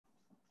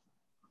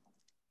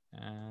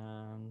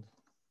And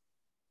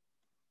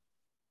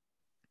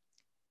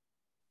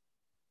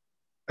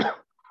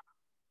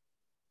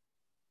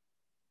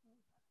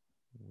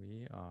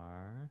we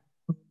are,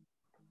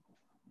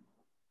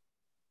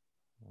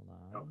 hold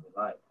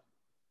on.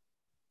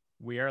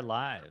 We are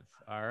live.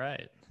 All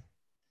right.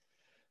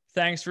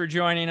 Thanks for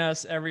joining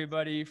us,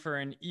 everybody, for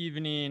an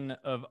evening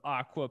of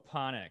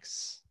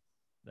aquaponics.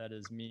 That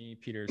is me,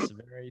 Peter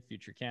Severi,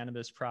 Future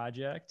Cannabis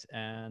Project,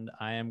 and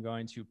I am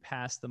going to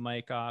pass the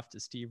mic off to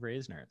Steve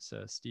Reisner.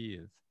 So,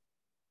 Steve,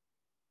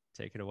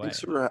 take it away.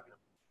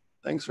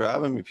 Thanks for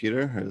having me,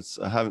 Peter.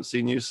 I haven't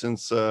seen you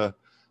since, I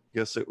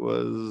guess it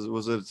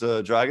was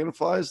it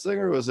Dragonflies thing,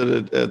 or was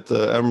it at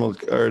the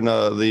Emerald, or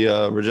no,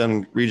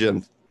 the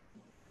Regen?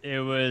 It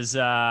was,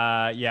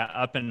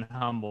 up in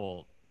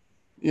Humboldt.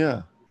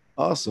 Yeah,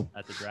 awesome.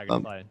 At the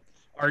Dragonfly.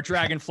 Our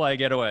Dragonfly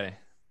getaway.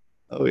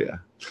 Oh, yeah.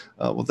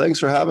 Well, thanks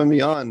for having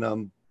me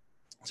on.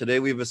 Today,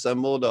 we've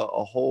assembled a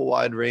whole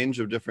wide range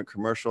of different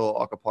commercial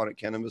aquaponic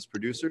cannabis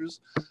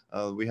producers.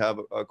 We have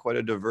quite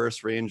a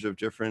diverse range of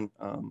different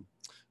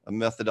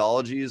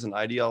methodologies and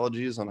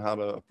ideologies on how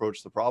to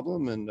approach the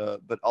problem, and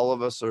but all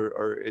of us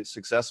are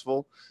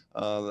successful,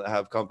 that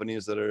have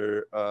companies that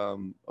are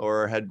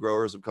or head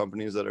growers of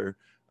companies that are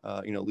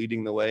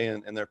leading the way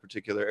in their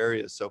particular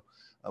areas. So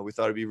we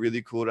thought it'd be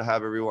really cool to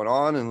have everyone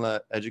on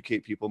and educate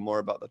people more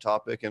about the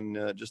topic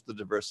and just the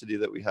diversity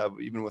that we have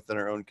even within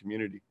our own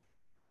community.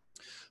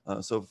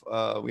 So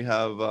we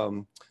have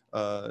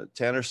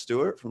Tanner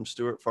Stewart from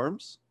Stewart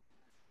Farms.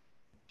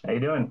 How you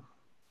doing?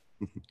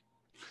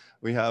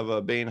 We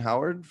have Bain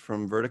Howard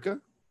from Vertica.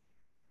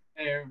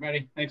 Hey,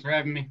 everybody. Thanks for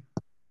having me.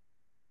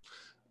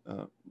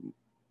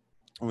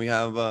 We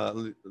have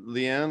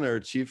Leanne, our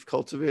Chief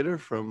Cultivator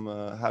from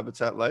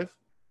Habitat Life.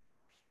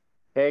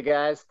 Hey,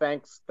 guys.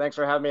 Thanks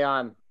for having me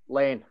on.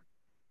 Lane.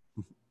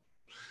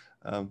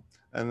 And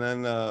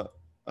then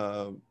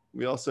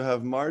we also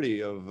have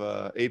Marty of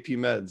AP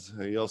Meds.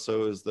 He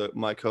also is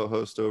my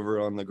co-host over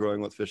on the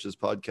Growing with Fishes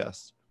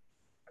podcast.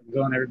 How's it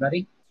going,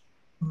 everybody?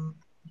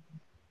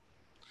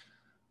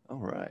 All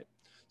right.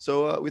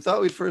 So we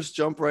thought we'd first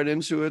jump right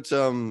into it.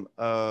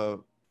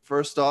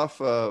 First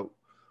off,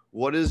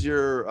 what is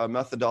your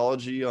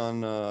methodology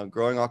on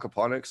growing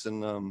aquaponics,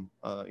 and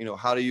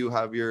how do you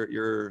have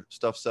your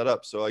stuff set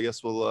up? So I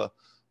guess we'll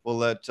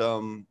let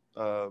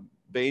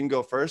Bain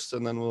go first,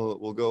 and then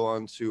we'll go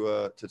on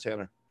to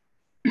Tanner.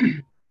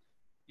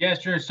 Yeah,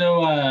 sure.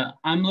 So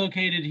I'm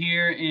located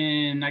here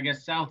in, I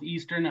guess,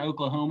 southeastern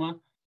Oklahoma.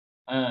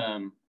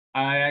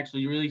 I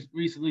actually really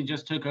recently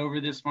just took over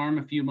this farm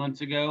a few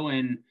months ago,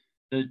 and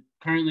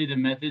currently the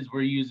methods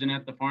we're using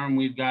at the farm,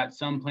 we've got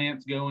some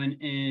plants going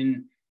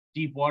in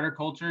deep water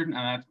culture.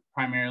 Now that's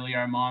primarily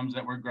our moms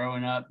that we're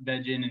growing up,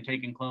 vegging and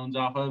taking clones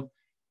off of.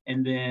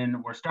 And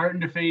then we're starting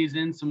to phase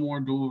in some more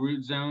dual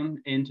root zone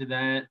into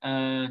that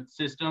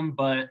system,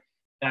 but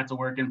that's a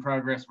work in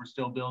progress. We're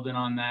still building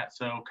on that.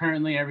 So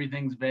currently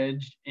everything's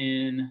vegged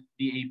in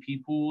the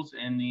AP pools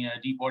and the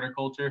deep water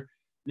culture.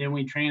 Then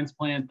we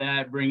transplant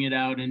that, bring it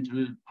out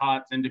into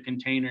pots, into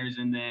containers,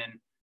 and then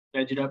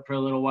veg it up for a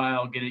little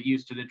while, get it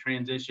used to the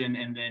transition,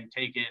 and then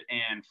take it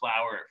and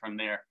flower it from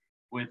there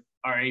with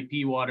our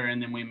AP water.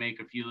 And then we make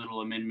a few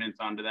little amendments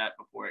onto that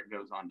before it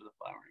goes onto the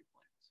flowering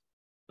plants.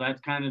 So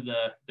that's kind of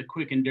the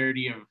quick and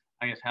dirty of,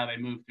 I guess, how they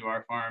move through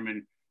our farm.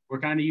 And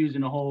we're kind of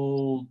using a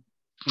whole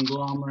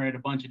conglomerate, a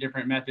bunch of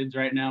different methods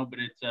right now, but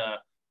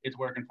it's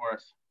working for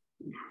us.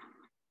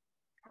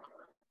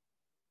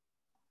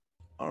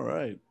 All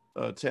right.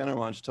 Tanner,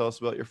 why don't you tell us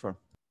about your farm?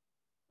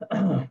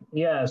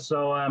 Yeah,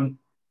 so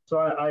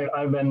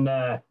I've been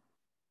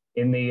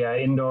in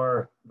the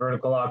indoor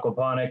vertical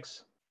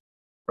aquaponics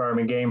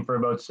farming game for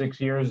about 6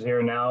 years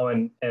here now,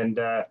 and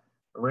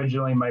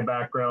originally my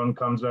background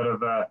comes out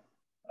of a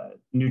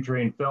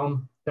nutrient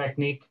film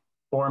technique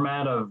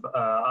format of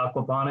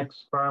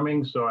aquaponics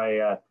farming. So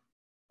I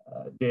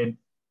did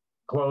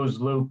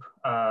closed loop,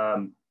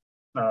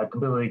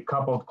 completely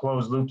coupled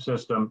closed loop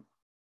system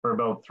for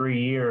about 3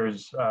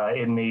 years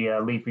in the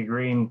leafy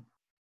green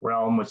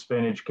realm with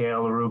spinach,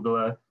 kale,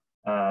 arugula,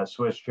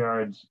 Swiss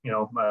chards,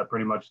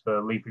 pretty much the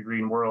leafy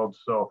green world.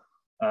 So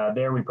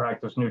there we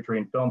practice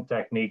nutrient film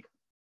technique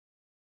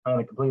on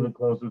a completely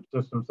closed loop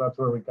system. So that's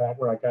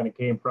where I kind of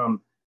came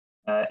from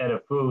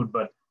Edit Food.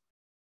 But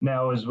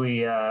now as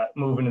we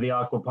move into the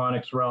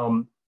aquaponics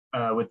realm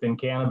within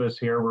cannabis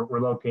here, we're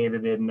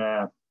located in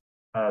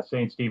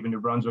St. Stephen, New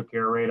Brunswick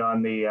here, right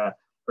on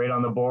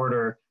the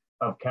border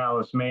of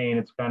Calais, Maine.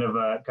 It's kind of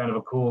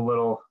a cool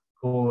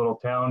little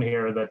town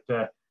here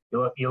that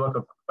you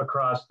look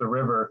across the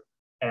river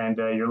and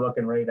you're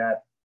looking right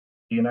at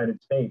the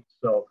United States.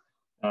 So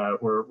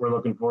we're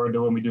looking forward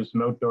to when we do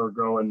some outdoor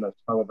growing, the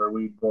smell of our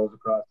weed goes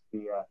across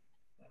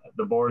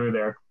the border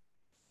there.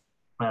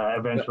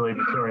 Eventually,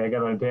 sorry, I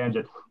got on a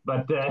tangent,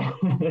 but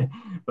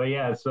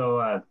yeah.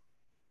 So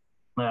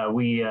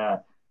we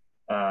are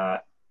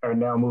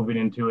now moving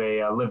into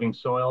a living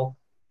soil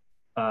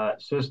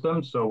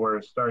system. So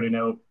we're starting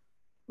out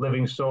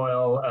living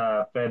soil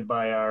fed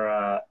by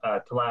our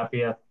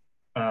tilapia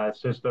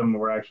system.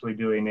 We're actually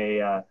doing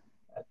a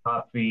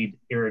top feed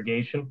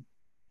irrigation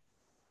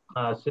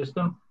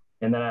system.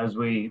 And then as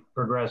we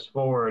progress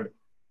forward,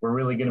 we're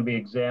really going to be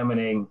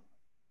examining,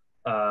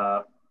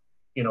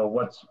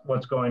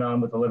 what's going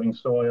on with the living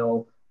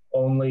soil,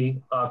 only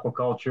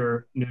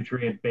aquaculture,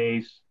 nutrient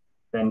base,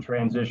 then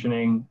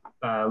transitioning,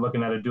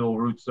 looking at a dual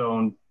root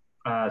zone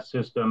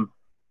system.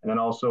 And then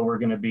also we're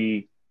going to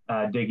be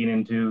digging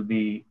into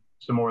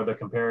some more of the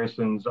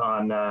comparisons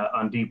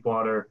on deep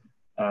water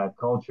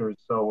cultures.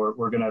 So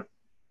we're going to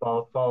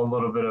follow a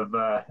little bit of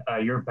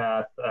your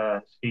path,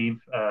 Steve,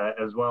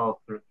 as well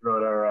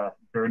throughout our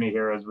journey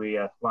here as we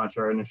launch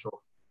our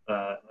initial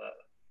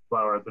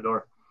flower at the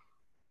door.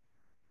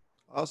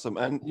 Awesome.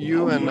 And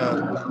you and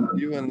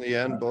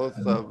Leanne both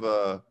have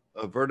a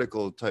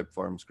vertical type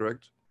farms,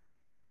 correct?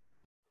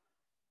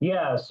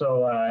 Yeah.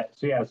 So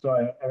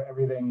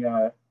everything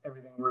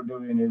we're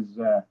doing is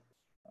going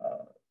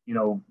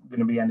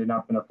to be ending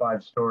up in a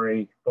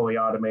 5-story fully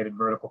automated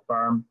vertical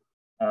farm.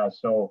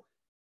 So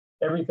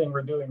everything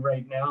we're doing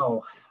right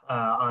now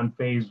on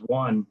phase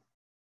 1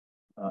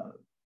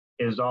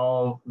 is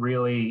all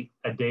really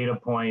a data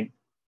point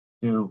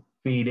to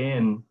feed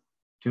in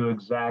to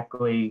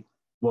exactly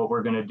what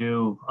we're going to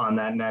do on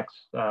that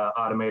next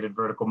automated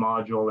vertical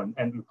module,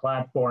 and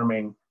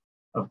platforming,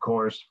 of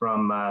course,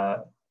 from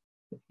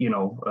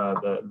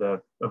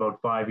the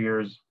about 5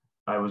 years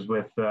I was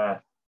with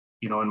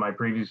in my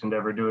previous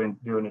endeavor doing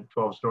a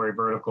 12-story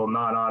vertical,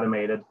 not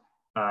automated.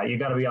 You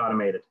got to be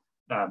automated.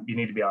 You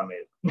need to be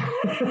automated.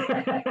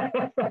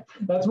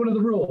 That's one of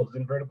the rules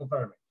in vertical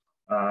farming.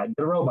 Get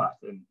a robot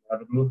and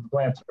have it move the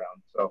plants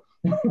around. So.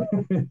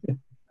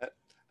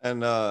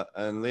 And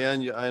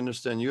Leanne, I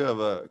understand you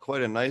have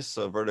quite a nice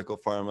vertical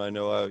farm. I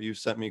know you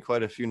sent me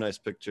quite a few nice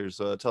pictures.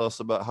 Tell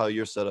us about how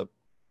you're set up.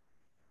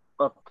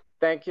 Well,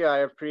 thank you. I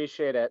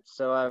appreciate it.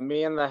 So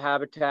me and the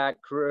Habitat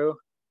crew,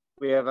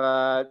 we have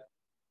a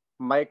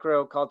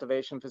micro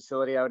cultivation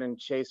facility out in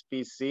Chase,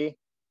 BC.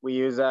 We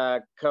use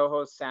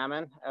coho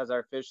salmon as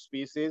our fish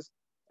species,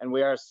 and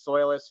we are a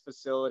soilless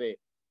facility.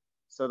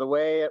 So the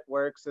way it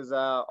works is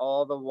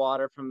all the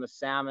water from the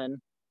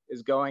salmon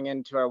is going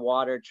into our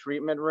water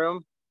treatment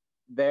room.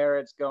 There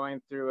it's going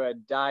through a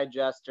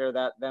digester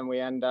that then we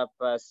end up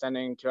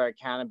sending to our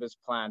cannabis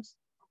plants.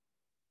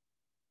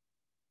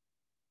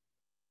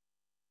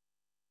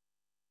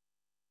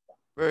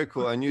 Very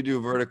cool. And you do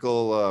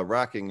vertical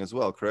racking as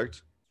well,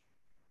 correct?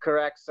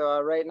 Correct. So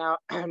right now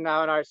in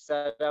our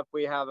setup,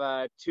 we have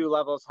 2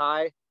 levels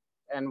high,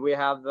 and we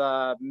have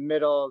the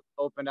middle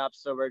open up.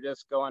 So we're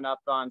just going up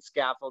on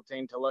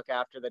scaffolding to look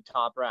after the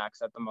top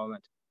racks at the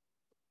moment.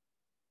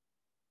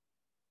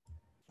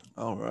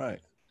 All right.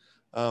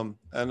 And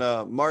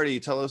Marty,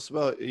 tell us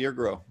about your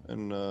grow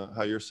and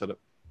how you're set up.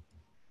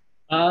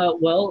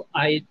 Well,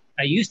 I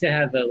used to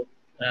have a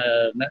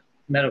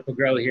medical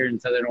grow here in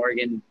Southern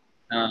Oregon.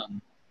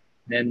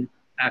 Then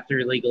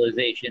after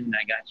legalization,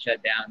 I got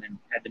shut down and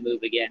had to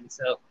move again.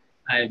 So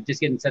I'm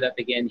just getting set up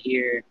again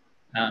here.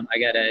 I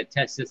got a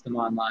test system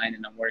online,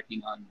 and I'm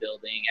working on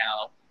building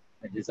out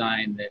a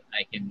design that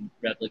I can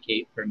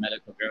replicate for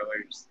medical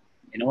growers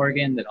in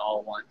Oregon that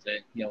all want to,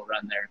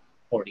 run their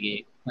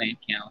 48 plant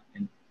count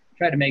and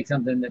try to make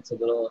something that's a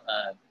little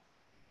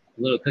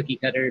cookie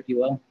cutter, if you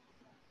will,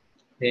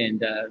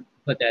 and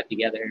put that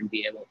together and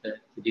be able to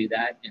do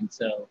that. And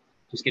so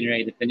just getting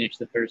ready to finish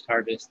the first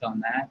harvest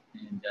on that.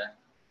 And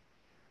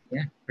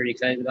yeah, pretty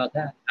excited about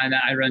that. And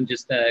I run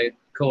just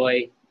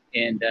koi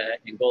and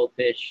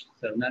goldfish,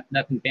 so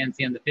nothing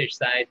fancy on the fish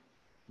side.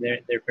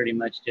 They're pretty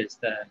much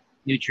just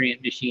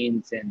nutrient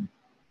machines and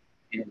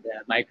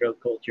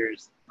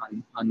microcultures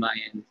on my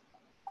end.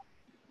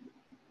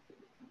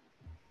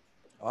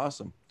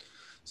 Awesome.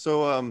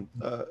 So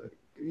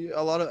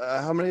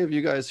how many of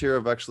you guys here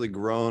have actually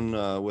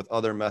grown with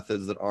other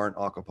methods that aren't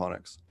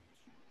aquaponics?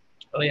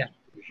 Oh yeah,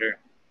 for sure.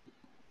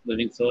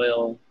 Living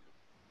soil,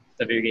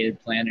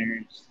 sub-irrigated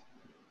planters,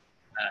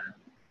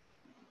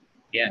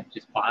 yeah,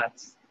 just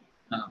pots.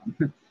 A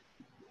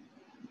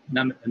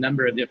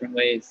number of different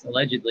ways,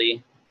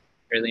 allegedly,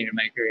 earlier in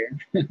my career.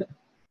 I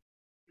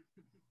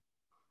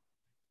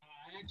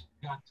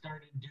actually got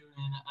started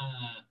doing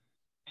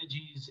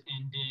veggies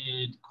and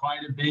did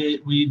quite a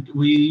bit.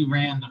 We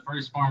ran the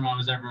first farm I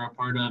was ever a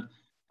part of,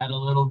 had a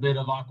little bit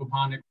of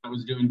aquaponics. I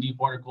was doing deep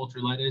water culture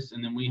lettuce,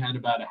 and then we had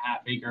about a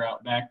 ½ acre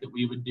out back that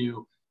we would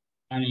do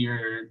kind of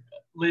your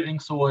living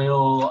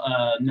soil,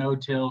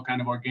 no-till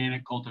kind of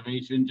organic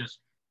cultivation,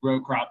 just row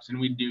crops, and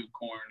we'd do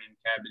corn and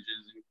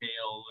cabbages and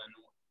kale and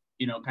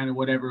kind of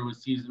whatever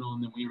was seasonal.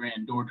 And then we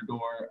ran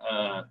door-to-door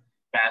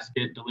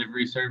basket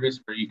delivery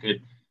service where you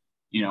could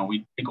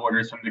we take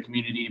orders from the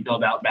community,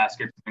 build out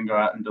baskets, and go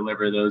out and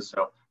deliver those.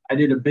 So I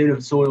did a bit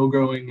of soil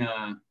growing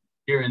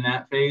here in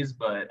that phase,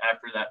 but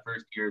after that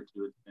first year or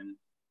two, it's been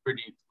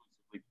pretty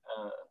exclusively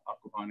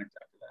aquaponics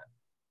after that.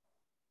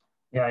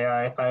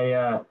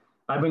 Yeah,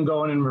 I've been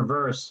going in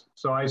reverse.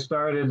 So I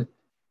started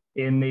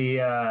in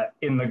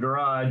the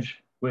garage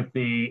with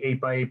the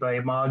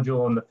 8x8x8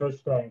 module and the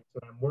fish tanks,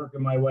 and I'm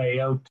working my way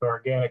out to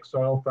organic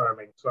soil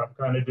farming. So I'm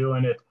kind of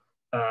doing it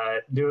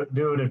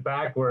doing it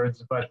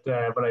backwards, but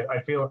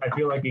I feel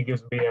like it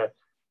gives me a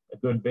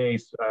good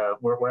base.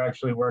 We're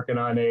actually working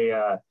on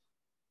a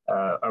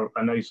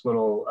nice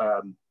little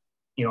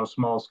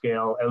small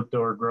scale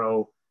outdoor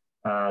grow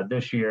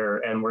this year,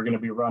 and we're going to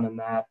be running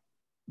that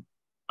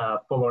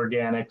full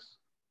organics.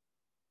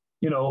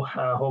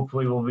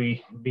 Hopefully we'll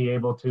be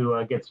able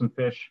to get some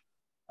fish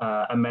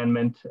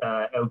amendment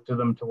out to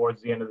them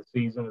towards the end of the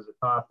season as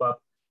a top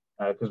up,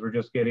 because we're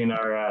just getting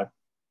our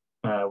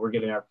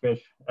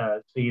fish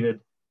seeded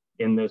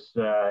in this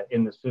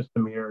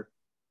system here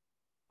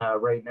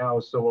right now.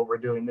 So what we're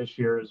doing this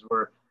year is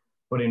we're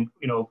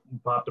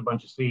popped a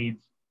bunch of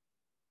seeds,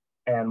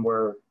 and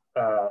we're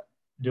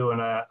doing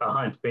a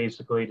hunt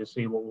basically to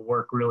see what will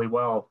work really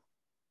well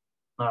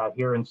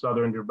here in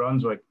southern New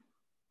Brunswick.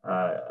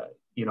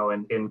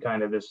 In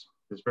kind of this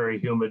very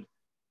humid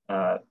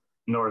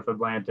North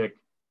Atlantic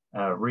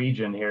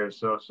region here.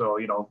 So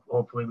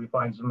hopefully we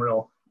find some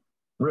real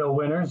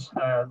winners.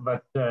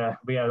 But yeah,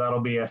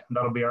 that'll be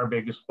our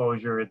big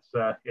exposure. It's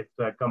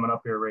coming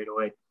up here right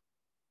away.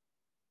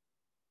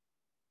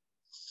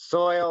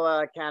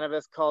 Soil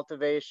cannabis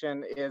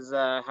cultivation is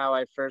how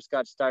I first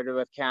got started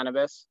with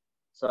cannabis.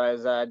 So I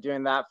was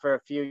doing that for a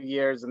few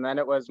years, and then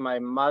it was my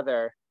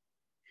mother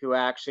who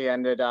actually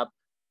ended up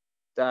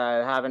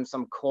having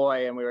some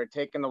koi, and we were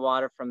taking the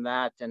water from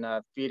that and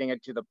feeding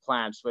it to the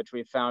plants, which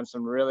we found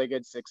some really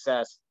good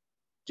success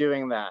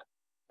doing that.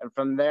 And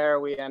from there,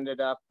 we ended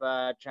up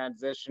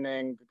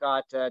transitioning,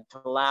 got a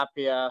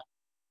tilapia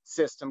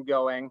system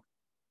going,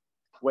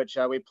 which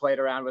we played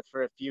around with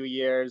for a few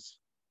years,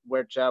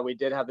 which we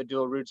did have the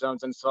dual root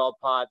zones and soil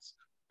pots,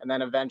 and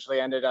then eventually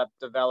ended up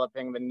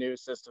developing the new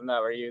system that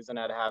we're using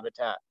at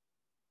Habitat.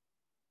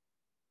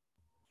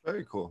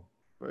 Very cool.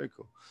 Very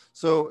cool.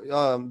 So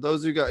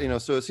those who got,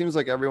 so it seems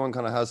like everyone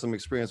kind of has some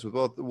experience with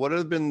both. What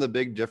have been the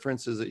big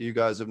differences that you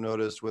guys have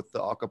noticed with the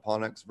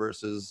aquaponics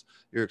versus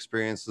your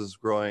experiences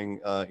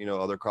growing,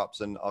 other crops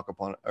in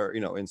aquaponics or,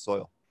 in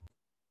soil?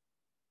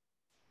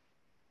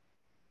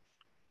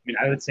 I mean,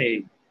 I would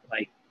say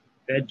like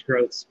veg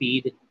growth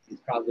speed is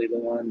probably the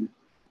one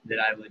that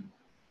I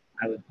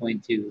would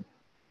point to.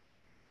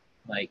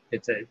 Like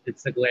it's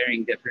a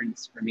glaring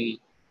difference for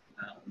me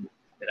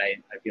that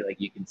I feel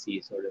like you can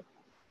see sort of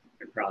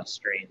across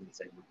strains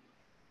and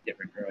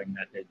different growing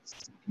methods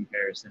in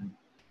comparison.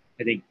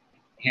 I think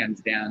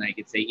hands down, I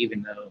could say,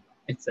 even though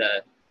it's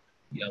a,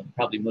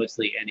 probably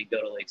mostly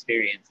anecdotal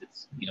experience,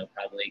 it's,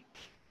 probably,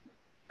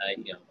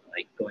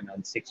 like going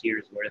on 6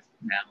 years worth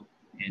now.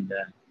 And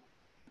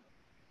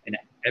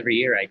every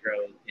year I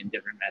grow in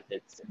different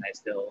methods, and I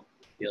still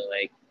feel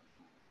like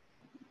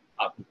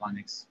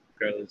aquaponics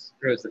grows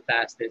the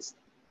fastest.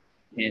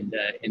 And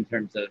in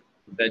terms of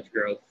veg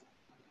growth,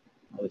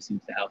 always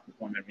seems to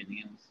outperform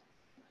everything else.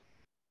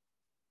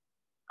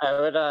 I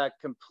would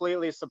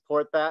completely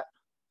support that.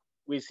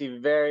 We see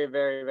very,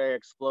 very, very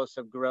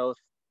explosive growth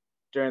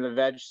during the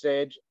veg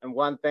stage. And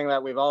one thing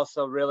that we've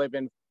also really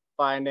been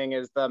finding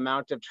is the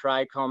amount of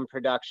trichome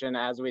production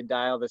as we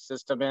dial the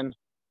system in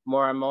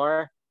more and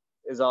more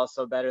is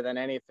also better than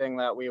anything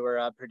that we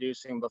were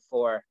producing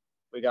before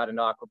we got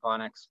into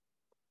aquaponics.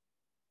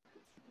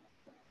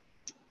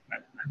 I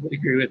would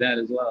agree with that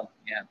as well.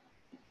 Yeah.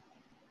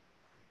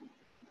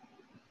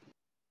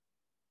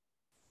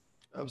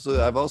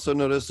 Absolutely. I've also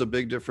noticed a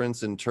big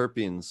difference in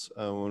terpenes.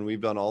 When we've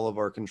done all of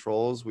our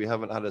controls, we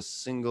haven't had a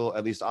single,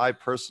 at least I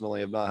personally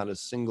have not had a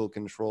single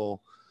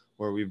control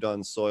where we've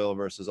done soil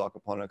versus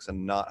aquaponics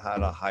and not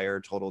had a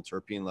higher total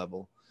terpene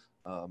level.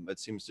 It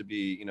seems to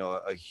be,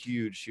 a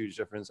huge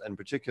difference, and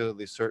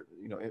particularly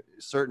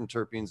certain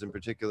terpenes in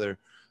particular,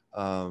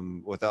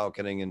 without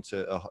getting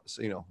into,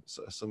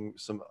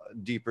 some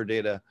deeper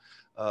data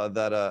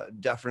that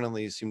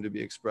definitely seem to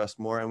be expressed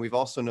more. And we've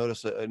also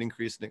noticed an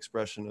increase in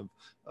expression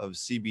of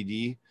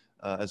CBD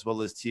as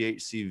well as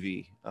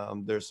THCV.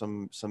 There's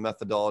some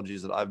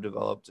methodologies that I've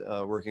developed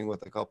working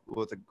with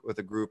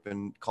a group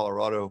in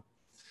Colorado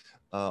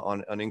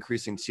on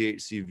increasing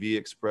THCV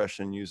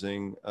expression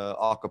using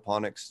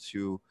aquaponics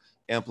to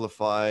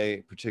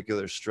amplify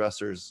particular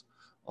stressors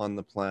on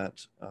the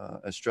plant,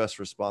 stress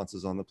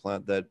responses on the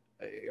plant that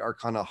are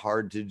kind of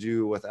hard to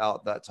do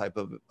without that type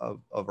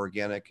of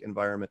organic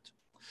environment.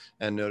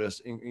 And notice,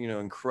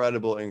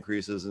 incredible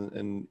increases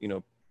in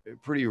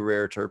pretty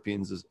rare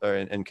terpenes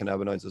and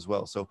cannabinoids as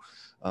well. So,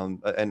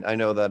 and I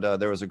know that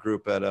there was a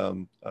group at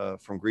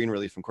from Green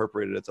Relief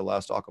Incorporated at the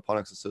last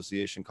Aquaponics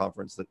Association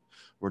conference that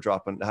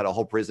had a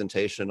whole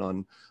presentation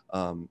on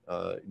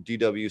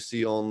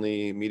DWC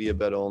only, media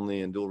bed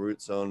only, and dual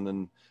root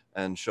zone,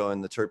 and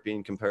showing the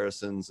terpene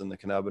comparisons and the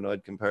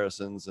cannabinoid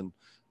comparisons, and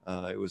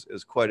it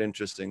was quite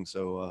interesting.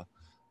 So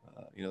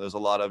there's a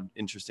lot of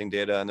interesting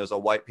data, and there's a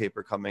white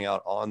paper coming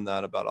out on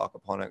that about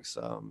aquaponics.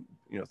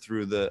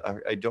 Through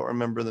I don't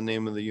remember the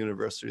name of the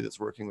university that's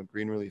working with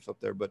Green Relief up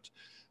there, but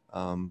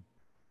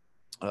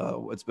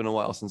it's been a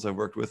while since I've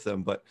worked with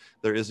them. But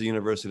there is a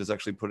university that's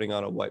actually putting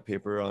out a white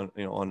paper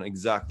on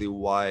exactly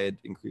why it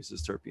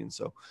increases terpenes.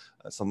 So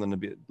that's something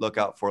to look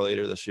out for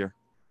later this year.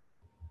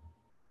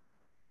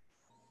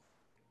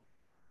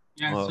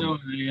 Yeah, so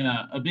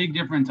a big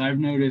difference I've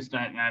noticed,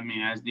 I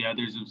mean, as the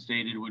others have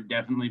stated, would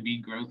definitely be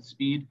growth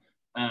speed.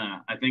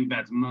 I think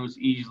that's most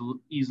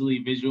easily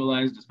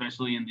visualized,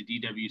 especially in the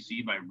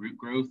DWC by root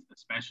growth,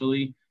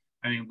 especially.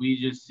 I mean, we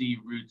just see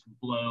roots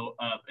blow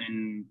up,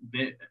 and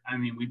I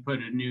mean, we put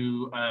a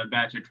new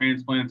batch of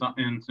transplants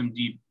in some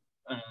deep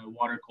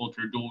water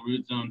culture dual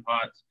root zone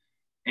pots.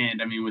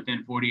 And I mean,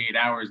 within 48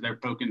 hours, they're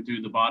poking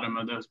through the bottom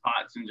of those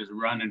pots and just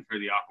running for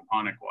the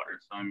aquaponic water.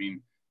 So, I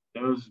mean,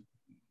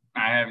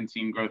 I haven't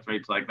seen growth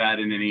rates like that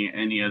in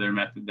any other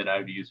method that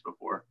I've used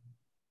before.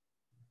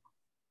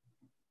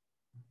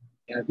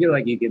 Yeah, I feel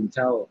like you can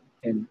tell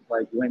in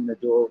like when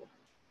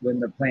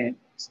the plant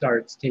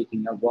starts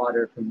taking up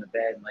water from the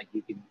bed, like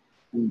you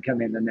can come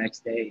in the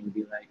next day and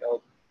be like,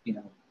 oh,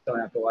 don't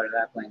have to water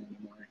that plant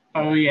anymore.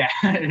 Oh yeah,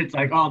 it's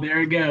like, oh,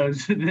 there it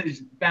goes.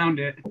 Found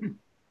it.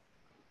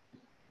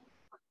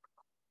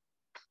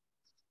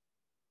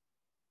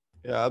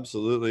 Yeah,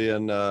 absolutely.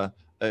 And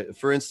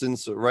for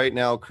instance, right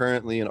now,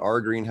 currently in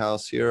our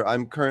greenhouse here,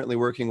 I'm currently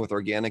working with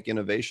Organic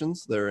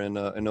Innovations. They're in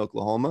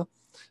Oklahoma.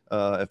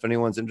 If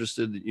anyone's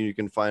interested, you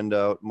can find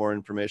out more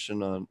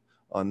information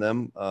on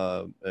them.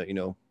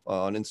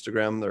 On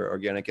Instagram, they're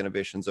Organic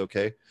Innovations.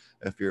 Okay,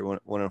 if you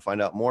want to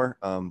find out more.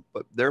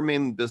 But their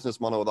main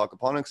business model with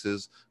aquaponics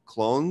is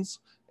clones.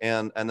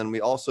 And then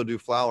we also do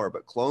flower,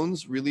 but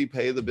clones really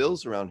pay the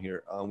bills around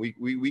here.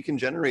 We can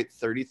generate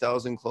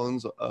 30,000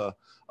 clones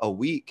a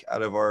week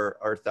out of our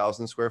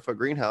 1,000 square foot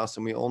greenhouse,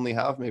 and we only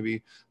have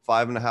maybe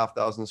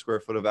 5,500 square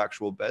foot of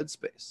actual bed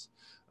space.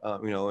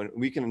 And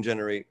we can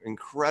generate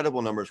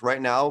incredible numbers.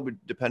 Right now,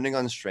 depending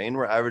on strain,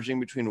 we're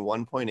averaging between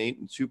 1.8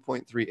 and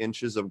 2.3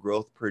 inches of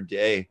growth per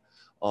day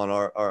on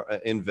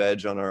our in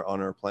veg on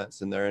our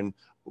plants in there, and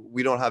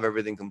we don't have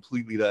everything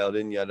completely dialed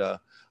in yet.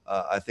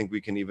 I think we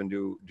can even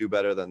do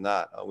better than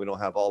that. We don't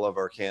have all of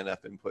our KNF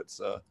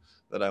inputs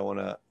that I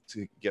want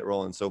to get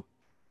rolling. So,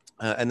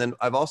 and then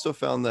I've also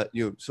found that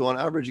so on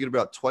average you get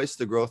about twice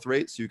the growth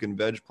rate, so you can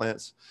veg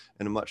plants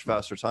in a much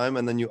faster time,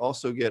 and then you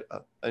also get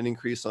an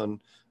increase on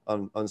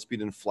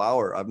speed and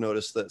flower. I've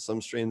noticed that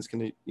some strains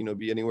can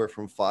be anywhere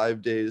from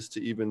 5 days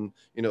to even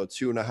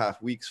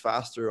 2.5 weeks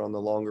faster on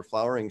the longer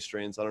flowering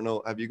strains. I don't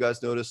know. Have you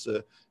guys noticed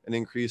an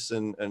increase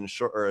in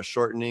a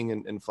shortening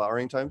in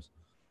flowering times?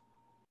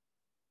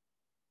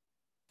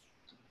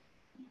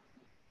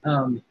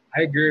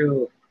 I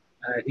grew,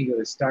 I think it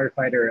was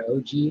Starfighter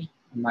OG,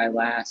 my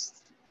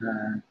last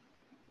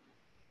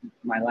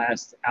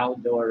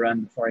outdoor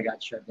run before I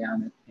got shut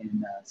down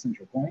in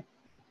Central Point.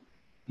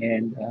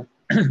 And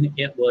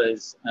it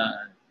was,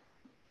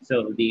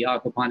 so the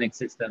aquaponic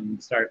system,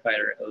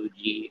 Starfighter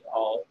OG,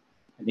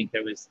 I think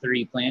there was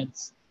 3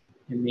 plants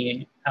in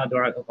the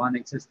outdoor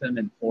aquaponic system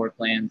and 4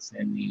 plants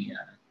in the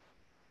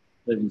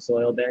living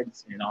soil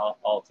beds, and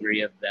all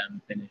 3 of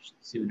them finished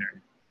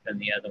sooner than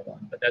the other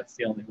one. But that's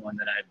the only one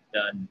that I've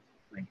done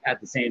like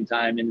at the same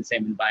time in the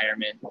same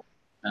environment,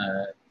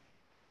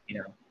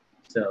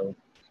 so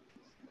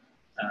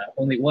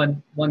only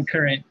one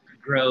current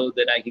grow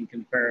that I can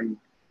confirm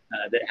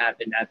that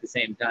happened at the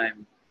same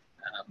time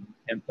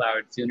and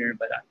flowered sooner.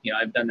 But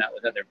I've done that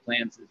with other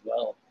plants as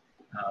well.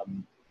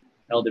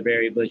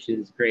 Elderberry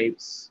bushes,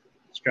 grapes,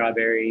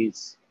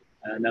 strawberries,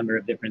 a number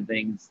of different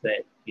things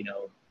that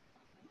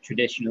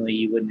traditionally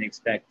you wouldn't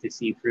expect to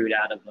see fruit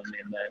out of them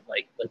in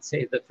let's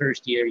say the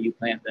first year you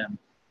plant them,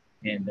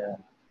 and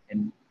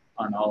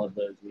on all of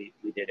those we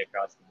did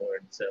across the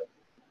board. So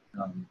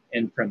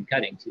and from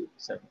cutting too.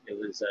 So it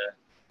was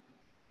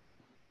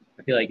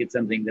I feel like it's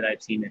something that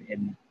I've seen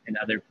in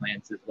other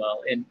plants as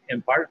well, and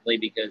partly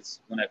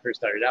because when I first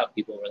started out,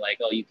 people were like,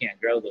 "Oh, you can't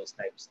grow those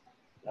types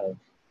of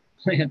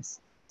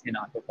plants in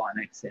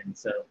aquaponics," and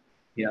so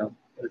a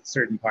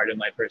certain part of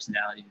my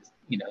personality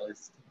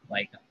is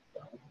like,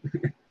 well,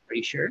 are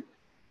you sure? Are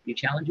you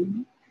challenging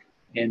me?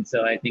 And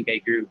so I think I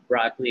grew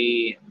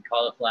broccoli and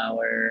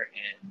cauliflower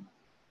and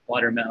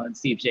watermelon.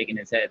 Steve's shaking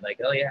his head like,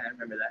 oh yeah, I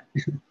remember that.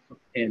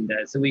 And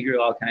so we grew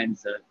all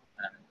kinds of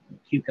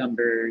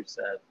cucumbers,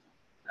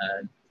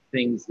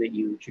 things that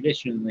you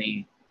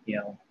traditionally,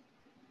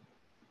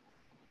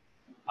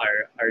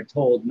 are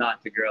told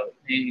not to grow,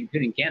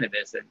 including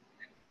cannabis. At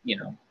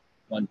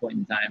one point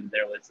in time,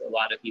 there was a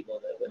lot of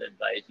people that would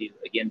advise you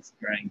against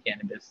growing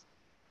cannabis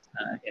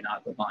in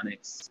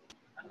aquaponics.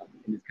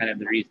 And it's kind of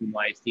the reason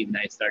why Steve and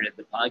I started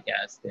the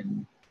podcast,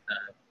 and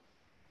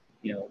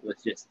was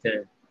just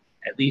to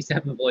at least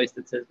have a voice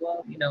that says,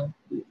 well,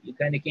 you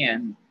kind of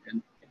can,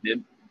 and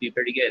it'd be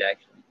pretty good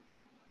actually.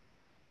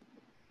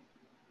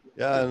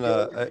 Yeah, and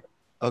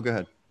go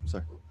ahead.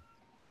 Sorry.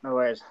 No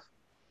worries.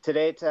 To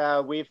date,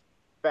 we've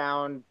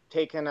found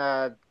taking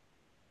our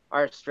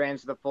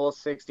strains the full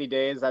 60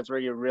 days. That's where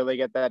you really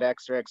get that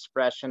extra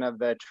expression of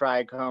the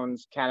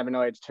trichomes,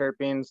 cannabinoids,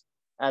 terpenes,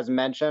 as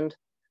mentioned.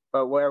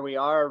 But where we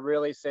are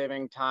really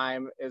saving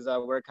time is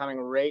we're coming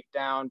right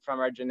down from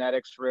our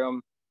genetics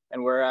room,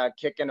 and we're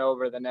kicking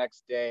over the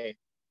next day.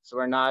 So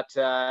we're not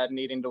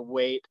needing to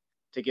wait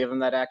to give them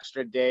that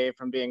extra day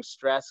from being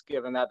stressed,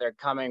 given that they're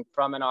coming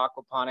from an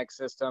aquaponic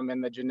system in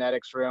the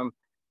genetics room.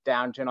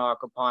 down to an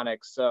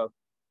aquaponics. So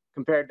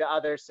compared to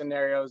other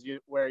scenarios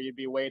where you'd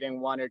be waiting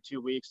 1 or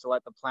 2 weeks to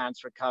let the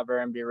plants recover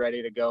and be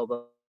ready to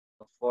go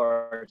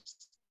before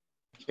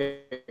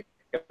kicking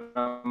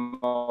them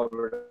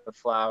over to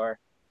flower.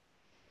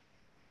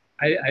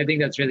 I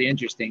think that's really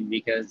interesting,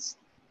 because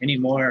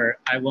anymore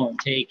I won't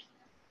take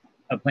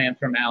a plant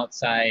from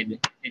outside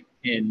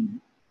and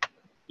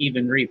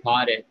even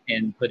repot it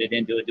and put it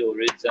into a dual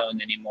root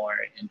zone anymore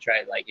and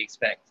try like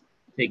expect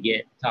to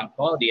get top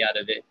quality out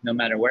of it, no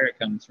matter where it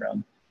comes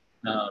from,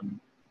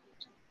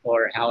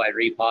 or how I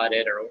repot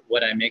it or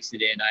what I mix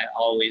it in. I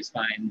always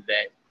find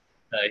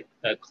that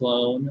a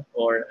clone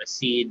or a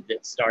seed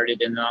that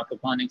started in an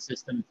aquaponics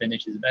system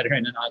finishes better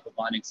in an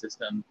aquaponics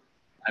system.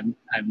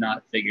 I've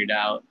not figured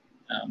out.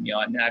 You know,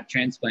 I've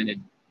transplanted,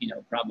 you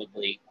know,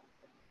 probably,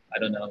 I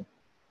don't know,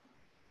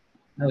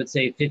 I would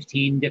say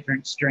 15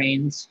 different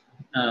strains,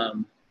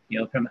 you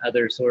know, from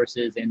other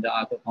sources into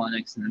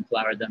aquaponics, and then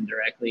flowered them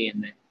directly.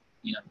 And then,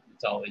 you know,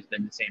 it's always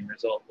been the same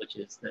result, which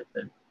is that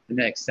the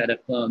next set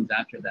of clones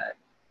after that,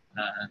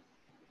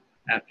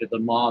 after the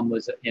mom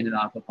was in an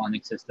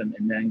aquaponic system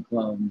and then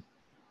cloned,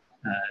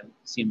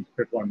 seemed to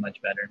perform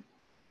much better.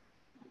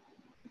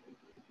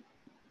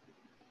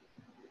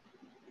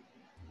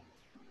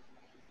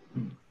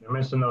 You're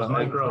missing those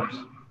microbes.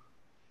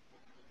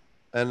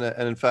 And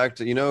in fact,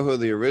 you know who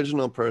the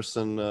original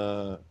person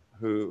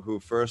who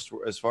first,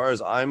 as far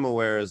as I'm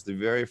aware, is the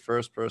very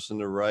first person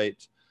to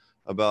write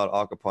about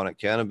aquaponic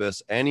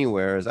cannabis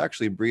anywhere is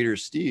actually Breeder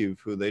Steve,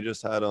 who they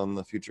just had on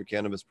the Future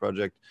Cannabis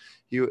Project.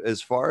 He,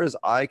 as far as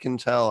I can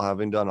tell,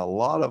 having done a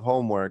lot of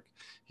homework,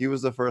 he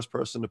was the first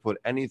person to put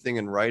anything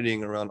in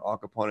writing around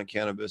aquaponic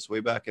cannabis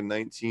way back in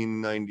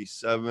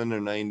 1997 or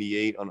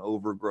 98 on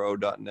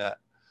overgrow.net,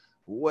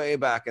 way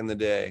back in the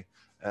day.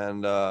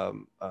 And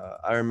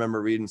I remember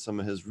reading some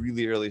of his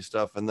really early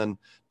stuff and then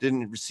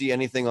didn't see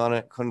anything on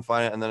it, couldn't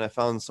find it. And then I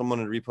found someone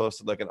had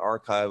reposted like an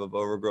archive of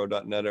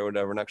overgrow.net or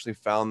whatever, and actually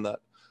found that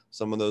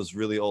some of those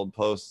really old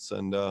posts.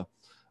 And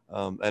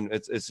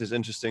it's just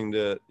interesting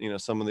to, you know,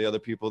 some of the other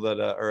people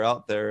that are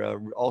out there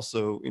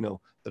also, you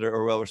know, that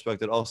are well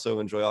respected, also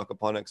enjoy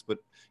aquaponics, but,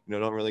 you know,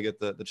 don't really get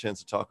the chance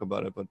to talk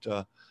about it.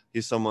 But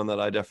he's someone that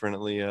I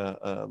definitely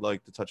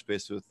like to touch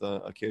base with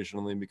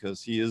occasionally,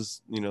 because he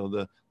is, you know,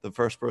 the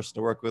first person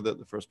to work with it,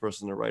 the first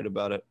person to write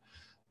about it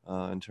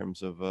in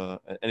terms of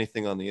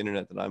anything on the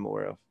internet that I'm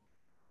aware of.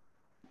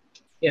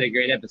 He had a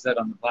great episode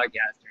on the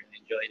podcast. I really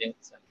enjoyed it.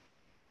 So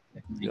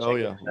oh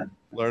yeah,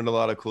 learned a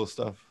lot of cool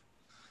stuff.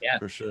 Yeah,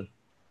 for sure.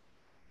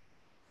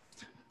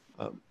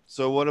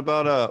 So what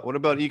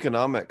about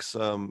economics?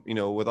 You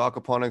know, with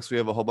aquaponics, we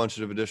have a whole bunch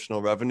of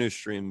additional revenue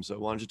streams.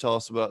 Why don't you tell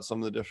us about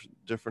some of the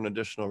different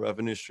additional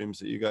revenue streams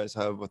that you guys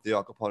have with the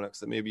aquaponics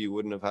that maybe you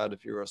wouldn't have had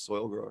if you were a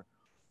soil grower?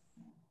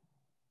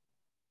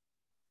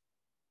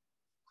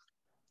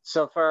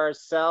 So for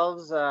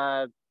ourselves,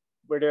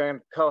 we're doing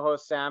coho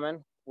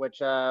salmon, which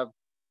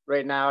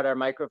right now at our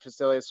micro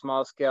facility is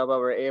small scale, but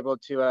we're able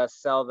to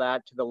sell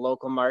that to the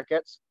local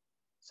markets.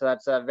 So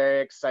that's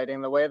very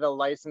exciting. The way the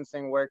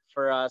licensing worked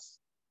for us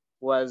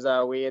was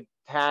we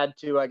had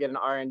to get an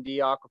R&D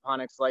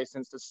aquaponics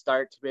license to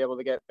start to be able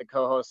to get the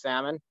coho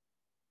salmon.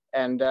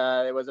 And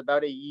it was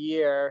about a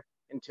year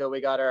until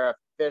we got our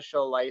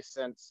official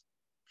license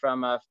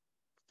from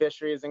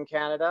fisheries in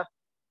Canada.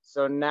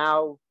 So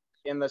now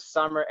in the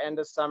summer, end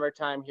of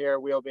summertime here,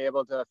 we'll be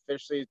able to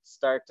officially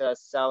start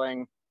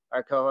selling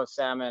our coho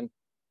salmon.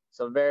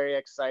 So very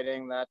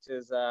exciting. That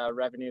is a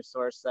revenue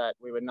source that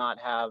we would not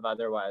have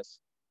otherwise.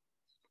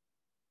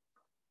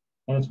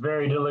 And it's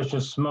very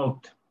delicious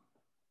smoked.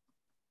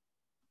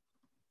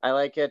 I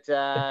like it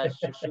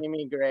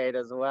sashimi grade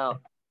as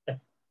well.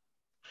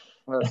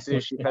 Well,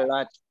 sushi for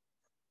lunch.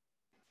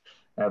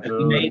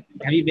 Absolutely.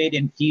 Have you made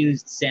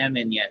infused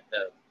salmon yet,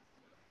 though?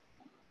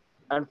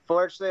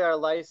 Unfortunately, our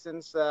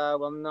license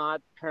will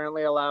not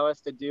currently allow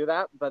us to do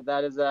that, but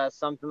that is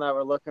something that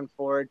we're looking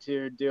forward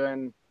to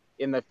doing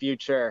in the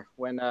future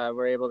when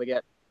we're able to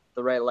get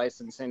the right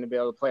licensing to be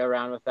able to play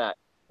around with that.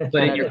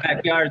 But in your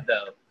backyard,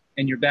 though.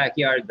 In your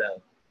backyard,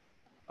 though.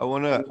 I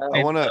want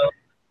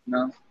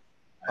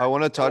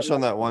to touch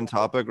on that one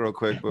topic real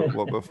quick,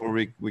 but before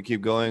we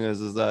keep going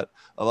is that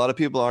a lot of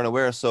people aren't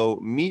aware. So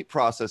meat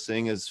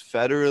processing is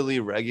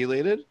federally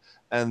regulated,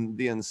 and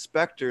the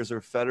inspectors are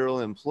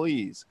federal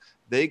employees.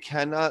 They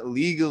cannot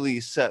legally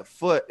set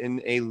foot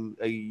in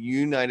a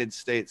United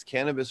States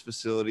cannabis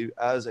facility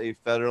as a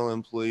federal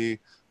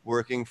employee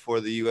working for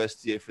the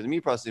USDA for the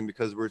meat processing,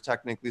 because we're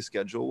technically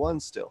Schedule 1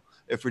 still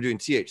if we're doing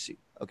THC.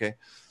 Okay,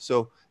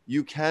 so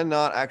you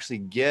cannot actually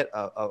get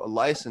a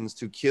license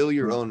to kill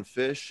your own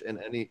fish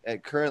in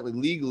currently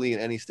legally in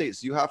any state.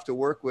 So you have to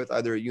work with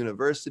either a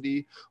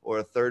university or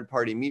a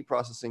third-party meat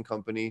processing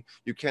company.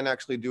 You can't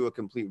actually do a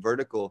complete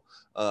vertical,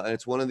 and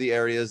it's one of the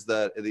areas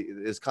that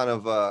is kind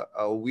of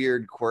a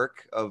weird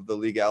quirk of the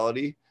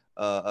legality.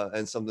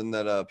 And something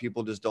that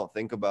people just don't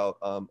think about.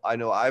 I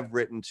know I've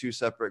written 2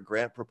 separate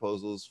grant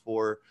proposals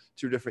for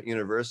 2 different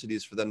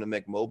universities for them to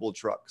make mobile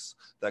trucks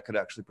that could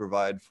actually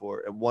provide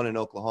for one in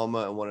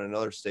Oklahoma and one in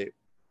another state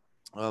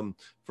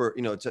for,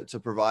 you know, to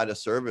provide a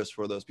service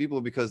for those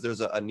people, because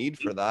there's a need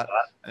for that,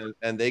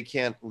 and they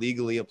can't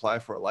legally apply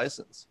for a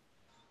license.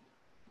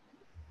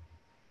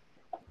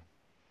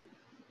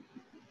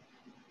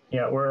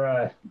 Yeah,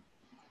 we're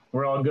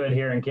all good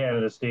here in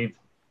Canada, Steve.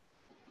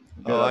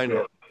 Good I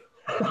know.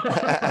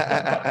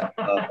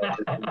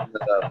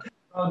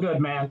 All good,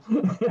 man.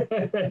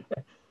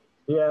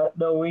 Yeah,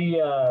 no,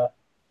 we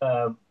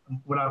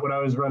when I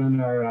was running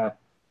our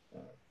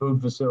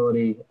food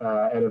facility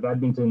out of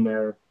Edmonton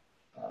there,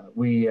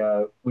 we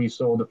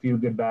sold a few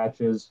good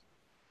batches,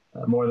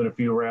 more than a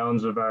few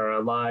rounds of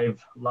our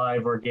live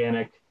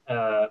organic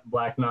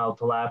Black Nile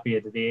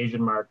tilapia to the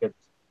Asian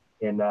markets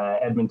in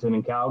Edmonton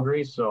and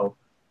Calgary. So,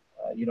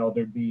 you know,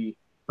 there'd be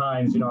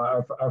times, you know,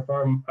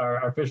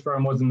 our fish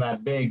farm wasn't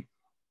that big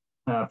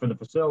for the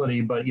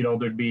facility, but, you know,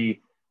 there'd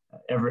be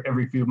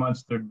every few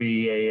months, there'd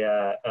be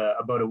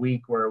about a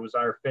week where it was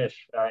our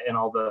fish in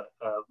all the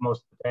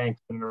most of the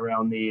tanks and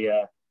around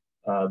the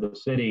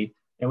city.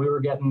 And we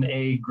were getting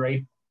a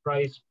great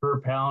price per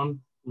pound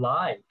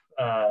live.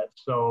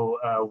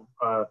 So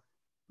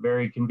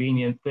very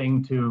convenient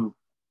thing to,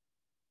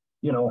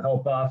 you know,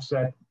 help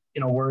offset,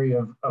 you know, worry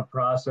of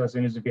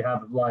processing is if you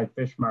have a live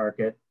fish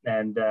market.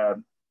 And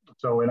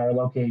so in our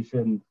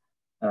location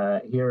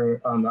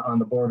here on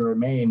the border of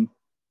Maine,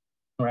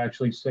 we're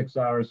actually 6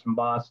 hours from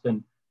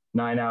Boston,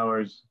 9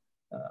 hours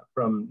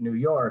from New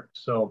York.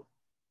 So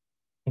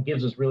it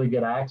gives us really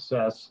good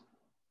access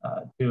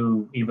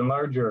to even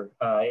larger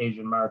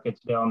Asian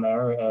markets down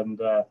there. And,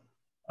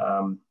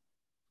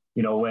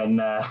 you know, when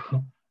the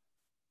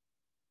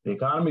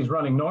economy is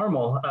running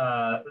normal,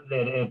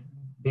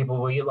 people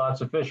will eat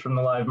lots of fish from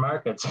the live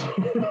markets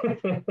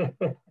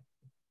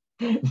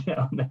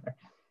down there.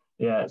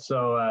 Yeah,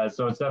 so it's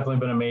definitely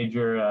been a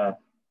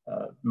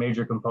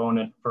major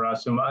component for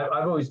us. And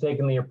I've always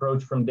taken the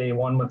approach from day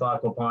one with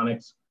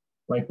aquaponics,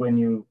 like when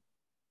you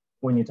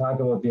talk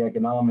about the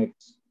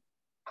economics,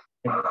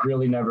 it's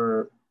really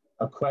never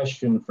a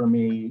question for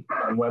me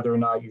on whether or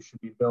not you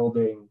should be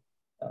building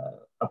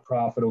a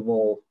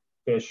profitable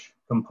fish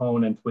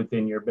component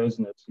within your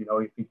business. You know,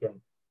 if you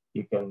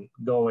can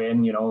go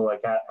in, you know,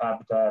 like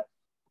Habitat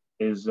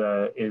is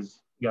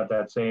got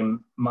that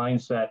same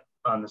mindset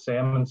on the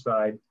salmon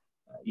side.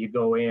 You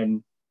go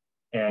in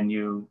and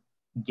you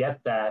get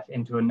that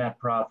into a net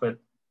profit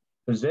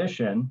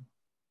position,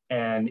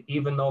 and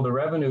even though the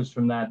revenues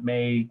from that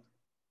may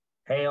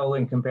pale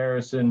in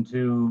comparison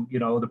to, you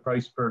know, the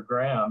price per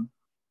gram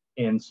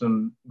in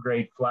some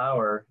great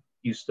flour,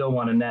 you still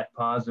want a net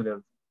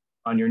positive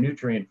on your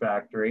nutrient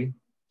factory,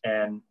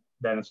 and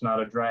then it's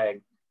not a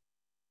drag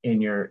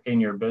in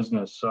your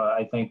business. So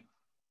I think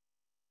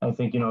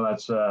you know,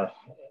 that's you know,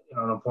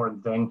 an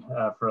important thing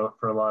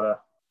for a lot of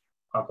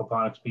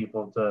aquaponics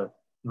people to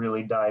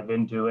really dive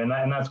into, and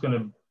that's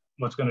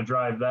what's gonna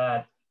drive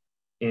that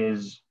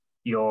is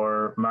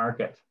your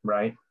market,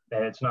 right?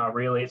 And it's not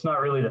really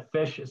the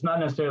fish. It's not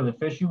necessarily the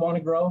fish you want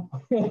to grow.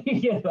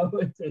 You know,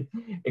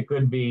 it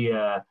could be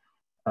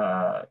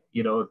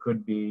you know, it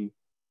could be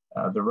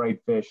the right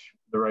fish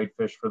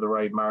for the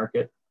right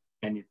market.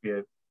 And if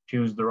you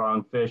choose the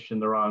wrong fish in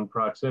the wrong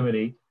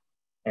proximity,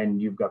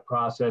 and you've got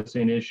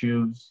processing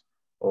issues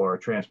or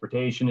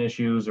transportation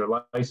issues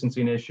or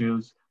licensing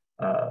issues,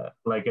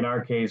 like in our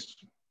case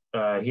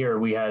here,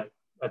 we had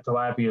a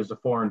tilapia as a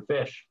foreign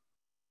fish.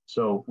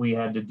 So we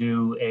had to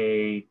do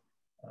a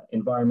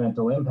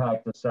environmental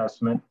impact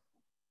assessment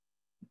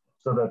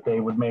so that they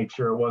would make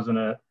sure it wasn't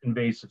an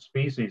invasive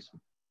species.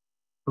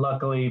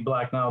 Luckily,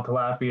 Black Nile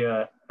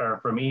tilapia are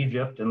from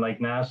Egypt and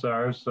Lake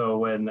Nassau. So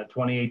when a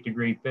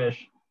 28-degree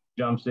fish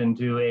jumps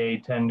into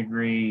a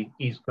 10-degree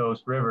East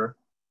Coast river,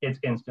 it's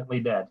instantly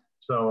dead.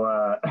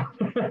 So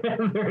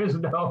there's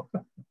no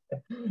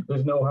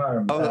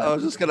harm. I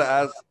was just gonna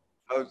ask.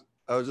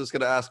 I was just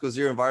gonna ask, was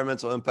your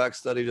environmental impact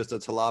study just a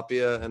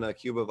tilapia and a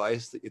cube of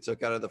ice that you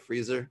took out of the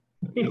freezer?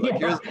 You're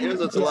like,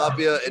 here's a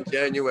tilapia in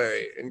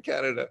January in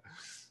Canada.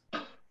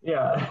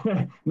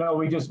 Yeah, no,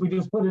 we just put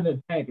it in a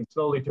tank and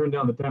slowly turned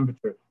down the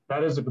temperature.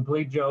 That is a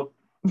complete joke.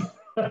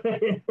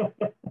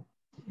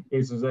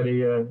 Cases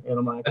any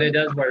animal. But it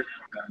does work.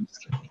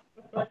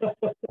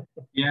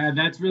 Yeah,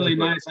 that's really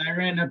nice. I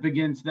ran up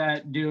against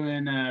that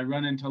doing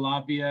running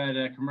tilapia at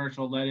a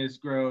commercial lettuce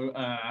grow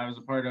I was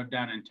a part of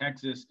down in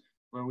Texas,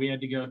 where we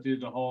had to go through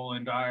the whole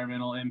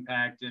environmental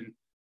impact and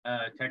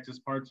Texas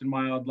Parks and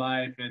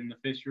Wildlife and the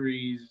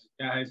fisheries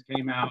guys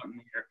came out and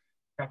they're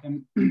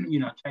checking, you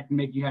know,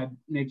 make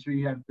sure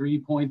you have 3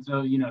 points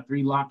of, you know,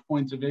 3 locked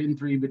points of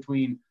entry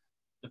between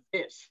the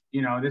fish.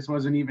 You know, this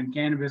wasn't even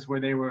cannabis where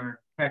they were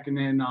checking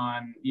in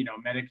on, you know,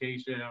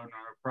 medication or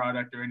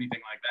product or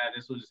anything like that.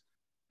 This was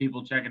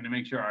people checking to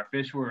make sure our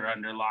fish were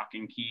under lock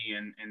and key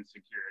and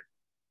secured.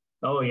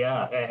 Oh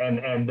yeah,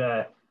 and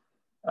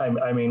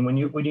I mean, when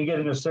you get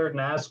into certain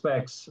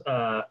aspects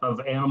of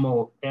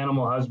animal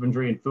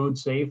husbandry and food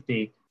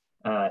safety,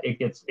 it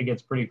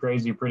gets pretty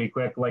crazy pretty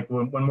quick. Like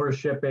when we're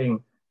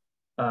shipping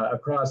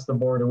across the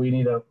border, we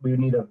need a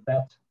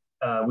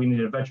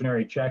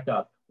veterinary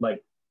checkup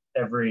like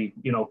every,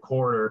 you know,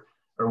 quarter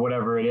or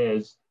whatever it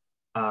is.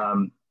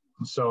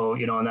 So,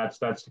 you know, and that's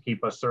to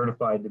keep us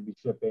certified to be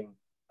shipping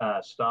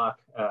stock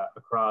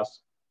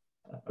across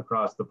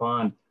the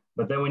pond.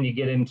 But then when you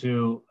get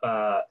into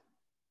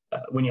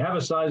when you have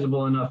a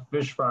sizable enough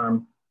fish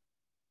farm,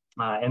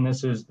 and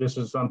this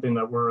is something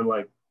that we're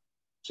like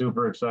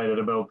super excited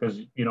about, because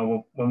you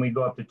know, when we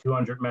go up to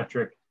 200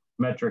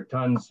 metric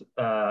tons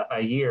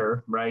a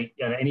year, right,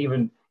 and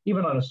even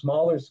on a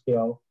smaller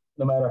scale,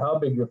 no matter how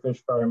big your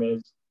fish farm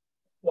is,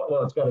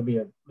 well, it's got to be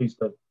at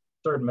least a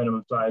certain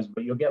minimum size,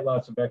 but you'll get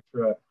lots of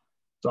extra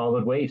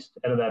solid waste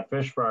out of that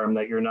fish farm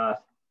that you're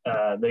not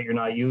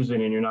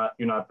using, and you're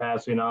not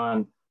passing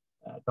on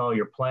to all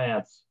your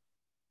plants.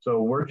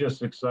 So we're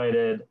just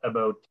excited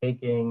about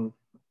taking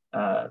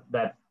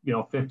that, you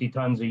know, 50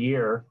 tons a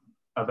year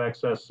of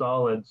excess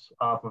solids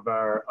off of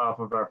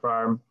our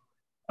farm.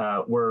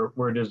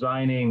 We're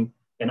designing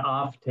an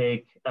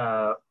offtake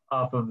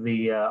off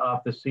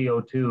the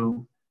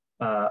CO2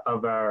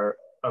 of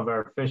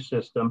our fish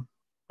system.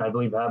 I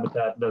believe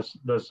Habitat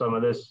does some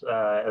of this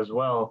as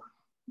well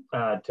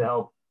to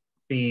help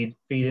feed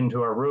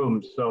into our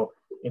rooms. So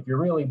if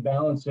you're really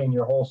balancing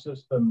your whole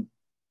system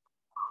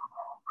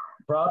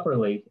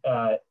properly,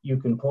 you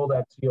can pull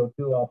that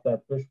CO2 off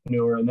that fish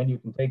manure, and then you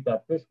can take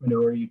that fish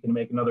manure, you can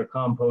make another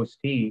compost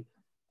tea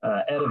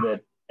out of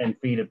it and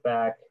feed it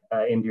back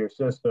into your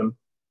system,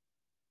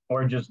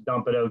 or just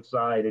dump it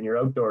outside in your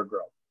outdoor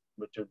grow,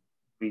 which would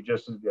be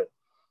just as good.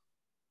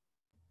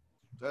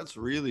 That's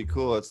really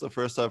cool. That's the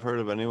first I've heard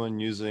of anyone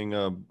using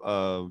you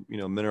know,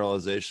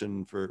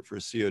 mineralization for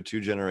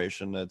CO2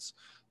 generation. That's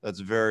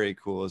very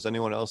cool. Is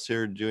anyone else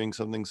here doing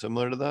something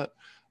similar to that?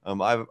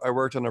 I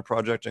worked on a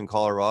project in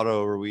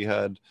Colorado where we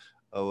had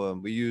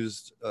we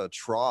used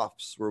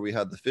troughs where we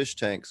had the fish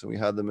tanks, and we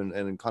had them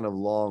in kind of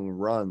long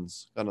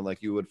runs, kind of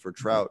like you would for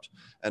trout.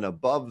 And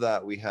above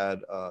that, we had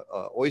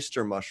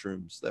oyster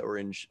mushrooms that were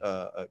in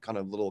kind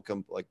of little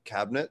like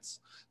cabinets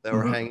that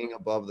were hanging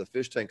above the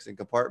fish tanks in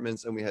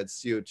compartments. And we had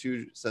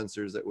CO2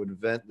 sensors that would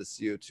vent the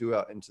CO2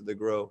 out into the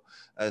grow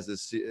as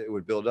it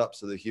would build up.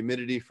 So the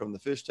humidity from the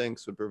fish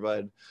tanks would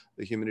provide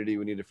the humidity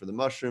we needed for the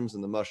mushrooms,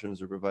 and the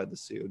mushrooms would provide the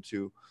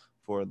CO2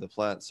 for the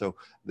plant. So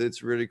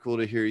it's really cool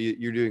to hear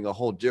you're doing a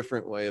whole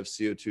different way of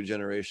CO2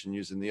 generation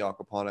using the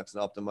aquaponics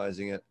and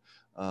optimizing it.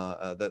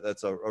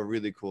 That's a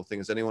really cool thing.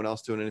 Is anyone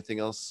else doing anything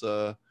else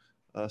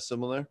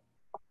similar,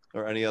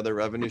 or any other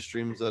revenue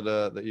streams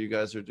that you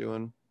guys are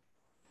doing?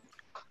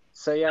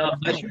 So yeah,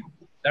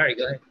 sorry,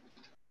 go ahead.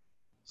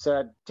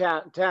 So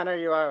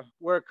Tanner,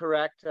 we're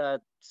correct.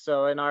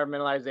 So in our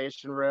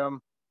mineralization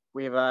room,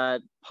 we've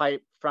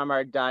pipe from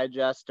our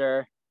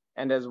digester,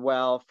 and as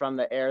well from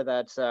the air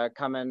that's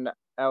coming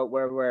out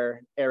where we're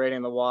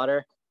aerating the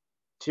water,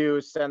 to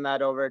send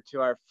that over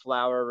to our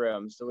flower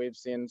room. So we've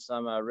seen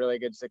some really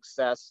good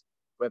success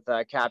with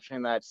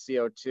capturing that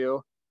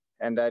CO2,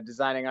 and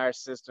designing our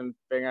system,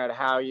 figuring out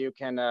how you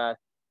can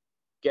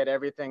get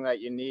everything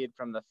that you need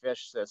from the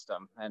fish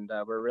system. And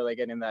we're really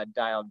getting that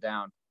dialed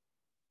down.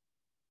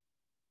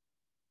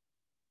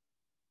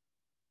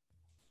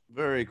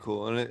 Very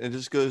cool. And it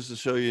just goes to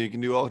show you can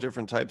do all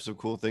different types of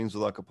cool things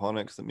with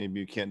aquaponics that maybe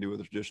you can't do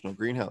with a traditional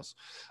greenhouse.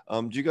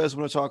 Do you guys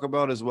want to talk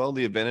about as well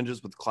the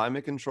advantages with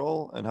climate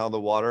control and how the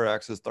water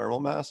acts as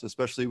thermal mass?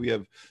 Especially, we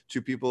have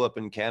two people up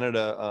in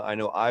Canada. I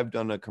know I've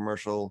done a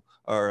commercial,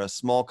 or a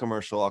small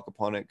commercial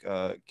aquaponic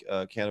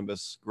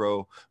cannabis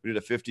grow. We did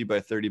a 50 by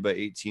 30 by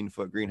 18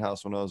 foot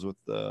greenhouse when I was with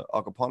the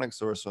Aquaponics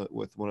Source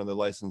with one of the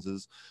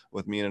licenses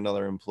with me and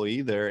another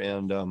employee there.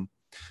 And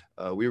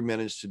we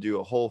managed to do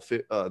a whole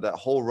that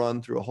whole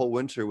run through a whole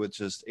winter with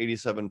just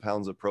 87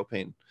 pounds of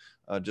propane,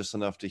 just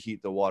enough to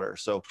heat the water.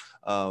 So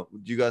do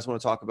you guys want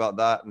to talk about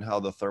that and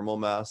how the thermal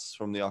mass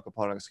from the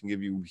aquaponics can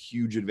give you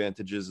huge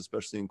advantages,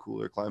 especially in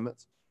cooler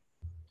climates?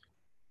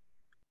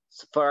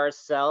 So for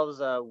ourselves,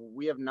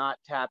 we have not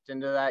tapped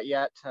into that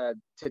yet.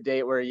 To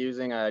date, we're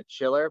using a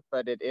chiller,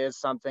 but it is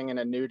something in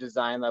a new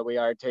design that we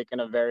are taking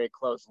a very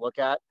close look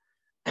at,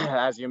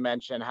 as you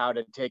mentioned, how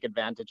to take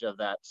advantage of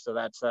that. So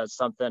that's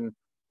something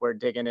we're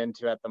digging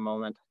into at the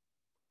moment.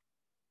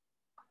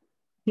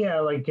 Yeah,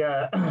 like,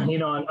 you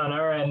know, on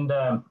our end,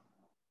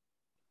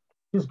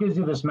 this gives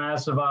you this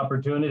massive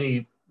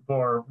opportunity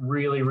for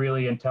really,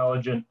 really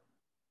intelligent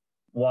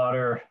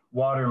water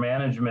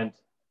management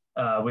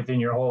within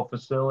your whole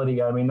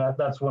facility. I mean,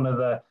 that's one of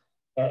the,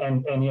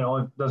 and you know,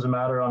 it doesn't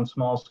matter on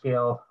small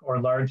scale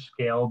or large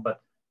scale,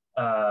 but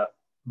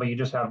you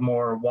just have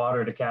more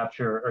water to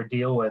capture or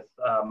deal with.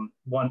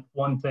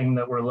 One thing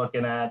that we're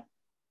looking at,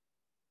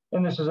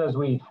 and this is as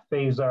we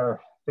phase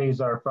our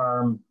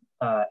farm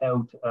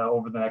out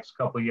over the next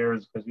couple of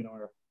years, because you know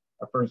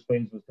our first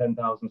phase was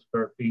 10,000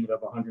 square feet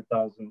of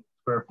 100,000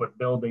 square foot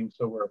building.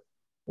 So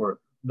we're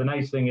the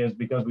nice thing is,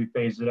 because we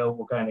phased it out,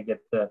 we'll kind of get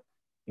to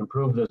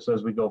improve this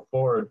as we go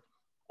forward.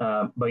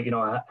 But you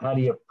know, how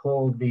do you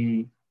pull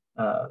the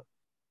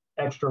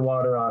extra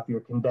water off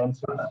your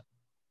condensers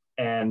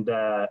and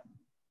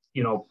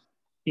you know,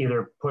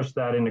 either push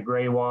that into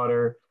gray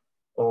water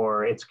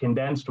or it's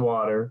condensed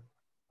water,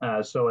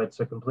 so it's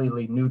a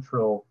completely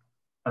neutral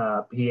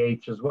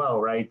pH as well,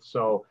 right?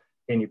 So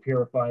can you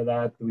purify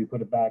that? Do we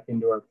put it back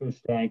into our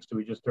fish tanks? Do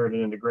we just turn it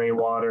into gray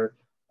water?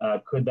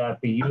 Could that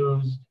be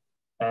used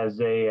as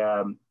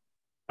a,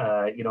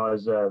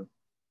 as a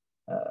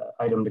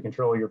item to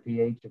control your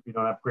pH if you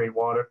don't have great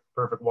water,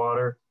 perfect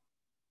water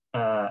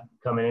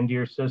coming into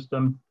your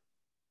system?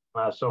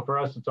 So for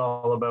us, it's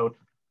all about,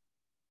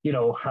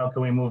 how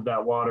can we move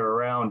that water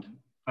around?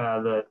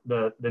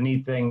 The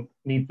neat thing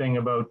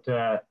about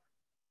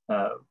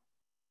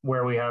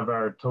where we have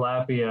our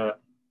tilapia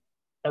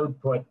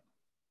output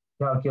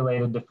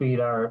calculated to feed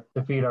our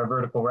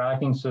vertical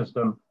racking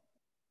system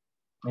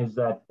is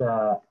that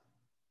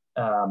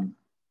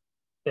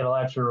it'll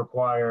actually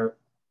require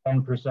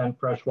 10%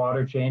 fresh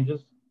water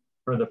changes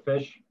for the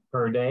fish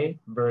per day,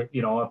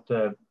 up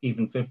to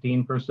even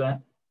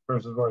 15%,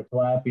 versus where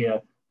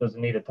tilapia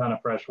doesn't need a ton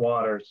of fresh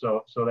water.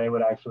 So they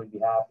would actually be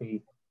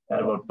happy at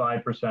about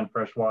 5%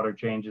 fresh water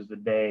changes a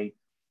day.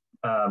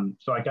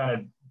 So I kind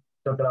of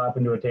took it off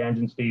into a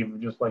tangent, Steve,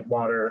 just like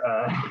water,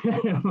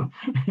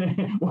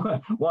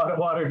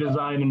 water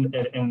design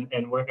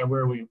and where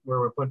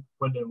we're putting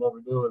it, what we're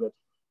doing with it.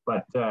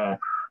 But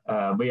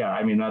yeah,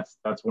 I mean, that's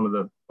one of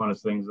the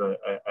funnest things that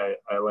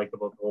I like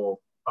about the whole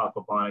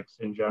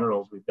aquaponics in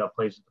general, is we've got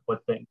places to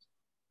put things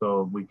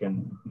so we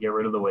can get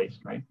rid of the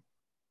waste, right?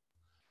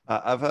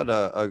 I've had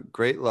a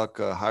great luck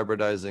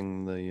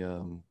hybridizing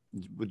the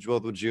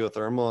both with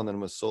geothermal and then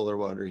with solar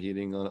water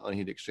heating on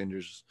heat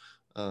exchangers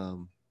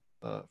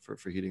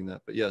for heating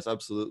that. But yes,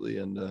 absolutely.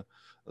 And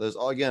there's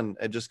all, again,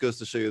 it just goes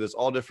to show you there's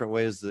all different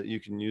ways that you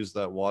can use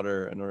that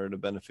water in order to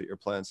benefit your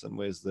plants in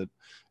ways that,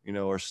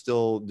 are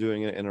still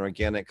doing it in an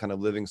organic kind of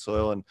living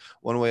soil. And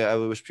one way I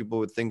wish people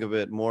would think of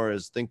it more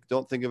is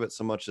don't think of it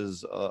so much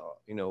as,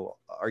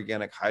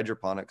 organic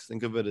hydroponics.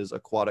 Think of it as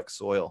aquatic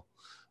soil.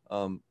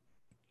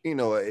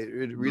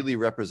 It really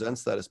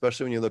represents that,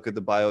 especially when you look at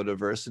the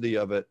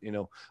biodiversity of it.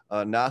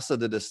 NASA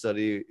did a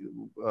study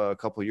a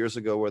couple of years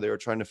ago where they were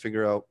trying to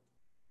figure out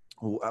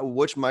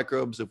which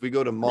microbes, if we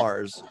go to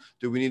Mars,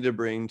 do we need to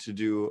bring to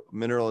do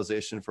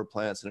mineralization for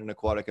plants in an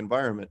aquatic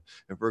environment?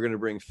 If we're going to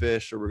bring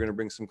fish, or we're going to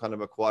bring some kind of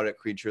aquatic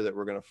creature that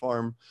we're going to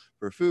farm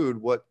for food,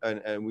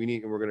 and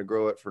we're going to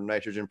grow it for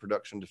nitrogen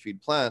production to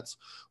feed plants,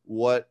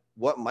 what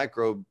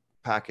microbe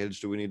package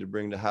do we need to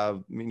bring to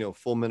have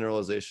full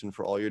mineralization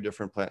for all your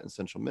different plant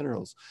essential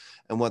minerals?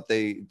 And what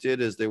they did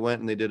is they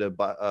went and they did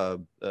a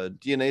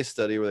DNA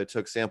study where they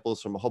took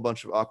samples from a whole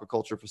bunch of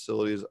aquaculture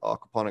facilities,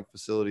 aquaponic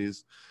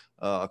facilities,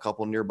 a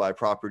couple nearby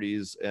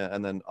properties,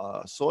 and then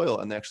soil,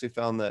 and they actually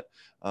found that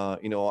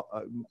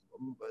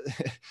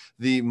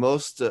the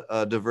most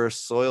diverse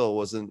soil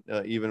wasn't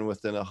even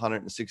within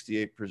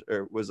 168%,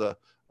 or was the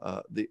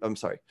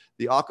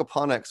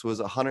aquaponics was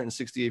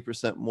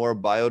 168% more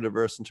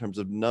biodiverse in terms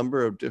of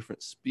number of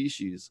different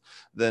species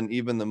than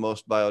even the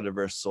most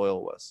biodiverse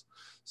soil was.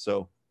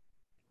 So,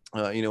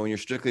 when you're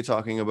strictly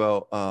talking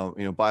about,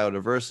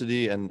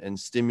 biodiversity and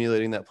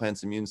stimulating that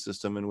plant's immune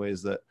system in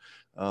ways that,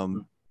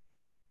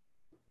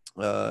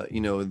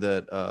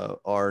 that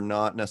are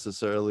not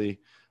necessarily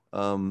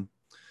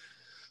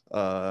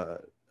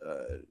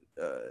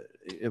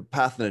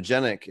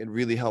pathogentic, it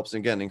really helps,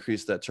 again,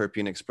 increase that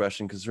terpene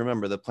expression. Because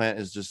remember, the plant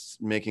is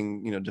just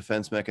making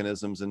defense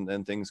mechanisms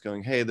and things,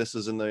 going, hey, this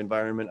is in the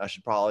environment, I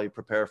should probably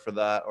prepare for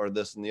that, or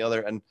this and the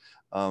other. And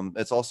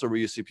it's also where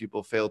you see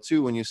people fail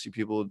too, when you see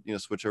people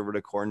switch over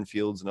to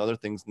cornfields and other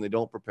things, and they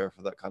don't prepare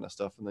for that kind of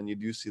stuff, and then you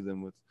do see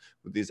them with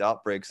these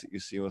outbreaks that you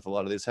see with a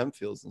lot of these hemp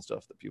fields and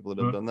stuff, that people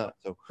that have done that.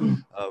 So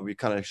we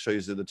kind of show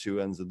you the two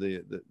ends of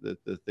the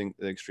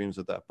extremes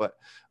of that. But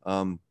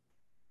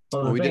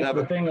well,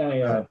 the thing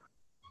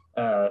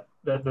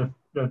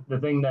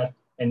that,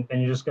 and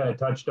you just kind of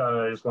touched on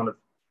it, I just want to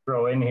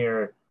throw in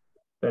here,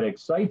 that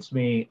excites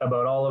me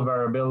about all of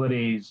our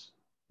abilities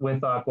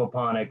with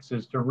aquaponics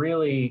is to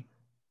really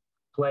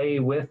play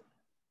with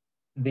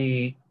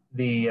the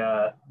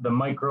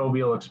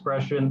microbial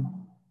expression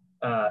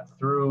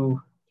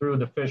through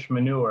the fish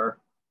manure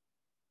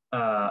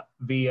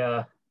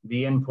via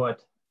the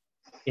input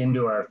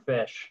into our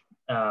fish.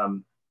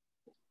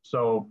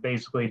 So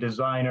basically,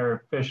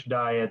 designer fish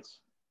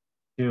diets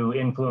to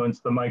influence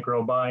the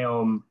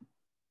microbiome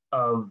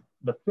of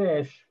the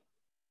fish,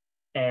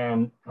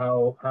 and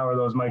how are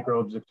those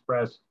microbes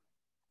expressed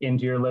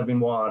into your living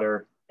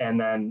water, and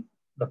then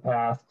the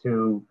path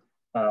to,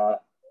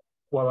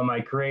 well, am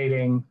I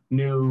creating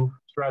new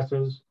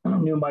stresses,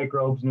 new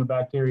microbes, new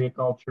bacteria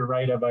culture,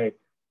 right? Have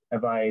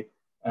I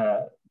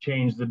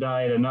changed the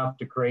diet enough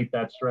to create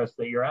that stress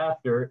that you're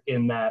after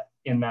in that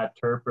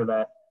terp or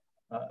that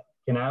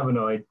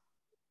cannabinoid?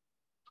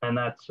 And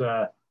that's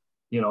going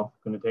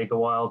to take a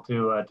while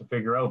to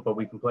figure out, but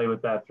we can play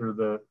with that through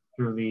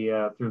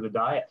the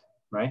diet,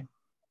 right?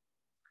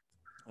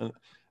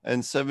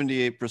 And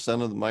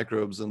 78% of the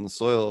microbes in the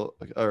soil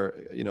are,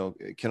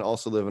 can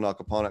also live in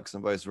aquaponics,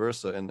 and vice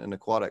versa in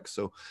aquatics.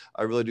 So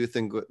I really do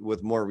think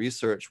with more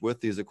research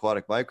with these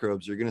aquatic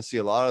microbes, you're going to see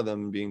a lot of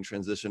them being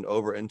transitioned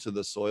over into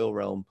the soil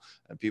realm,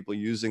 and people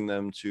using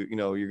them to,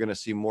 you're going to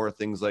see more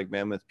things like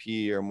mammoth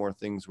pea, or more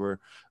things where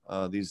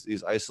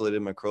these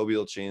isolated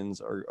microbial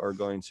chains are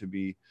going to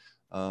be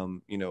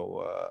more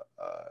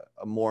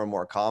and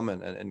more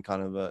common, and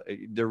kind of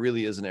there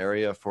really is an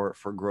area for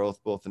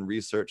growth, both in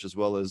research as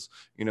well as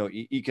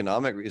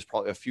economic. Is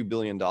probably a few $1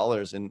 billion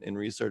in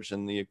research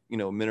in the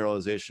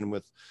mineralization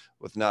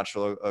with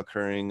natural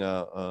occurring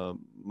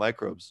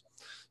microbes.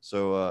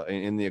 So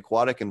in the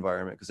aquatic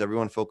environment, because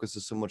everyone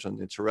focuses so much on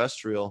the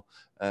terrestrial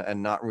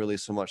and not really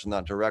so much in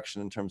that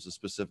direction in terms of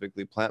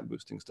specifically plant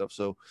boosting stuff.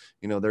 So,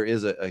 there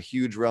is a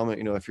huge realm,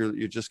 if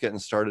you're just getting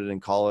started in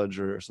college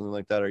or something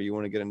like that, or you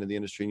want to get into the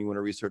industry and you want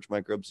to research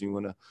microbes and you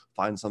want to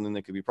find something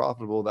that could be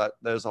profitable, that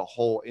there's a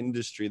whole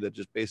industry that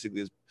just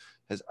basically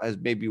has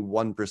maybe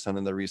 1%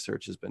 of the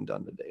research has been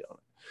done to date on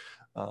it.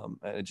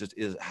 And it just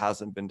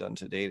hasn't been done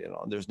to date at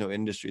all. There's no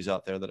industries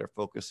out there that are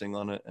focusing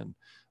on it. And,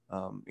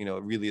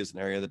 it really is an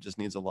area that just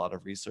needs a lot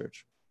of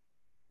research.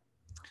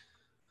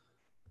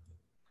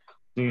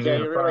 Yeah,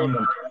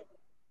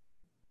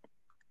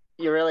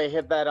 you really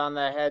hit that on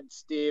the head,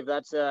 Steve.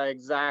 That's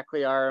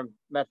exactly our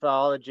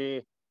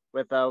methodology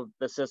with the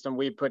system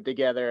we put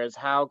together, is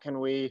how can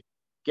we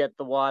get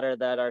the water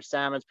that our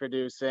salmon's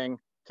producing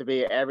to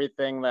be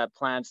everything that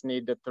plants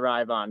need to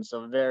thrive on.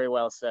 So very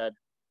well said.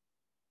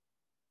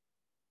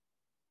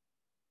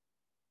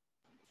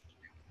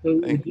 So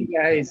would you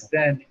guys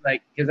then,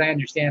 because I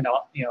understand,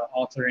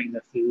 altering the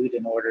food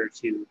in order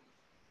to,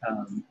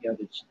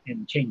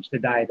 and change the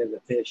diet of the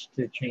fish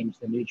to change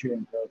the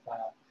nutrient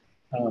profile.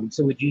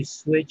 So would you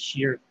switch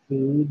your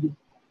food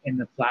in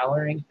the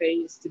flowering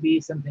phase to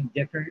be something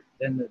different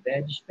than the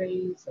veg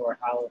phase, or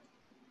how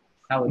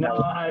would no,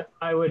 that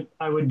work?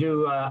 I would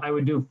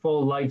do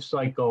full life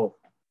cycle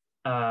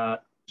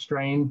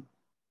strain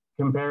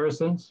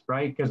comparisons,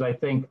 right? Because I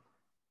think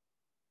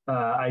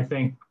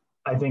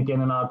in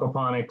an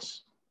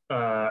aquaponics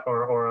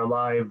or a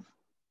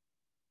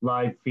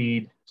live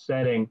feed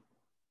setting,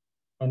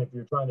 and if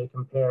you're trying to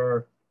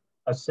compare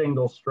a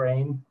single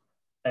strain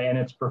and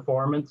its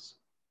performance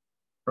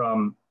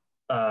from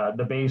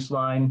the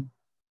baseline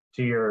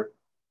to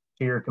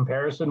your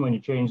comparison when you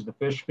change the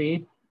fish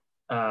feed,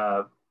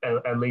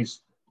 at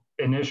least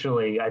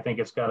initially, I think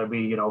it's got to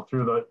be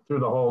through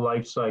the whole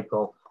life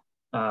cycle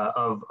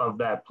of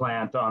that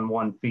plant on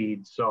one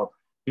feed. So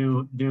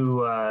do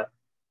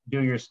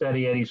your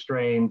steady Eddie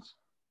strains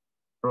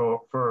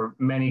for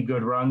many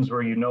good runs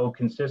where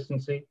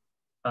consistency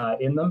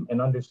in them,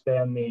 and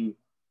understand the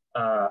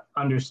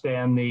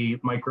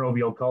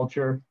microbial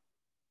culture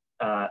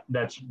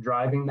that's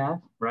driving that,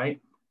 right?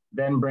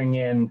 Then bring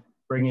in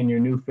your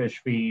new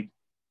fish feed,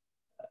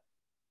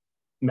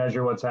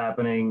 measure what's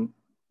happening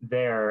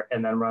there,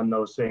 and then run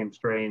those same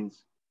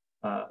strains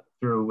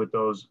through with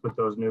those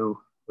new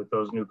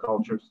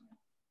cultures,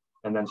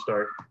 and then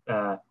start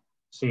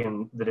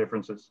seeing the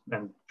differences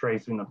and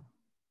tracing them.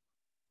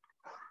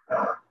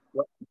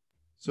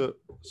 So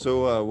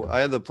I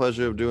had the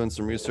pleasure of doing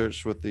some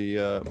research with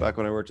the back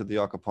when I worked at the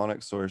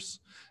aquaponics source,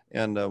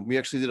 and we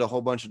actually did a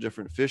whole bunch of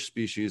different fish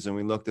species, and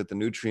we looked at the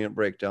nutrient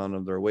breakdown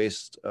of their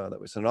waste that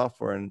we sent off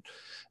for, and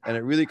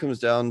it really comes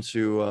down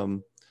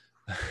to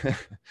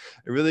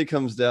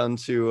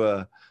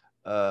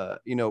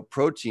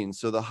protein.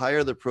 So the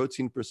higher the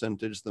protein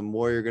percentage, the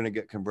more you're going to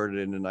get converted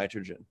into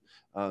nitrogen.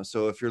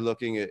 So if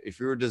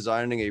you're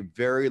designing a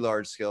very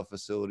large scale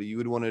facility, you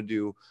would want to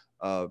do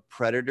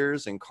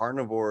predators and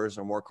carnivores,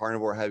 or more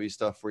carnivore heavy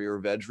stuff for your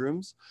veg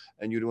rooms,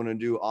 and you'd want to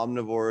do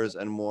omnivores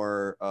and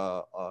more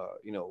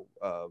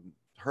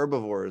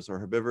herbivores or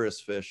herbivorous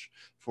fish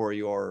for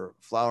your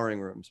flowering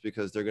rooms,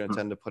 because they're going to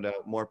tend to put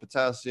out more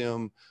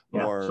potassium,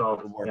 more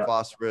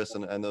phosphorus,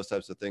 and those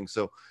types of things.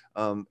 So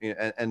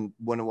and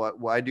when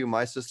I do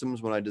my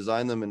systems, when I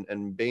design them,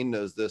 and Bain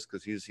knows this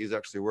because he's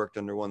actually worked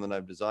under one that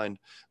I've designed,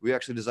 we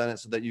actually design it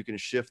so that you can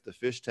shift the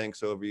fish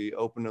tanks over. You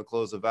open and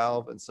close a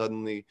valve, and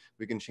suddenly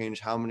we can change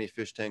how many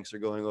fish tanks are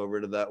going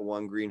over to that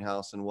one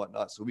greenhouse and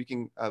whatnot. So we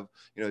can have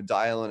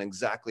dial in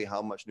exactly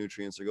how much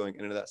nutrients are going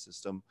into that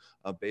system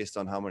based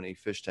on how many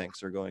fish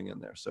tanks are going in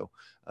there. So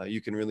you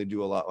can really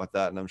do a lot with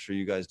that, and I'm sure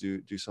you guys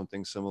do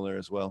something similar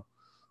as well.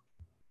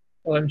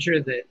 Well, I'm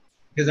sure that,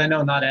 because I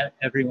know not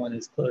everyone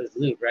is closed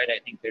loop, right? I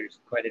think there's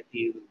quite a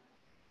few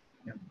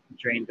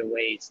drain to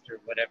waste or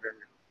whatever.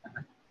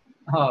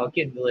 Oh,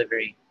 kid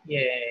delivery,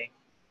 yay!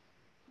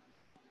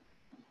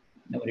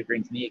 Nobody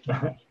brings me a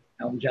kid.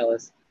 I'm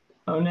jealous.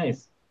 Oh,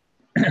 nice.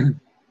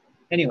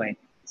 Anyway,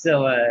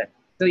 so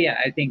yeah,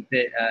 I think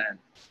that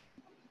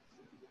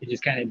it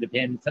just kind of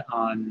depends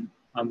on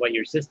what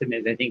your system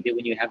is. I think that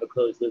when you have a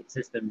closed loop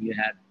system, you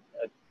have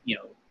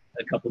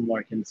a couple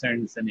more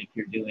concerns than if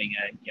you're doing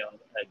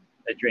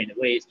a drain to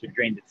waste or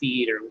drain to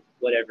feed or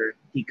whatever,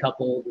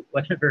 decoupled,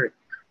 whatever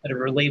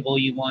label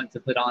you want to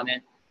put on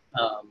it.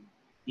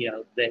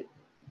 That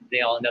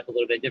they all end up a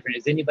little bit different.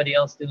 Is anybody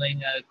else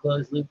doing a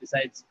closed loop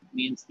besides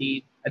me and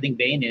Steve? I think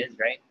Bain is,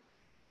 right?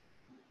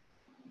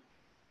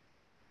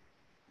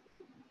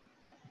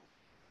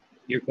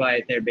 You're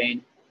quiet there,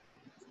 Bain.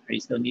 Are you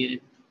still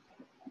muted?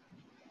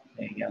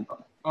 There you go.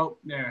 Oh,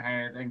 there.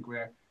 Hey, I think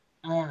we're.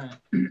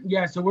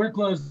 Yeah, so we're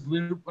closed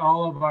loop.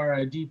 All of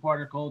our deep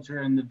water culture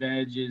and the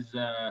veg is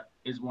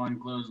is one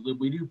closed loop.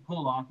 We do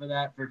pull off of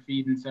that for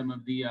feeding some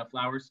of the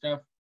flower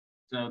stuff.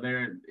 So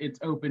it's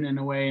open in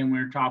a way, and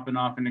we're topping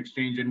off and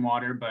exchanging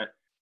water, but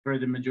for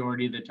the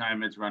majority of the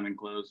time, it's running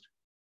closed.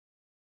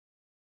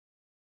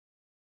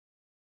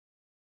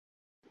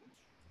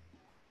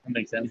 That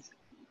makes sense.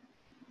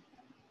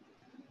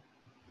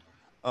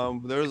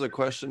 There's a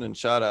question in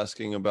chat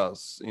asking about,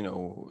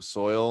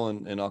 soil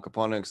and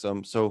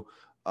aquaponics. So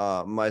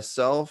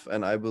myself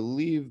and I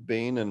believe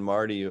Bane and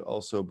Marty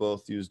also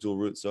both use dual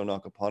root zone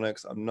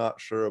aquaponics. I'm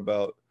not sure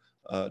about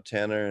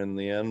Tanner and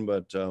Leanne,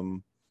 but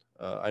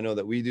I know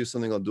that we do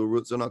something called dual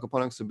root zone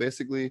aquaponics. So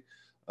basically,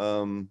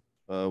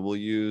 we'll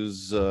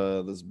use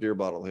this beer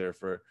bottle here,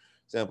 for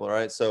example. All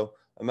right, so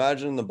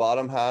imagine the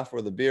bottom half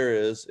where the beer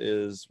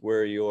is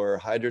where your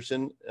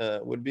hydrogen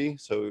would be,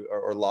 so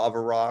or lava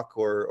rock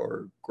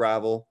or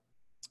gravel,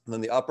 and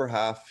then the upper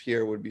half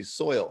here would be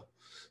soil.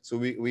 So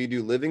we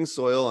do living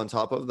soil on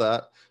top of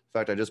that. In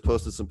fact, I just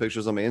posted some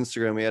pictures on my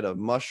Instagram. We had a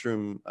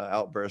mushroom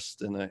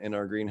outburst in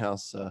our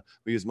greenhouse.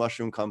 We use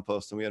mushroom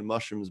compost, and we had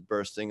mushrooms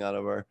bursting out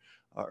of our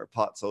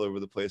pots all over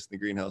the place in the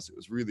greenhouse. It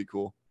was really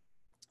cool.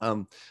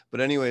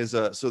 But anyways,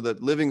 so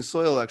that living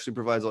soil actually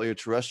provides all your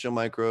terrestrial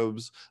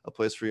microbes, a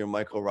place for your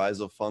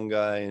mycorrhizal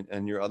fungi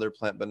and your other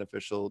plant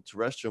beneficial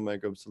terrestrial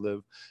microbes to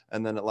live,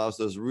 and then allows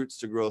those roots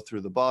to grow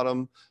through the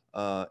bottom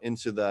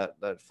into that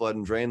flood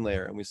and drain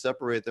layer. And we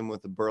separate them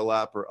with a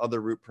burlap or other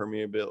root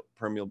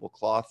permeable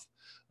cloth,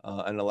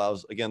 and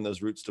allows, again,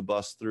 those roots to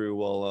bust through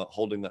while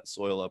holding that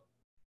soil up.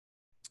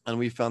 And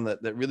we found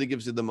that really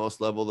gives you the most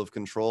level of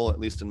control,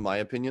 at least in my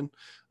opinion,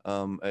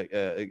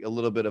 a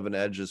little bit of an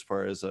edge as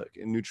far as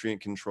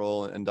nutrient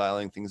control and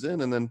dialing things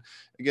in. And then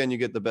again, you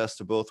get the best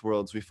of both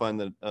worlds. We find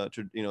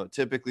that,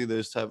 typically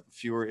there's have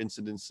fewer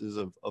incidences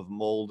of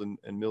mold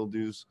and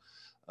mildews,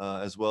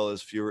 as well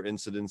as fewer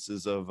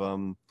incidences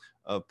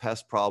of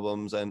pest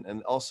problems,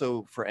 and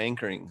also for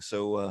anchoring.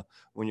 So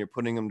when you're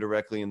putting them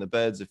directly in the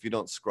beds, if you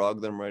don't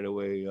scrog them right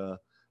away,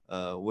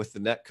 with the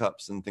net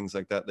cups and things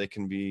like that, they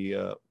can be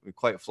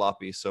quite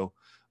floppy. So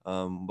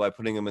by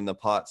putting them in the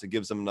pots, it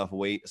gives them enough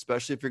weight,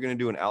 especially if you're going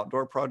to do an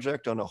outdoor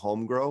project on a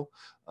home grow.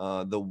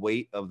 The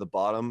weight of the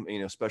bottom,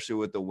 especially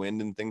with the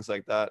wind and things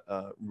like that,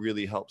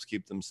 really helps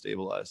keep them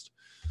stabilized.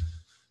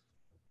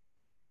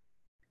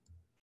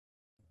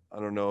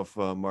 I don't know if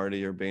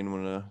Marty or Bane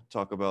want to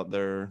talk about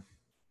their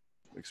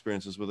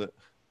experiences with it.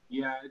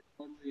 Yeah, I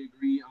totally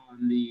agree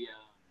on the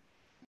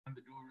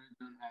dual root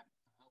zone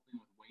helping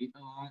with weight a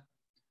lot.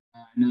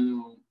 I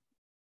know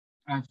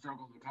I've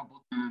struggled a couple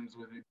times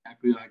with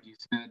exactly like you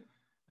said.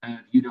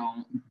 If you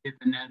don't get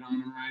the net on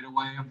them right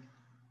away,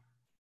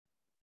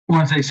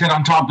 once they sit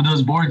on top of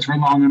those boards for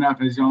long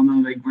enough, as y'all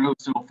know, they grow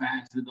so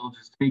fast that they'll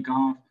just take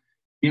off,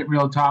 get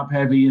real top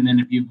heavy, and then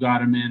if you've got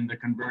them in the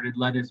converted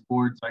lettuce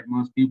boards like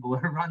most people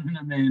are running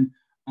them in,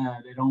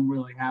 they don't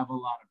really have a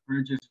lot of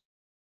purchase.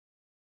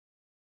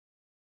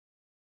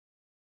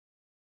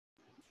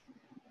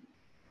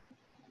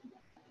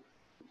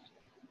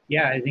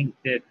 Yeah, I think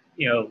that,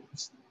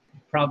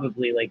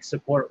 probably like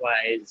support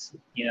wise,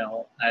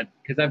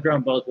 because I've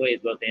grown both ways,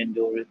 both in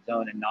dual root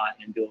zone and not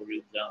in dual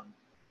root zone.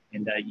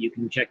 And you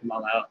can check them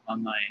all out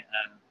on my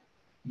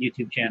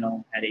YouTube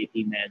channel at AP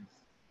Meds,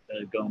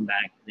 going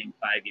back, I think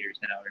 5 years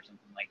now or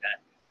something like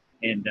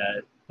that. And,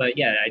 but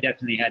yeah, I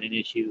definitely had an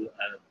issue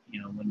of,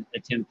 when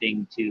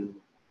attempting to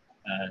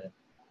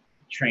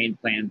train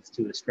plants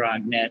to a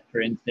strong net,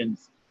 for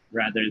instance,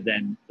 rather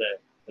than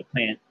the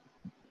plant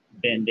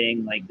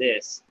bending like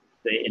this,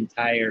 the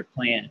entire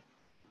plant,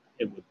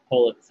 it would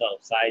pull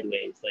itself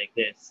sideways like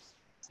this,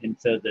 and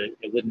so that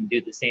it wouldn't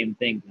do the same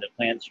thing to the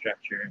plant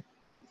structure,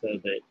 so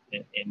that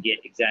and get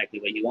exactly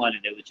what you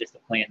wanted. It was just a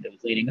plant that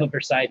was leaning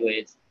over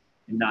sideways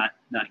and not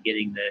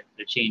getting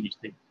the change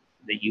that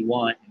you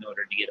want in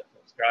order to get a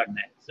full strong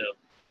net. So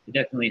it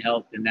definitely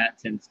helped in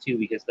that sense too,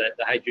 because the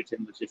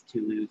hydrogen was just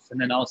too loose.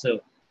 And then also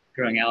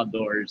growing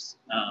outdoors,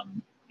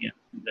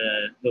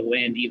 the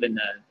wind, even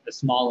a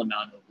small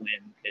amount of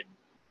wind could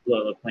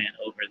blow a plant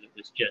over that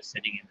was just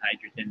sitting in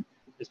hydrogen,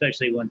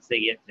 especially once they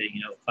get to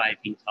 5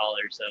 feet tall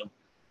or so.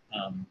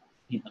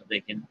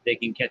 They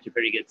can catch a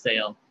pretty good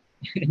sail.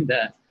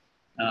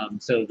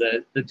 And so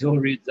the dual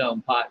root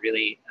zone pot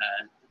really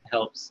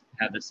helps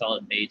have a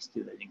solid base to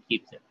it and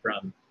keeps it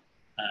from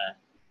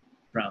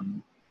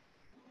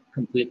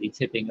completely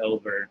tipping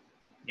over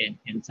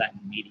inside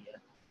the media.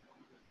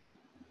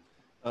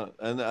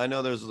 And I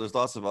know there's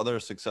lots of other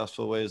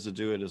successful ways to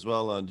do it as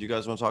well. Do you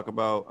guys want to talk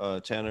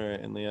about Tanner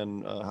and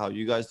Leanne, how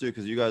you guys do?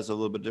 Because you guys are a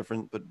little bit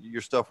different, but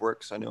your stuff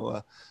works. I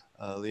know,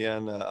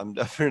 Leanne, I'm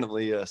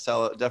definitely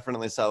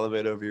definitely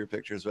salivate over your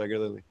pictures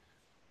regularly.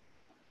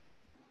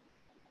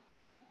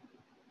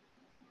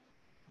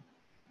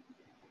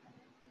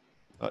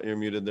 You're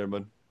muted there,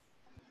 bud.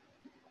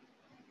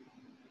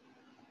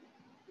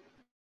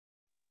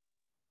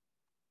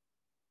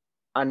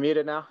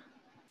 Unmuted now.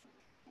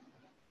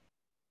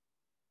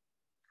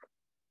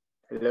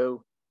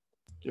 Hello.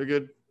 You're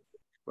good.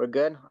 We're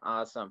good.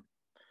 Awesome.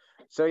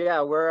 So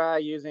yeah, we're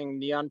using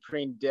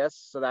neoprene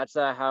discs. So that's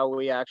how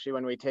we actually,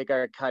 when we take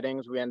our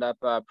cuttings, we end up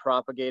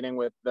propagating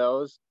with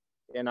those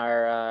in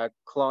our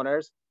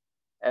cloners.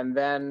 And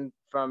then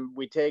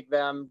we take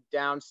them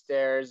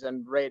downstairs,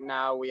 and right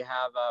now we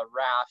have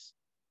rafts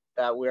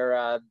that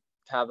we're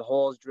have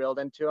holes drilled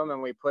into them,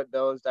 and we put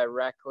those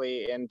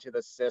directly into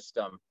the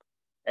system.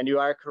 And you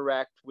are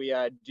correct, we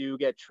do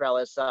get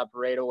trellis up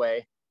right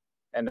away,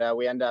 and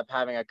we end up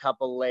having a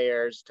couple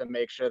layers to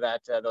make sure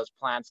that those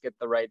plants get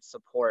the right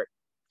support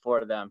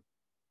for them.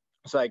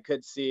 So I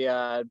could see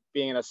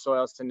being in a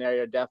soil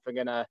scenario,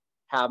 definitely gonna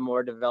have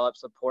more developed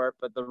support,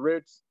 but the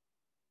roots,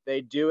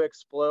 they do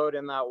explode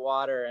in that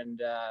water, and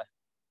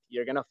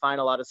you're gonna find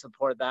a lot of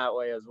support that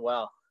way as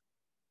well.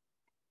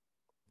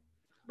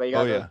 But you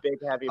got those big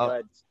heavy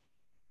buds.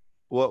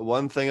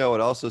 One thing I would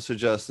also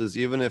suggest is,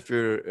 even if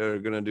you're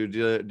going to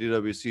do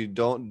DWC,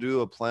 don't do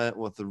a plant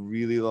with a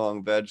really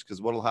long veg,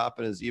 because what will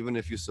happen is, even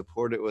if you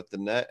support it with the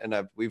net,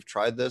 and we've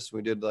tried this,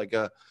 we did like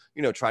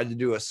tried to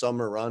do a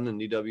summer run in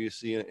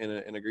DWC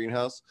in a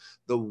greenhouse,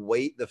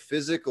 the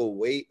physical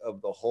weight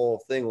of the whole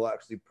thing will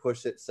actually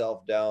push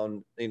itself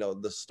down,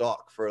 the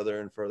stalk further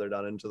and further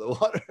down into the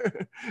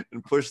water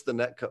and push the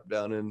net cup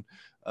down in,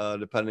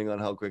 depending on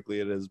how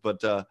quickly it is.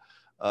 But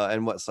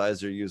and what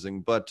size you're using.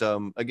 But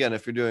again,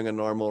 if you're doing a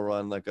normal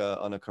run, like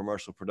on a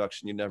commercial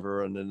production, you never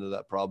run into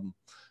that problem.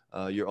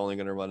 You're only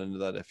going to run into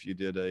that if you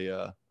did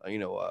a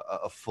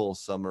full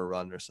summer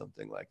run or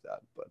something like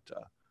that. But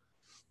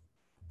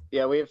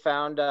yeah, we've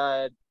found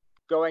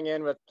going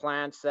in with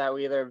plants that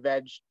we either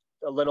veg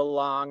a little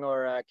long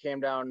or came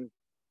down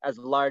as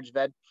large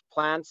veg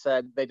plants,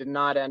 they did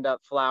not end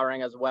up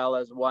flowering as well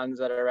as ones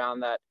that are around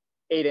that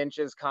 8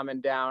 inches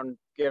coming down.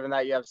 Given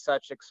that you have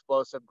such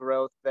explosive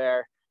growth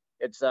there,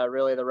 it's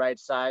really the right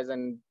size.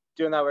 And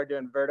doing that, we're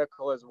doing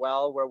vertical as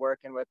well. We're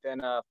working within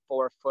a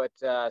 4-foot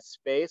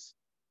space.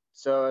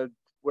 So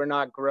we're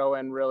not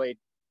growing really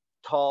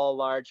tall,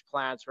 large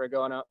plants. We're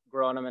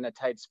growing them in a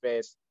tight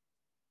space.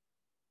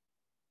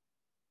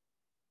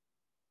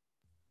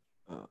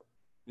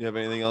 You have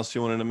anything else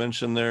you wanted to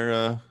mention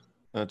there,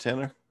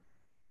 Tanner?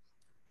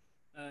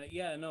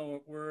 Yeah,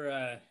 no,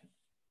 we're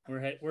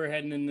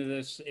heading into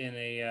this in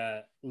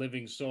a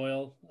living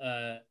soil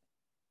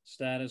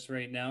status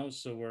right now.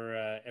 So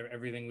we're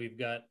everything we've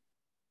got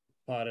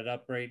potted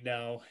up right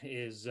now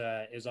is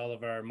all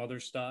of our mother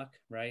stock,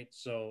 right?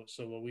 So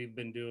what we've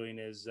been doing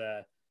is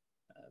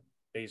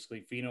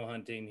basically pheno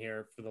hunting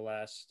here for the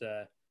last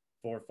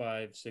 4,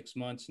 5, 6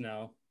 months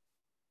now,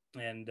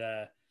 and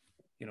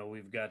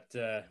we've got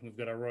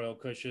our Royal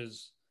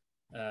Cushes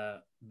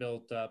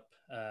built up.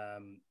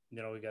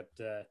 We got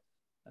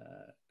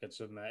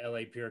some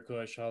LA Pure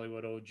Kush,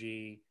 Hollywood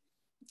OG.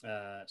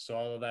 So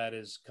all of that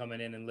is coming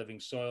in living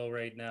soil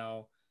right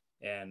now,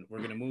 and we're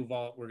going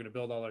to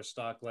build all our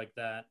stock like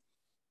that.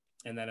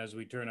 And then as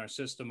we turn our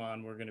system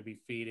on, we're going to be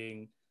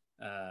feeding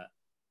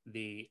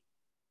the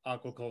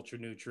aquaculture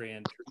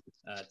nutrient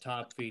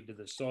top feed to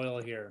the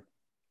soil here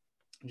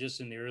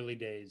just in the early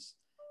days.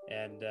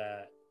 And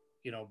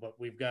but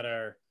we've got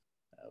our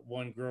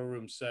one grow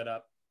room set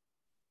up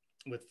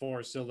with 4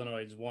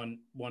 solenoids,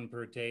 one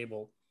per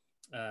table.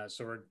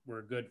 So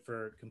we're good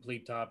for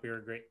complete top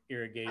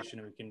irrigation,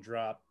 and we can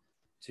drop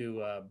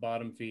to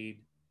bottom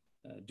feed,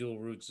 dual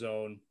root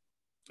zone,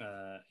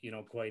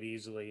 quite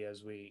easily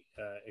as we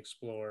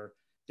explore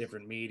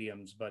different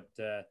mediums. But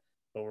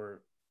we're,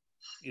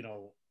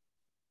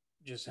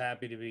 just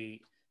happy to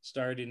be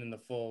starting in the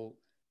full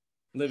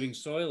living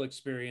soil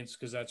experience,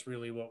 because that's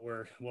really what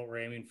we're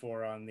aiming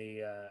for on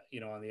the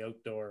on the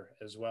outdoor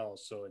as well.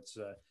 So it's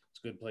a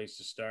good place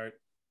to start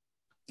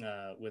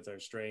with our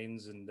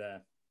strains, and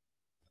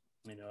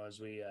as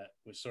we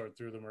sort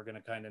through them, we're going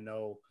to kind of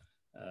know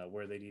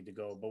where they need to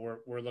go. But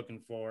we're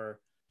looking for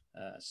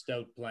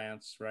stout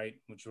plants, right?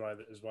 Which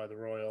is why the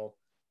Royal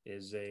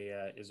is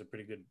a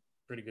pretty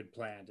good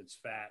plant. It's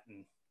fat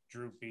and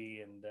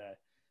droopy, and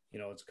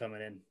it's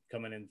coming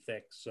in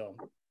thick. So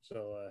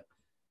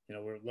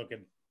we're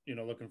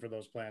looking for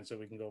those plants that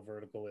we can go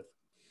vertical with.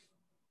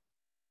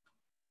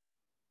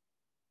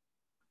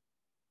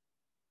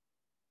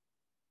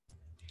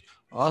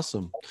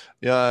 Awesome.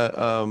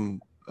 Yeah.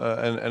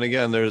 And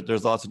again,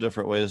 there's lots of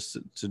different ways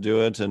to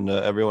do it, and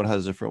everyone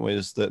has different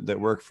ways that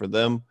work for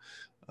them.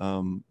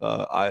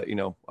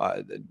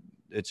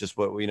 It's just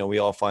what we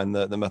all find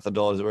the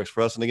methodology that works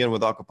for us. And again,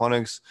 with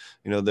aquaponics,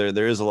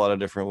 there is a lot of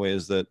different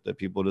ways that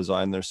people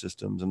design their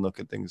systems and look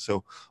at things.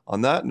 So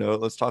on that note,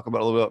 let's talk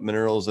about a little bit about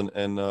minerals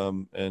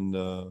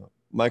and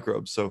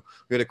microbes. So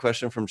we had a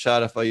question from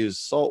Chad: if I use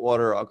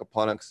saltwater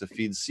aquaponics to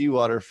feed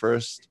seawater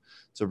first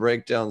to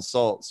break down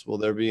salts, will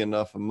there be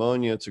enough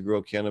ammonia to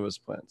grow cannabis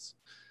plants?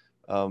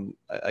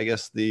 I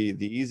guess the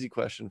easy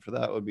question for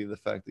that would be the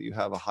fact that you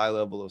have a high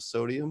level of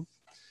sodium.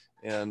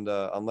 And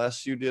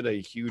unless you did a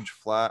huge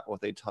flat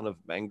with a ton of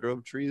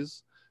mangrove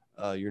trees,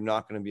 you're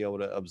not going to be able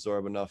to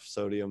absorb enough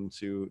sodium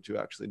to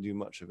actually do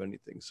much of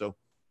anything. So,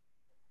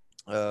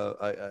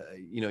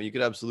 you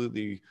could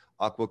absolutely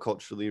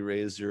aquaculturally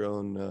raise your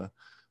own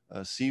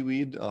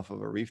seaweed off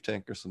of a reef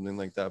tank or something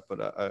like that.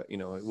 But you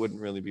know, it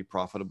wouldn't really be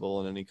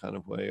profitable in any kind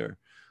of way,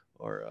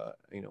 or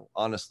you know,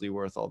 honestly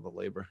worth all the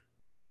labor.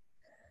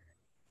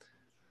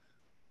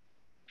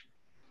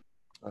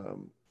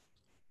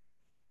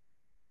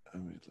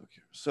 Let me look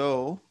here.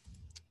 So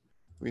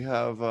we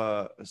have,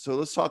 so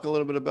let's talk a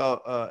little bit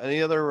about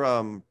any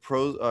other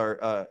pros,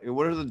 or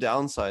what are the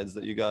downsides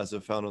that you guys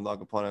have found with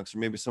aquaponics, or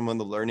maybe some of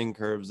the learning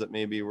curves that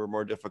maybe were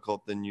more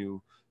difficult than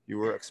you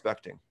were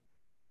expecting?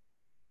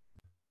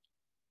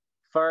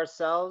 For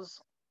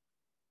ourselves,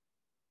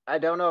 I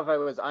don't know if it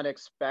was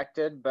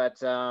unexpected, but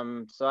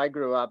so I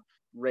grew up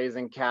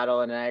raising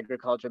cattle in an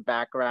agriculture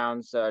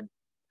background, so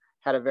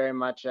had a very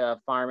much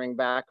farming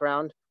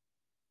background.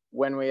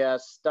 When we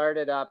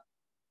started up,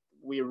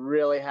 we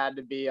really had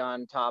to be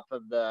on top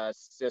of the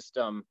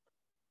system.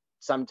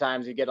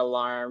 Sometimes you get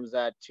alarms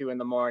at 2 in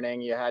the morning.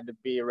 You had to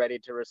be ready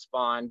to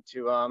respond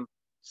to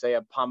say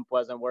a pump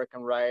wasn't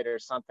working right or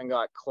something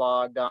got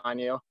clogged on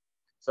you.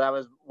 So that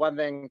was one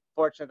thing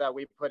fortunate that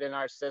we put in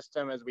our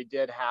system, is we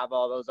did have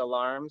all those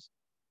alarms,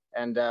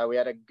 and we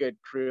had a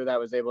good crew that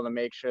was able to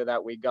make sure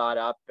that we got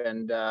up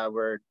and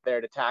were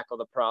there to tackle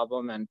the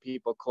problem, and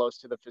people close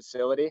to the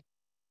facility.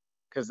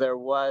 Because there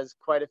was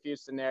quite a few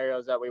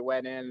scenarios that we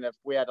went in, and if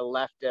we had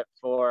left it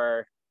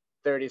for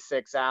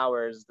 36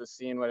 hours, the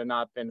scene would have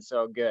not been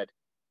so good.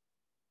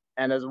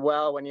 And as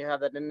well, when you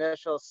have that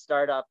initial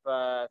startup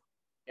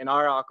in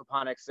our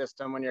aquaponics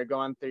system, when you're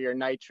going through your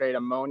nitrate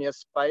ammonia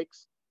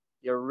spikes,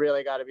 you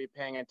really got to be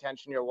paying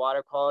attention to your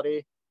water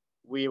quality.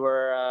 We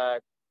were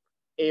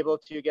able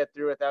to get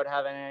through without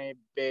having any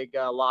big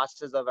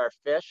losses of our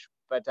fish,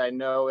 but I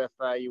know if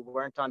you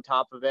weren't on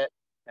top of it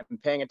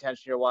and paying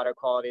attention to your water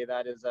quality,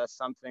 that is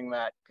something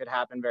that could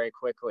happen very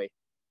quickly.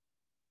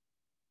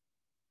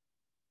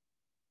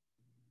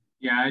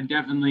 Yeah, I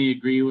definitely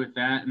agree with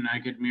that. And I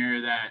could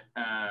mirror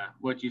that,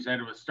 what you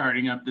said was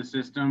starting up the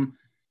system,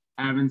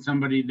 having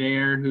somebody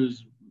there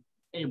who's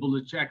able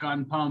to check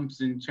on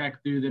pumps and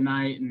check through the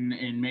night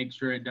and make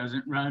sure it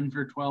doesn't run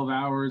for 12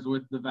 hours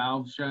with the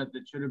valve shut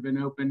that should have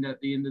been opened at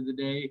the end of the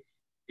day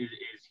is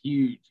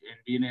huge. And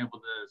being able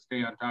to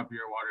stay on top of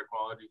your water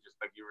quality, just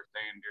like you were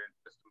saying during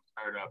system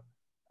startup,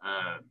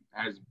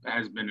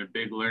 has been a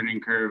big learning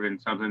curve and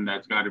something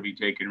that's got to be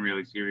taken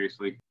really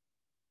seriously.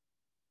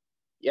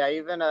 Yeah,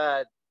 even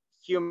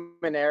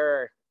human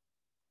error.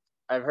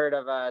 I've heard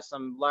of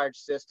some large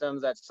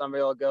systems that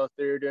somebody will go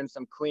through doing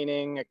some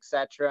cleaning,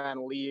 etc.,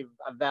 and leave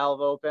a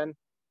valve open,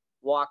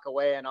 walk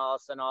away, and all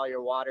of a sudden all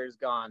your water's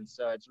gone.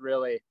 So it's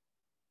really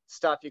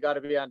stuff you got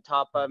to be on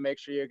top of. Make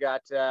sure you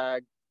got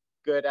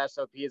good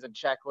SOPs and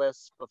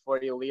checklists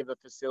before you leave the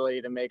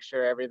facility to make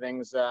sure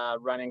everything's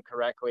running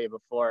correctly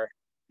before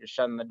you're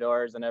shutting the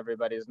doors and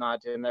everybody's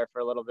not in there for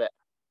a little bit.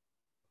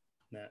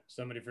 Nah,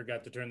 somebody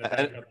forgot to turn the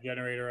backup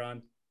generator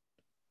on.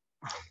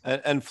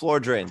 And floor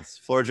drains.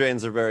 Floor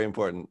drains are very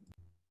important.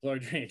 Floor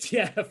drains,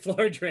 yeah,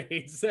 floor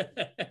drains.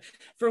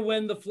 For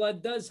when the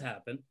flood does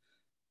happen,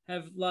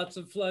 have lots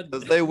of flood.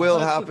 They will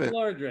happen.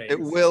 Floor drains. It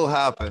will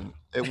happen.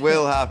 It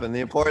will happen. The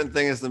important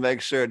thing is to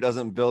make sure it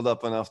doesn't build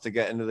up enough to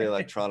get into the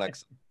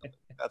electronics.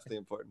 That's the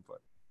important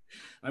part.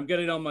 I'm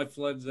getting all my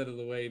floods out of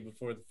the way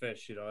before the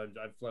fish. You know,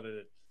 I've flooded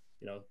it.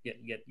 You know,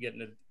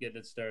 getting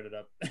it started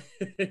up.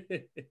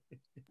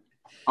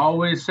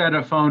 Always set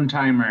a phone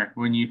timer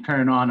when you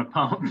turn on a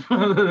pump.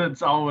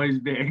 That's always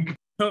big.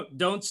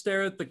 Don't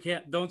stare at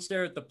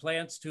the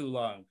plants too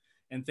long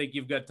and think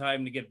you've got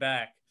time to get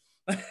back.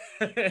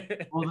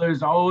 Well,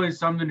 there's always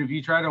something. If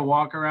you try to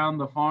walk around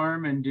the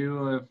farm and do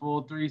a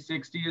full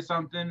 360 or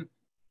something,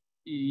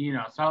 you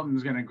know,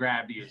 something's gonna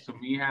grab you. So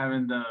me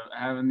having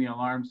the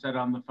alarm set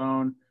on the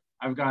phone,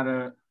 I've got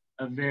a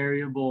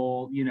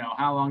variable, you know,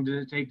 how long does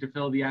it take to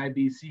fill the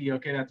IBC?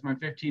 Okay, that's my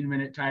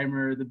 15-minute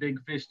timer. The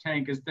big fish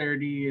tank is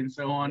 30, and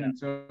so on and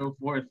so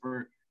forth.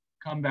 For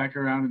come back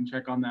around and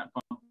check on that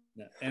pump.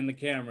 Yeah. And the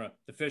camera,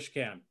 the fish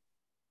cam.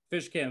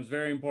 Fish cam is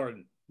very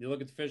important. You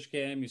look at the fish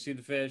cam, you see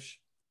the fish,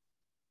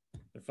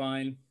 they're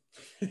fine.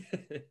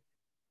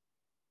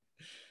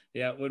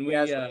 Yeah, when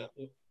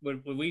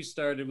we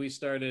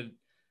started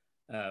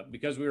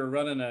because we were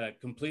running a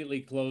completely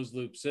closed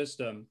loop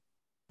system,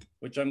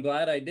 which I'm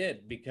glad I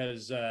did,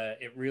 because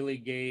it really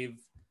gave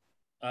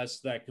us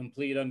that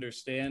complete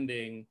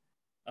understanding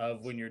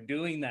of when you're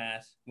doing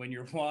that, when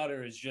your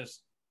water is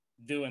just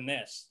doing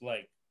this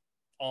like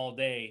all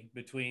day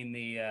between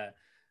the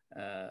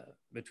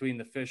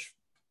fish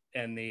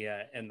and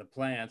the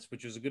plants,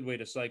 which is a good way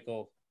to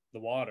cycle the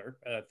water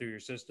through your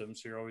system,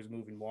 so you're always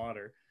moving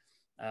water.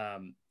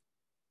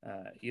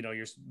 You know,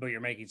 you're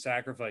making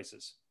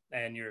sacrifices,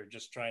 and you're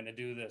just trying to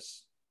do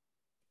this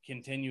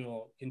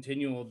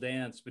continual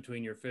dance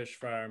between your fish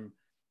farm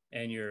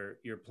and your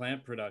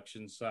plant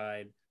production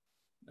side.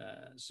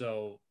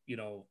 So, you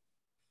know,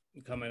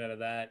 coming out of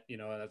that, you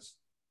know, that's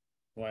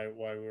why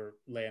we're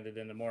landed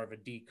into more of a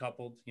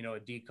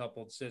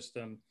decoupled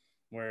system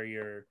where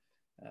you're,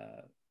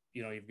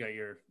 you know, you've got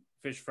your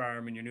fish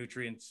farm and your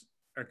nutrients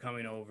are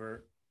coming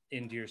over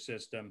into your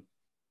system,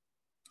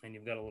 and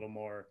you've got a little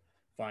more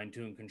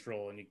fine-tune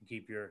control, and you can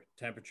keep your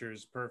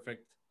temperatures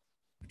perfect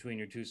between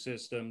your two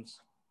systems.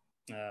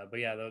 But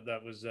yeah,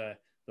 that was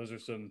those are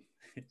some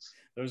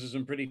those are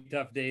some pretty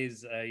tough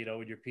days. You know,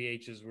 when your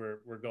pHs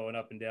were going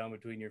up and down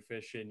between your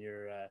fish and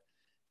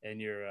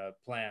your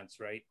plants,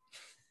 right?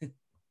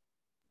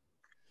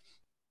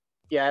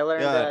 Yeah, I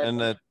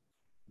learned and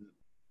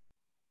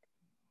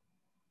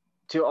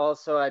to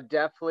also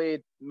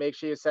definitely make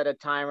sure you set a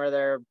timer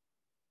there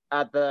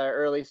at the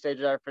early stage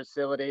of our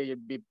facility.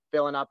 You'd be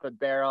filling up a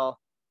barrel,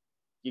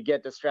 you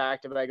get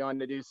distracted by going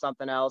to do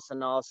something else,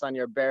 and all of a sudden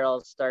your barrel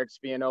starts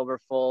being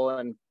overfull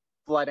and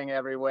flooding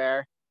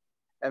everywhere.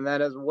 And then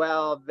as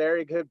well,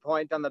 very good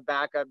point on the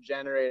backup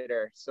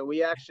generator. So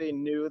we actually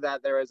knew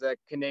that there was a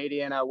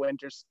Canadian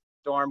winter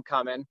storm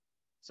coming.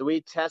 So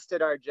we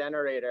tested our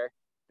generator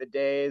the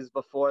days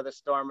before the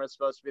storm was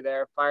supposed to be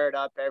there, fired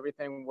up,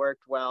 everything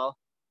worked well,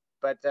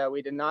 but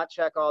we did not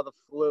check all the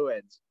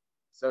fluids.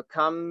 So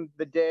come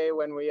the day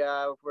when we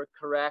were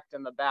correct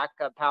and the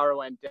backup power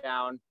went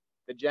down,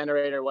 the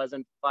generator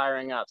wasn't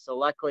firing up. So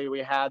luckily we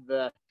had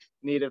the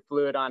needed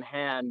fluid on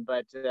hand,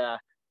 but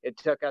it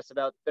took us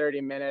about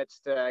 30 minutes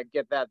to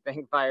get that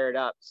thing fired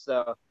up.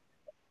 So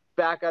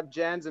backup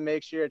gens, and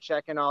make sure you're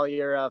checking all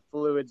your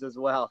fluids as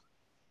well.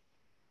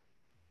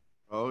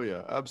 Oh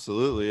yeah,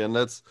 absolutely. And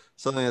that's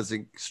something that's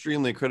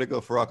extremely critical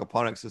for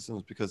aquaponic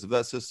systems, because if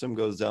that system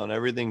goes down,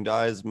 everything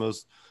dies.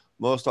 Most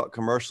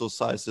commercial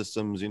size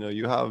systems, you know,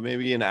 you have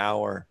maybe an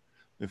hour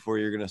before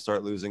you're going to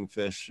start losing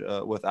fish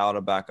without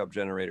a backup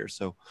generator.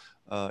 So,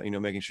 you know,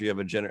 making sure you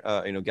have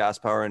a you know, gas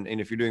power, and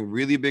if you're doing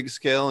really big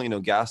scale, you know,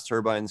 gas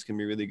turbines can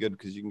be really good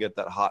because you can get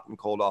that hot and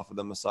cold off of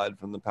them aside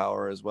from the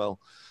power as well.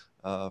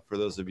 For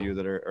those of you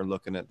that are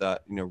looking at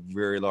that, you know,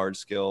 very large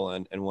scale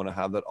and want to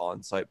have that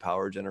on-site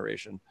power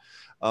generation.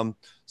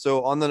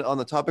 So on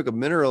the topic of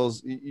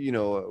minerals, you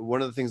know,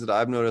 one of the things that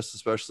I've noticed,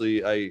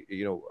 especially, I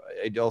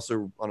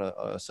also on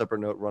a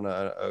separate note run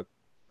a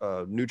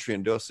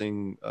nutrient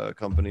dosing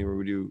company where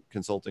we do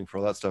consulting for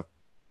all that stuff.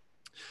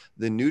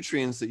 The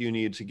nutrients that you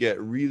need to get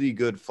really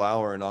good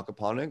flower in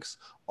aquaponics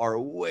are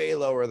way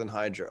lower than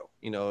hydro.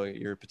 You know,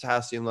 your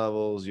potassium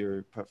levels,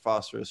 your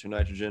phosphorus, your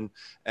nitrogen,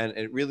 and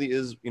it really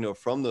is, you know,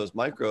 from those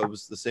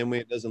microbes the same way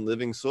it does in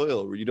living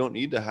soil, where you don't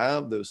need to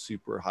have those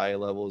super high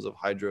levels of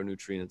hydro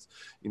nutrients.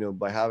 You know,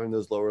 by having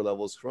those lower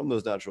levels from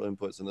those natural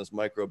inputs, and those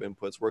microbe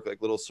inputs work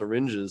like little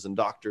syringes, and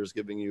doctors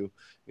giving you,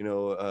 you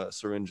know,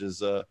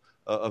 syringes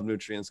of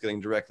nutrients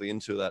getting directly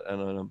into that,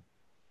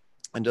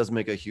 and does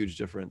make a huge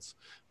difference.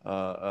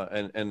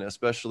 And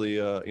especially,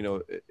 you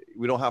know,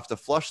 we don't have to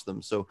flush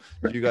them. So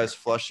do you guys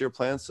flush your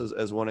plants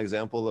as one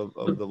example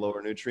of the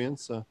lower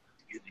nutrients?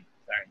 Excuse me,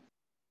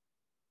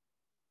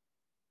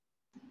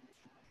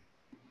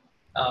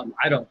 sorry.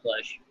 I don't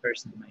flush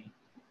personally.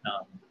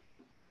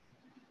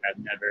 I've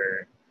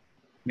never,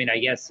 I mean, I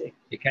guess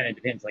it kind of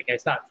depends. Like, I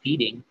stopped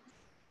feeding.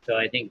 So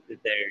I think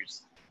that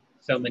there's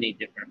so many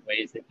different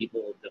ways that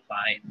people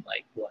define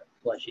like what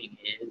flushing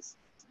is.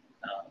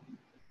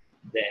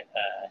 That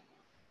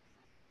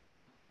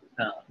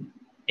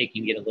it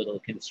can get a little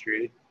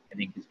construed, I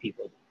think, because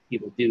people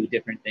do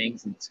different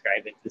things and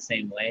describe it the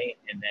same way,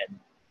 and then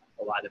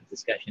a lot of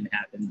discussion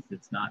happens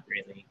that's not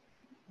really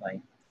like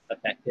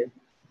effective.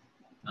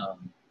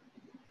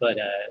 But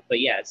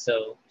yeah,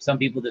 so some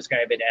people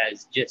describe it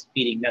as just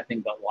feeding nothing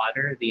but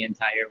water the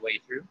entire way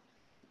through,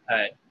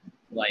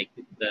 like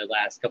the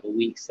last couple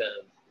weeks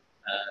of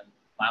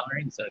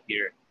flowering. So if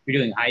you're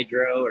doing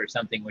hydro or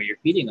something where you're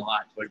feeding a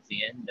lot towards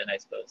the end, then I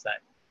suppose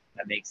that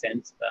makes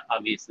sense. But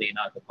obviously in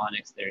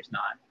aquaponics, there's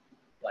not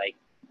like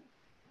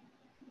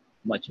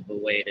much of a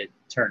way to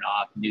turn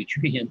off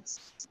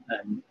nutrients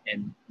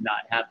and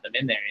not have them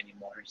in there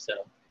anymore.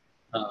 So,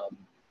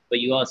 but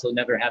you also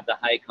never have the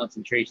high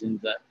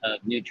concentrations of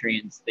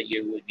nutrients that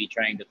you would be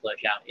trying to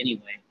flush out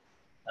anyway.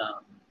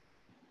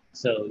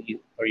 So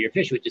your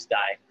fish would just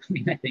die. I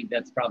mean, I think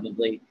that's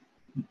probably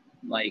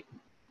like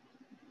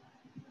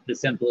the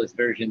simplest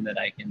version that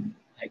I can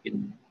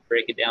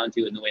break it down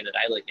to in the way that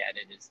I look at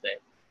it is that,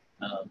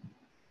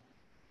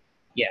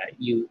 yeah,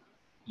 you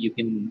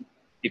can,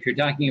 if you're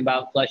talking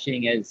about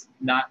flushing as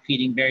not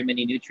feeding very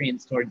many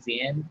nutrients towards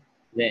the end,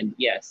 then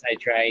yes, I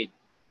try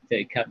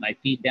to cut my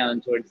feed down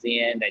towards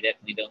the end. I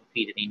definitely don't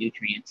feed any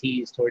nutrient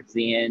teas towards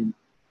the end.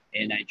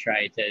 And I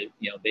try to,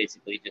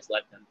 basically just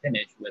let them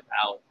finish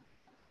without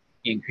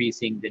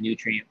increasing the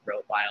nutrient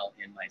profile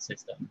in my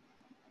system.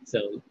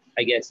 So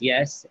I guess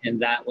yes,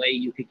 and that way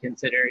you could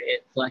consider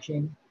it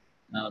flushing.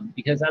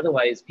 Because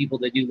otherwise, people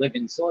that do live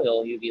in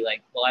soil, you'd be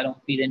like, well, I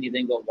don't feed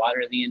anything but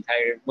water the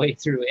entire way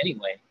through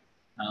anyway.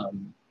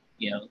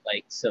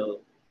 So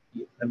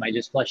am I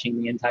just flushing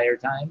the entire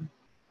time?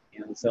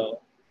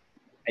 So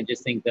I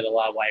just think that a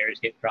lot of wires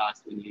get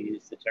crossed when you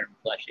use the term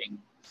flushing.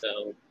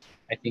 So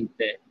I think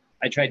that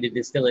I tried to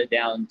distill it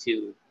down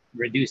to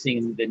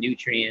reducing the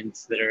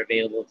nutrients that are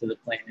available to the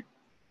plant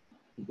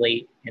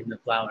late in the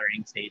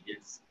flowering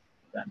stages,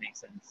 if that makes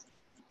sense.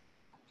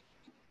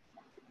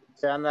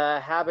 So on the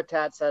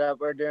habitat setup,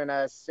 we're doing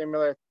a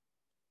similar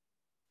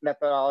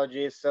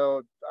methodology.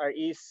 So our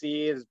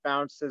EC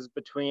bounces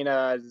between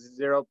a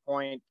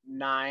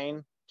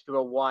 0.9 to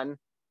a 1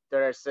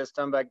 through our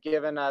system. But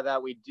given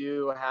that we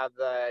do have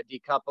the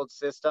decoupled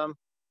system,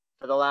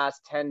 for the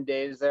last 10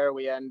 days there,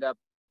 we end up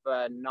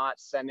not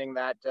sending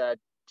that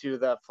to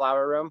the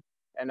flower room,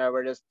 and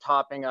we're just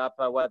topping up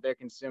what they're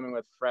consuming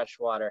with fresh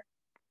water.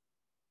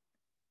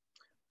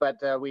 But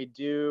we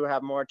do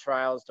have more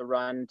trials to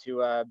run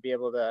to be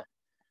able to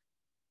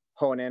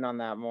hone in on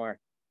that more.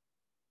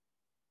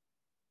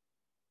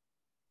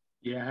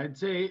 Yeah, I'd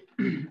say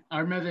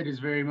our method is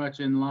very much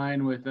in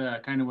line with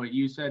kind of what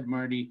you said,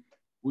 Marty.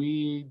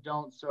 We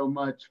don't so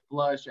much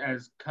flush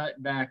as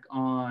cut back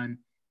on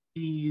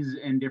teas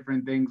and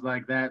different things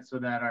like that, so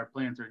that our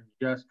plants are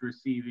just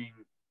receiving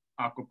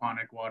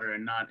aquaponic water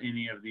and not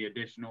any of the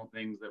additional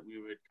things that we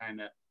would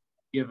kind of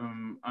give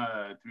them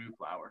through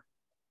flower.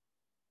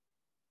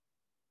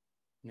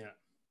 Yeah,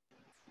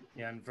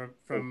 yeah, and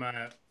from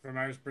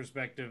our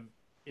perspective,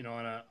 you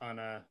know, on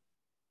a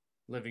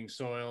living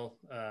soil,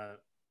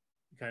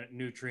 kind of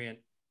nutrient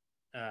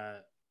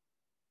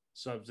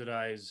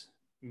subsidized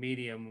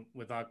medium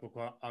with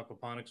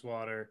aquaponics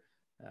water,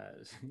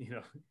 you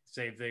know,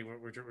 same thing.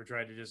 We're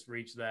trying to just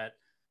reach that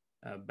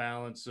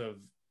balance of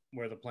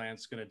where the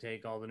plant's going to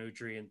take all the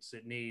nutrients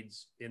it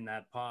needs in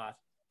that pot,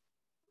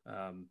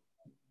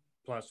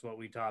 plus what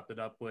we top it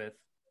up with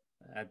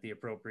at the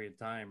appropriate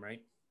time,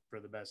 right, for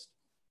the best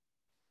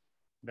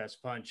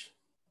punch.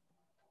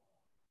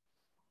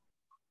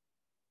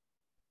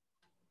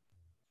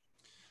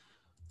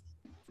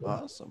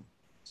 Awesome.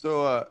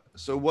 So,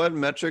 so what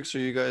metrics are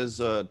you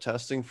guys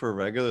testing for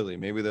regularly?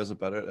 Maybe that's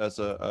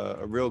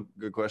a real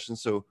good question.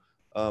 So,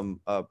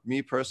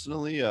 me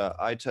personally,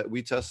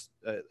 we test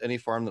any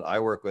farm that I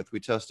work with. We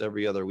test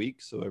every other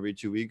week, so every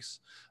 2 weeks,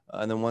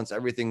 and then once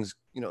everything's,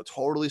 you know,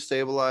 totally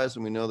stabilized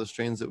and we know the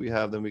strains that we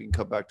have, then we can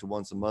cut back to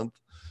once a month.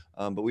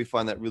 But we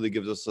find that really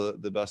gives us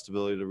the best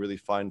ability to really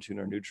fine tune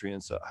our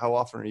nutrients. How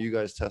often are you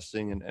guys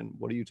testing, and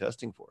what are you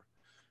testing for?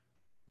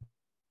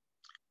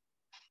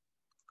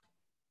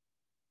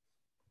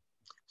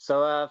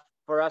 So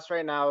for us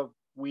right now,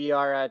 we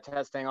are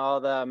testing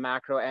all the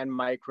macro and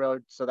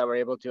micro so that we're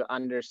able to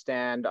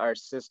understand our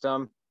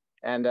system.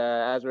 And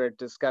as we were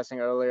discussing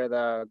earlier,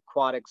 the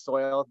aquatic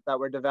soil that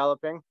we're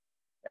developing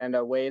and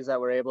ways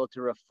that we're able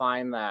to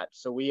refine that.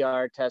 So we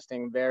are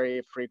testing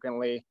very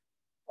frequently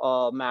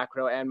all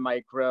macro and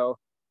micro,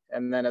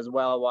 and then as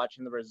well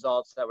watching the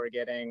results that we're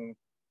getting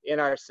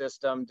in our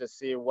system to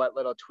see what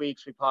little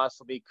tweaks we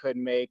possibly could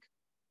make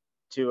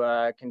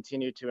to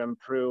continue to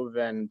improve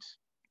and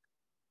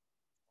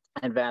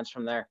advance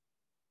from there.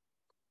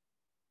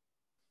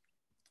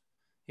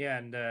 Yeah,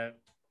 and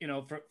you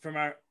know, from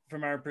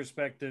our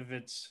perspective,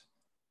 it's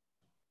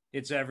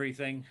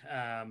everything.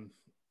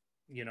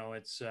 You know,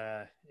 it's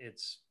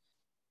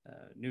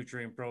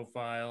nutrient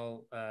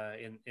profile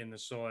in the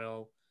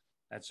soil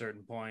at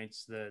certain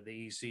points, the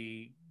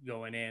EC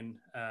going in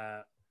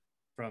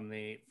from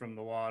the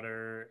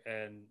water,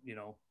 and you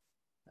know,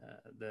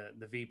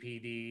 the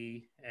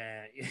VPD,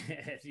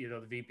 you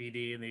know, the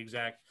VPD and the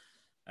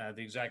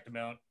exact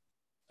amount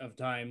of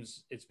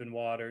times it's been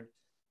watered.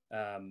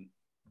 I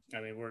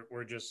mean,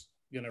 we're just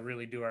gonna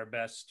really do our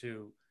best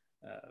to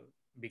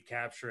be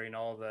capturing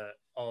all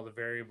the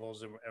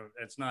variables, and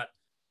it's not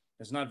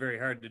very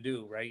hard to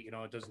do, right? You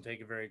know, it doesn't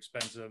take a very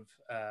expensive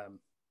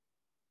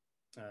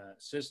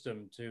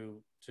system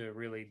to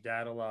really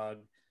data log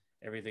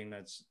everything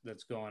that's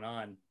going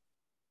on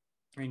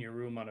in your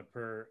room on a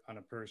per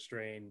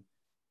strain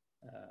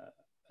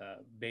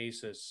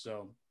basis.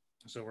 So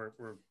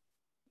we're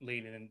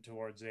leaning in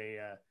towards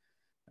a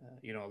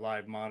you know,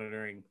 live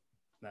monitoring.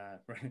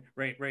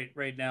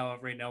 Right now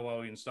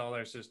while we install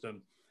our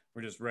system,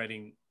 we're just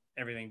writing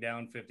everything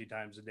down 50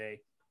 times a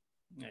day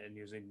and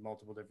using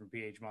multiple different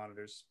pH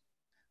monitors.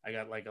 I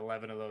got like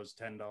 11 of those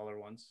 $10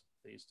 ones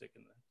that you stick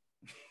in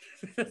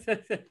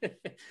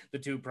the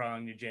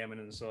 2-prong, you jam it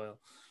in the soil.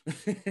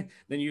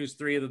 Then use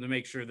 3 of them to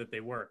make sure that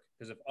they work,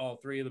 because if all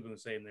 3 of them are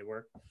the same, they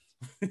work.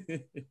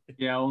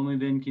 Yeah, only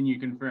then can you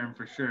confirm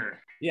for sure.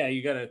 Yeah,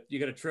 you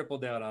gotta triple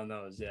down on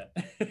those. Yeah.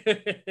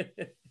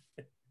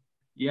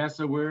 Yeah,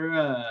 so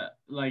we're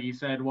like you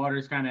said,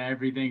 water's kind of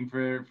everything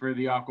for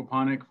the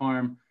aquaponic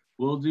farm.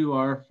 We'll do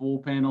our full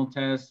panel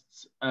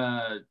tests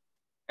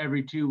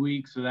every 2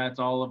 weeks, so that's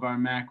all of our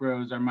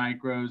macros, our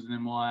micros, and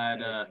then we'll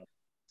add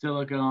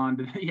silica on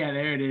to yeah,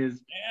 there it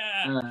is.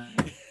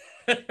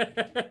 Yeah.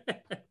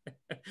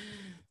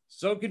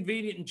 So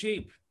convenient and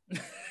cheap.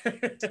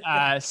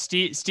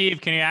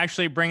 Steve, can you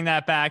actually bring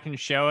that back and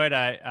show it?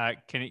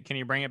 Can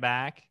you bring it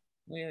back?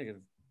 Well, yeah, I gotta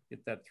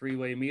get that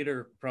 3-way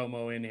meter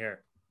promo in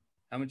here.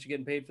 How much you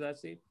getting paid for that,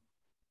 Steve?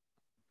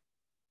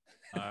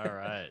 All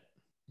right.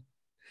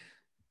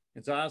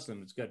 It's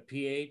awesome. It's got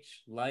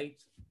pH,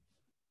 light,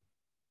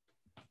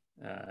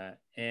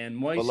 and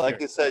moisture. But like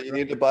you said, you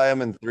need to buy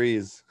them in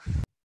 3s.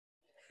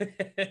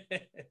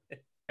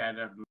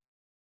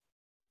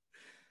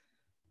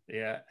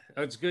 Yeah,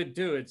 it's good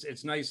too.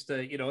 It's nice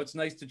to, you know, it's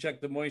nice to check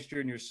the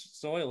moisture in your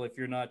soil if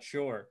you're not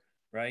sure,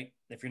 right?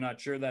 If you're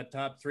not sure that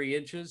top 3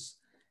 inches,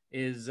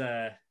 is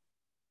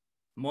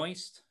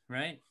moist,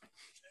 right?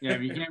 Yeah,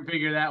 if you can't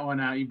figure that one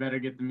out, you better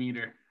get the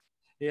meter.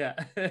 Yeah.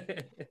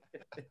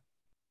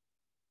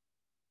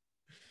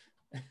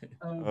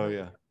 Oh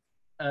yeah.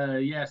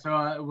 Yeah,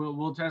 so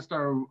we'll test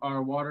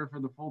our water for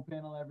the full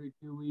panel every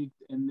 2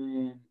 weeks, and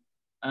then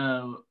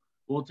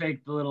we'll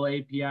take the little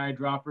API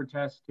dropper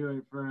test to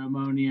it for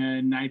ammonia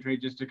and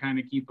nitrate just to kind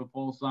of keep a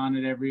pulse on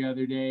it every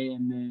other day.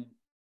 And then,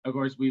 of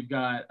course, we've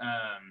got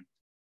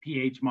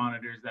pH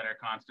monitors that are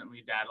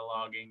constantly data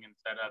logging and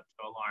set up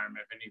to alarm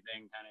if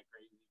anything kind of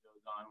crazy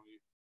goes on.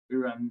 We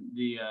run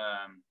the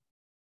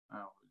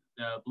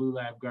Blue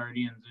Lab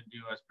Guardians that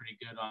do us pretty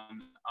good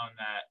on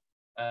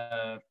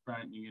that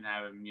front. You can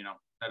have them,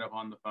 set up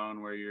on the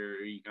phone where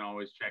you can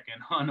always check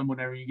in on them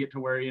whenever you get to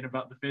worrying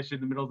about the fish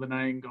in the middle of the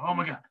night and go, oh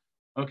my God,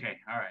 okay,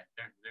 all right,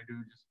 they're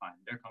doing just fine,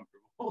 they're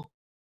comfortable.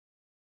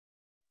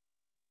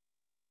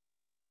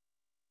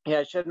 Yeah,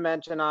 I should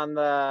mention on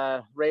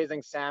the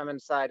raising salmon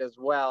side as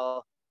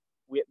well,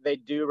 they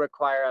do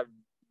require a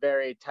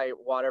very tight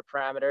water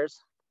parameters.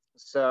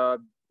 So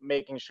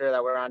making sure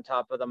that we're on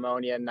top of the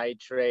ammonia,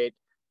 nitrate,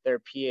 their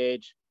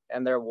pH,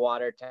 and their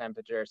water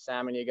temperature.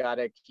 Salmon, you got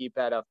to keep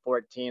at a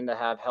 14 to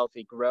have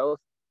healthy growth.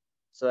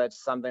 So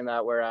that's something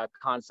that we're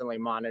constantly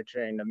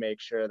monitoring to make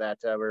sure that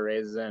we're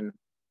raising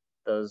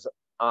those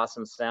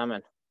awesome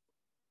salmon.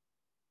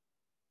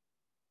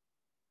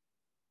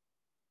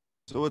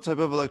 So what type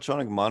of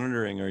electronic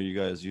monitoring are you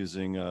guys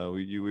using?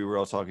 We were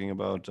all talking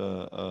about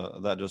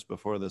that just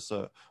before this.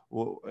 Are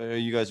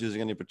you guys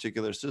using any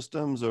particular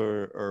systems,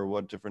 or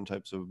what different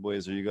types of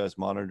ways are you guys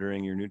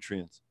monitoring your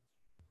nutrients?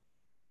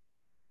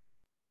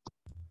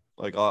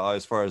 Like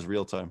as far as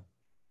real time?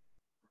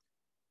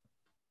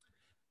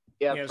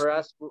 Yeah, for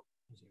us,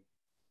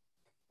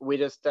 we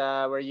just,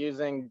 we're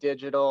using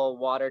digital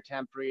water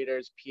temp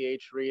readers,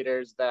 pH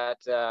readers that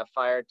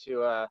fire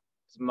to a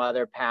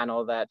mother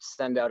panel that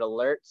send out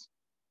alerts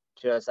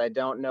to us. I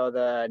don't know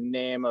the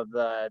name of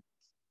the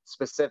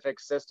specific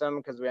system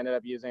because we ended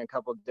up using a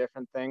couple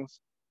different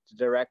things to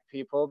direct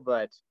people,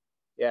 but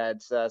yeah,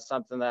 it's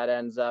something that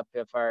ends up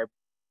if our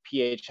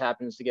pH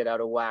happens to get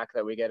out of whack,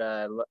 that we get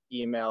an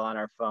email on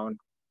our phone.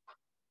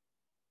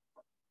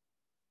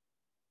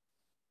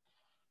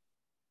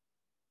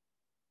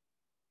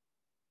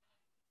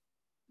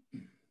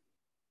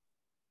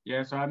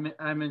 Yeah, so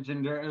I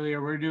mentioned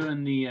earlier, we're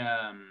doing the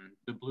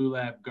Blue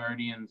Lab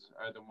Guardians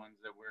are the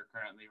ones that we're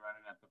currently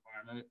running at the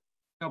farm. A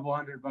couple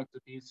 $100 a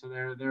piece, so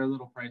they're a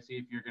little pricey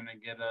if you're gonna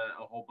get a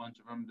whole bunch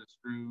of them to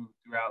strew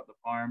throughout the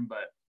farm.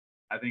 But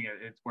I think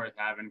it's worth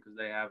having because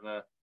they have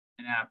an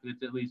app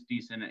that's at least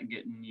decent at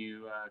getting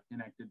you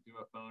connected to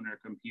a phone or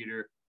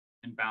computer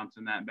and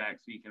bouncing that back,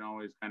 so you can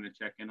always kind of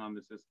check in on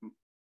the system.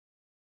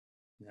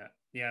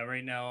 Yeah.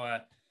 Right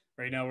now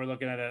we're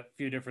looking at a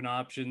few different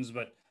options,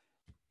 but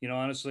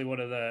honestly, one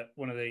of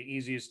the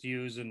easiest to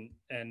use and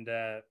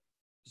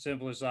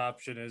simplest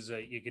option is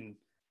you can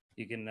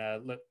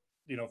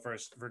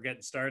first for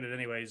getting started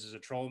anyways is a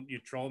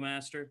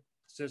TrollMaster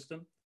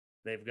system.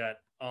 They've got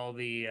all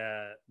the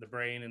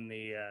brain and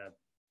the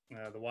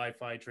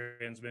Wi-Fi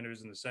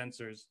transmitters and the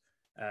sensors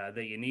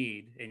that you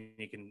need, and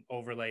you can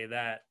overlay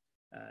that.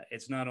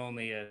 It's not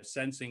only a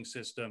sensing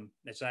system,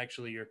 it's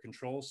actually your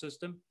control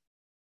system.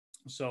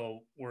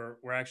 So we're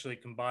actually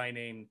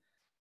combining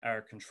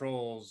our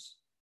controls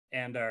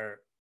and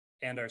our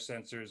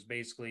sensors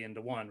basically into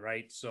one,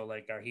 right? So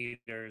like our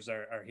heaters,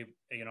 our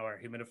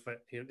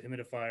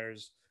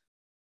humidifiers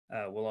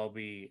will all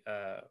be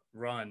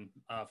run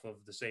off of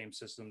the same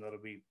system that'll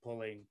be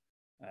pulling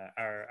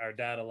our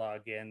data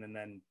log in, and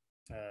then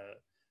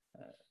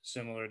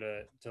similar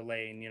to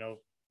Lane,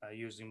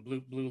 using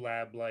Blue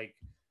Lab like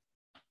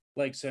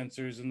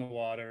sensors in the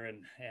water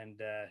and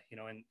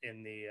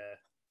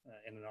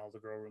in all the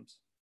grow rooms.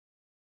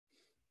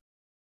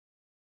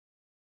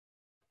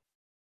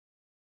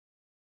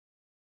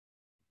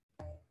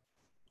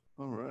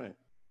 All right.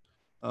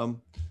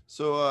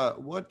 So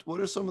what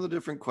are some of the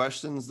different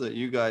questions that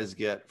you guys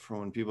get from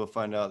when people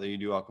find out that you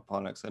do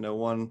aquaponics? I know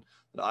one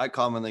that I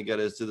commonly get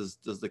is,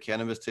 does the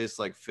cannabis taste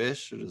like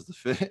fish, or does the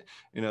fish,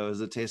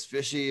 does it taste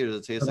fishy, or does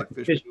it taste like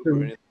fish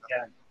food?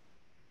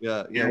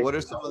 Yeah. What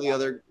are some of the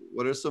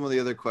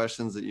other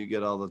questions that you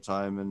get all the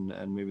time,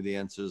 and maybe the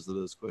answers to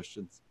those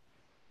questions?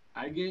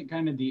 I get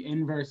kind of the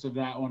inverse of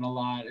that one a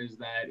lot, is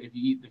that if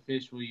you eat the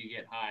fish, will you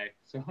get high?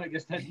 So I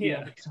guess that's the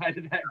other side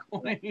of that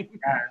coin.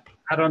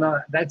 I don't know.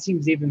 That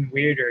seems even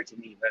weirder to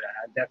me, but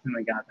I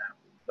definitely got that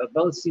one. But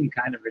both seem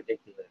kind of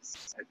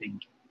ridiculous, I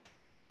think.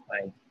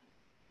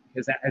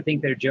 Because I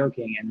think they're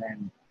joking, and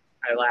then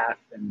I laugh,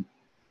 and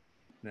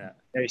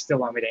they still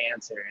want me to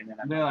answer. And then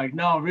they're like,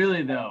 no,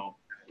 really though.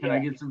 Can I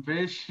get some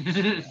fish?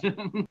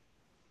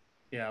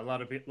 Yeah, a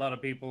lot of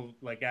people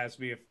ask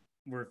me if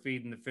we're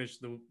feeding the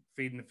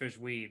fish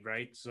weed,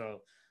 right?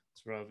 So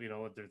it's probably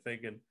what they're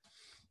thinking.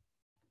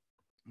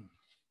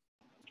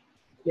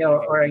 Yeah,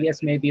 or I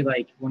guess maybe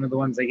one of the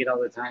ones I get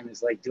all the time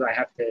is why do I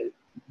have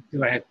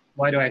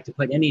to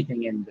put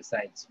anything in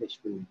besides fish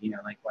food?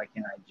 Why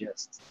can't I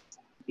just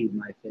feed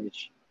my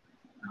fish?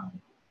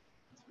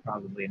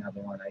 probably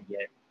another one I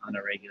get on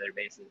a regular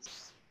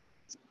basis.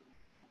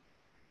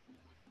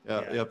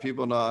 Yeah,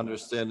 people not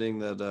understanding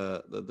that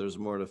that there's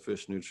more to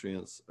fish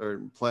nutrients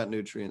or plant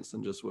nutrients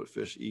than just what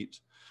fish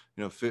eat.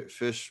 You know,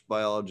 fish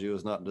biology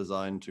was not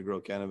designed to grow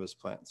cannabis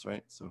plants,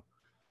 right? So,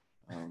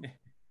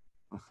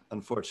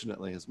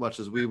 unfortunately, as much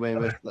as we may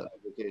miss that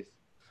the case.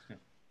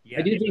 Yeah.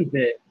 I do think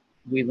that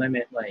we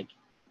limit like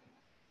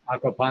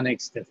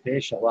aquaponics to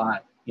fish a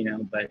lot, you know,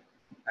 but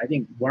I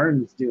think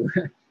worms do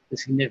a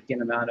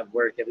significant amount of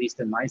work, at least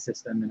in my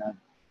system, and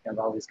I've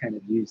always kind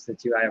of used the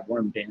two. I have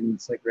worm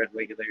bins like red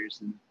wigglers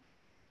and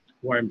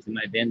worms in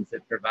my bins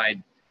that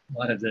provide a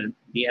lot of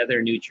the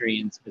other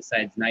nutrients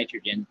besides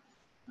nitrogen.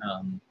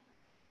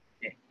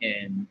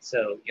 And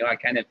so, you know, I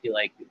kind of feel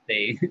like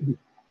they,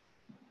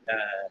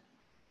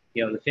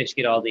 you know, the fish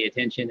get all the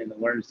attention and the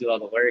worms do all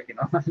the work in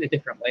a lot of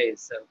different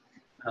ways.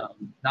 So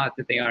not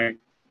that they aren't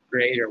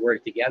great or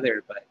work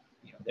together, but,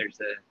 you know, there's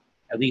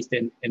at least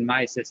in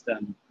my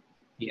system,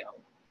 you know,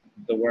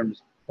 the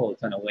worms pull a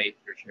ton of weight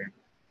for sure.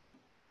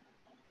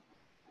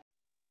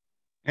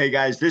 Hey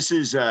guys, this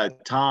is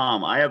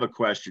Tom. I have a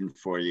question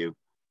for you.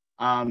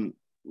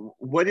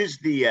 What is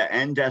the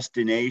end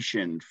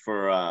destination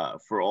for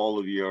all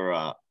of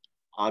your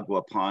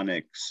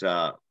aquaponics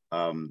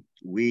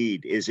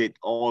weed? Is it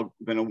all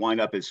going to wind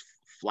up as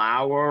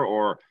flower,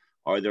 or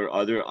are there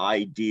other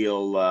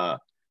ideal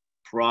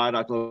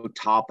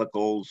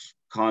topicals,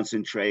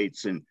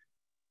 concentrates, and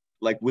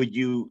like would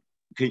you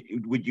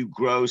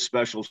grow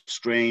special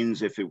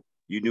strains if you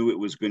knew it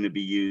was going to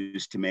be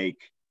used to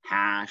make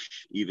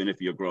hash, even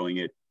if you're growing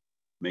it,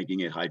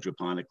 making it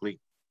hydroponically?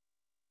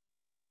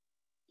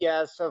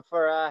 Yeah, so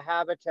for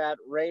Habitat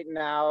right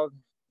now,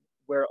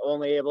 we're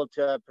only able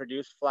to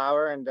produce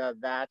flower, and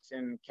that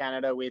in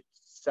Canada we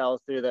sell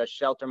through the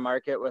shelter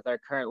market with our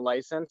current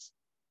license.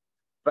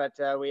 But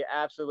we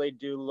absolutely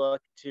do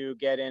look to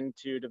get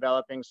into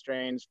developing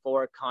strains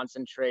for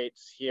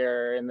concentrates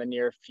here in the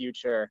near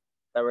future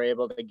that we're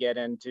able to get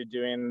into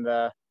doing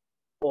the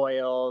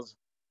oils,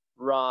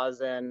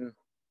 rosin,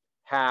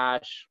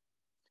 hash.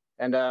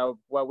 And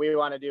what we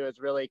want to do is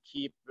really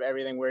keep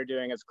everything we're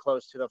doing as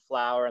close to the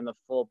flower and the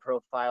full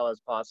profile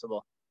as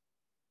possible.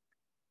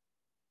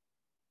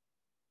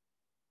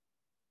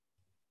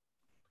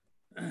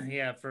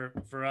 Yeah,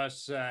 for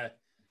us,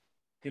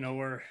 you know,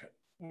 we're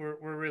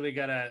really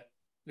gonna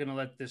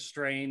let this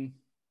strain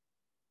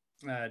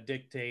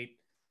dictate,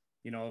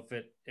 you know,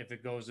 if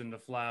it goes into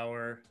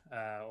flower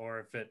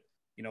or if it,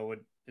 you know,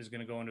 is going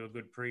to go into a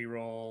good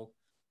pre-roll.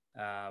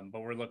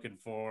 But we're looking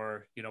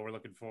for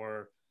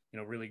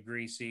really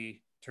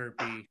greasy,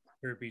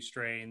 terpy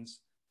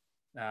strains,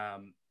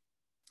 and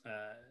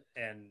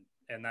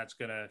that's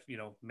gonna, you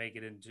know, make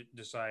it into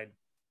decide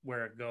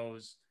where it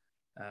goes.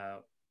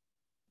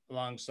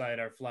 Alongside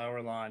our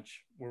flower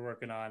launch, we're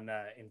working on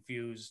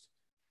infused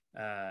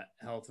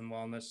health and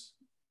wellness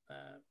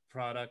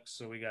products.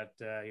 So we got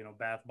you know,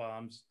 bath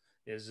bombs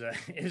is a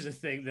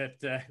thing that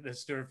the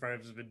Stewart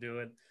Farms has been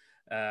doing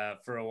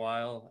for a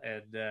while,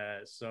 and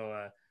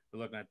so we're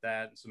looking at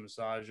that, and some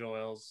massage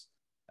oils.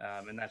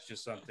 And that's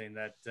just something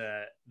that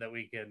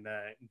we can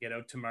get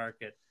out to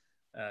market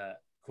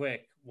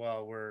quick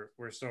while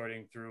we're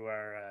sorting through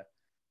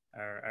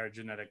our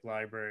genetic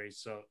library.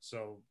 So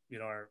you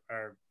know,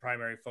 our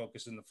primary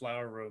focus in the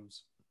flower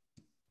rooms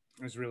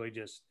is really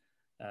just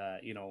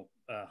you know,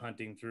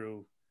 hunting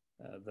through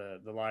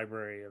the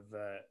library of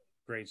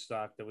great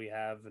stock that we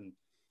have and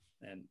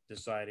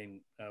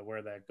deciding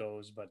where that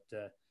goes. But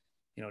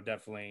you know,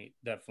 definitely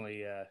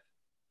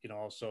you know,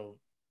 also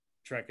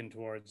trekking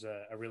towards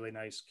a really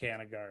nice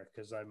Canagar,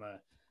 because I'm a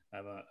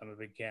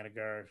big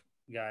Canagar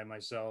guy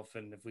myself,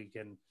 and if we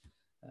can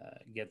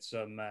get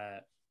some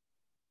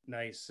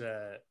nice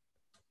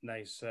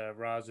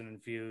rosin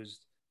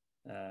infused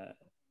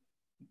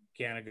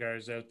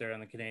Canagars out there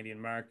on the Canadian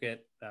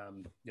market,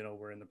 you know,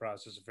 we're in the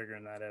process of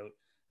figuring that out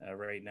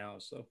right now.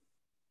 So,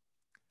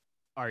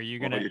 are you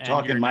gonna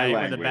end your night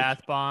with a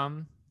bath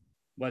bomb?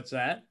 What's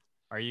that?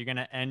 Are you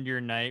gonna end your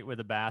night with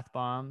a bath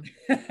bomb?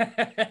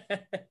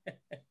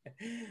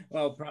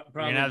 Well, probably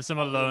you're gonna have some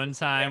alone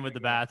time with the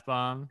bath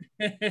bomb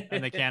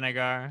and the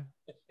Canagar.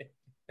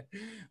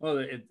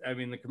 Well, I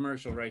mean, the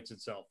commercial writes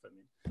itself. I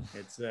mean,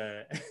 it's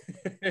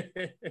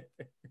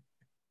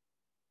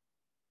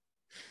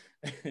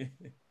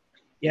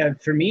yeah,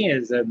 for me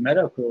as a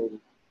medical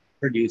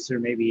producer,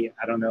 maybe,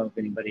 I don't know if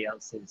anybody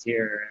else is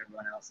here or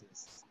everyone else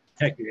is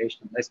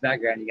recreational. Nice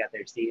background you got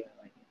there, Steve.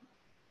 I like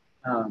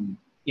it.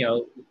 You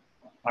know,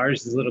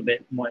 ours is a little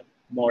bit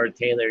more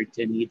tailored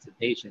to needs of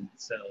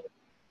patients. So,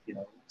 you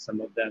know,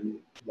 some of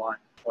them want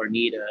or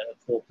need a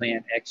full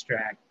plant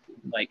extract,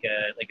 like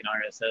an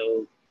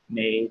RSO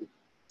made.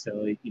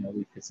 So, you know,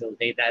 we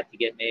facilitate that to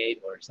get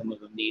made, or some of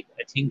them need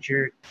a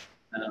tincture,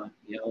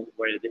 you know,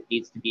 where it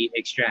needs to be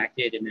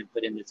extracted and then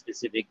put into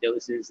specific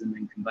doses and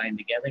then combined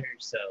together.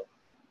 So,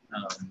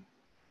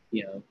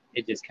 you know,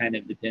 it just kind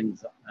of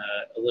depends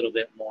a little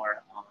bit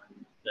more on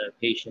the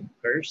patient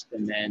first,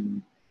 and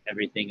then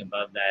everything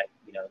above that,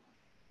 you know,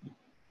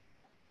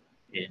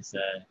 is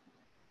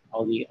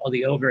all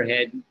the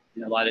overhead,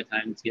 a lot of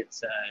times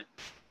gets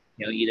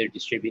either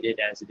distributed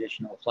as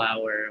additional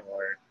flour,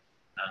 or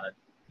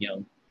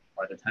a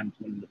lot of times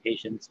when the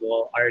patients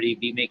will already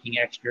be making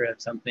extra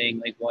of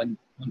something, like one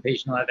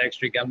patient will have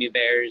extra gummy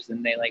bears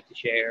and they like to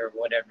share, or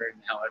whatever,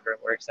 and however it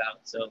works out.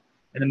 So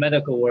in the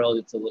medical world,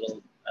 it's a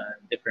little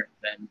different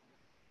than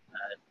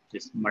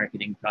just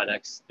marketing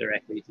products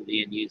directly to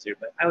the end user.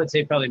 But I would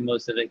say probably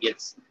most of it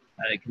gets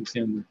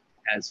consumed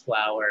as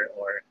flour,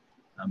 or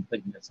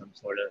put into some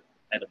sort of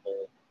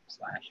edible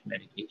 /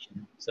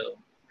 medication. So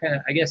kind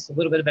of, I guess, a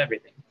little bit of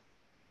everything.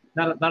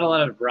 Not a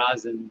lot of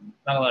rosin,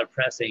 not a lot of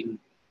pressing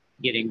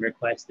getting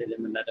requested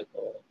in the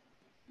medical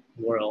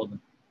world.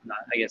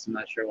 I'm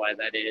not sure why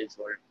that is,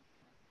 or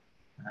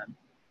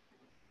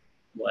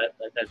what.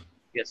 But that's,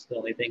 I guess, the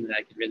only thing that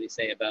I could really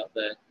say about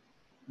the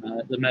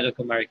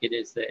medical market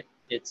is that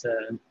it's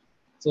a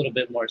little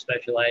bit more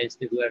specialized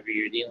to whoever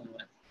you're dealing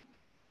with.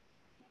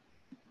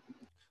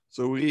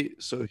 So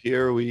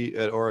here we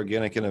at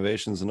Organic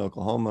Innovations in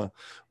Oklahoma,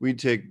 we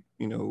take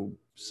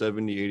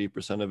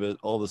 70-80% of it,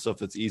 all the stuff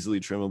that's easily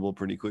trimmable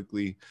pretty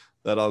quickly,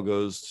 that all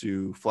goes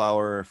to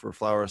flour for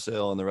flour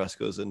sale, and the rest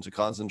goes into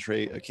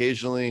concentrate.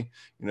 Occasionally,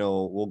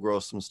 we'll grow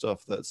some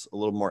stuff that's a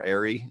little more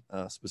airy,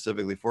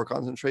 specifically for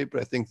concentrate.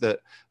 But I think that,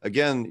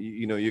 again,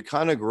 you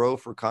kind of grow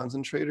for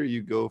concentrate, or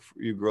you grow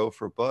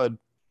for bud.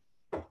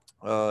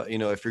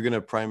 If you're going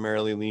to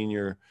primarily lean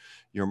your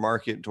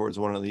market towards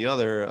one or the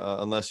other,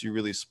 unless you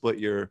really split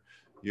your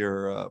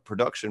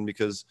production,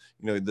 because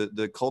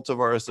the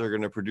cultivars that are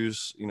going to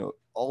produce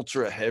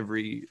ultra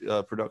heavy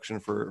production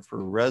for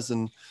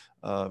resin,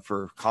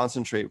 for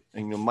concentrate,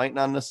 and might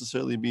not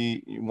necessarily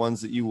be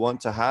ones that you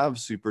want to have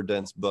super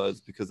dense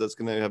buds, because that's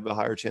going to have a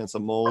higher chance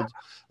of mold,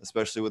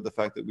 especially with the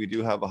fact that we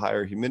do have a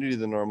higher humidity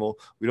than normal.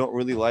 We don't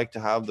really like to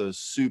have those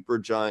super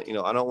giant,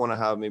 I don't want to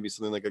have maybe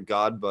something like a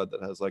god bud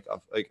that has like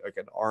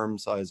an arm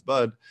size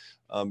bud,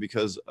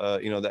 because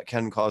that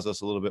can cause us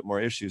a little bit more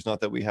issues.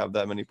 Not that we have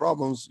that many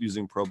problems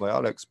using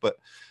probiotics, but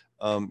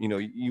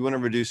you want to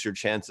reduce your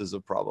chances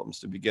of problems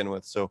to begin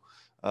with. So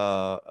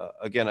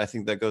again, I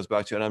think that goes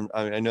back to, and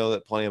I know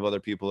that plenty of other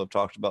people have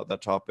talked about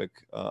that topic.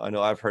 I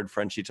know I've heard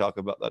Frenchie talk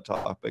about that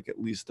topic at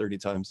least 30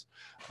 times.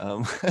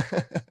 But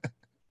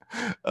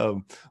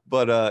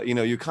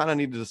you kind of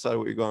need to decide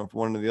what you're going for,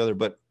 one or the other.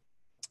 But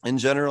in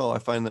general, I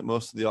find that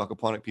most of the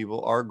aquaponic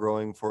people are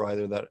growing for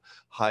either that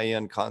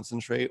high-end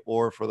concentrate,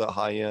 or for the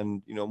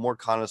high-end, more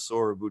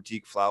connoisseur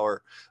boutique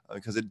flour,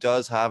 because it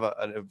does have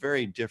a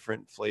very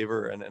different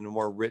flavor and a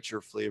more richer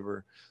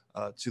flavor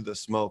to the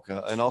smoke,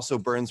 and also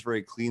burns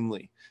very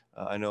cleanly.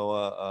 I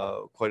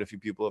know quite a few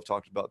people have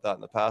talked about that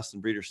in the past,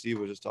 and Breeder Steve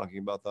was just talking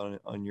about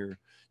that on your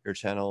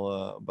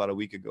channel about a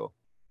week ago.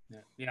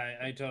 Yeah,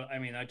 I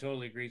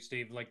totally agree,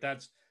 Steve. Like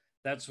that's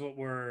what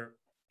we're,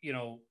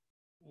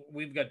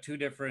 we've got two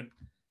different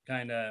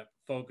kind of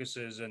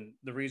focuses, and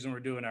the reason we're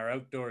doing our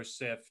outdoor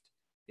sift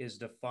is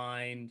to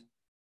find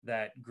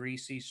that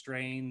greasy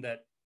strain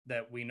that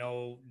we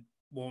know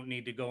won't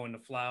need to go into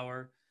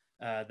flour,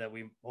 that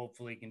we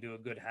hopefully can do a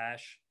good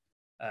hash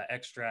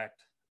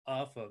extract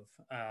off of,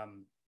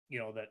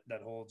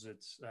 that holds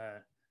its,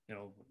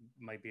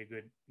 might be a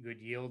good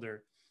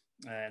yielder,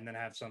 and then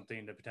have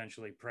something to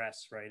potentially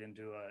press right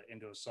into a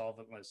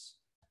solventless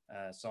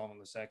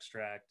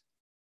extract.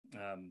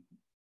 And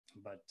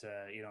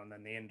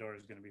then the indoor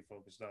is going to be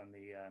focused on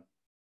the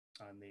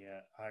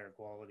higher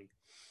quality.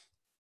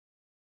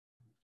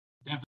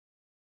 Definitely.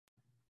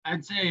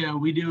 I'd say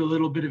we do a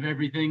little bit of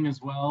everything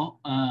as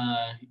well.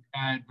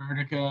 At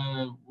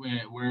Vertica,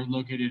 we're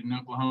located in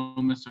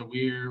Oklahoma, so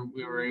we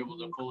were able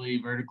to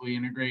fully vertically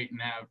integrate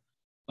and have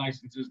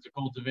licenses to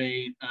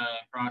cultivate,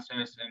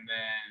 process, and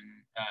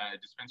then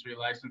dispensary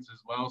license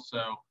as well.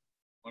 So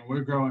when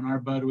we're growing our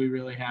bud, we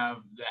really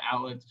have the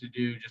outlets to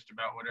do just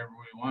about whatever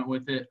we want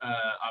with it.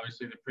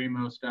 Obviously, the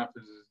primo stuff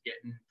is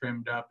getting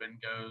trimmed up and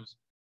goes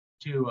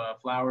to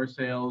flower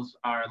sales.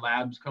 Our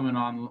lab's coming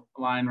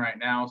online right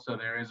now, so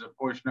there is a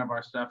portion of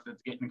our stuff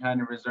that's getting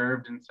kind of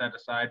reserved and set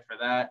aside for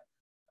that.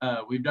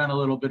 We've done a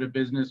little bit of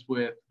business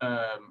with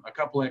a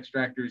couple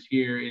extractors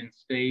here in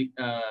state.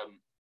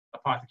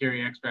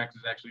 Apothecary Extracts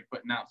is actually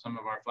putting out some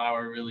of our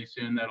flour really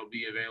soon that'll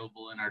be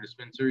available in our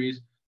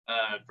dispensaries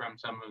from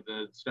some of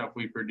the stuff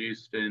we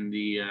produced in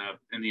the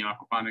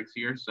aquaponics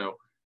here. So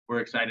we're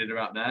excited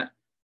about that.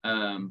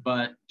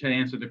 But to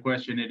answer the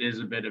question, it is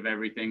a bit of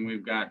everything.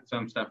 We've got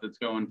some stuff that's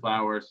going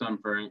flour, some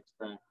for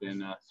extract,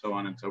 and so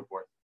on and so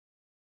forth.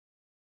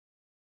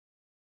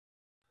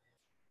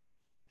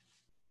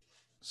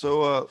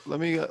 So let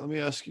me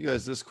ask you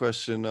guys this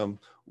question.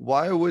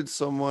 Why would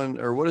someone,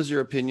 or what is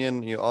your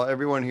opinion?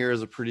 Everyone here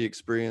is a pretty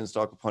experienced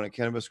aquaponic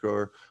cannabis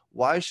grower.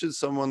 Why should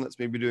someone that's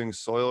maybe doing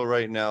soil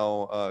right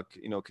now,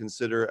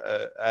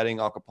 consider adding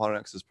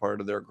aquaponics as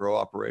part of their grow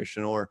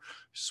operation, or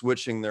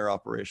switching their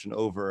operation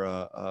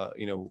over?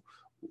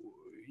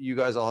 You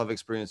guys all have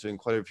experience doing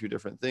quite a few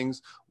different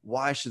things.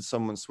 Why should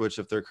someone switch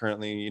if they're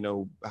currently,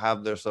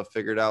 have their stuff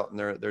figured out and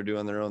they're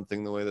doing their own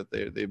thing the way that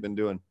they've been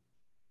doing?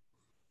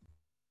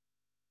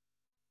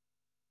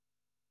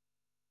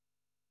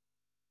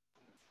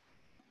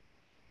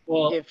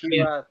 Well, if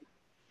you go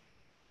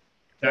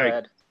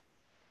ahead.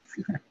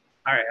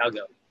 All right, I'll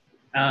go.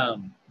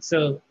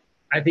 So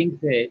I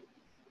think that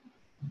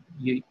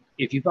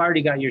if you've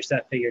already got your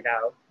stuff figured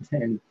out,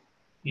 then,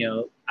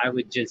 I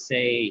would just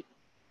say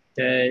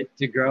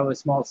to grow a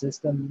small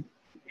system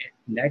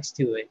next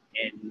to it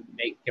and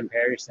make a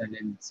comparison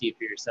and see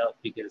for yourself,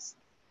 because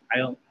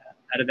out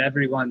of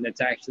everyone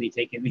that's actually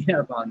taken me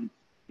up on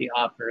the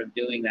offer of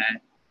doing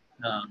that,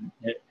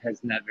 it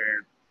has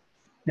never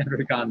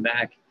gone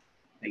back,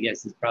 I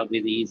guess is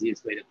probably the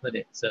easiest way to put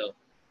it. So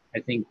I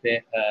think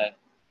that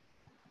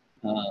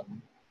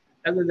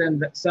other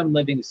than some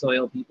living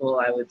soil people,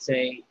 I would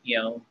say,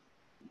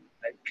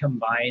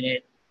 combine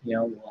it,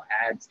 we'll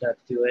add stuff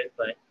to it.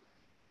 But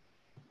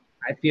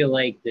I feel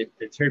like the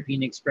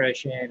terpene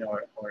expression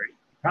or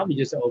probably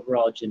just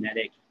overall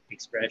genetic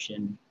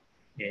expression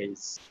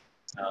is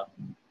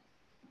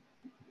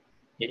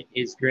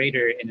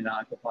greater in an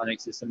aquaponic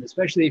system,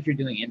 especially if you're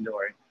doing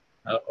indoor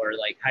or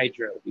like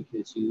hydro,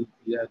 because you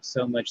have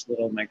so much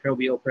little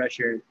microbial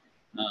pressure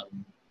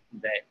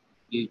that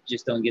you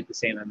just don't get the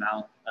same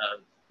amount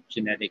of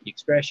genetic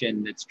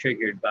expression that's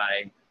triggered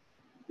by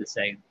the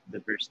same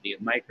diversity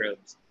of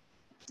microbes.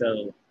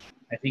 So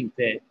I think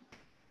that,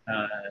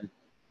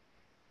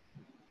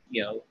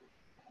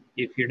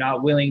 if you're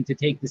not willing to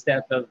take the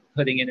step of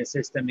putting in a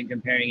system and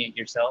comparing it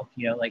yourself,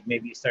 like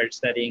maybe you start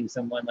studying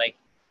someone like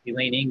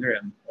Elaine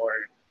Ingram or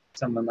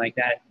someone like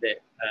that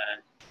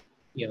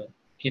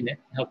can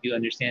help you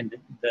understand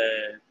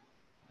the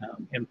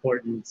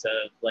importance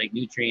of like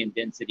nutrient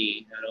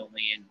density, not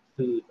only in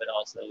food, but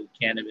also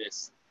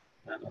cannabis,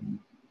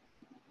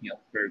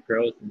 for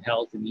growth and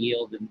health and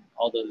yield and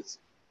all those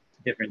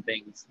different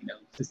things,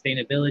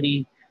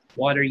 sustainability,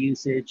 water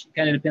usage. It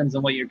kind of depends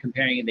on what you're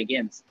comparing it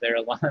against. There are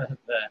a lot of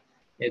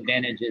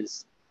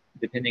advantages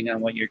depending on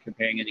what you're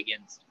comparing it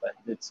against, but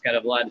it's got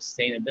a lot of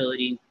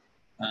sustainability,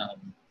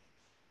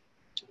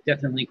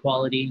 definitely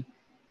quality,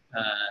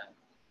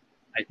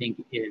 I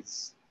think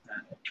is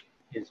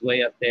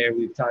way up there.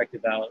 We've talked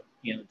about,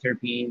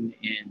 terpene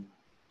and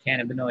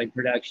cannabinoid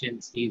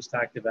production. Steve's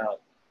talked about,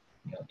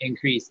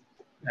 increased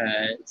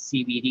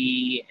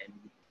CBD and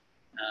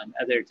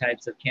other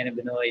types of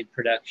cannabinoid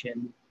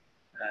production.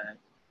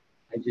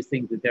 I just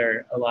think that there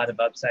are a lot of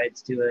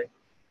upsides to it.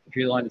 If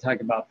you want to talk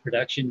about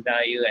production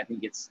value, I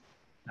think it's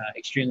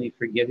extremely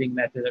forgiving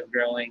method of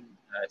growing,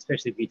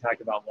 especially if you talk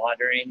about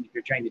watering. If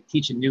you're trying to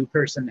teach a new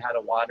person how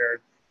to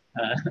water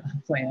a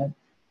plant,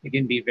 it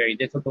can be very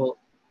difficult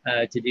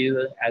to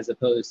do, as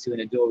opposed to in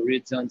a dual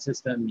root zone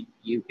system,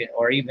 you can,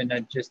 or even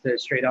just a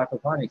straight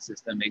aquaponic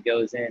system. It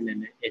goes in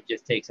and it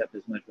just takes up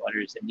as much water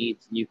as it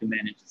needs, and you can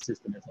manage the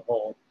system as a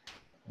whole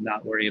and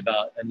not worry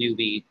about a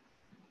newbie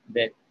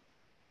that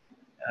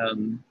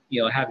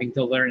having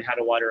to learn how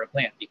to water a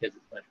plant, because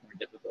it's much more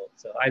difficult.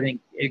 So I think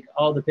it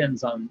all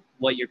depends on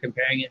what you're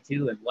comparing it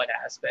to and what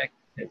aspect,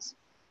 because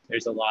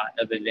there's a lot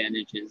of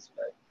advantages,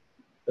 but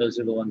those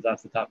are the ones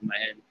off the top of my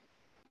head.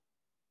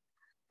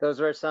 Those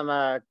were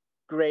some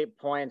great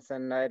points.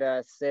 And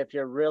I'd say if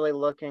you're really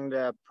looking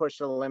to push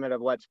the limit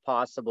of what's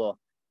possible,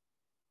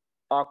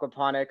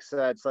 aquaponics,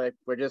 it's like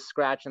we're just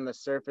scratching the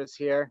surface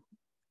here.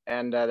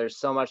 And there's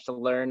so much to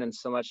learn and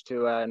so much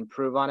to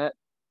improve on it.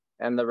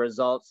 And the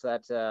results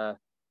that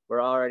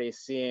we're already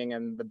seeing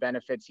and the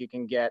benefits you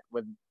can get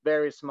with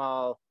very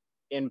small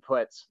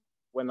inputs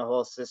when the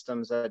whole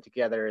system's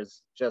together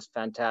is just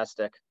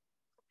fantastic.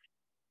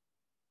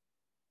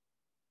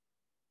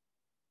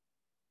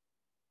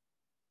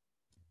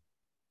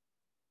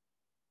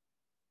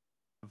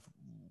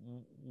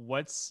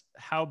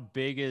 How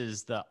big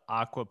is the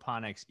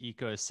aquaponics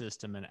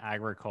ecosystem in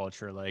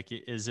agriculture? Like,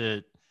 is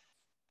it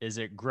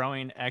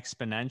growing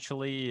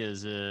exponentially?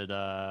 Is it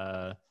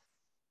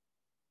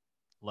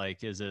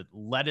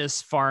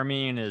lettuce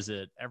farming? Is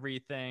it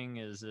everything?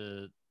 Is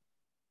it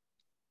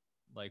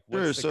like,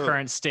 what's the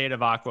current state of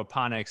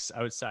aquaponics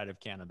outside of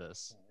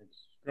cannabis?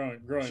 It's growing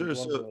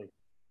globally.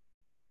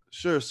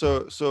 Sure.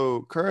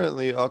 So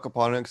currently,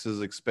 aquaponics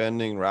is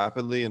expanding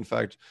rapidly. In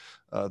fact,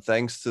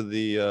 thanks to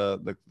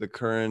the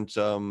current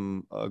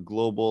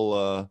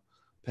global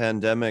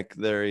pandemic,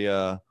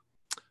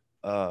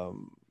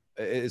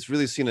 it's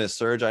really seen a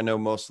surge. I know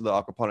most of the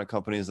aquaponic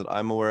companies that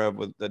I'm aware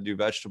of that do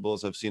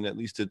vegetables have seen at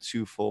least a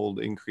twofold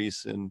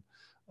increase in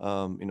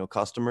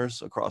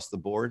customers across the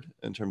board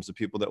in terms of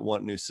people that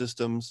want new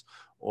systems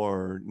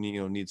or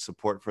need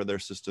support for their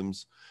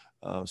systems.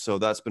 So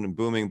that's been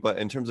booming. But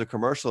in terms of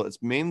commercial,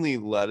 it's mainly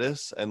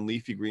lettuce and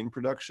leafy green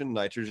production,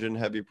 nitrogen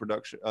heavy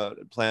production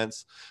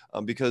plants,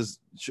 because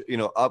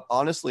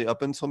honestly,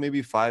 up until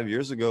maybe 5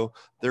 years ago,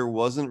 there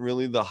wasn't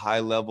really the high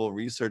level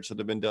research that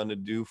had been done to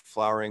do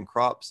flowering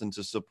crops and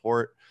to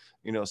support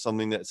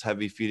something that's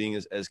heavy feeding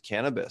as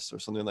cannabis or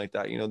something like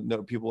that.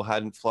 No, people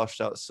hadn't flushed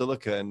out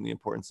silica and the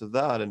importance of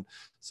that, and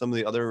some of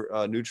the other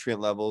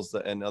nutrient levels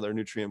and other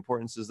nutrient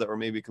importances that were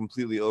maybe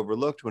completely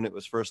overlooked when it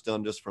was first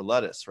done just for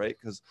lettuce, right?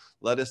 Because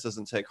lettuce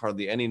doesn't take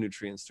hardly any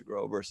nutrients to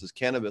grow versus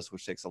cannabis,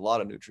 which takes a lot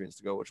of nutrients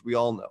to grow, which we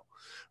all know,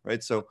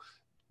 right? So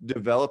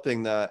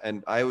developing that,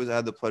 and I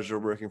had the pleasure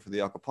of working for the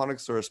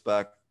aquaponics source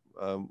back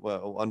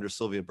under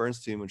Sylvia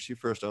Bernstein when she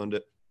first owned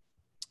it.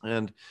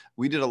 And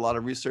we did a lot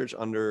of research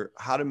under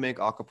how to make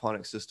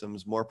aquaponic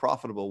systems more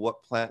profitable.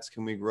 What plants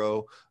can we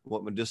grow?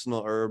 What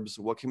medicinal herbs?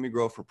 What can we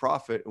grow for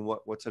profit? And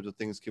what types of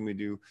things can we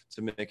do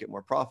to make it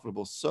more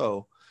profitable?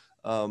 So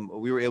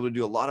we were able to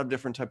do a lot of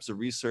different types of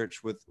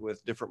research with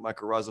different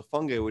mycorrhiza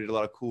fungi. We did a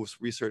lot of cool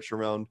research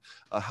around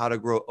how to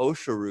grow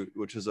osha root,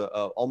 which is a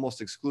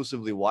almost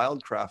exclusively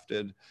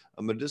wildcrafted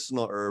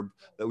medicinal herb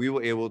that we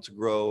were able to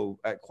grow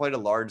at quite a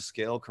large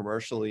scale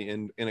commercially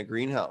in a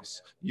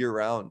greenhouse year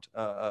round,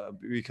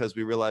 because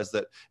we realized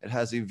that it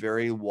has a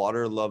very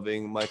water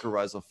loving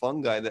mycorrhizal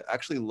fungi that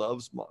actually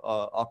loves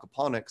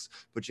aquaponics,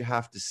 but you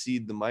have to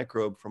seed the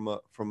microbe from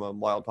a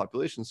wild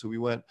population. So we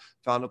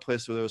found a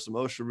place where there was some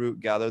osha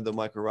root, gathered the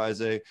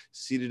mycorrhizae,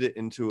 seeded it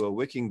into a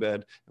wicking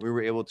bed, and we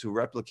were able to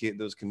replicate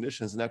those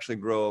conditions and actually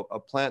grow a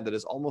plant that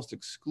is almost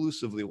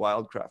exclusively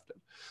wildcrafted.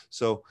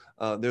 So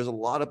there's a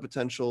lot of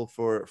potential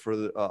for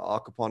the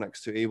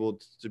aquaponics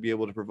to be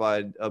able to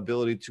provide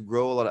ability to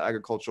grow a lot of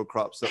agricultural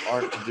crops that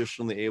aren't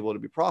traditionally able to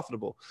be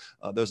profitable.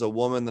 There's a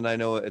woman that I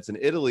know, it's in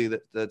Italy,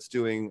 that's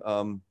doing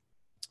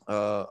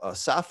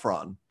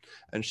saffron,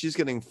 and she's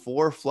getting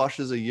 4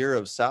 flushes a year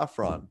of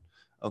saffron.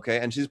 Okay,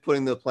 and she's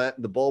putting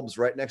the bulbs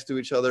right next to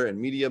each other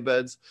in media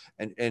beds,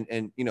 and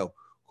you know,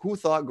 who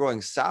thought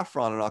growing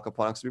saffron in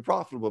aquaponics would be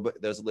profitable?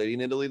 But there's a lady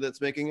in Italy that's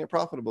making it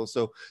profitable.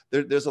 So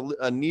there's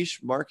a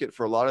niche market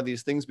for a lot of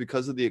these things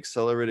because of the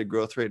accelerated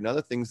growth rate and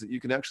other things that you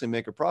can actually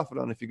make a profit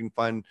on if you can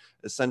find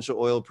essential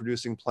oil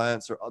producing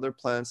plants or other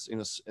plants, you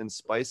know, and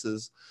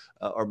spices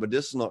or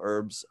medicinal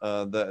herbs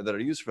that are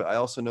used for it. I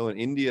also know in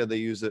India they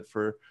use it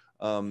for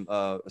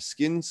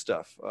skin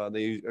stuff.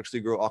 They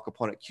actually grow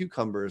aquaponic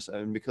cucumbers,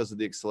 and because of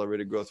the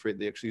accelerated growth rate,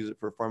 they actually use it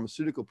for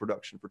pharmaceutical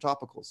production for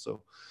topicals.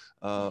 So,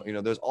 you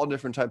know, there's all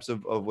different types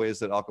of ways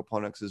that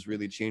aquaponics is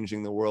really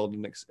changing the world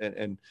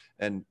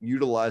and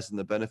utilizing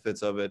the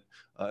benefits of it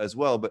as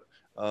well. But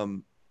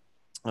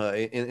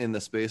in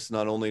the space,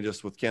 not only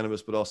just with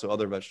cannabis, but also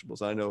other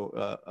vegetables. I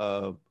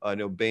know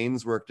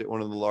Baines worked at one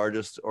of the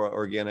largest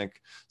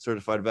organic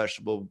certified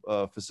vegetable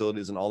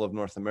facilities in all of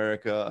North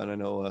America. And I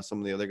know some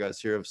of the other guys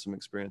here have some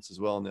experience as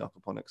well in the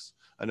aquaponics.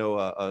 I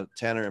know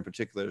Tanner in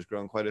particular has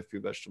grown quite a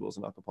few vegetables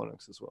in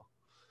aquaponics as well.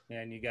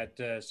 And you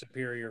got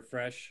Superior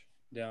Fresh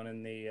down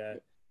in the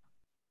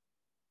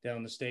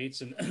States.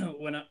 And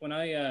when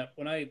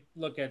I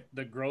look at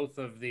the growth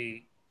of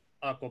the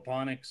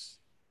aquaponics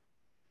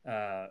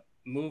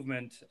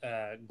movement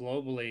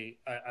globally,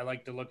 I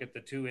like to look at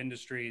the two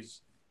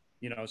industries,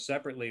 you know,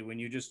 separately. When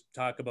you just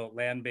talk about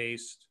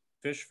land-based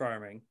fish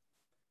farming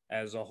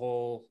as a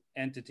whole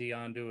entity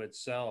onto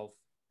itself,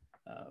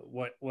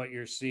 what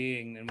you're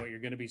seeing and what you're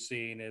going to be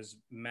seeing is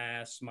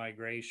mass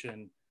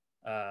migration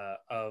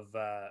of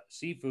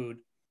seafood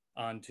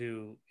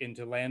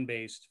into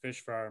land-based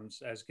fish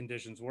farms as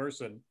conditions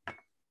worsen,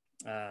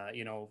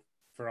 you know,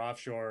 for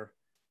offshore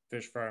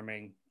fish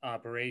farming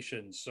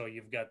operations. So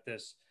you're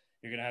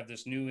going to have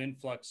this new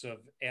influx of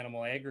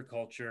animal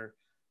agriculture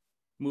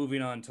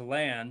moving on to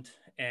land,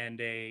 and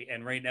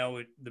right now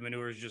the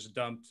manure is just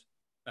dumped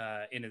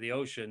into the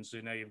ocean. So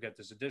now you've got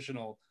this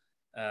additional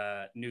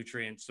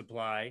nutrient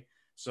supply.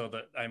 So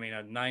that, I mean,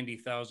 a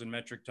 90,000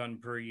 metric ton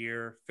per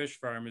year fish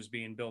farm is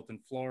being built in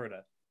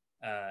Florida,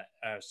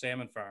 a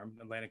salmon farm,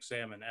 Atlantic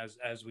salmon,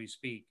 as we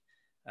speak.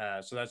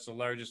 So that's the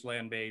largest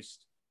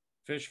land-based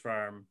fish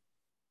farm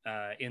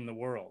in the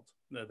world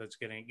that's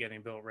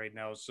getting built right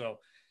now. So,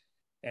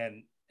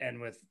 and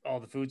with all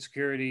the food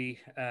security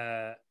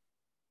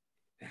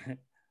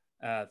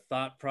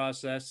thought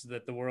process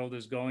that the world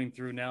is going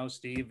through now,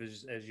 Steve,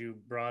 as you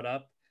brought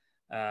up,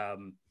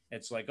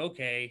 it's like,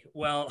 okay,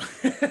 well,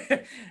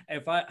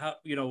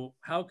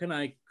 how can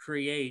I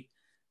create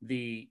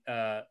the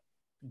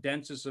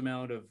densest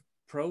amount of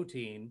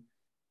protein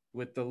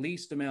with the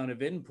least amount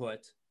of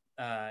input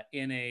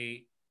in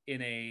a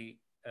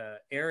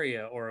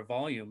area or a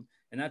volume,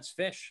 and that's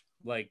fish.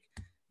 Like,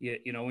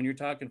 you know, when you're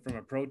talking from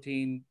a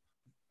protein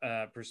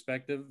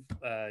perspective,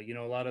 you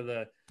know, a lot of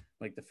the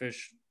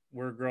fish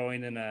we're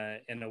growing in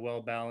a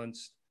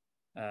well-balanced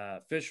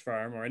fish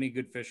farm, or any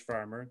good fish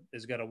farmer,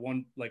 has got a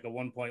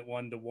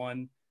 1.1 to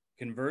 1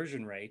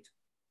 conversion rate.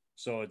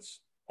 So it's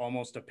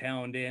almost a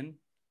pound in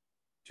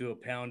to a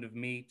pound of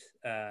meat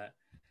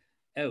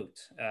out.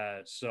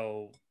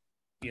 So,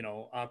 you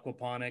know,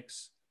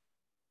 aquaponics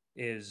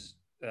is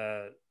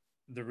the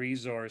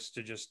resource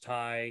to just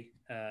tie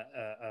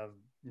a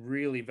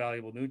really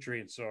valuable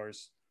nutrient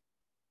source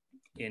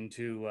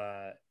into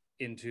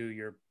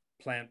your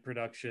plant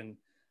production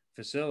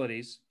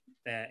facilities,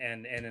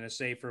 and in a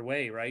safer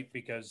way, right?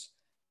 Because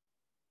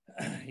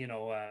you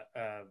know,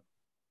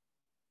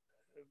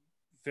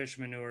 fish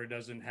manure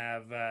doesn't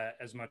have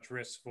as much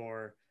risk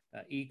for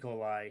E.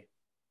 coli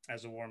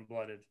as a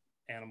warm-blooded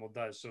animal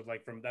does. So,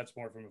 like, that's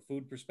more from a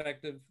food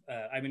perspective.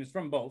 I mean, it's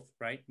from both,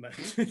 right?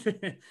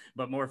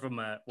 But more from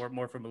a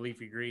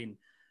leafy green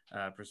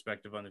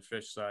perspective on the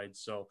fish side.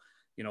 So,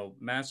 you know,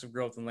 massive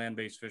growth in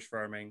land-based fish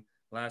farming,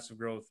 massive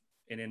growth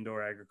in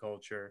indoor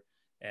agriculture,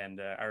 and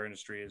our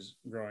industry is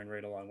growing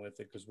right along with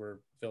it because we're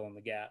filling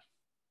the gap.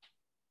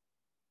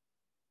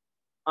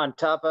 On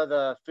top of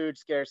the food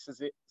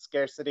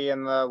scarcity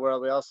in the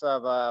world, we also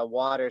have a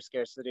water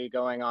scarcity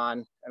going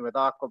on. And with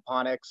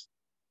aquaponics,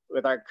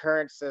 with our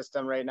current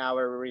system right now,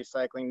 we're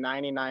recycling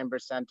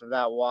 99% of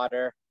that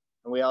water.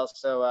 And we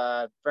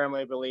also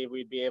firmly believe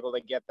we'd be able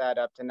to get that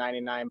up to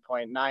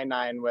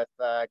 99.99 with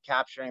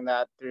capturing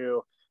that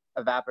through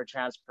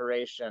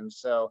evapotranspiration.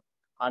 So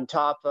on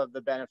top of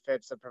the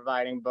benefits of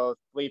providing both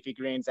leafy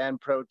greens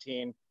and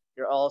protein,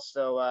 you're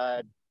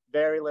also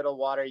very little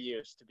water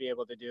use to be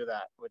able to do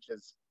that, which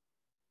is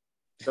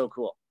so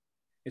cool.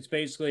 It's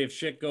basically, if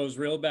shit goes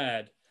real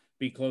bad,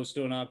 be close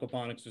to an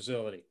aquaponics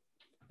facility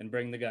and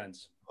bring the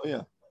guns. Oh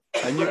yeah.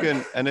 And you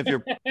can, and if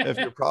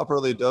you're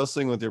properly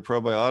dosing with your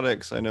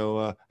probiotics, I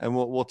know, and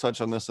we'll touch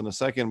on this in a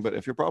second, but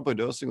if you're properly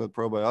dosing with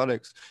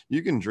probiotics,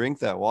 you can drink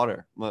that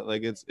water.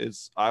 Like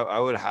I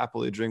would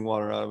happily drink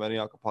water out of any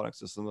aquaponics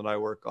system that I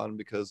work on,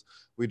 because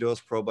we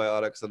dose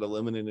probiotics that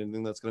eliminate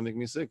anything that's going to make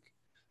me sick.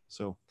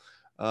 So,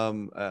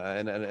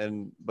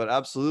 but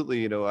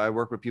absolutely, you know, I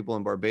work with people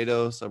in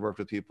Barbados, I worked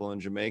with people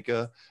in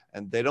Jamaica,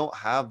 and they don't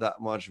have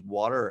that much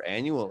water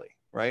annually.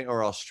 Right?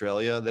 Or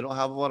Australia, they don't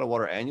have a lot of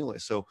water annually.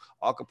 So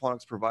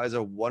aquaponics provides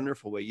a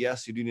wonderful way.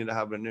 Yes, you do need to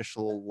have an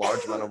initial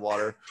large amount of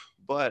water,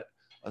 but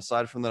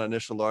aside from that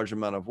initial large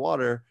amount of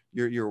water,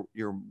 your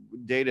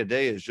day to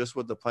day is just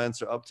what the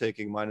plants are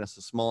uptaking minus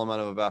a small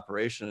amount of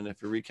evaporation. And if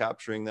you're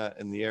recapturing that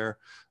in the air,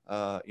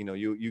 you know,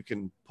 you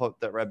can put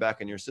that right back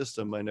in your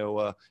system. I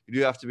know you do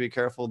have to be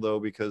careful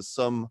though, because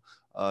some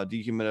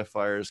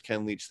dehumidifiers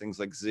can leach things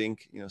like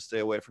zinc. You know, stay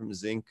away from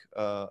zinc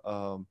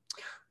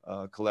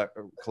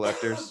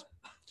collectors.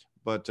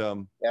 But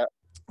yeah,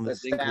 the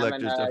zinc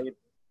salmon, collectors,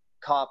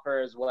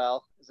 copper as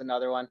well is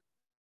another one.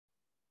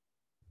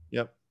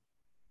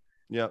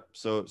 Yep.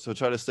 So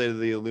try to stay to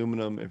the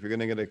aluminum if you're going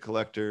to get a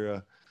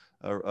collector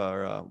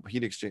or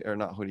heat exchange, or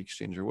not heat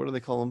exchanger. What do they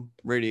call them?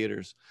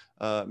 Radiators.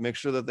 Make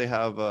sure that they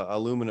have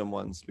aluminum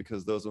ones,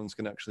 because those ones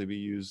can actually be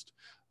used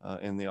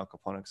in the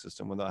aquaponics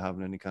system without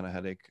having any kind of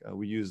headache.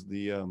 We use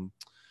the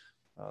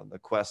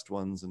Quest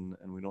ones, and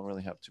we don't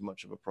really have too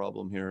much of a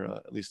problem here,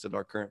 at least at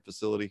our current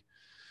facility.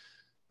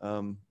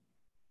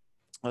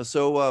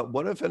 So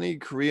what, if any,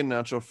 Korean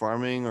natural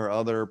farming or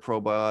other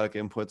probiotic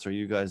inputs are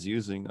you guys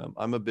using?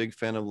 I'm a big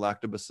fan of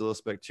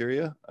lactobacillus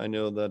bacteria. I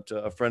know that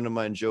a friend of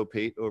mine, Joe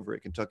Pate, over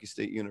at Kentucky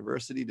State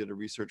University, did a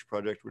research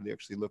project where they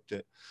actually looked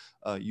at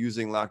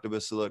using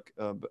lactobacillic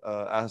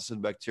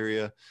acid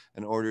bacteria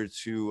in order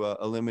to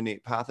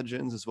eliminate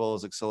pathogens as well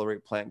as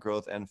accelerate plant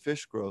growth and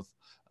fish growth.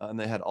 And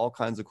they had all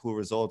kinds of cool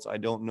results. I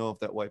don't know if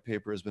that white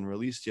paper has been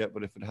released yet,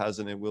 but if it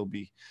hasn't, it will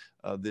be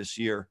this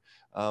year.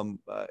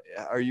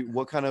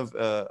 What kind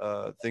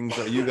of things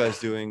are you guys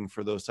doing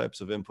for those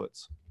types of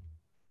inputs?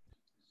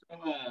 So,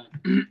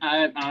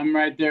 I'm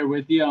right there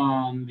with you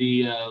on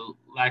the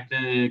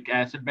lactic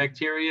acid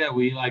bacteria.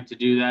 We like to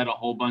do that a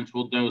whole bunch.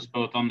 We'll dose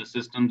both on the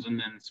systems and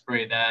then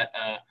spray that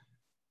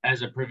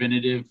as a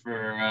preventative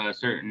for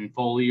certain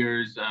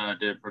foliars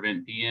to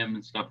prevent PM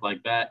and stuff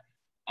like that.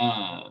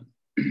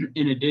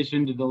 In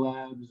addition to the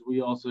labs,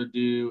 we also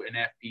do an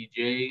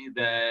FPJ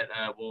that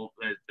will,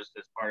 just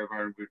as part of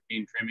our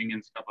routine trimming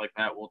and stuff like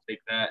that, we'll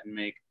take that and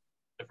make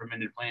the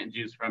fermented plant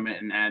juice from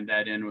it and add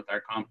that in with our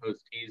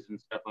compost teas and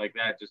stuff like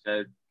that, just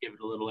to give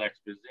it a little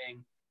extra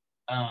zing.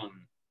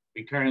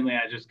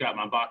 I just got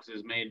my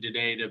boxes made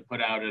today to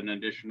put out an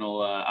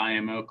additional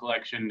IMO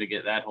collection to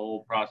get that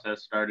whole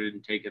process started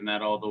and taking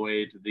that all the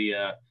way to the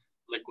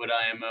liquid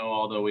IMO,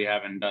 although we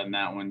haven't done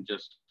that one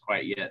just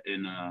quite yet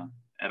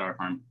at our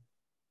farm.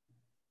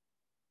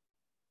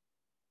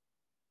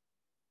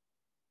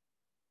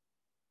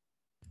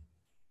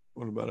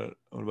 What about it?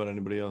 What about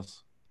anybody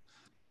else?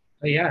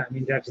 But yeah, I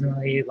mean,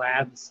 definitely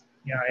labs.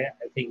 You know,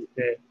 I think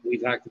that we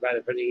talked about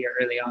it pretty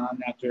early on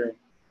after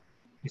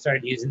we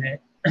started using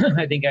it.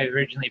 I think I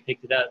originally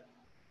picked it up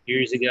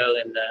years ago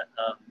in the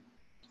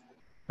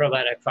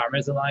Probiotic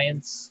Farmers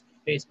Alliance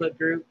Facebook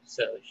group.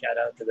 So shout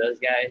out to those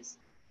guys.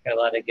 Got a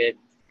lot of good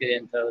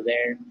info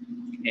there.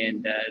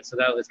 And so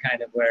that was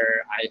kind of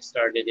where I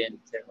started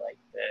into like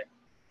the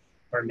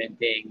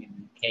fermenting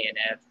and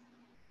KNF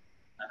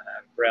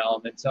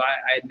realm. And so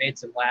I had made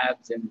some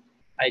labs and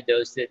I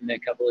dosed it in a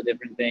couple of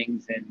different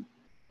things. And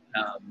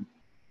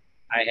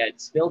I had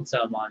spilled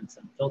some on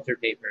some filter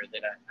paper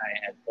that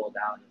I had pulled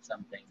out of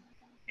something.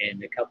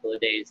 And a couple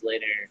of days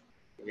later,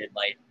 it had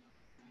like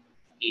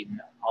eaten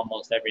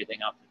almost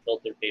everything off the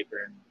filter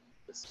paper and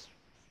was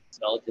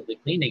relatively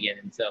clean again.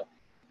 And so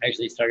I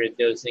actually started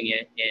dosing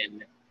it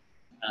in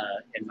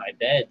my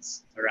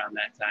beds around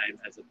that time,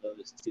 as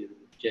opposed to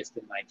just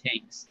in my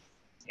tanks,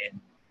 and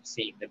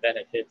seeing the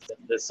benefits of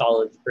the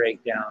solids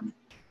breakdown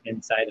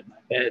inside of my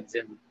beds.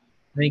 And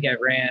I think I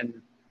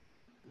ran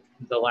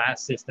the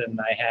last system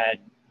I had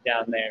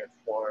down there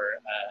for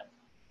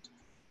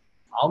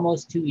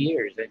almost 2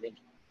 years, I think,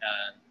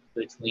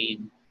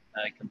 between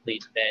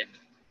complete bed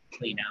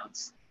clean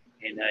outs.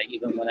 And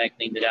even when I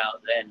cleaned it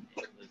out then,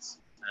 it was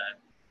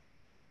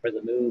for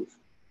the move,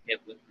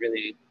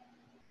 really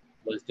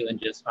was doing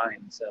just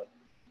fine. So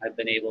I've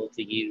been able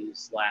to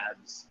use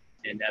labs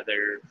and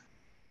other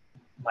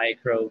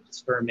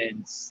microbes,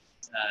 ferments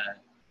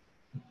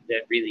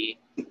that really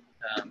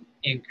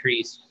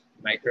increase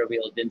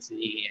microbial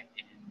density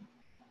and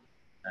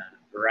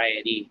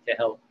variety to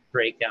help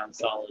break down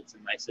solids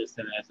in my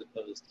system as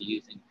opposed to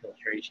using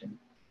filtration.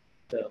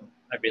 So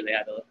I really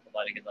had a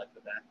lot of good luck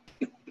with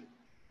that.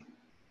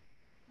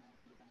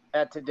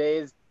 At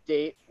today's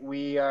date,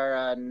 we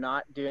are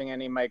not doing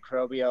any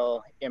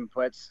microbial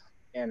inputs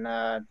in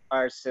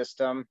our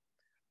system.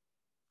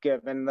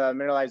 Given the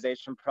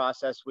mineralization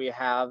process we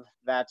have,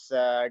 that's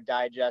our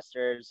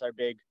digesters, our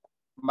big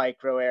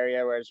micro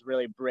area where it's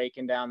really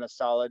breaking down the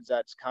solids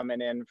that's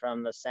coming in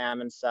from the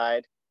salmon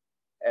side,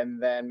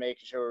 and then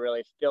making sure we're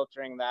really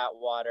filtering that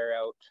water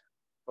out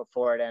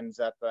before it ends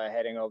up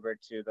heading over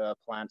to the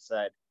plant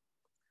side.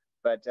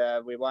 But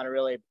we want to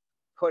really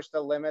push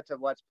the limit of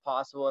what's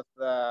possible with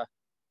the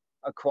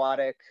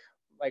aquatic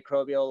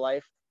microbial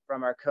life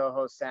from our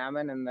coho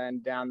salmon, and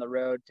then down the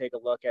road take a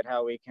look at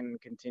how we can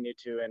continue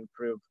to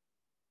improve.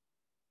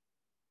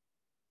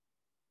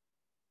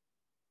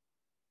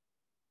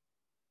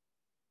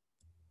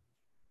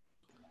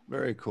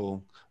 Very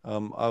cool.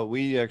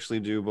 We actually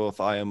do both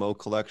IMO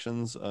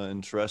collections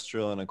in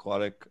terrestrial and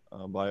aquatic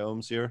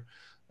biomes here,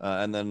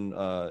 and then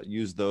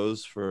use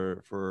those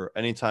for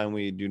anytime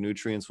we do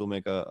nutrients. We'll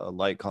make a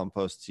light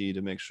compost tea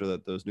to make sure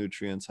that those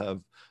nutrients have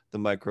the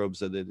microbes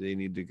that they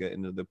need to get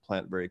into the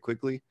plant very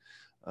quickly.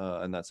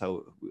 And that's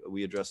how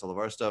we address all of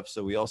our stuff.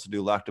 So we also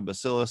do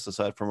lactobacillus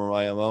aside from our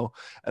IMO.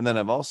 And then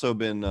I've also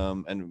been,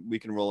 and we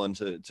can roll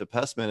into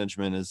pest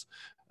management, is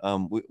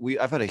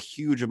I've had a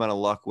huge amount of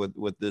luck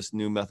with this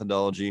new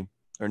methodology,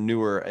 or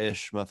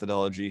newer-ish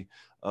methodology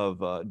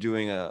of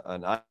doing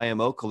an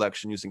IMO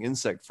collection using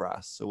insect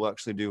frass. So we'll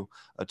actually do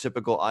a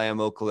typical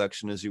IMO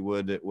collection as you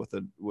would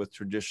with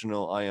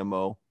traditional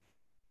IMO.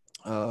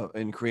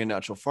 In Korean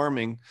natural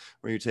farming,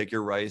 where you take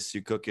your rice,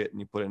 you cook it,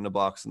 and you put it in a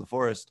box in the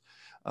forest.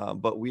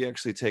 But we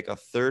actually take a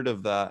third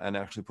of that and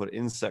actually put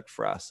insect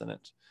frass in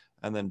it,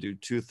 and then do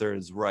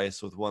 2/3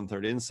 rice with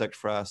 1/3 insect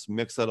frass,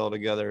 mix that all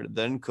together,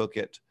 then cook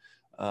it.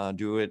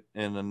 Do it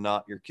in a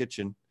not your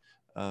kitchen.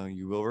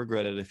 You will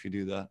regret it if you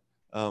do that.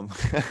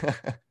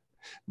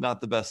 Not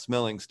the best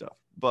smelling stuff,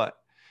 but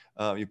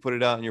you put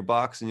it out in your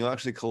box, and you'll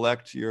actually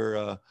collect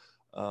your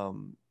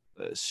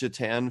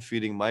chitan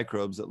feeding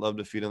microbes that love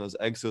to feed on those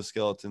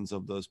exoskeletons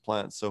of those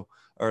plants, so,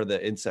 or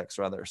the insects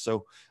rather.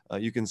 So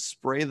you can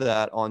spray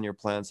that on your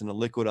plants in a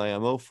liquid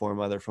IMO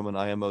form, either from an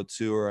IMO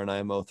 2 or an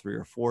IMO 3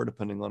 or 4,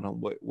 depending on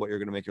what you're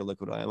going to make your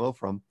liquid IMO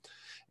from,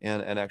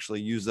 and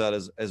actually use that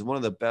as one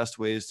of the best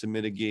ways to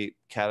mitigate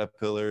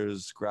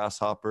caterpillars,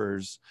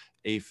 grasshoppers,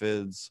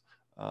 aphids,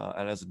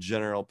 and as a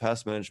general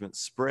pest management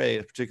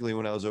spray. Particularly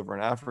when I was over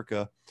in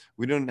Africa,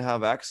 we didn't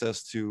have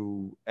access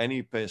to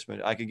any pest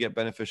management. I could get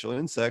beneficial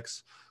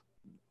insects.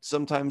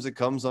 Sometimes it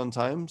comes on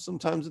time,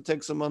 sometimes it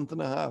takes a month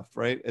and a half,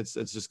 right? It's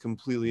just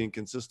completely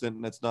inconsistent,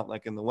 and it's not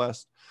like in the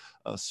West.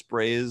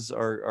 Sprays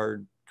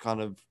are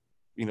kind of,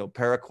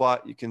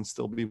 paraquat. You can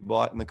still be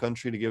bought in the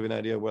country, to give you an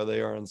idea where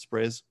they are on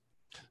sprays.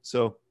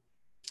 So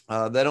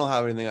they don't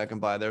have anything I can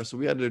buy there. So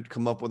we had to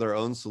come up with our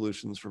own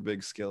solutions for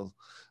big scale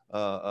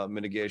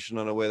mitigation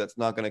in a way that's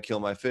not going to kill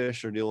my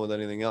fish or deal with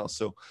anything else.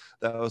 So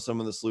that was some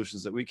of the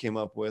solutions that we came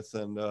up with,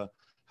 and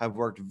have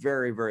worked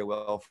very, very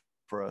well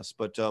for us.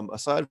 But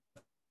aside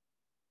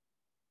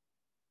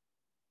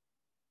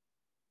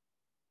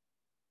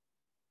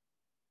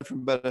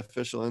from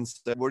beneficial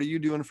insect, what are you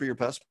doing for your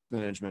pest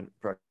management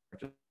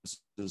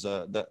practices?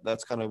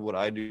 That's kind of what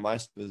I do. My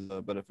stuff is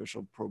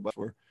beneficial probiotics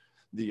for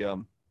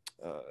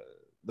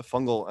the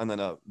fungal, and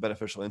then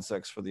beneficial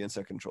insects for the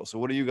insect control. So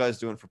what are you guys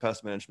doing for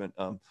pest management?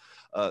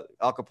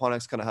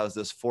 Aquaponics kind of has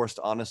this forced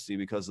honesty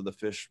because of the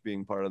fish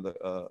being part of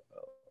the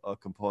a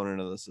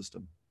component of the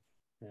system.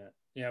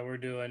 Yeah, we're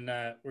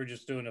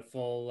just doing a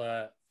full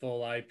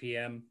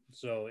IPM,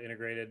 so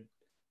integrated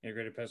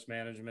pest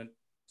management.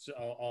 So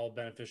all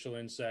beneficial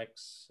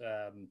insects,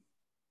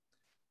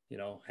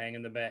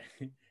 hanging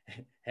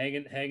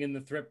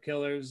the thrip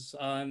killers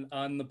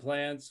on the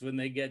plants when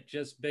they get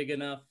just big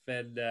enough,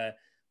 and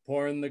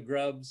pouring the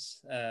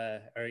grubs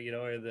or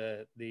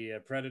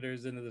the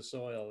predators into the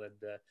soil, and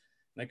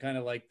I kind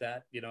of like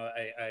that.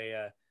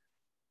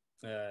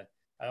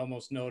 I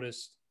almost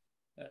noticed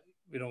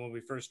when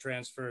we first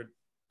transferred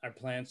our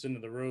plants into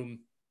the room,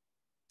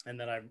 and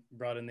then I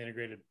brought in the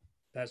integrated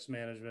pest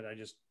management,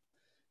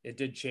 it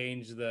did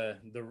change the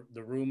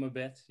room a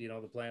bit.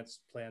 The plants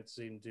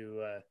seem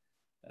to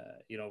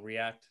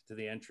react to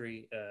the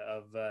entry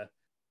of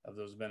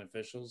those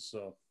beneficials.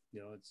 So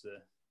it's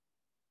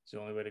the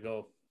only way to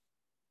go.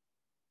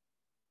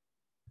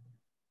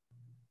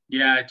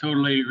 Yeah, I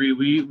totally agree.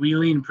 We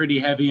lean pretty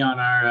heavy on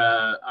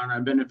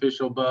our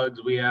beneficial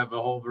bugs. We have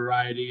a whole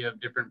variety of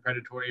different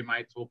predatory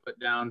mites we'll put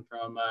down,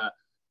 from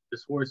the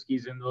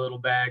Swarskis in the little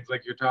bags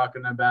like you're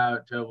talking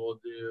about. We'll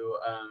do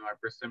our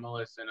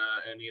Priscimulus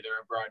in either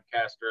a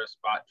broadcast or a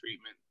spot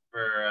treatment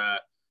for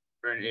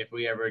if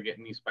we ever get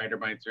any spider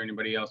bites or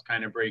anybody else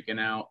kind of breaking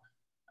out.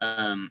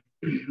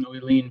 We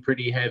lean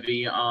pretty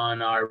heavy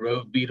on our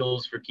rove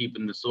beetles for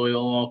keeping the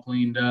soil all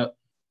cleaned up.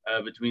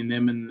 Between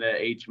them and the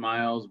H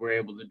miles, we're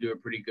able to do a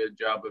pretty good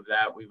job of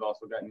that. We've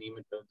also got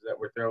nematodes that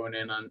we're throwing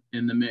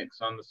in the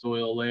mix on the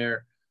soil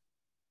layer.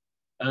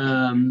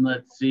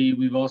 Let's see,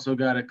 we've also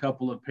got a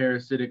couple of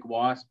parasitic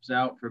wasps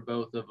out for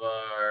both of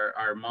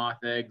our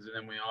moth eggs, and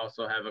then we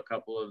also have a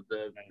couple of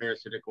the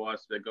parasitic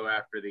wasps that go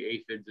after the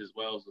aphids as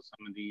well as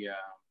some of the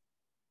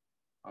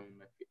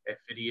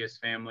Aphidius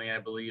family, I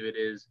believe it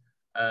is,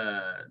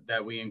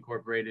 that we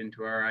incorporate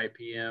into our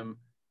IPM.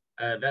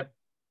 That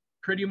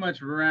pretty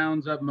much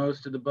rounds up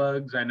most of the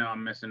bugs. I know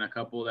I'm missing a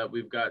couple that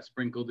we've got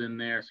sprinkled in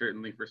there,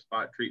 certainly for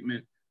spot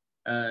treatment.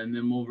 And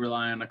then we'll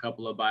rely on a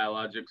couple of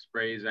biologic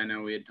sprays. I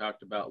know we had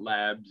talked about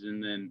labs,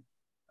 and then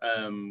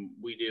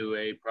we do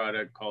a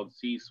product called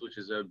Cease, which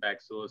is a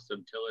Bacillus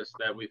subtilis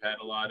that we've had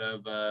a lot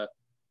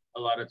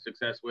of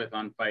success with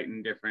on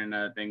fighting different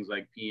things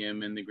like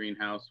PM in the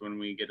greenhouse when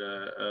we get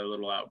a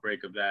little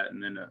outbreak of that,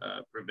 and then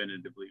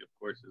preventatively, of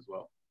course, as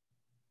well.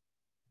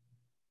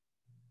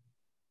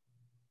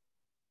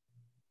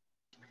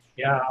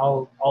 Yeah,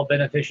 all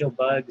beneficial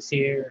bugs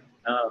here.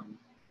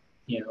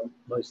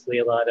 Mostly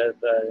a lot of,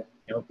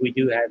 if we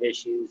do have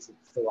issues,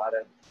 it's a lot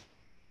of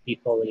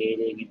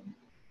defoliating and,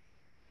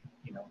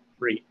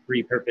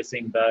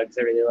 repurposing bugs.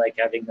 I really like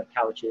having the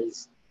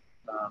pouches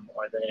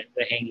or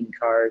the hanging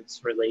cards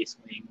for lace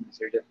wings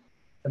or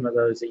some of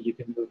those that you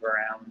can move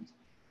around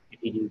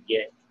if you do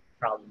get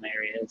problem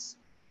areas.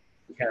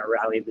 You kind of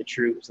rally the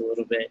troops a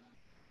little bit.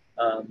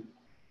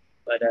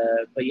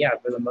 But yeah,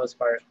 for the most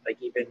part,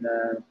 like even,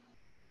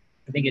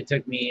 I think it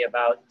took me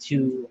about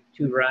two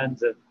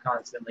runs of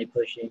constantly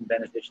pushing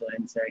beneficial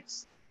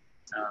insects.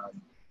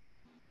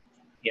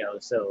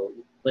 So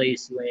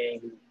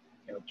lacewing,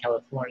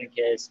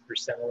 Californicus,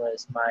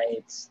 Persimolis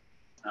mites,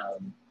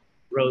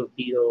 rove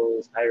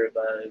beetles,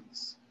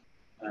 pyrobugs.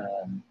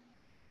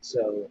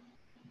 The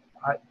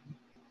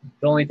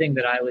only thing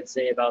that I would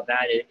say about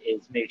that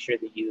is make sure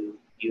that you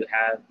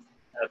have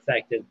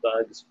effective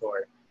bugs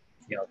for,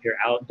 if you're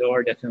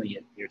outdoor,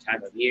 definitely your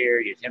time of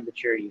year, your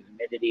temperature, your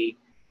humidity.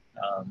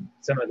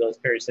 Some of those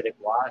parasitic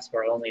wasps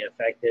are only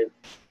effective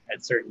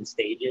at certain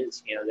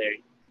stages.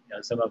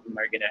 Some of them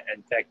are going to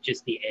infect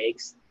just the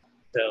eggs.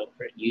 So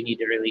you need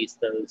to release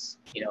those,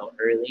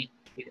 early.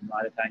 A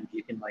lot of times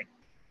you can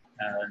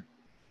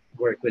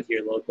work with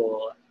your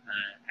local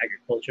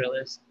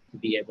agriculturalist to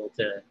be able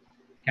to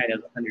kind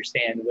of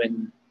understand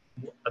when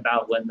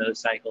those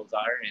cycles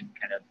are and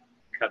kind of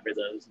cover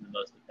those in the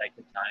most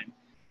effective time.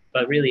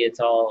 But really, it's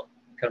all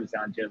comes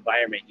down to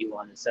environment. You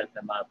want to set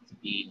them up to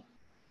be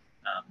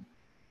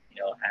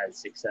as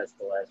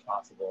successful as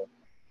possible,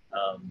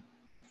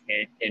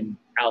 and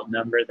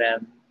outnumber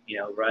them.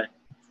 Run.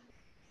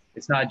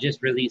 It's not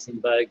just releasing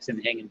bugs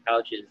and hanging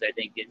pouches. I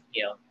think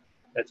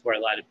that's where a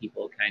lot of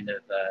people kind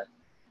of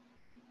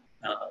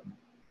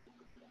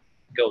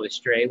go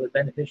astray with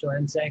beneficial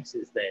insects.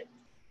 Is that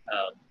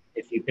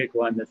if you pick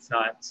one that's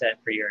not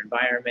set for your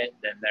environment,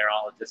 then they're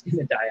all just going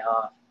to die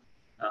off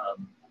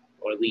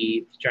or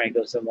leave, try and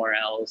go somewhere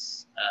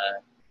else.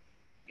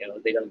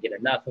 They don't get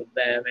enough of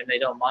them, and they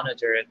don't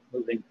monitor it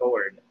moving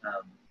forward.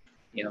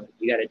 You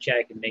got to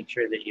check and make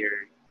sure that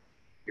your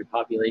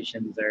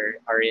populations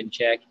are in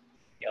check.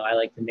 I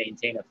like to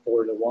maintain a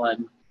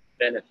 4-to-1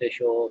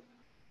 beneficial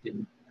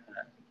to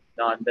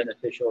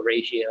non-beneficial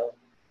ratio.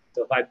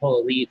 So if I pull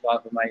a leaf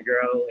off of my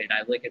grow and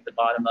I look at the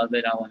bottom of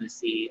it, I want to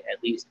see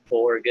at least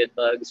 4 good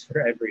bugs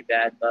for every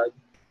bad bug,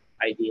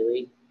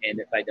 ideally. And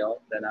if I don't,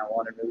 then I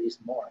want to release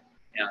more.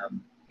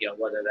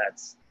 Whether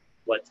that's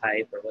what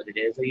type or what it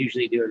is. I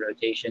usually do a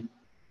rotation.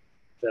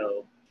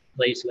 So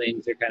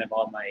lacewings are kind of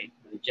all my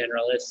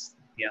generalists.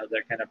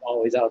 They're kind of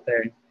always out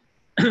there,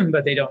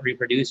 but they don't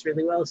reproduce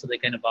really well, so they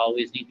kind of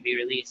always need to be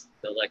released.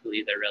 So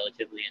luckily, they're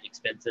relatively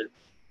inexpensive.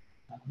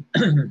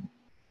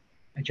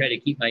 I try to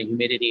keep my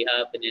humidity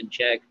up and in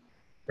check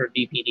for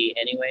BPD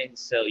anyways.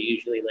 So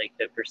usually like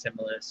the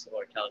Persimolis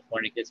or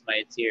Californicus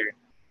mites here,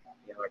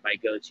 are my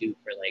go-to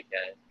for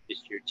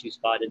just your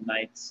 2-spotted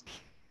mites.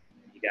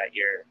 You got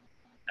your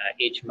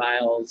H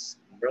miles,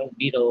 rove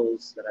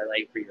beetles that I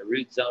like for your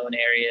root zone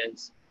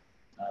areas.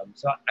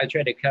 So I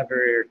try to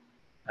cover,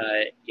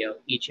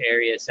 each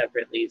area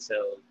separately.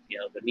 So,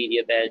 the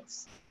media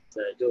beds,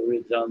 the dual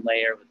root zone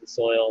layer with the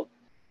soil,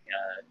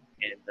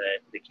 and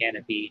the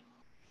canopy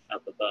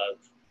up above.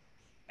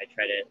 I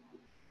try to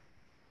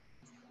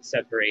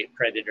separate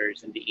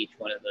predators into each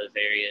one of those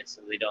areas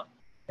so they don't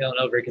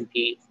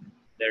overcompete.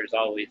 There's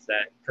always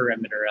that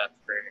perimeter up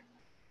for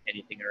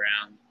anything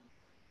around.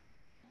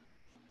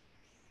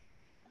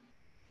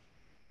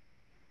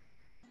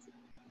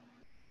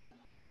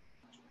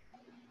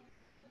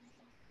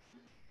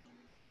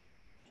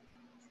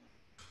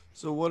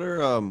 So what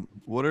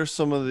are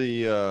some of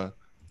the oh,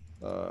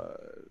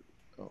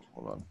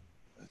 hold on,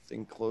 I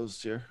think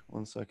closed here.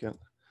 1 second.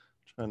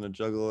 Trying to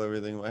juggle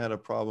everything. I had a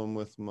problem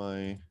with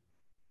my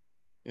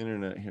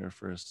internet here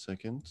for a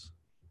second.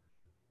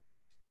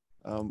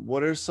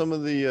 What are some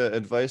of the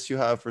advice you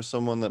have for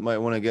someone that might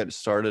want to get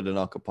started in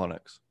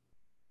aquaponics?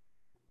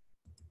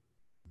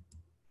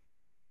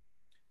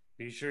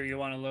 Be sure you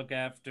want to look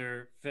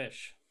after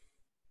fish.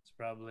 It's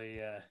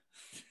probably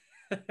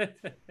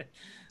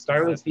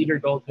start with feeder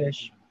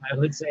goldfish. I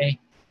would say,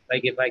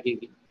 like, if I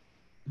could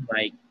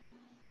like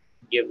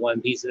give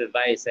one piece of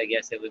advice, I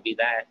guess it would be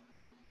that,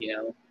 you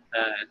know,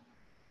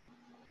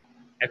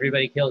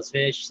 everybody kills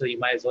fish, so you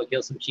might as well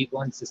kill some cheap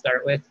ones to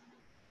start with.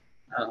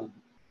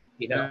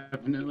 You know,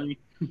 Definitely.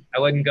 I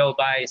wouldn't go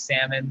buy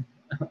salmon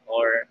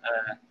or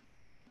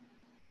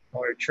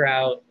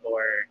trout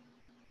or,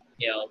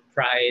 you know,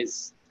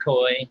 prize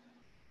koi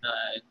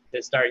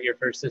to start your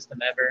first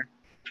system ever.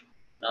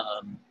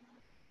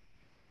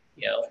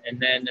 You know, and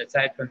then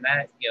aside from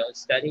that, you know,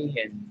 study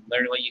and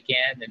learn what you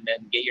can, and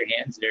then get your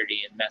hands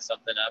dirty and mess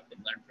something up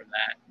and learn from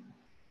that.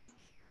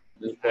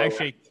 Move forward.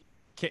 Actually,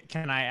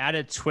 can I add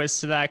a twist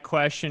to that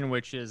question,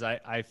 which is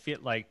I feel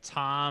like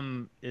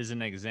Tom is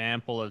an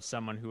example of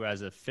someone who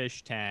has a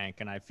fish tank,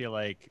 and I feel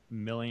like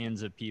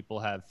millions of people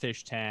have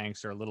fish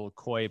tanks or little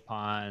koi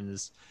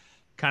ponds,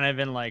 kind of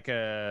in like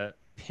a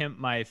pimp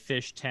my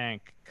fish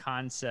tank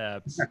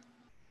concept.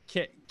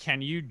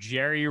 Can you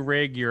jerry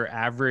rig your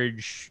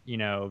average, you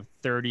know,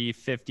 30,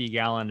 50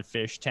 gallon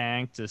fish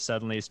tank to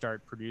suddenly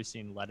start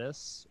producing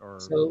lettuce? Or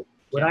so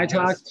when I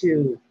talk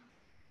to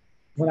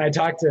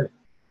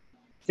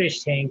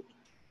fish tank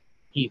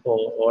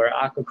people or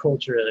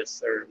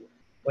aquaculturists or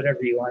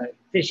whatever you want,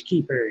 fish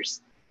keepers,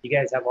 you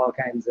guys have all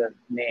kinds of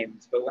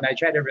names. But when I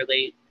try to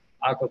relate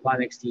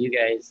aquaponics to you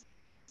guys,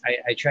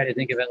 I try to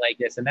think of it like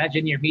this.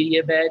 Imagine your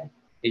media bed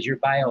is your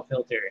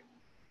biofilter,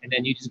 and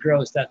then you just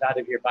grow stuff out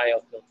of your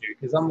biofilter.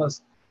 Because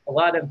almost a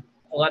lot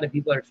of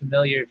people are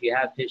familiar, if you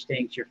have fish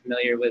tanks, you're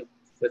familiar with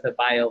a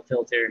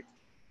biofilter,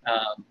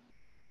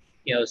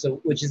 you know, so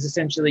which is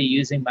essentially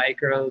using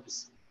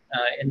microbes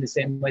in the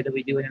same way that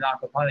we do in an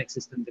aquaponic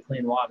system to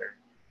clean water.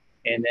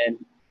 And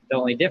then the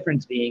only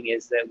difference being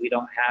is that we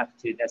don't have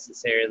to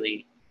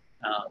necessarily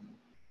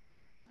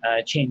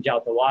change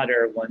out the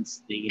water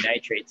once the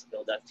nitrates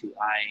build up too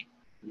high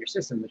in your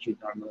system, which you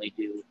normally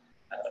do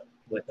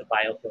with a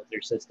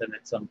biofilter system.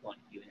 At some point,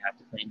 you would have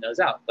to clean those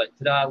out. But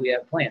ta-da, we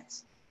have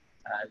plants.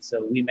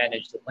 So we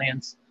manage the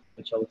plants,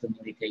 which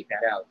ultimately take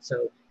that out.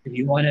 So if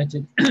you wanted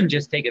to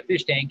just take a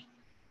fish tank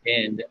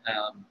and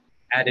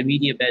add a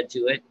media bed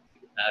to it,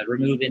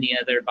 remove any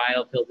other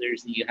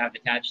biofilters that you have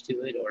attached to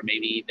it, or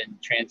maybe even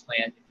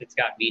transplant, if it's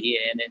got media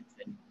in it,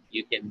 then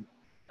you can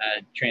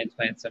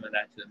transplant some of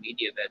that to a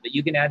media bed. But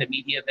you can add a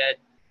media bed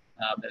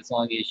as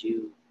long as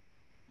you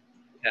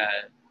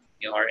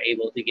are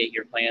able to get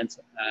your plants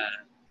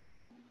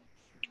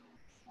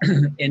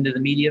into the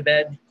media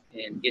bed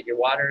and get your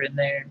water in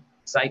there,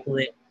 cycle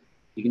it.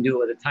 You can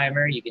do it with a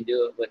timer. You can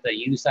do it with a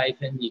U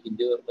siphon. You can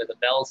do it with a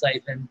bell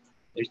siphon.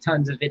 There's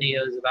tons of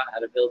videos about how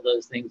to build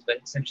those things, but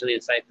essentially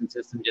a siphon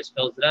system just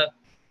fills it up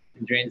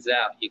and drains it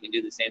out. You can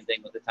do the same thing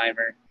with a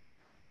timer.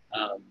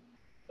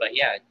 But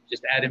yeah,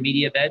 just add a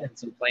media bed and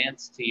some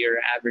plants to your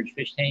average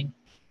fish tank,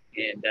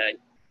 and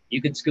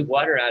you could scoop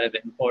water out of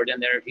it and pour it in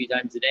there a few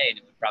times a day, and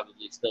it would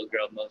probably still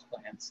grow most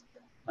plants.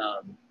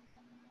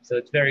 So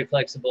it's very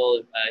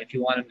flexible. If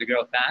you want them to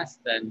grow fast,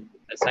 then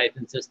a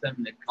siphon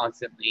system that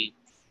constantly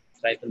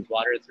siphons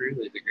water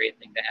through is a great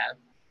thing to have.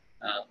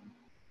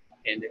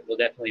 And it will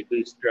definitely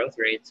boost growth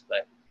rates,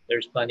 but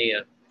there's plenty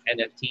of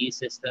NFT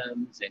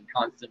systems and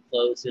constant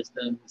flow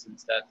systems and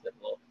stuff that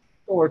will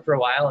work for a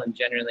while and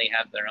generally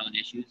have their own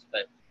issues.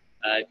 But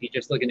if you're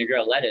just looking to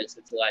grow lettuce,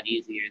 it's a lot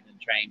easier than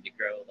trying to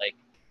grow like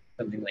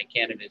something like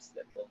cannabis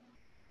that will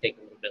take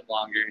a little bit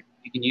longer.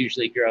 You can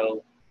usually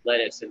grow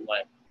lettuce in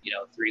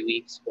 3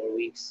 weeks, 4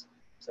 weeks,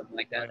 something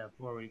like that. Yeah,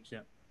 4 weeks,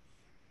 yeah.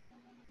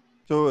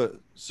 So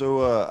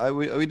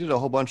we did a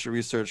whole bunch of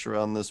research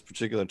around this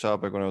particular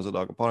topic when I was at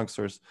Aquaponics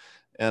Source,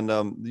 and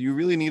you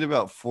really need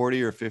about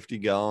 40 or 50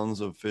 gallons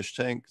of fish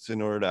tanks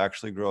in order to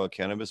actually grow a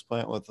cannabis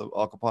plant with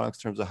aquaponics,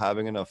 in terms of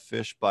having enough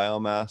fish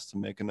biomass to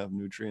make enough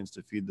nutrients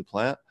to feed the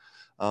plant.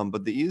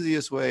 But the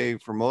easiest way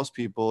for most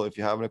people, if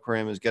you have an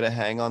aquarium, is get a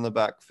hang on the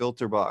back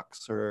filter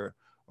box or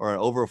an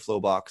overflow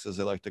box, as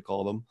they like to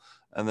call them,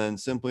 and then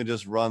simply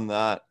just run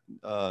that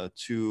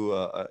to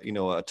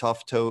a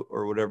tough tote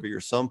or whatever your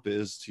sump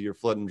is to your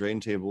flood and drain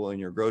table in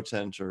your grow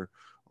tent or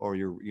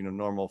your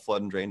normal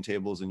flood and drain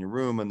tables in your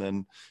room, and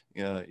then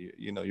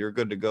you're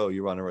good to go.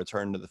 You run a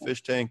return to the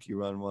fish tank, you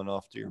run one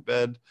off to your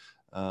bed,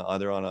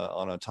 either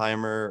on a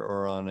timer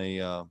or on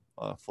a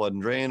flood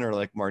and drain, or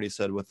like Marty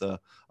said, with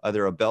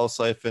either a bell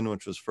siphon,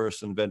 which was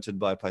first invented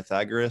by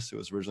Pythagoras. It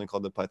was originally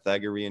called the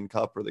Pythagorean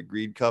cup or the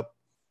Greed cup.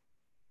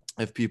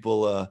 If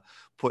people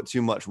put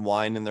too much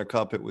wine in their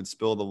cup, it would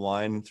spill the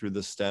wine through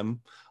the stem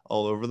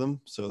all over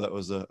them. So that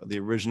was the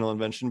original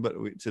invention, but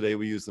today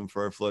we use them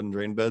for our flood and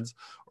drain beds.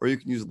 Or you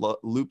can use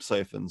loop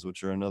siphons,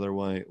 which are another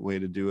way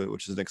to do it,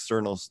 which is an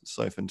external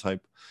siphon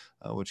type,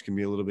 which can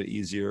be a little bit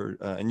easier.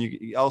 And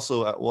you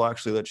also will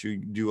actually let you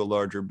do a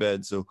larger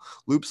bed. So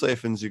loop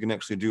siphons, you can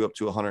actually do up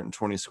to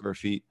 120 square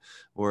feet,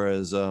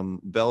 whereas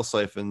bell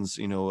siphons,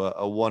 a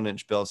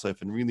 1-inch bell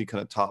siphon really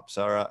kind of tops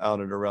out at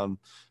around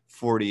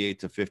 48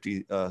 to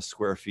 50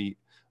 square feet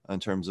in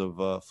terms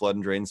of flood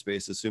and drain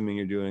space, assuming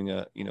you're doing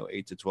a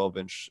 8 to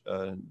 12-inch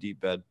deep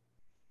bed.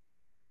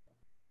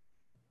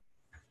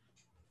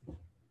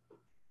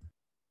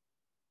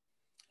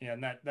 Yeah,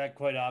 and that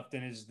quite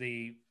often is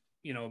the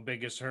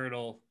biggest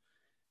hurdle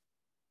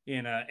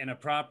in a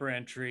proper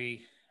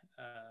entry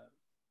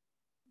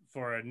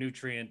for a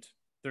nutrient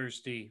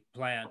thirsty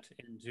plant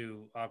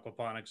into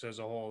aquaponics as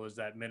a whole, is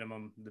the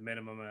minimum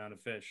amount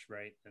of fish,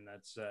 right? And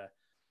that's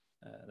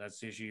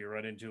the issue you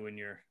run into when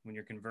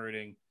you're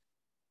converting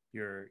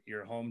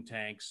your home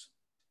tanks,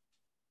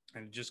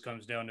 and it just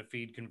comes down to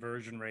feed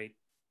conversion rate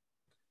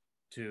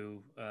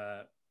to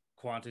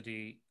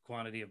quantity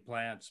of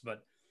plants.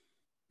 But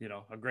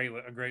a great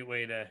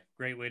way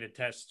to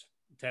test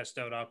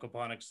out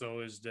aquaponics though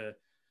is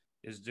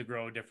to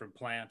grow a different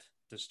plant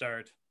to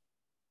start,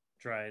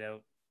 try it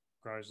out,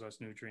 requires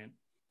less nutrient,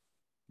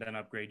 then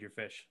upgrade your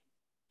fish.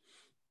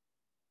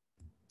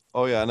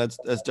 Oh yeah, and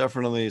that's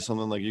definitely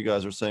something like you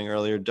guys were saying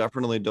earlier.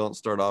 Definitely don't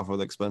start off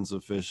with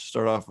expensive fish.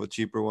 Start off with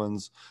cheaper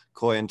ones.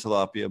 Koi and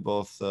tilapia,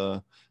 both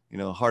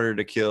harder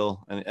to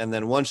kill. And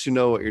then once you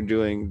know what you're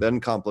doing, then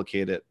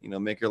complicate it.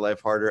 Make your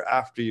life harder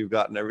after you've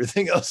gotten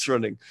everything else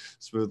running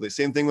smoothly.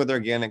 Same thing with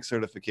organic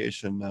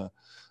certification.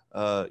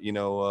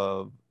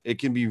 It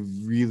can be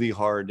really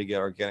hard to get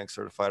organic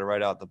certified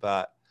right out the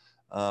bat.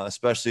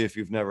 Especially if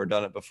you've never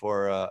done it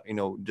before.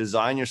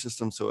 Design your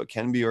system so it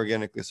can be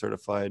organically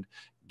certified,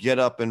 get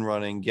up and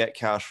running, get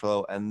cash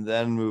flow, and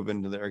then move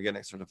into the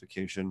organic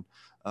certification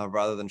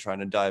rather than trying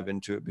to dive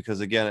into it.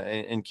 Because again,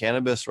 in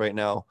cannabis right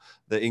now,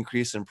 the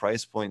increase in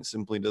price point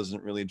simply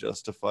doesn't really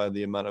justify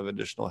the amount of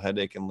additional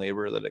headache and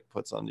labor that it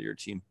puts onto your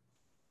team.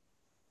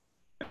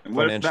 And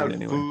what about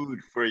food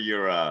for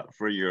your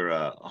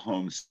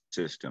home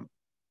system?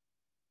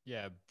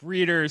 Yeah,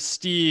 breeder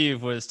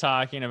Steve was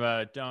talking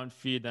about don't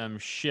feed them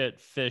shit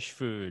fish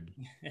food.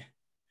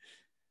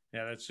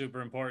 Yeah, that's super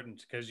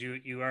important because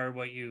you are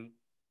what you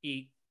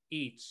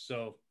eats.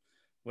 So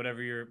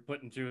whatever you're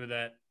putting through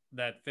that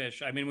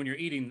fish, I mean, when you're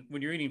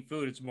eating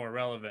food, it's more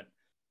relevant,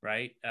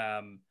 right?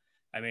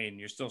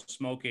 You're still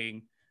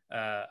smoking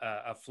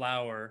a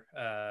flower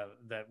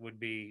that would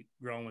be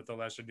grown with the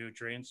lesser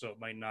nutrients, so it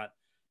might not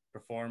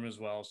perform as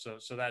well. So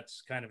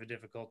that's kind of a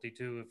difficulty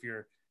too if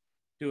you're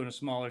doing a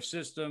smaller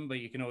system, but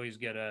you can always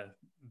get a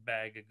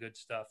bag of good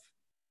stuff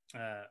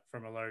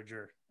from a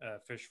larger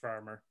fish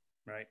farmer,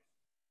 right,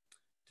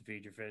 to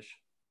feed your fish.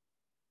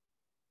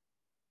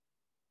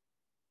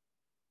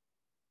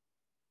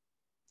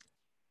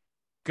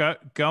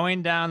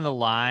 Going down the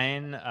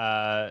line,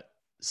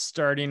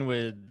 starting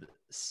with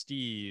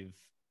Steve,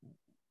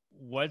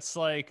 what's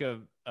like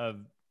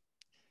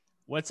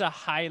what's a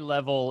high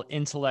level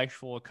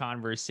intellectual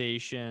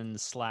conversation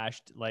 /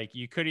 like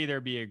you could either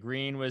be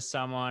agreeing with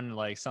someone,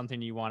 like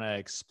something you want to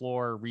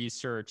explore,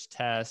 research,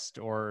 test,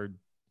 or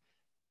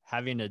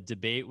having a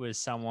debate with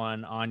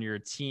someone on your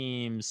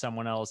team,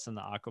 someone else in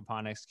the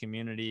aquaponics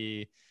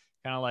community,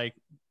 kind of like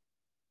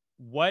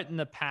what in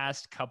the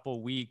past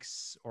couple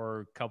weeks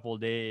or couple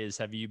days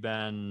have you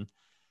been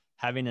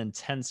having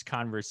intense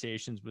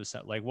conversations with?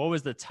 Like, what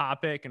was the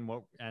topic and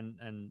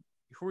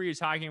who were you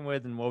talking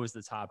with and what was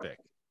the topic?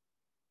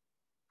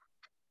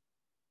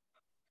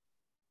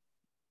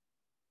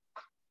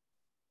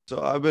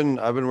 So I've been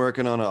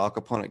working on an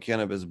aquaponic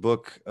cannabis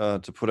book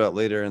to put out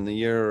later in the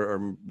year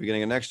or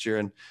beginning of next year,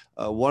 and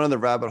one of the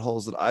rabbit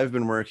holes that I've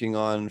been working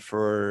on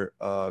for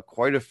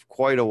quite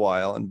a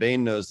while, and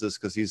Bain knows this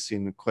because he's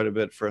seen quite a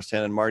bit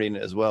firsthand, and Martin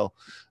as well,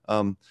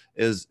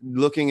 is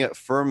looking at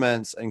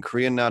ferments and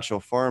Korean natural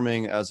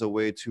farming as a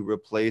way to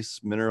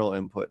replace mineral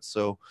inputs.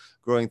 So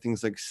growing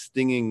things like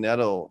stinging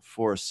nettle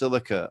for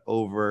silica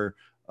over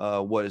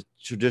what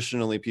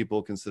traditionally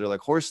people consider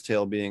like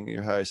horsetail being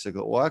your highest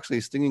silica. Well, actually,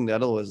 stinging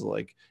nettle is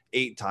like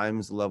 8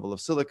 times the level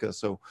of silica.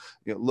 So,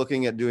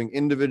 looking at doing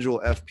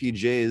individual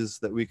FPJs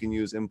that we can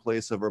use in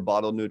place of our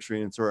bottled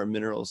nutrients or our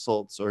mineral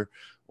salts or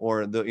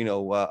the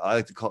I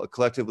like to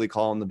collectively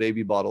call them the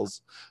baby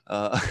bottles,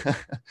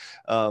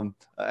 and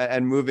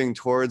moving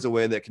towards a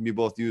way that can be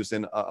both used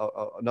in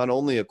not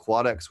only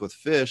aquatics with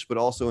fish but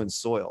also in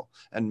soil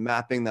and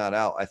mapping that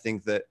out. I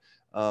think that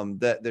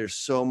that there's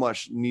so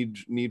much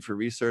need for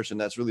research, and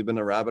that's really been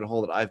a rabbit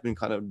hole that I've been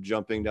kind of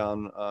jumping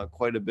down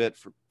quite a bit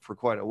for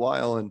quite a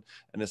while, and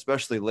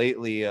especially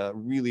lately,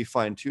 really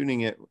fine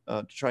tuning it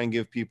to try and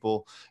give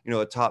people, you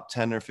know, a top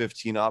 10 or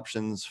 15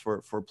 options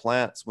for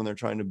plants when they're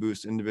trying to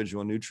boost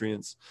individual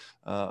nutrients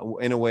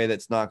in a way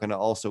that's not going to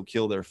also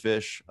kill their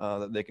fish,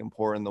 that they can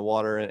pour in the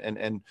water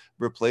and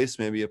replace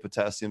maybe a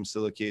potassium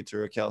silicate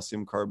or a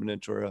calcium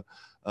carbonate or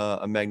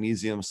a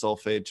magnesium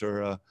sulfate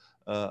or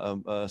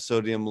a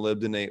sodium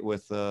molybdenate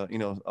with you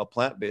know, a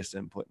plant-based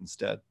input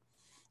instead.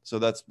 So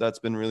that's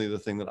been really the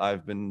thing that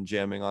I've been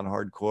jamming on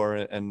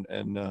hardcore, and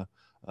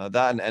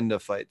that and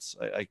endophytes.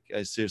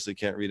 I seriously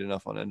can't read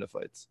enough on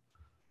endophytes.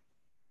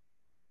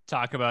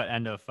 Talk about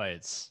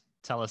endophytes.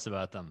 Tell us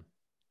about them.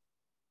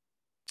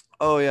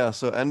 Oh yeah,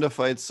 so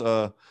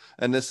endophytes,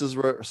 and this is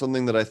where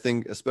something that I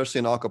think, especially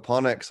in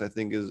aquaponics, I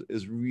think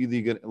is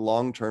really good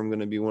long term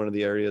going to be one of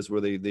the areas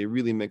where they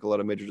really make a lot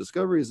of major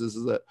discoveries. Is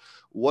that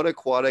what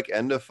aquatic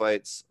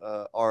endophytes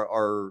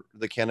are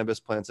the cannabis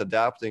plants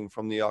adapting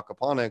from the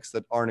aquaponics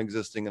that aren't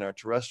existing in our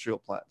terrestrial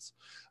plants,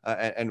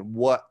 and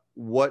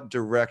what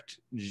direct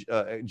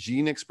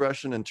gene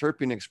expression and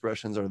terpene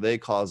expressions are they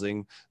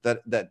causing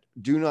that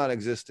do not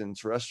exist in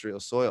terrestrial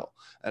soil?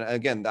 And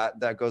again,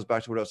 that goes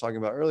back to what I was talking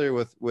about earlier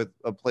with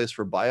a place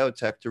for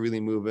biotech to really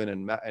move in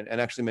and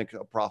actually make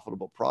a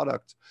profitable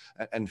product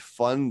and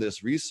fund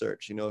this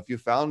research. You know, if you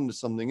found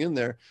something in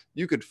there,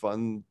 you could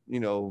fund, you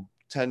know,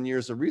 10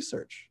 years of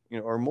research, you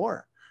know, or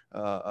more.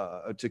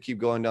 To keep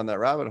going down that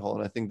rabbit hole.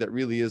 And I think that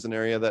really is an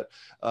area that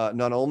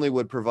not only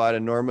would provide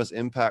enormous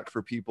impact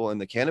for people in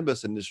the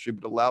cannabis industry,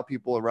 but allow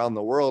people around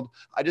the world.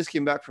 I just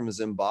came back from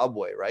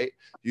Zimbabwe, right?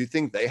 Do you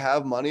think they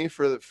have money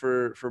for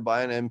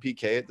buying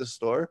NPK at the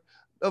store?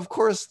 Of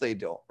course they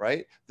don't,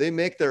 right? They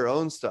make their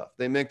own stuff.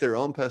 They make their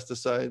own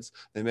pesticides.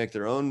 They make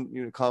their own,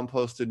 you know,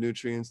 composted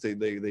nutrients. They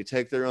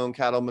take their own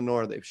cattle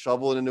manure. They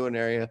shovel it into an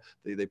area.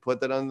 They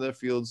put that on their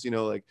fields. You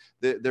know, like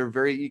they're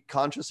very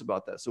conscious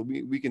about that. So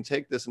we can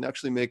take this and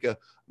actually make it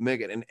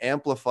and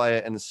amplify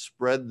it and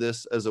spread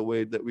this as a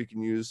way that we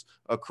can use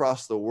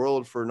across the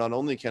world for not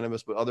only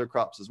cannabis but other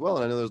crops as well.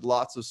 And I know there's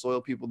lots of soil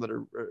people that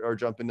are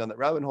jumping down that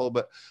rabbit hole,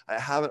 but I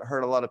haven't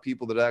heard a lot of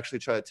people that actually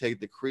try to take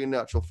the Korean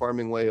natural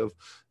farming way of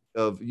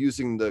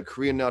using the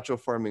Korean natural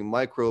farming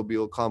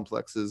microbial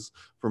complexes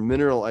for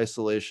mineral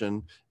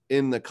isolation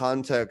in the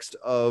context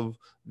of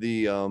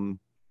the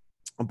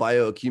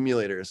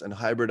bioaccumulators and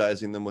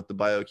hybridizing them with the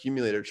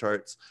bioaccumulator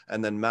charts,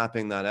 and then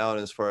mapping that out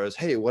as far as,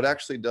 hey, what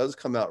actually does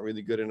come out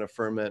really good in a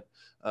ferment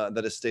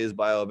that it stays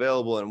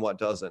bioavailable and what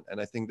doesn't.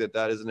 And I think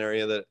that is an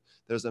area that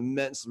there's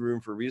immense room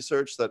for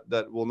research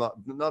that will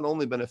not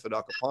only benefit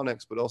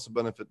aquaponics, but also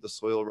benefit the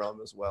soil realm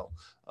as well.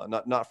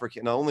 Not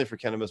only for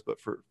cannabis, but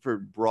for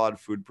broad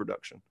food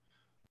production.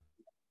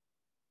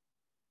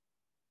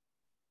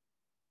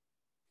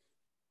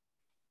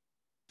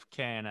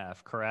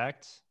 KNF,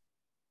 correct?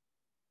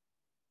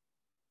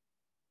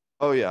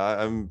 Oh yeah,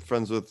 I'm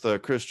friends with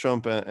Chris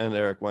Trump and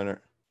Eric Weinert.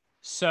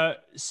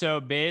 So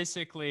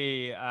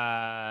basically,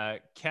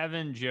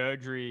 Kevin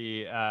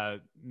Jodrey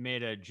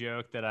made a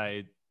joke that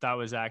I thought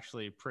was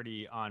actually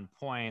pretty on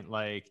point.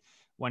 Like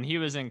when he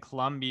was in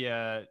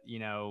Colombia, you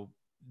know,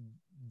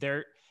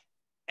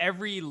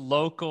 every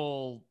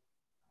local,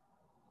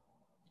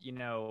 you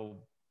know,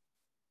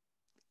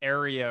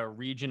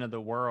 region of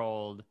the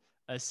world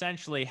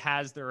essentially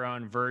has their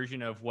own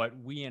version of what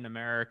we in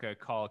America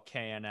call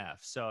KNF.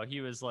 So he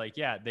was like,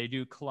 yeah, they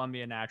do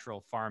Colombia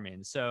natural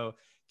farming. So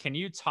can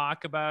you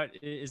talk about,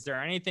 is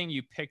there anything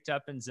you picked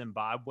up in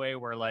Zimbabwe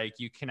where like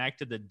you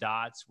connected the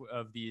dots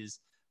of these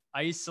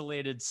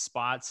isolated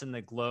spots in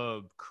the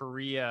globe,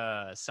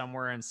 Korea,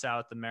 somewhere in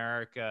South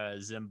America,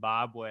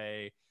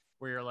 Zimbabwe,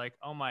 where you're like,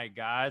 oh my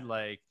God,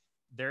 like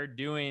they're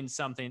doing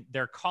something,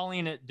 they're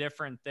calling it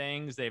different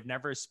things. They've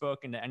never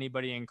spoken to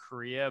anybody in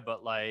Korea,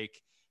 but like,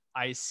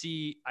 I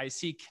see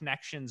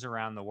connections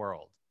around the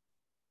world.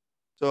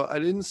 So I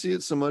didn't see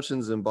it so much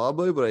in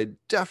Zimbabwe, but I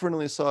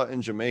definitely saw it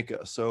in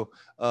Jamaica. So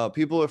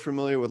people are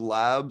familiar with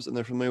labs and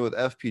they're familiar with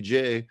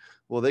FPJ.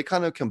 Well, they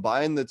kind of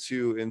combine the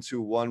two into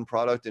one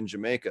product in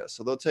Jamaica.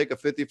 So they'll take a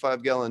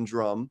 55-gallon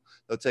drum,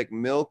 they'll take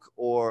milk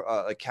or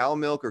a cow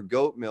milk or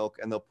goat milk,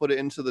 and they'll put it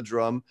into the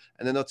drum.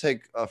 And then they'll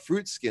take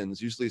fruit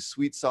skins, usually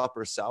sweet sop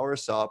or sour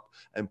sop,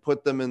 and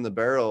put them in the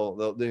barrel.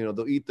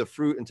 They'll eat the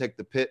fruit and take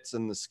the pits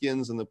and the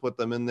skins and they'll put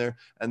them in there,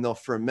 and they'll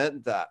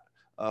ferment that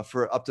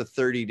for up to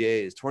 30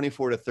 days,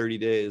 24 to 30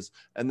 days.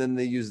 And then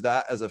they use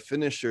that as a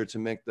finisher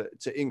to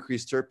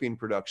increase terpene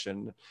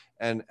production.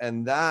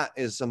 And that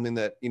is something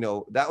that, you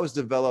know, that was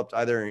developed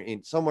either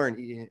somewhere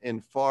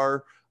in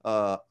far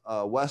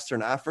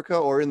Western Africa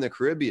or in the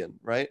Caribbean,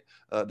 right?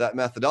 That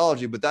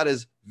methodology, but that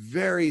is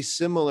very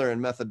similar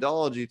in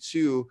methodology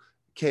to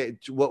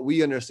what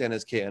we understand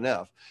as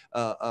KNF.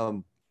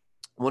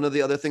 One of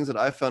the other things that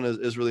I found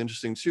is really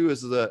interesting too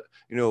is that,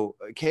 you know,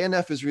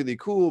 KNF is really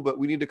cool, but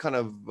we need to kind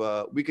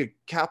of, we could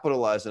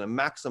capitalize and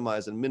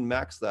maximize and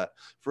min-max that.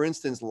 For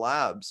instance,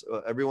 labs,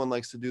 everyone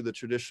likes to do the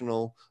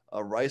traditional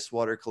rice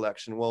water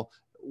collection. Well,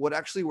 what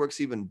actually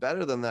works even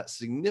better than that,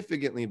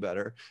 significantly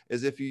better,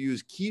 is if you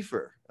use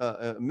kefir,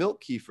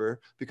 milk kefir,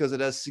 because it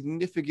has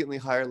significantly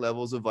higher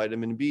levels of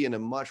vitamin B and a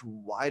much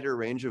wider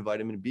range of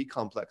vitamin B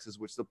complexes,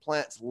 which the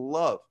plants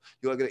love.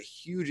 You'll get a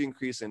huge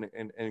increase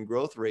in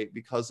growth rate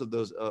because of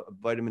those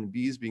vitamin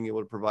Bs being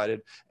able to provide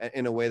it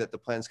in a way that the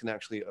plants can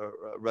actually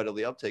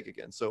readily uptake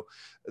again. So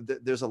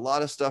there's a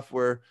lot of stuff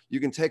where you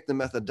can take the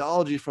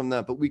methodology from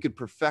that, but we could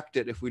perfect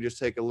it if we just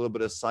take a little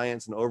bit of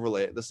science and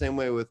overlay it. The same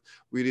way with,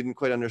 we didn't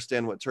quite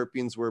understand what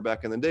terpenes were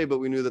back in the day, but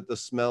we knew that the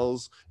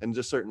smells and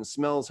just certain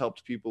smells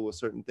helped people with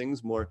certain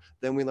things more.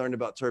 Then we learned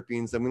about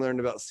terpenes, then we learned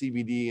about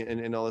CBD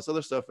and all this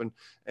other stuff.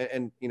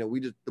 And you know,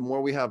 the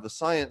more we have the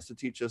science to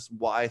teach us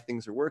why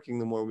things are working,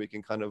 the more we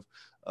can kind of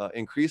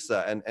increase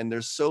that. And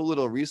there's so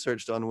little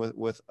research done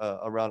with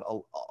around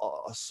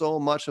so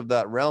much of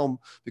that realm,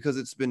 because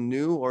it's been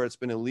new, or it's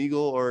been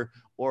illegal,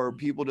 or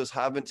people just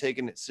haven't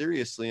taken it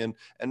seriously. And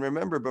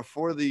remember,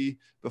 before the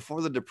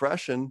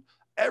Depression,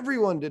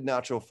 everyone did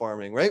natural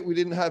farming, right? We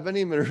didn't have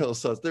any mineral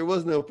salts. There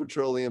was no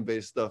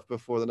petroleum-based stuff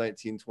before the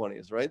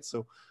 1920s, right?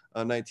 So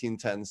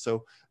 1910s.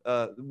 So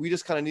we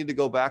just kind of need to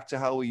go back to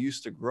how we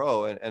used to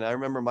grow. And I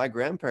remember my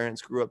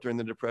grandparents grew up during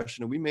the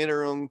Depression, and we made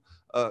our own,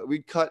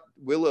 we'd cut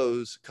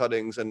willows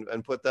cuttings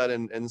and put that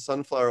in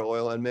sunflower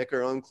oil and make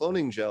our own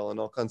cloning gel and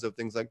all kinds of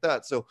things like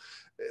that. So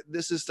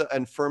this is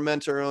and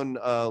ferment our own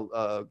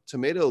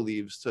tomato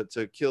leaves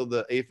to kill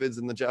the aphids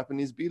and the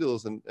Japanese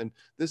beetles. And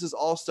this is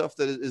all stuff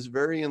that is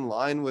very in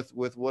line with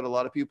what a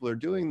lot of people are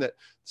doing, that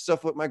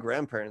stuff what my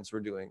grandparents were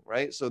doing,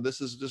 right? So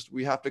this is just,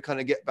 we have to kind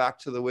of get back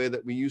to the way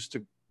that we used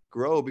to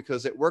grow,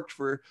 because it worked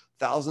for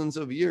thousands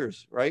of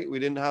years, right? We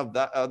didn't have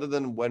that, other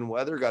than when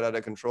weather got out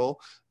of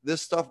control,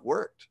 this stuff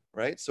worked,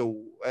 right?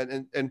 So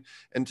and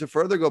to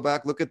further go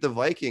back, look at the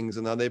Vikings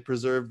and how they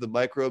preserved the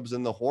microbes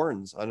in the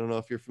horns. I don't know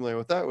if you're familiar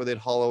with that, where they'd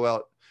hollow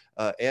out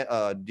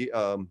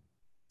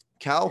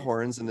cow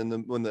horns, and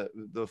then when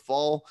the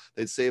fall,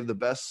 they'd save the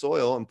best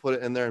soil and put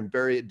it in there and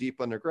bury it deep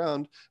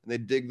underground, and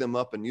they'd dig them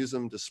up and use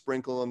them to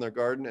sprinkle on their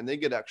garden, and they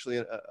get actually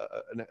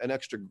an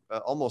extra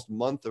almost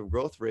month of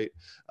growth rate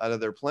out of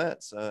their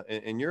plants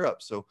in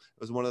Europe. So it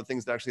was one of the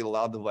things that actually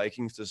allowed the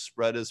Vikings to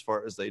spread as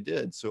far as they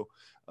did. So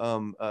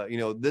you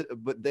know,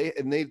 but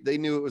they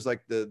knew it was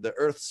like the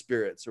earth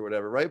spirits or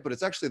whatever, right? But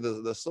it's actually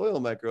the soil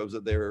microbes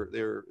that they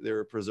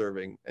were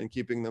preserving and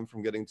keeping them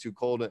from getting too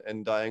cold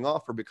and dying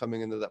off or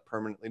becoming into that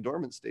permanently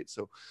dormant state.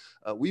 So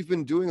we've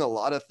been doing a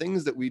lot of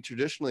things that we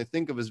traditionally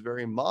think of as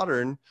very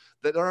modern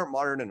that aren't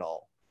modern at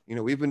all. You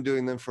know, we've been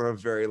doing them for a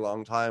very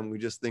long time. We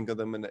just think of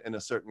them in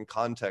a certain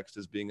context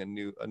as being a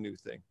new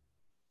thing.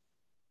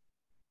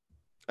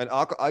 And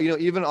you know,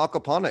 even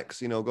aquaponics,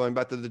 you know, going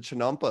back to the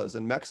chinampas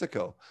in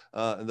Mexico,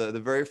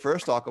 the very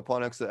first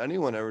aquaponics that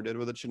anyone ever did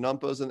were the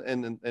chinampas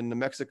in the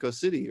Mexico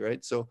City,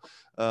 right? So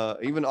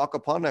even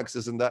aquaponics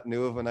isn't that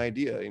new of an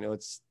idea. You know,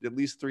 it's at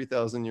least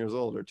 3,000 years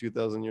old or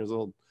 2,000 years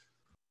old.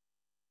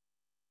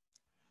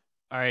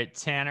 All right,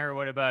 Tanner,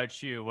 what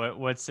about you?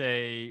 What's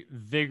a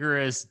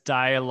vigorous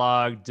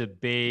dialogue,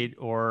 debate,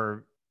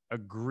 or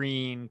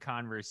agreeing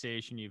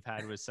conversation you've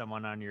had with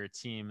someone on your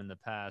team in the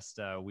past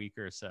week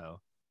or so?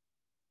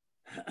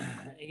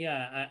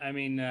 Yeah, I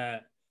mean,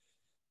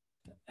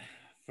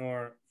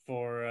 for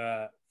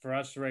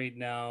us right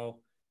now,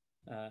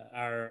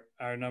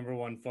 our number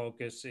one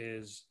focus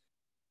is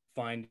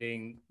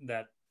finding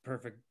that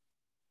perfect,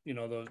 you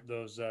know,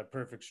 those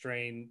perfect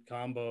strain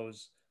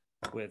combos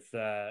with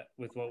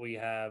what we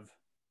have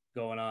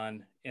going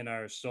on in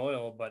our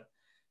soil. But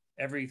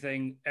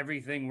everything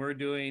we're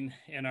doing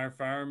in our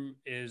farm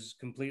is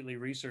completely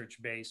research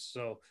based.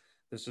 So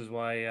this is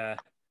why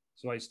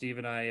Steve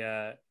and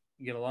I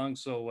get along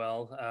so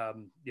well.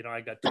 You know,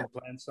 I got two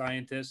plant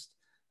scientists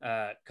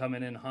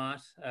coming in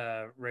hot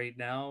right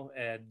now,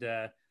 and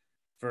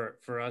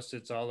for us,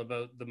 it's all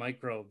about the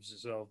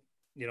microbes. So,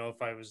 you know,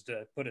 if I was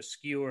to put a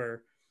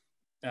skewer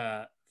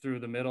through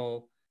the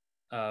middle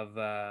of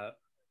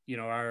you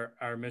know,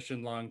 our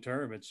mission long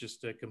term, it's just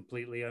to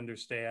completely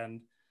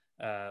understand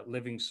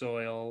living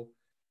soil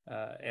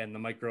and the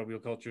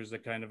microbial cultures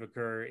that kind of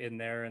occur in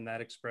there, and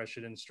that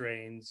expression in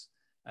strains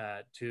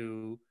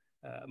to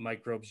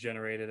microbes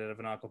generated out of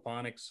an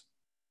aquaponics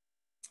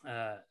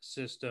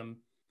system,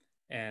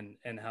 and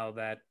how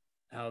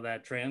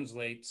that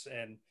translates,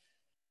 and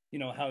you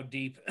know, how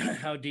deep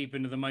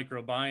into the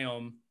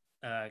microbiome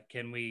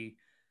can we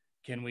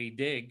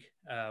dig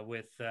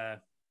with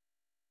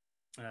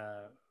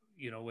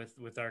you know,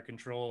 with our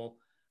control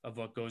of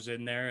what goes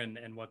in there,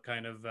 and what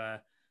kind of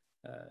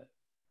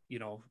you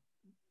know,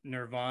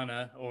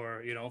 nirvana,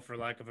 or, you know, for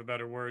lack of a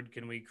better word,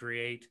 can we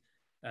create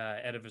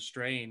out of a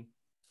strain,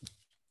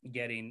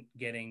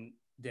 getting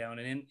down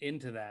and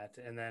into that.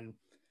 And then,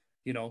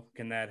 you know,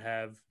 can that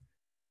have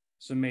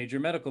some major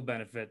medical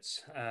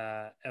benefits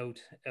out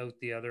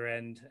the other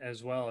end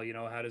as well? You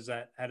know, how does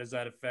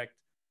that affect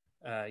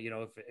you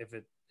know,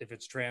 if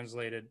it's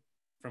translated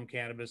from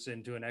cannabis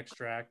into an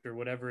extract or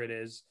whatever it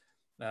is?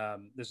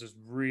 This is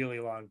really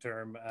long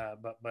term,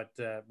 but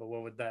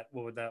what would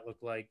that look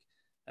like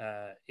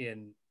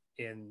in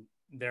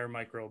their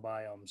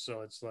microbiome.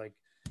 So it's like,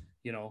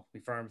 you know, we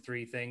farm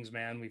three things,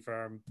 man. We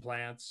farm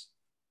plants,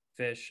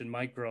 fish, and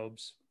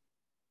microbes.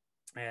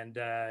 And,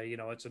 you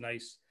know, it's a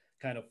nice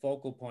kind of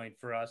focal point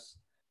for us.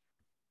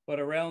 But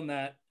around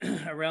that,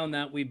 around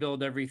that, we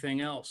build everything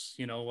else.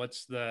 You know, what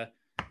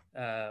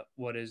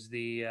is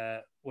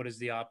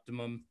the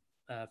optimum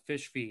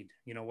fish feed?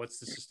 You know, what's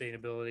the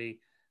sustainability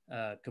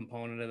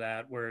component of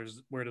that? Where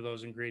do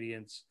those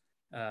ingredients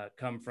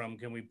come from?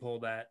 Can we pull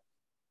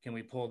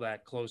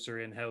that closer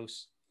in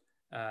house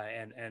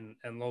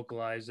and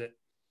localize it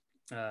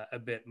a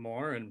bit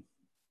more and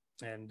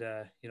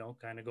you know,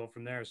 kind of go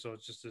from there. So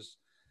it's just this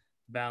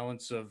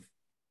balance of,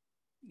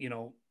 you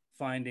know,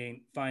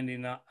 finding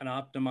an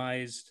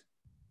optimized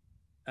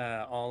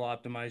all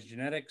optimized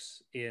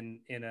genetics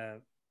in a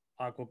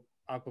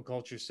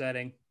aquaculture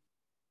setting,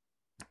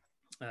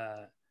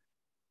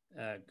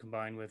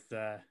 combined with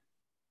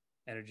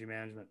energy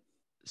management.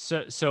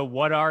 So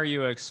what are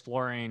you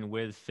exploring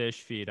with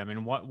fish feed? I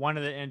mean, one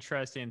of the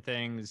interesting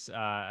things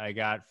I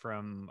got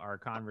from our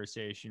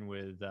conversation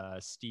with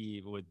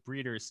Steve, with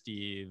Breeder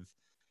Steve,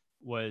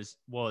 was,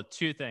 well,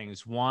 two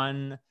things.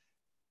 One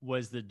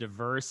was the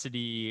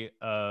diversity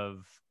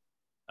of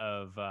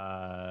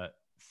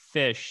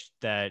fish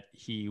that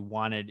he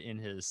wanted in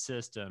his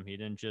system. He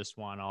didn't just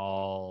want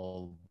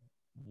all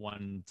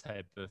one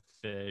type of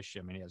fish.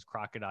 I mean, he has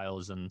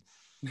crocodiles and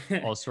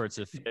all sorts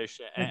of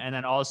fish, and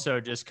then also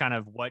just kind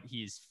of what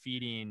he's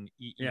feeding,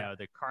 you know,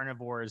 the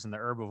carnivores and the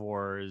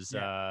herbivores.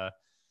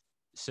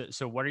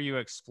 So what are you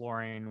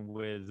exploring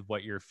with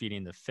what you're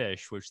feeding the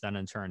fish, which then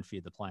in turn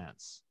feed the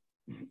plants?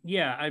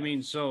 Yeah, I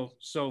mean, so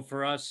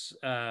for us,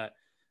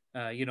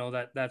 you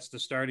know, that's the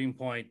starting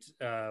point.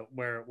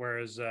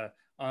 Whereas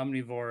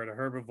omnivore and a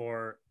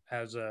herbivore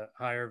has a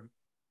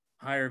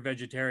higher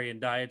vegetarian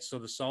diet, so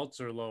the salts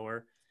are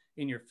lower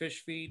in your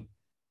fish feed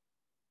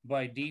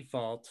by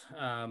default.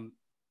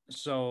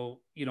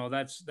 So you know,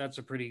 that's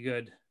a pretty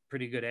good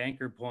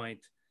anchor point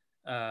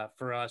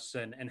for us,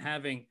 and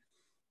having,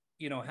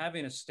 you know,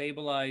 having a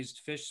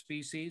stabilized fish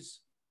species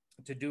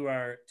to do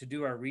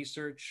our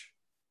research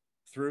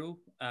through.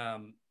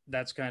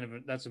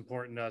 That's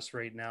important to us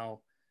right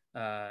now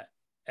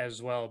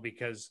as well,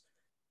 because,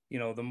 you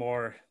know, the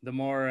more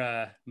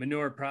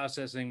manure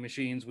processing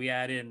machines we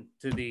add in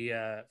to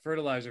the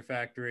fertilizer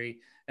factory,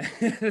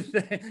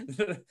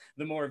 the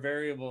more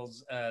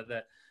variables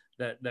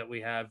that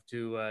we have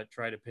to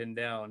try to pin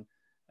down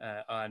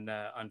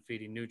on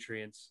feeding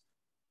nutrients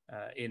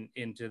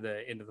into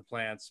the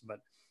plants. But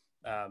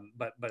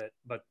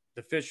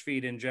the fish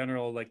feed in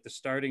general, like the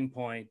starting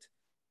point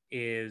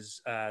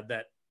is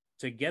that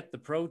to get the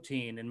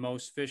protein in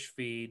most fish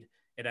feed,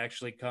 it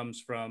actually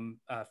comes from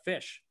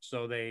fish.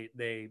 So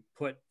they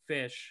put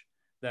fish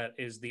that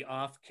is the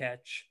off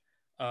catch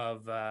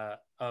of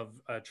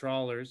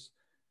trawlers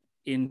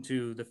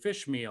into the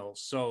fish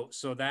meals.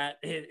 So that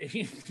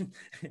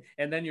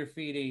and then you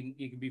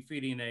can be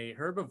feeding a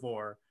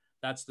herbivore.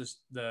 That's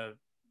the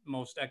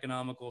most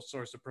economical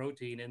source of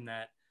protein in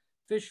that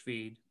fish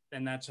feed,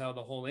 and that's how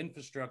the whole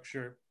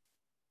infrastructure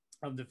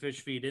of the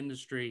fish feed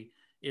industry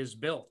is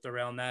built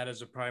around that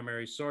as a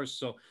primary source.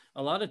 So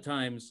a lot of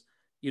times,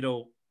 you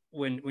know,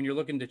 when you're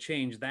looking to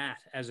change that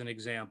as an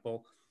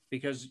example,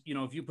 because, you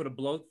know, if you put a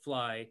bloat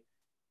fly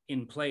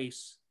in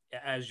place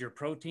as your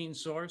protein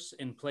source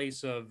in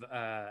place of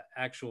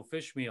actual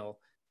fish meal,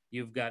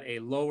 you've got a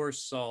lower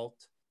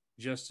salt,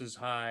 just as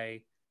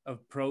high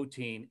of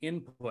protein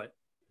input,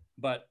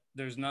 but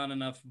there's not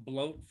enough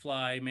bloat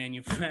fly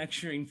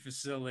manufacturing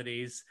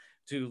facilities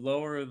to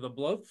lower the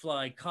bloat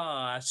fly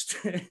cost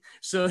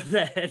so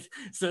that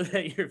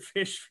your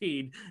fish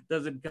feed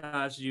doesn't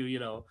cost you, you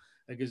know,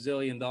 a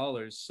gazillion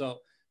dollars. So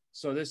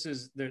this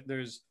is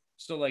there's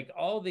so like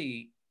all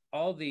the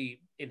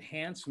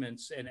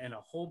enhancements and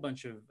a whole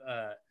bunch of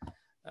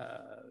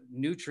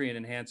nutrient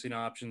enhancing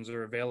options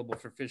are available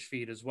for fish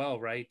feed as well,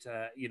 right?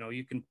 You know,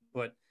 you can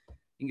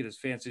get as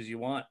fancy as you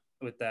want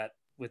with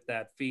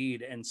that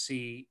feed and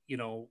see, you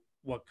know,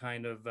 what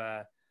kind of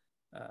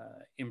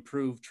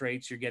improved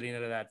traits you're getting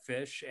out of that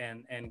fish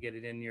and get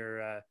it in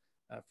your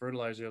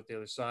fertilizer out the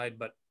other side.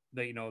 But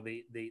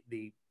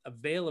the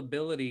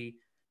availability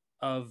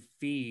of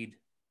feed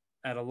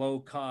at a low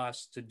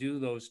cost to do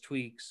those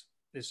tweaks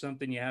is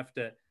something you have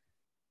to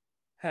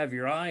have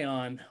your eye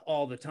on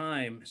all the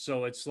time.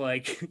 So it's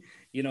like,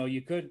 you know,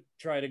 you could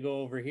try to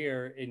go over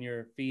here in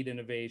your feed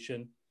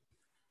innovation,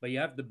 but you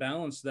have to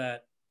balance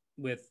that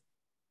with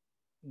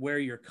where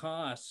your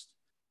cost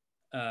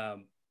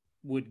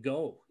would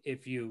go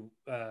if you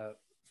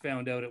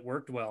found out it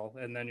worked well,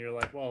 and then you're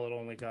like, well, it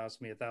only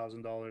cost me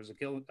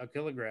 $1,000 a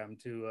kilogram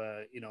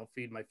to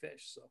feed my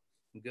fish, so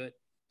I'm good.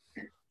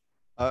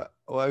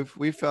 I've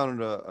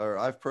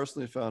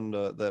personally found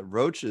that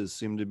roaches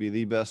seem to be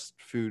the best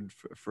food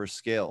for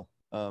scale.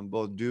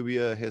 Both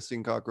dubia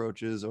hissing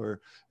cockroaches,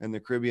 or in the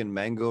Caribbean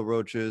mango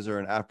roaches, or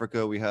in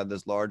Africa we had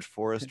this large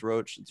forest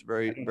roach. It's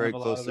very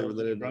closely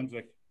related.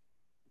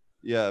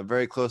 Yeah,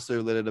 very closely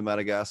related to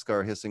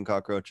Madagascar, hissing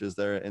cockroaches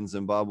there in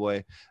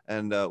Zimbabwe.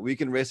 And we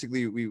can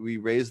basically, we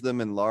raise them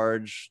in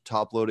large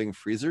top-loading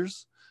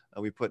freezers.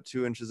 We put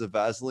 2 inches of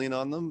Vaseline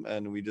on them,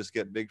 and we just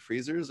get big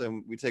freezers.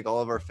 And we take all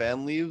of our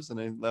fan leaves and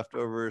then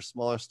leftover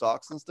smaller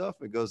stalks and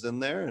stuff. It goes in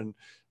there and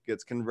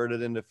gets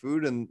converted into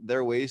food. And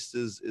their waste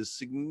is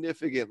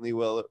significantly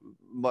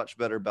much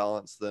better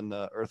balanced than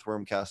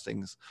earthworm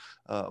castings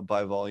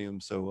by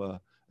volume. So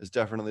it's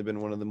definitely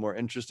been one of the more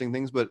interesting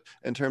things. But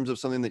in terms of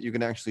something that you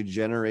can actually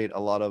generate a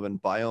lot of in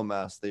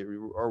biomass, they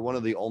are one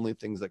of the only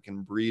things that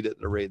can breed at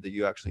the rate that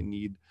you actually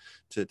need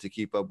to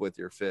keep up with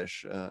your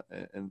fish.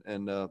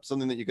 And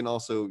something that you can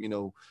also, you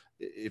know,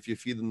 if you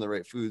feed them the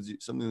right foods,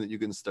 something that you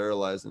can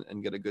sterilize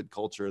and get a good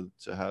culture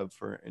to have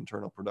for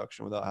internal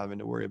production without having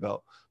to worry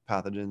about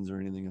pathogens or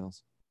anything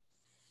else.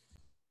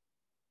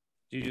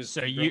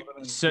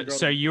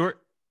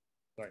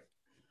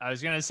 I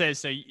was gonna say,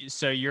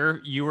 so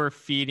you were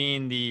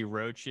feeding the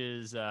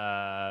roaches.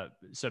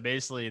 So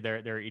basically,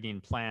 they're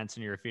eating plants,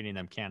 and you're feeding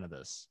them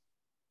cannabis.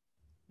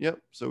 Yep.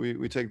 So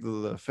we take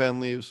the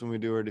fan leaves when we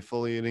do our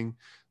defoliating.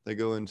 They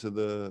go into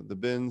the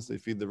bins. They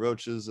feed the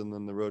roaches, and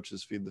then the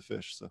roaches feed the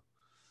fish. So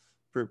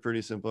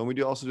pretty simple. And we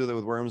do also do that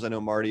with worms. I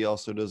know Marty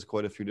also does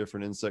quite a few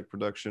different insect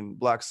production.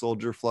 Black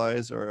soldier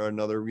flies are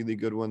another really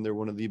good one. They're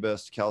one of the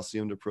best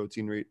calcium to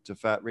protein rate to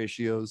fat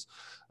ratios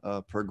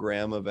per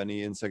gram of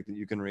any insect that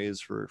you can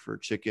raise for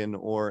chicken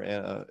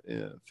or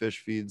fish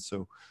feeds.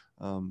 So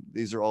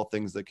these are all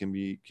things that can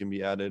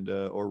be added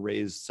or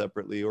raised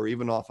separately, or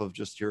even off of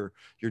just your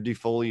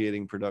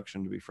defoliating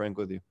production, to be frank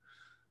with you.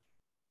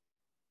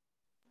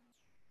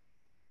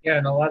 Yeah,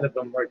 and a lot of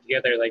them work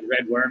together. Like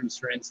red worms,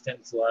 for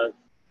instance, love,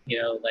 you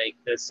know, like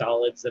the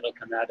solids that'll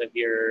come out of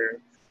your,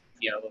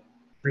 you know,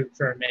 fruit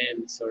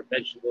ferments or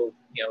vegetable,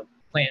 you know,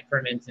 plant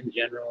ferments in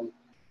general,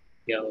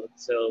 you know.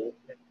 So,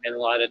 and a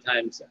lot of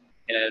times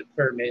in a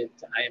ferment,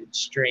 I am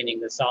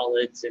straining the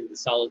solids, and the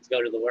solids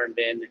go to the worm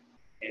bin,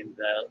 and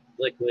the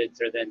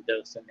liquids are then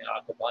dosed in the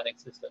aquaponic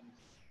system.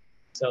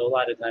 So a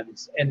lot of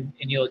times, and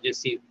you'll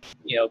just see,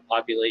 you know,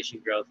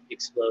 population growth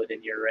explode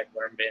in your red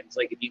worm bins.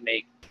 Like if you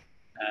make,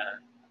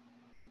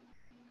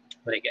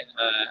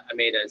 I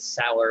made a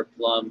sour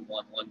plum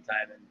one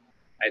time, and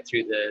I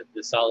threw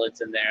the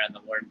solids in there on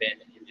the worm bin,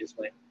 and it just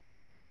went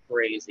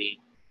crazy.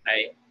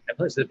 I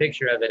posted a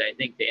picture of it, I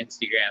think, to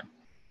Instagram,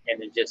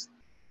 and it just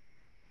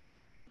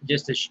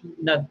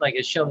like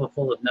a shovel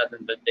full of nothing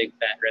but big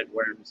fat red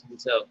worms. And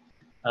so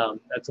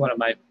that's one of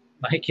my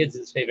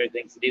kids' favorite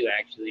things to do,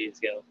 actually, is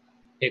go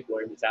pick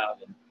worms out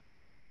and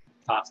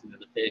toss them to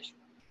the fish.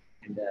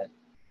 And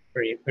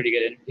pretty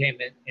good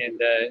entertainment,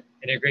 and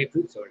a great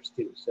food source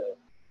too. So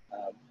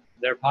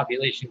their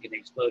population can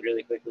explode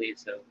really quickly.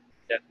 So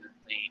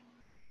definitely,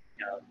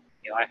 you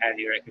know, I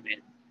highly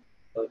recommend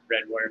both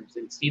red worms,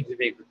 and Steve's a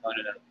big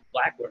proponent of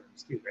black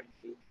worms too, right,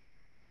 Steve?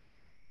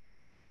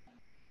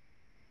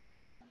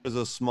 There's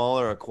a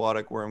smaller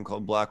aquatic worm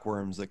called black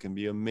worms that can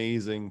be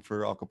amazing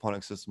for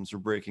aquaponic systems for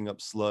breaking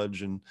up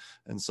sludge and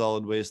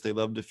solid waste. They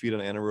love to feed on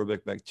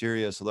anaerobic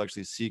bacteria, so they'll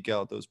actually seek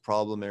out those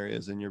problem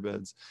areas in your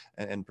beds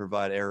and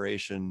provide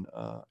aeration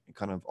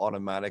kind of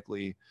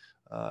automatically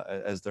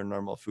as their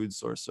normal food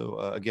source. So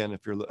again,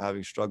 if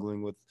you're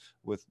struggling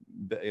with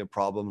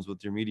problems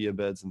with your media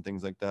beds and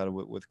things like that,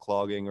 with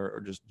clogging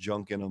or just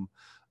junk in them,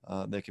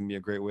 they can be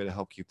a great way to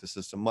help keep the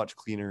system much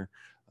cleaner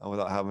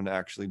without having to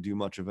actually do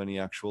much of any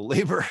actual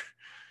labor,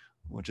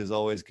 which is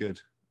always good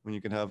when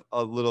you can have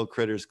little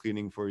critters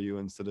cleaning for you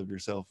instead of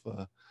yourself.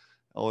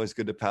 Always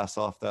good to pass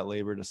off that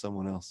labor to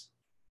someone else.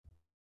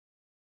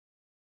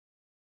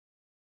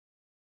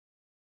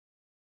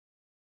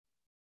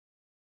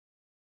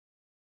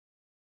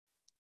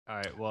 All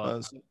right.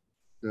 Well,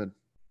 good.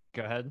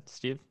 Go ahead,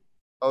 Steve.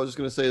 I was just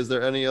going to say, is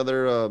there any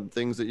other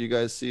things that you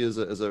guys see as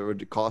a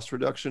cost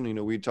reduction? You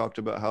know, we talked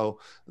about how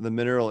the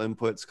mineral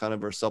inputs kind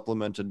of are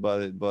supplemented by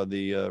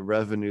the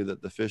revenue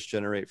that the fish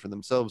generate for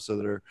themselves. So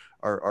that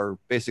are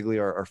basically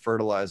our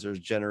fertilizers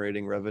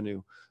generating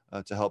revenue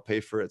to help pay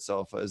for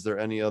itself. Is there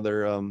any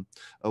other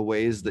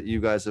ways that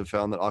you guys have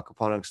found that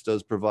aquaponics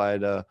does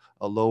provide a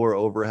lower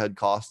overhead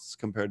costs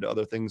compared to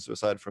other things,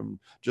 aside from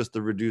just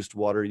the reduced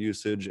water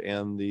usage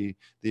and the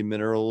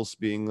minerals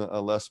being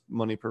less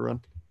money per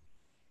run?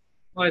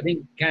 Well, I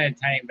think kind of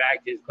tying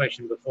back to his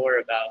question before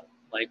about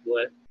like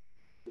what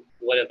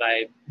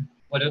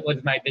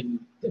has my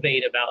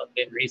debate about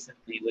been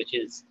recently, which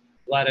is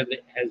a lot of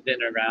it has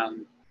been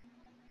around,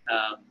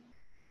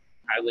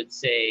 I would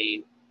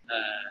say,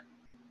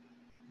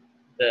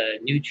 the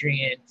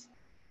nutrient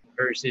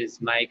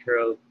versus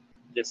microbe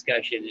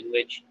discussion, in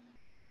which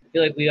I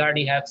feel like we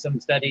already have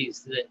some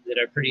studies that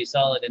are pretty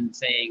solid in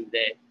saying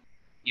that,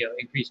 you know,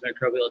 increased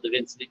microbial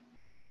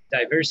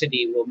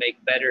diversity will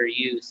make better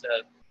use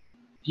of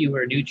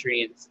fewer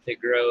nutrients to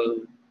grow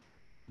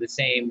the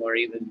same or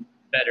even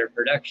better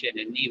production,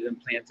 and even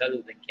plants other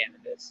than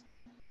cannabis.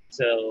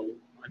 So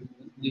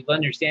we've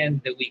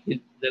understand that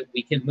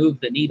we can move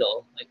the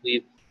needle, like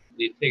we've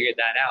figured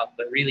that out,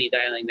 but really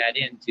dialing that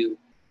into,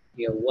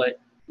 you know,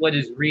 what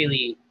is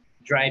really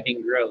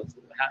driving growth.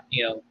 How,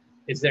 you know,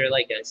 is there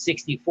like a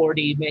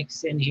 60-40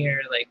 mix in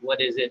here? Like, what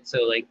is it?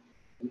 So like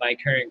my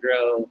current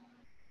grow,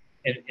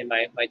 in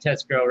my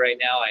test grow right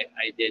now, I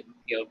did,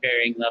 you know,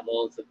 varying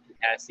levels of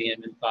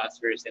potassium and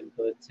phosphorus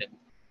inputs and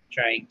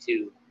trying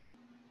to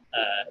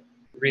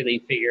really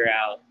figure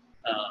out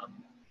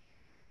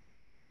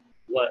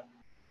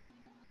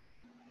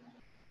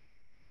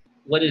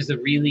what is the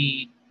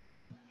really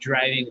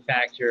driving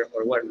factor,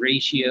 or what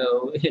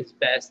ratio is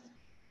best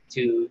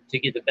to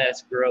get the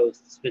best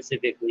growth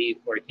specifically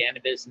for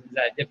cannabis. And is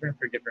that different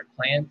for different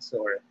plants,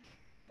 or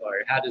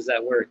how does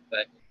that work?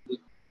 But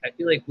I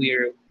feel like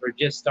we're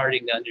just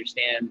starting to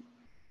understand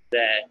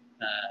that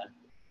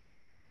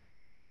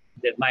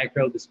that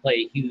microbes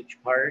play a huge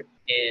part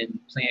in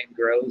plant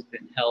growth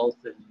and health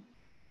and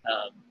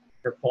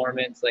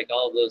performance, like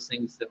all of those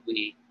things that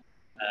we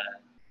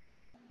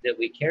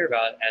care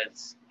about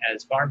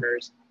as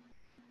farmers.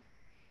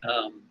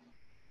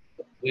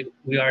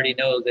 We already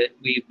know that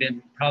we've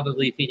been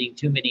probably feeding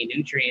too many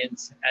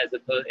nutrients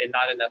and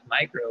not enough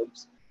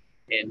microbes,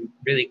 and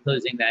really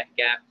closing that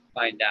gap to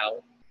find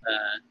out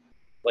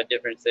what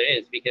difference there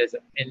is. Because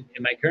in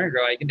my current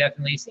grow, I can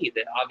definitely see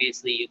that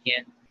obviously you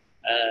can't,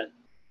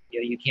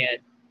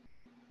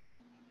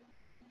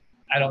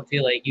 I don't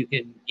feel like you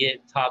can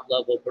get top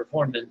level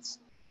performance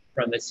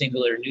from a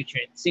single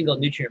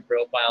nutrient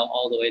profile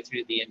all the way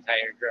through the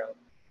entire grow.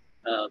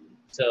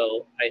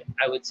 So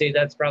I would say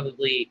that's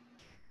probably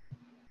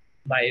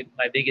my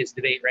biggest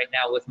debate right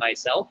now with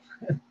myself.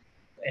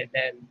 And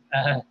then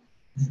the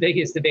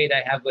biggest debate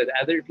I have with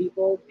other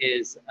people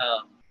is,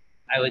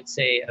 I would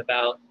say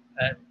about,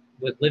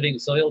 with living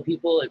soil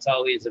people, it's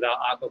always about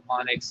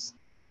aquaponics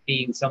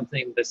being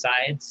something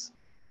besides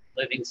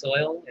living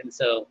soil. And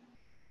so,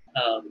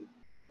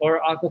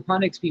 or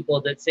aquaponics people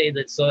that say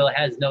that soil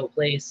has no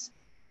place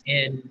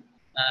in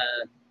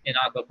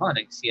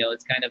aquaponics. You know,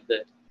 it's kind of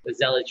the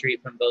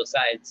zealotry from both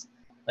sides.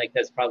 Like,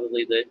 that's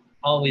probably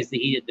always the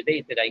heated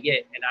debate that I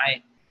get. And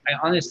I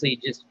honestly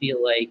just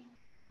feel like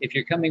if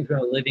you're coming from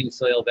a living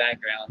soil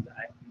background,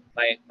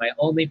 my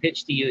only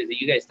pitch to you is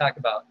that you guys talk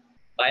about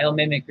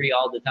biomimicry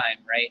all the time,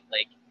 right?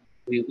 Like,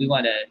 we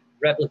want to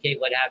replicate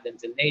what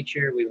happens in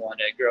nature. We want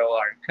to grow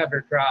our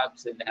cover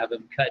crops and have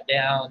them cut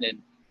down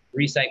and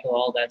recycle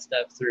all that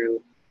stuff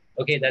through.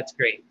 Okay, that's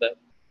great. But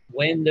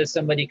when does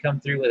somebody come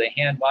through with a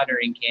hand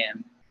watering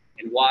can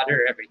and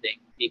water everything?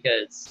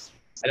 Because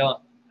I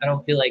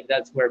don't feel like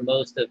that's where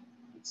most of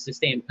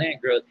sustained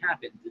plant growth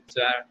happens. It's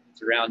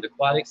around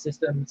aquatic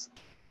systems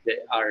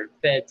that are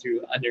fed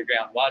through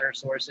underground water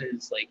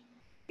sources. Like,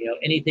 you know,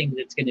 anything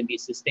that's going to be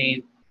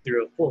sustained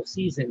through a full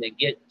season and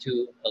get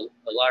to a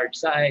large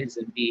size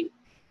and be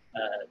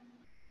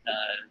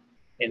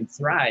and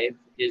thrive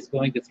is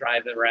going to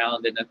thrive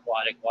around an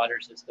aquatic water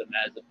system,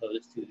 as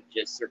opposed to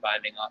just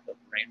surviving off of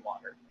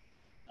rainwater.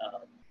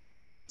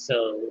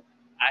 So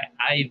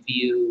I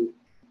view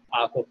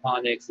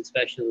aquaponics,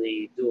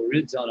 especially dual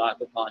root zone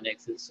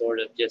aquaponics, as sort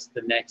of just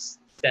the next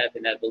step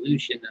in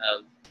evolution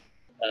of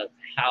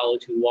how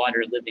to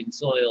water living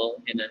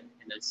soil in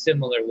a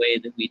similar way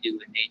that we do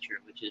in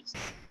nature, which is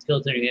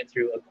filtering it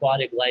through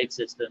aquatic life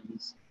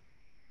systems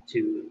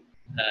to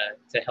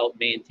help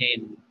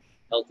maintain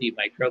healthy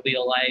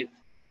microbial life,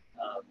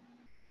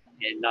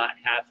 and not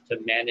have to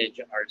manage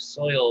our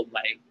soil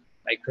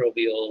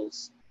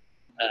microbials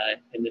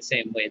in the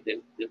same way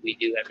that we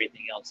do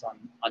everything else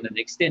on an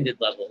extended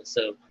level.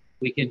 So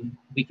we can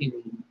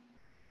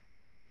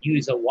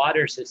use a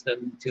water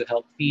system to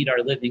help feed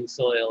our living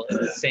soil in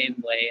the same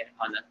way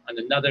on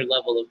another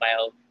level of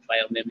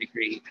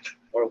biomimicry,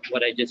 or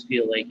what I just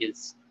feel like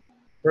is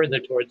further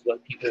towards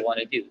what people want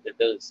to do, that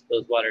those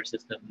water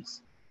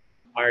systems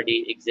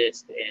already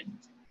exist in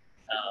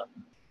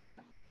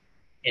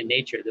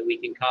nature, that we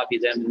can copy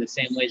them in the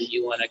same way that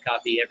you want to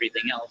copy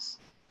everything else.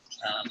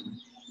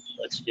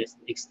 Let's just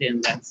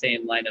extend that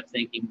same line of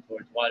thinking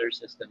towards water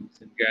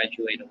systems and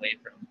graduate away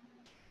from,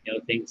 you know,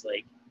 things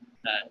like,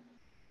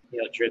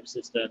 you know, drip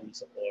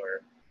systems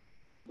or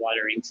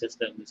watering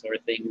systems, or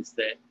things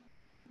that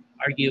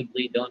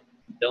arguably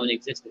don't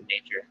exist in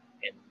nature,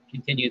 and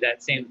continue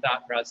that same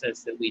thought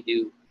process that we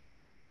do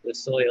with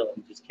soil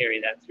and just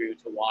carry that through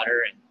to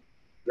water and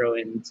grow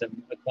in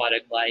some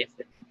aquatic life.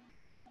 And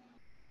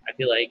I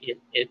feel like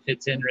it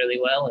fits in really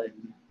well,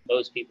 and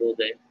most people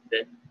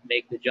that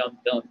make the jump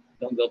don't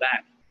go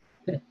back.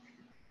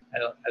 I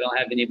don't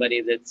have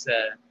anybody that's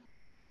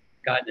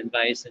gotten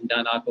advice and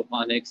done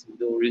aquaponics and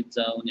dual root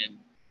zone and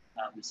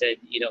said,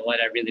 you know what,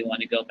 I really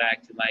want to go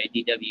back to my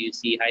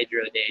DWC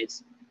hydro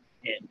days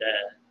and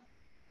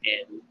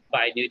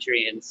buy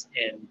nutrients,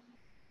 and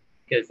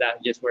because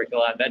that just worked a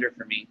lot better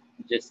for me.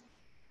 It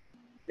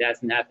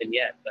hasn't happened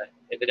yet, but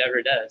if it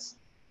ever does,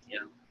 you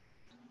know,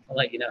 I'll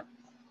let you know.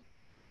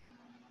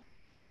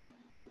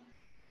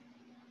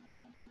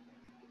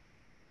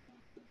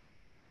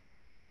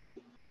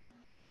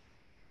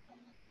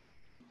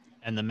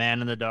 And the man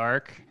in the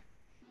dark.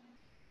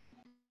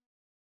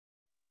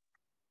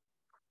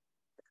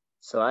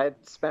 So I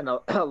spent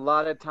a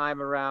lot of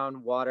time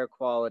around water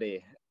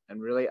quality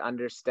and really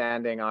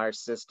understanding our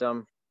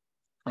system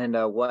and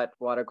what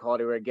water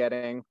quality we're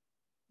getting,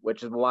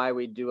 which is why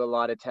we do a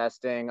lot of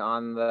testing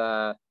on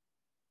the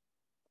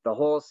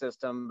whole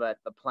system, but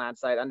the plant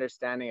side,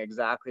 understanding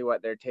exactly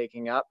what they're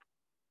taking up,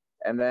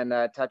 and then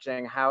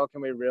touching how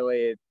can we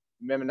really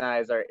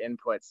minimize our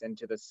inputs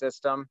into the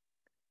system,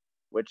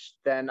 which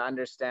then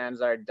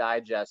understands our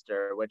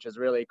digester, which is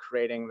really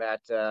creating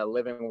that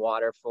living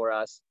water for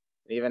us.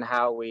 And even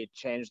how we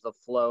change the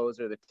flows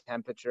or the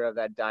temperature of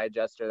that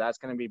digester, that's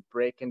going to be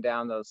breaking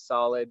down those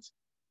solids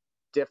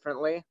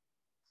differently,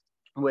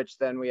 which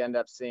then we end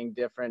up seeing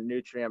different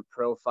nutrient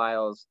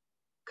profiles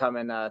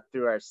coming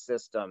through our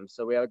system.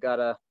 So we have got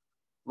a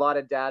lot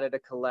of data to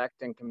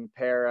collect and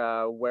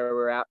compare where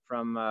we're at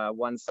from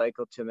one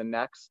cycle to the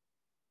next.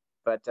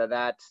 But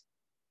that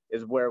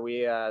is where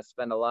we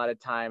spend a lot of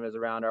time, is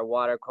around our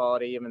water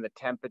quality, even the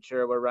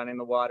temperature we're running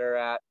the water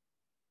at,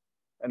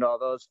 and all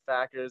those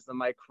factors. The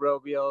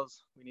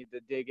microbials we need to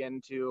dig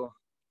into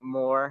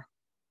more,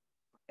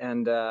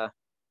 and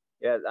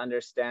yeah,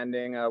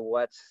 understanding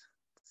what's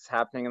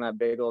happening in that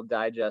big old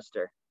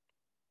digester.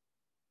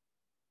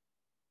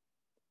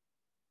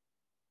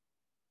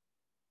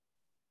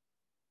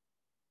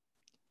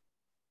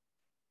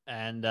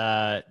 And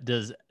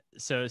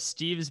so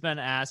Steve's been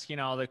asking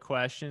all the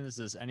questions.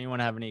 Does anyone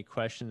have any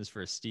questions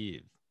for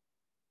Steve?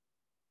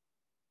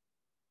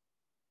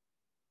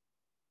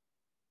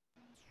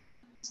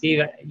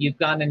 Steve, you've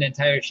gone an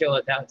entire show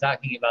without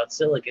talking about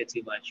silica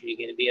too much. Are you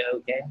going to be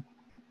okay?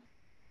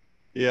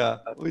 Yeah,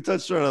 we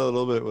touched on it a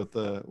little bit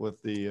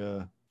with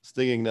the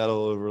stinging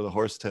nettle over the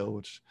horsetail,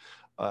 which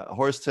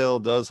horsetail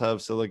does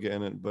have silica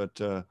in it,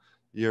 but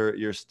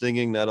your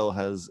stinging nettle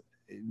has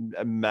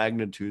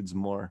magnitudes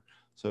more.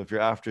 So if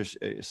you're after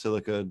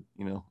silica,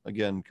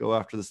 again, go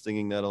after the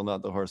stinging nettle,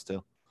 not the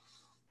horsetail.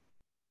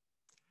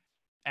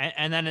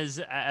 And then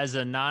as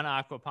a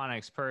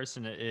non-aquaponics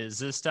person, is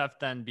this stuff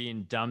then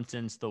being dumped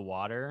into the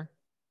water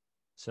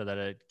so that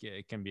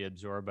it can be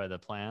absorbed by the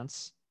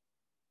plants?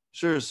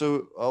 Sure.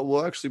 So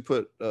we'll actually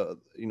put, the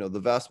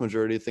vast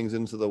majority of things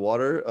into the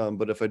water.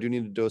 But if I do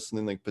need to dose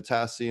something like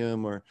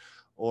potassium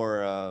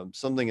or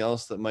something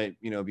else that might,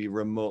 be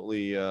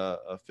remotely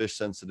fish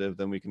sensitive,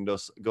 then we can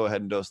go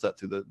ahead and dose that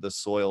through the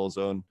soil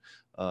zone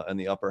and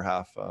the upper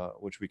half,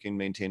 which we can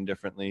maintain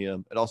differently.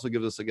 It also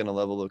gives us, again, a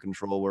level of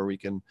control where we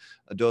can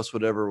dose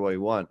whatever we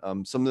want.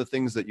 Some of the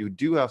things that you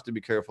do have to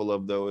be careful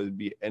of, though, would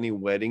be any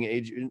wetting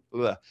agents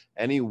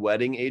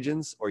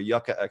or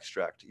yucca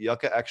extract.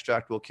 Yucca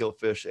extract will kill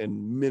fish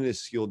in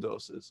minuscule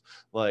doses,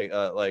 like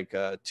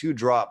 2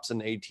 drops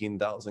in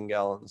 18,000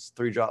 gallons,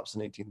 3 drops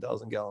in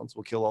 18,000 gallons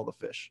will kill all the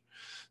fish.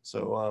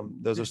 So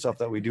those are stuff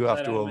that we do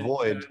have to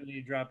avoid.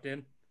 You dropped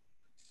in.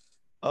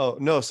 Oh,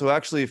 no. So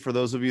actually, for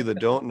those of you that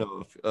don't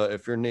know,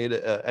 if you're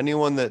native,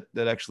 anyone that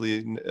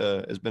actually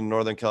has been in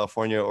Northern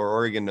California or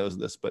Oregon knows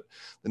this, but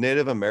the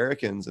Native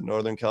Americans in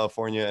Northern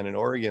California and in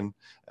Oregon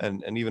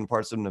and even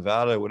parts of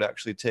Nevada would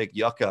actually take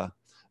yucca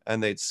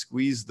and they'd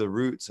squeeze the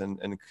roots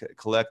and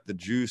collect the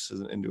juice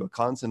into a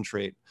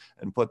concentrate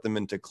and put them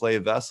into clay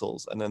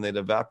vessels. And then they'd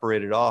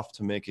evaporate it off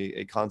to make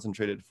a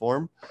concentrated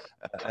form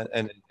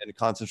and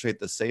concentrate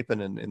the sapin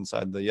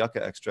inside the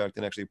yucca extract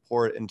and actually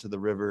pour it into the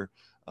river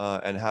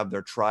and have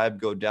their tribe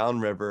go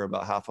downriver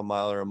about half a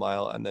mile or a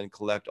mile and then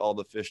collect all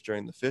the fish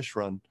during the fish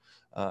run.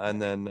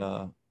 And then,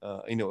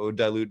 it would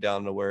dilute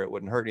down to where it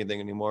wouldn't hurt anything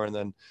anymore. And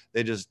then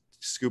they just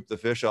scoop the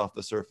fish off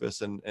the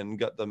surface and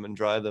gut them and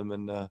dry them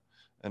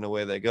and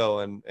away they go.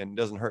 And it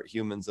doesn't hurt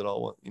humans at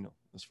all,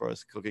 as far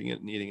as cooking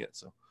it and eating it.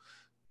 So,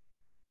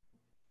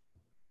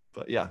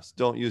 but yes,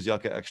 don't use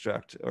yucca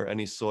extract or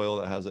any soil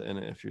that has it in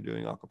it if you're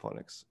doing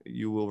aquaponics.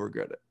 You will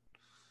regret it.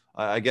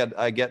 I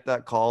get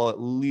that call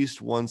at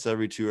least once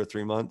every 2 or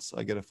 3 months.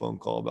 I get a phone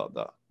call about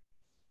that.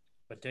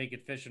 But take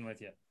it fishing with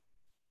you.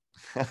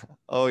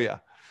 Oh yeah.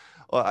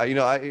 Well,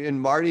 and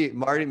Marty,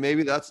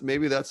 maybe that's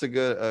a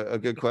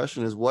good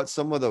question. Is what's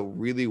some of the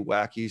really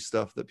wacky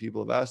stuff that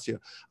people have asked you?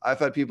 I've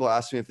had people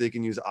ask me if they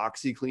can use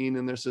OxyClean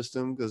in their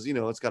system because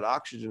it's got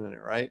oxygen in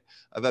it, right?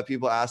 I've had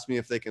people ask me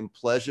if they can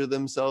pleasure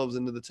themselves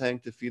into the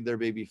tank to feed their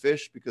baby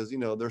fish because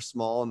they're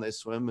small and they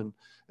swim and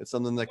it's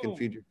something that can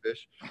feed your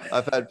fish.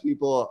 I've had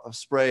people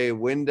spray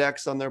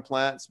Windex on their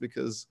plants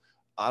because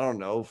I don't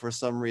know, for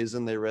some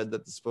reason they read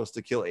that it's supposed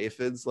to kill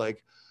aphids.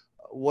 Like,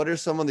 what are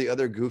some of the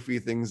other goofy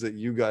things that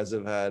you guys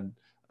have had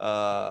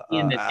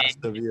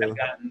asked of you? I've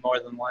gotten more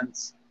than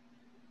once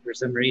for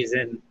some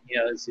reason.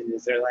 As soon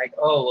as they're like,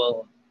 "Oh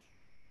well,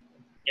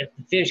 if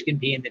the fish can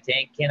pee in the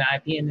tank, can I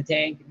pee in the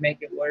tank and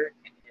make it work?"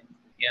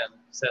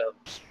 So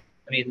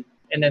I mean,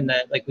 and then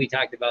like we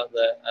talked about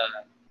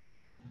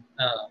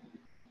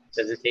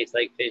does it taste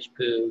like fish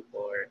poop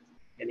or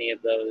any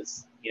of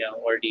those?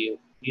 Or do you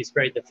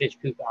spray the fish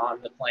poop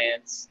on the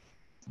plants?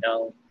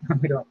 No,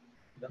 we don't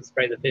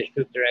spray the fish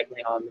poop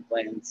directly on the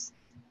plants.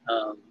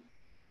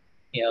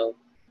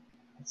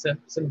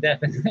 Some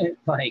definite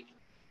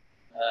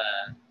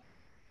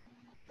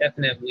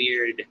definite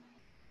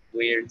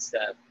weird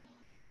stuff.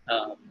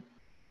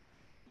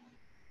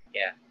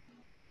 Yeah.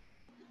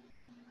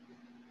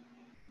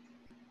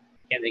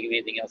 Can't think of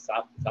anything else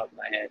off the top of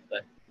my head,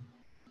 but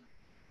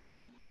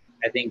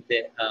I think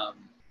that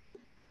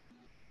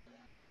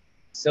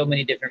so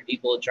many different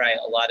people try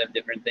a lot of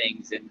different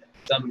things, and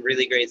some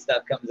really great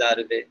stuff comes out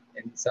of it,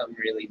 and some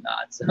really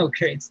not so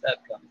great stuff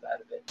comes out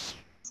of it.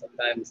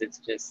 Sometimes it's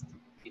just,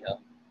 you know,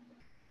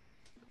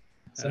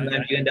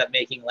 sometimes you end up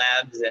making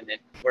labs and it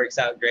works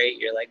out great.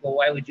 You're like, well,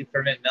 why would you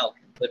ferment milk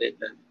and put it in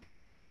the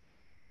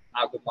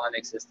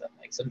aquaponics system?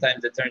 Like,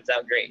 sometimes it turns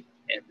out great,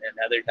 and then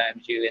other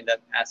times you end up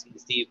asking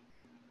Steve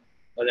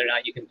whether or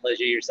not you can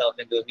pleasure yourself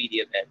into a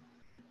media bed,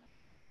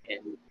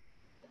 and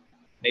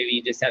maybe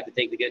you just have to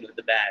take the good with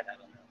the bad. I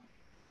don't know.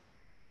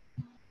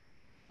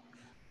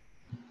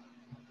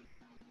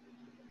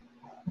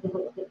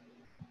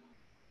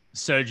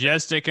 So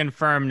just to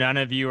confirm, none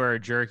of you are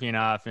jerking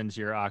off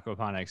into your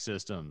aquaponic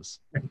systems.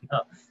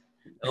 No.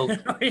 Oh.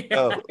 Okay.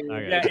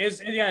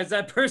 Yeah, is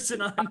that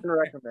person on?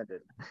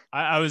 Recommended.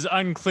 I was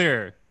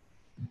unclear.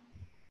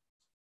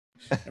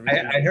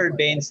 I heard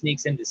Bane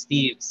sneaks into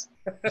Steve's,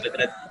 but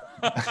that's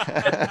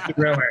a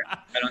rumor.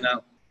 I don't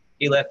know.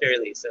 He left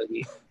early, so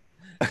he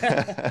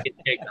gets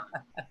kicked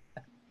on.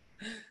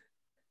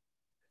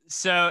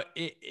 So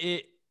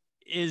it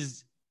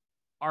is.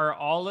 Are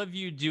all of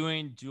you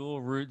doing dual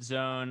root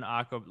zone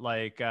aqua,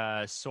 like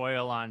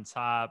soil on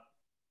top?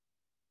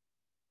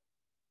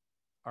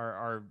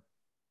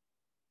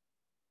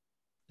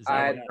 Is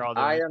that what you're all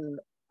doing?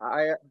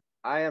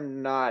 I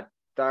am not.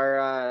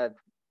 Our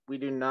we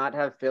do not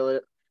have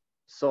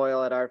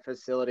soil at our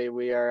facility.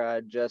 We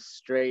are just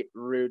straight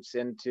roots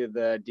into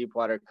the deep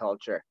water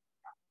culture.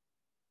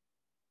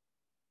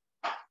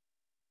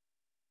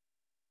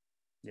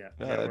 Yeah,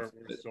 Yeah,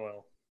 we're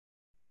soil.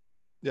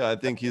 Yeah, I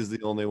think he's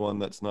the only one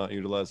that's not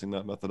utilizing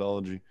that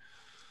methodology.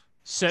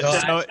 So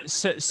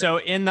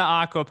in the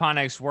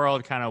aquaponics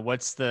world, kind of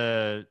what's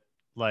the,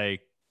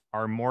 like,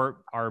 are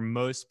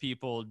most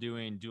people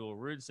doing dual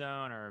root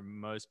zone, or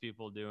most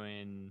people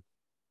doing?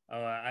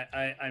 Oh,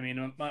 I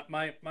mean,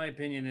 my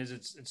opinion is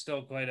it's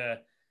still quite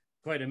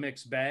a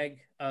mixed bag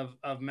of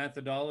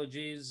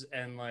methodologies,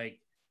 and, like,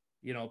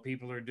 you know,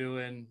 people are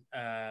doing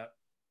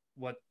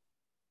what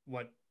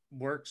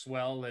works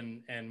well,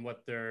 and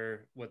what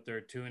they're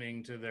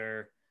tuning to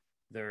their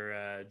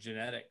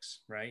genetics,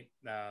 right?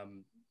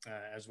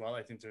 As well,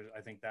 I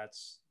think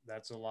that's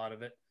a lot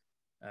of it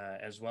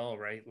as well,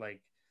 right?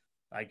 Like,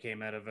 I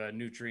came out of a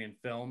nutrient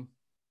film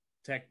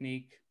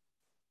technique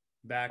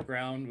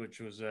background, which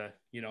was a,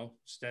 you know,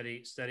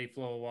 steady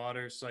flow of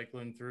water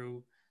cycling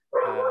through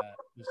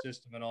the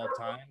system at all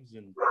times,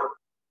 and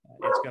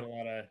it's got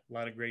a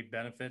lot of great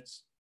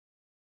benefits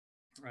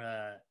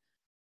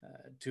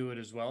to it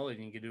as well.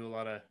 And you can do a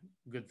lot of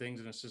good things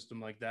in a system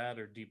like that,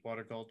 or deep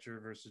water culture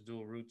versus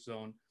dual root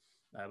zone.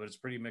 But it's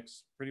pretty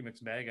mixed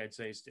bag, I'd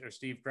say. Or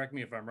Steve, correct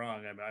me if I'm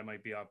wrong. I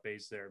might be off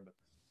base there, but.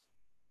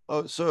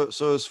 Oh, so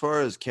as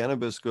far as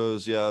cannabis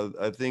goes, yeah,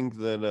 I think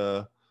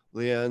that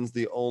Leanne's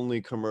the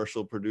only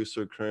commercial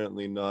producer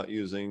currently not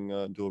using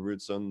dual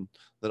root zone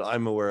that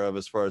I'm aware of,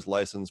 as far as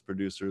licensed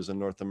producers in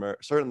North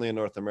America. Certainly in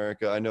North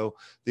America, I know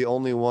the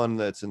only one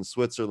that's in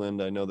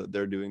Switzerland. I know that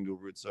they're doing dual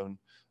root zone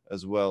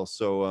as well.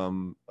 So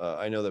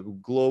I know that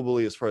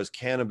globally, as far as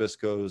cannabis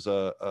goes,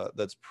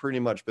 that's pretty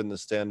much been the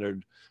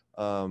standard.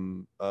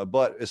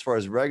 But as far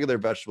as regular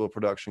vegetable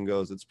production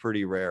goes, it's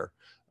pretty rare.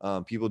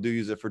 People do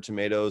use it for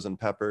tomatoes and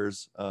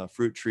peppers.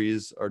 Fruit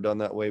trees are done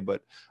that way,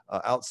 but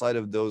outside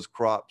of those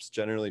crops,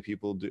 generally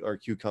people do, or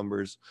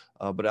cucumbers.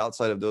 But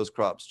outside of those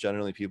crops,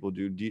 generally people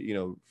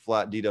do,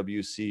 flat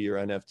DWC or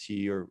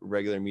NFT or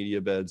regular media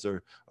beds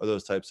or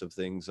those types of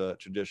things.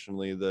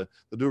 Traditionally, the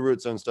dual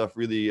root zone stuff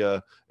really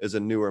is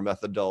a newer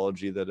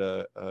methodology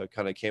that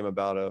kind of came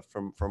about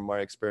from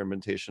my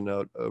experimentation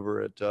out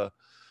over at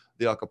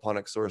the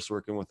aquaponics source,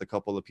 working with a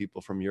couple of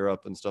people from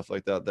Europe and stuff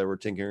like that were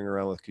tinkering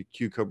around with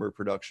cucumber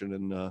production,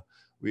 and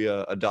we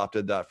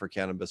adopted that for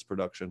cannabis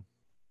production,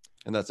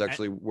 and that's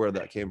actually where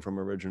that came from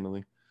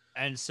originally.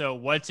 And so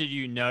what did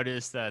you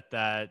notice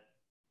that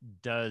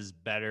does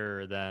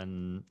better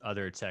than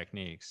other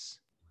techniques?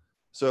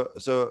 So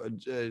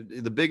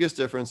the biggest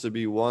difference would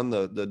be, one,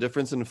 the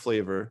difference in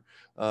flavor,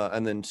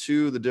 and then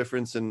two, the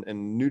difference in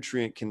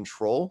nutrient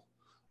control.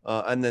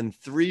 And then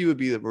three would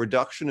be the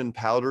reduction in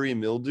powdery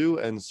mildew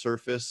and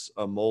surface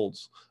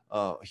molds.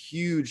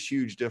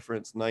 Huge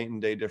difference, night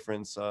and day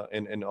difference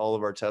in all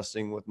of our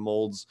testing with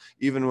molds.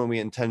 Even when we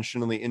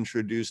intentionally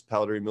introduced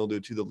powdery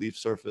mildew to the leaf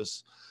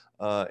surface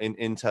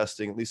in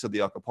testing, at least at the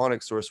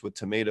aquaponics source with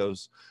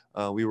tomatoes,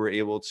 we were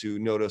able to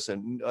notice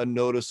a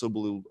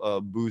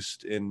noticeable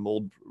boost in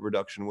mold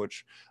reduction,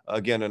 which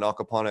again, in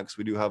aquaponics,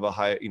 we do have a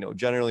high,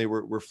 generally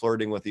we're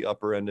flirting with the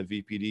upper end of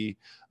VPD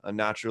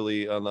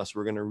naturally, unless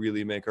we're going to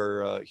really make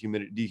our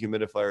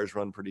dehumidifiers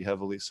run pretty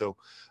heavily. So,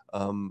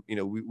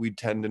 we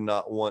tend to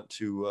not want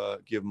to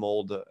give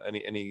mold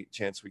any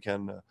chance we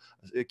can.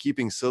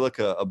 Keeping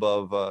silica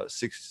above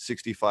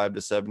 65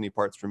 to 70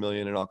 parts per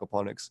million in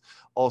aquaponics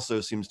also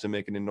seems to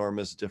make an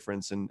enormous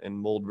difference in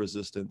mold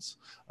resistance.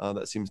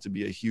 That seems to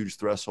be a huge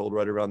threshold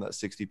right around that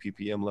 60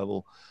 ppm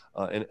level.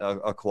 And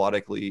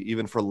aquatically,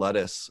 even for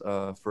lettuce,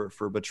 for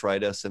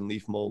botrytis and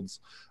leaf molds,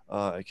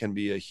 it can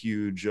be a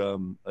huge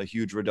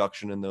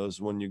reduction in those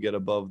when you get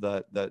above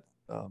that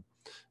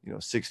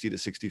 60 to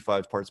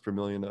 65 parts per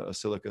million of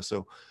silica.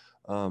 So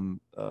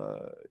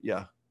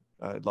yeah,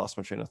 I lost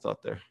my train of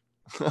thought there.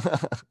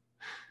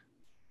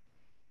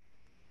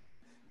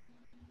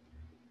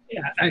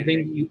 Yeah, I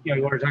think you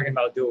were talking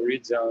about dual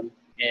root zone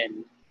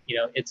and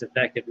its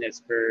effectiveness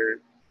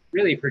for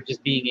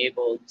just being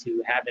able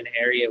to have an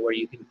area where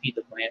you can feed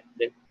the plant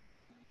that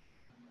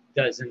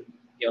doesn't,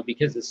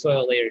 because the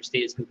soil layer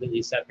stays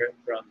completely separate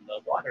from the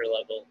water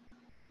level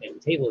in the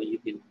table, you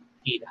can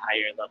feed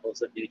higher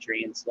levels of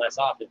nutrients less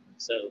often.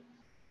 So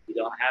you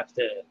don't have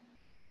to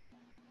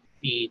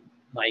feed,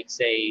 like,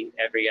 say,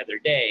 every other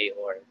day,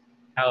 or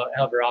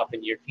however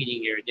often you're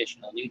feeding your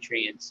additional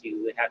nutrients,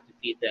 you would have to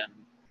feed them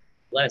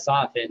less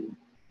often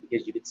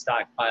because you could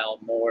stockpile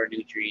more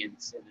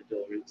nutrients in the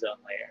dual root zone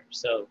layer.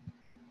 So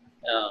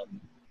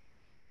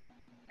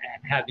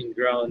having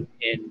grown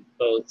in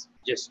both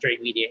just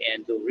straight media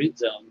and dual root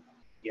zone,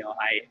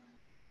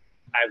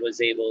 I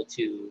was able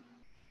to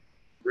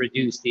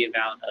reduce the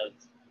amount of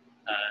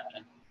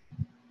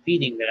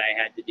feeding that I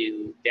had to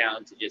do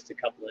down to just a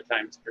couple of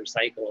times per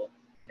cycle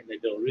in the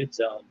dual root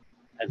zone,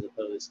 as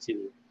opposed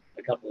to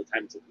a couple of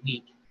times a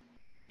week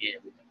in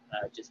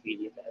just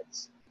media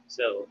beds.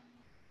 So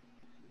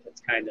that's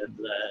kind of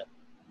the,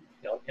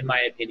 in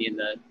my opinion,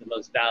 the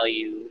most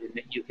value in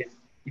that you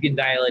can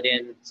dial it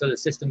in so the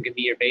system can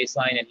be your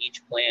baseline, and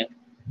each plant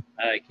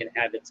can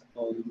have its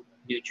own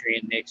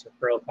nutrient mix or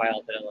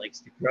profile that it likes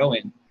to grow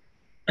in.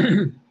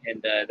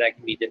 And that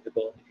can be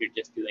difficult if you're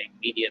just doing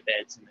media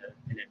beds in an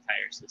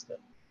entire system.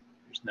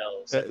 There's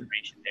no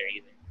separation there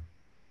either.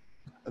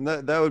 And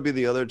that would be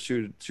the other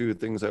two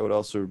things I would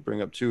also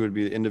bring up too, would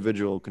be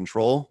individual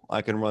control.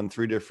 I can run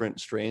 3 different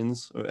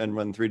strains and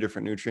run 3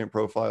 different nutrient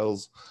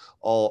profiles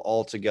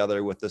all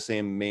together with the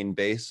same main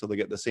base. So they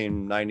get the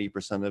same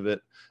 90% of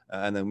it.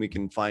 And then we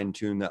can fine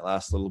tune that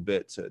last little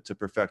bit to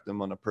perfect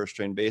them on a per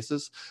strain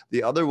basis.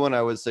 The other one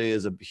I would say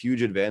is a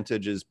huge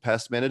advantage is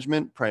pest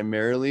management,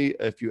 primarily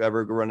if you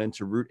ever run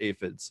into root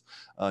aphids.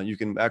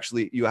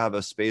 You have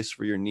a space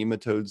for your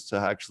nematodes to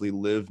actually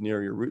live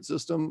near your root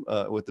system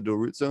with the dual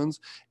root zones.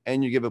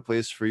 And you give a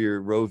place for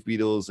your rove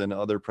beetles and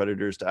other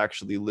predators to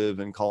actually live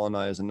and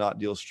colonize and not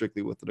deal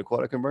strictly with an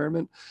aquatic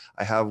environment.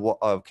 I have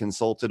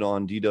consulted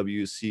on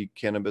DWC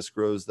cannabis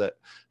grows that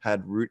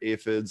had root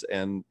aphids,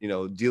 and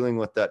dealing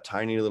with that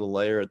tiny little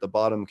layer at the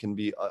bottom can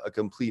be a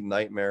complete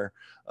nightmare,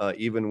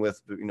 even with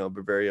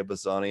Bavaria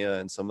bassania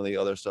and some of the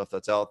other stuff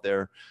that's out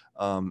there,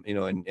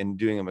 and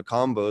doing them in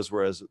combos.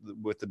 Whereas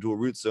with the dual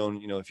root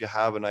zone, if you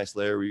have a nice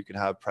layer where you can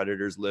have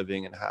predators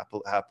living and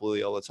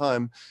happily all the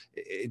time,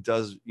 it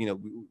does,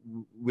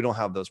 we don't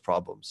have those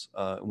problems.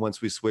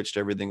 Once we switched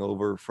everything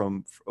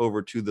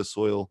over to the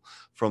soil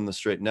from the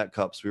straight net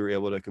cups, we were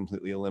able to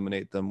completely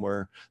eliminate them,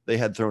 where they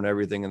had thrown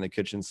everything in the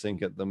kitchen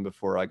sink at them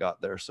before I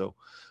got there. So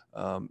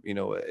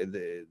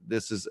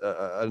this is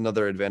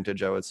another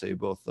advantage, I would say,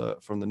 both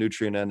from the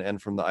nutrient end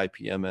and from the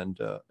IPM end.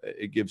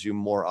 It gives you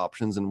more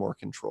options and more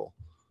control.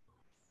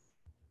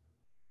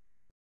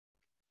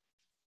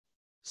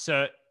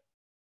 So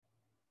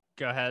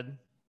go ahead.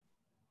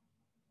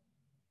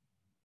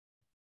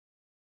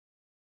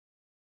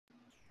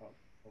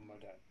 One more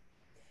time.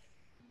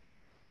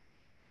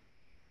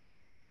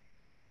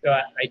 So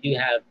I do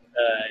have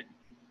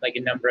like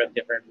a number of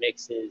different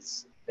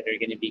mixes that are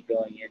going to be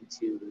going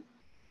into,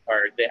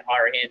 or that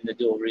are in the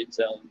dual root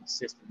zone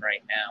system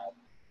right now.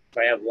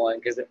 So I have one,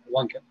 because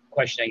one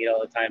question I get all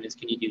the time is,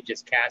 can you do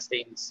just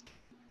castings?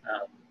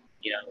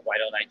 Why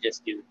don't I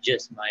just do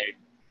just my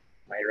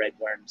red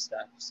worm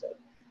stuff?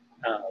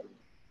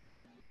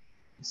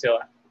 So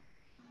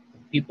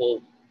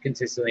people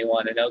consistently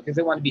want to know, because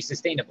they want to be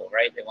sustainable,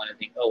 right? They want to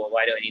think, oh, well,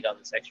 why do I need all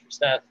this extra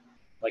stuff?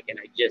 Why can't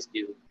I just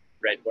do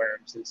red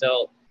worms? And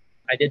so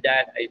I did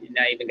that. I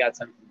even got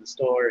some from the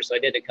store. So I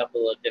did a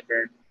couple of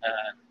different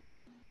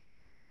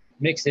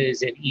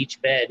mixes in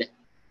each bed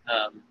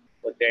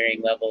with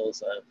varying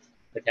levels of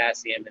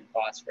potassium and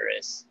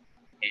phosphorus.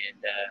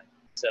 And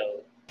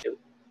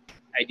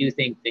I do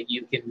think that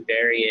you can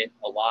vary it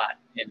a lot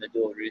in the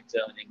dual root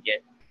zone and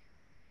get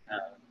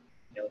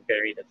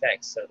varied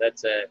effects. So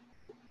that's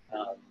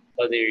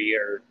whether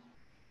you're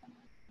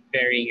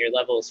varying your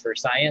levels for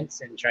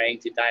science and trying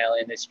to dial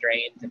in a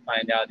strain to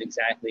find out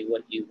exactly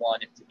what you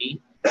want it to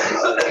be.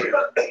 So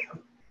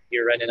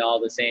you're running all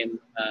the same,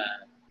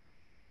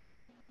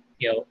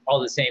 all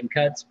the same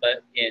cuts,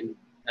 but in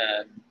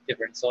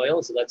different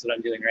soils. So that's what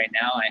I'm doing right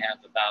now. I have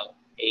about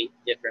 8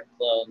 different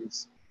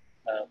clones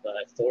of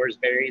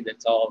Thorsberry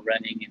that's all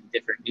running in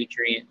different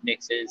nutrient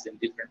mixes and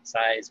different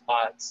size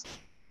pots,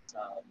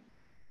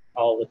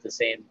 all with the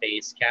same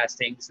base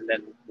castings, and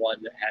then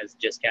one that has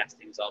just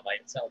castings all by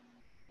itself.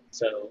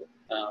 So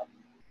I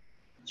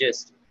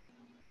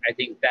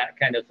think that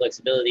kind of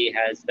flexibility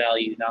has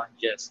value not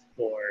just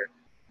for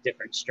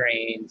different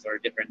strains or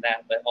different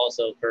that, but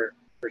also for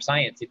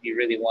science, if you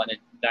really want to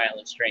dial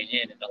a strain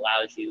in, it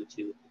allows you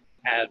to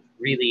have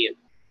really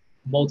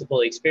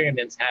multiple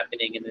experiments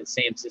happening in the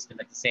same system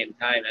at the same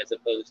time, as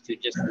opposed to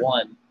just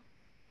one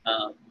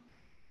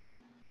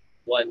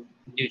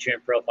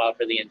nutrient profile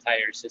for the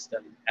entire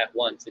system at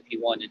once. If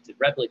you wanted to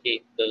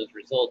replicate those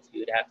results, you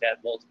would have to have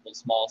multiple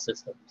small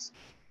systems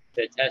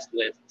to test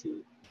with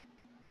to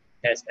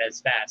test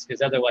as fast,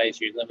 because otherwise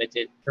you're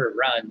limited per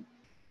run.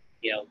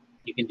 You know,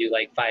 you can do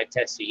like 5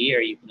 tests a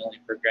year, you can only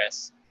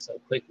progress so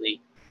quickly,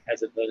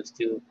 as opposed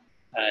to,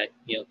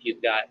 you know, if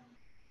you've got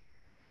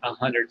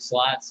 100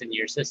 slots in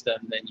your system,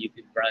 then you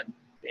could run,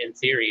 in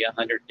theory,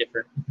 100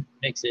 different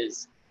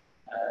mixes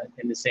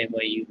in the same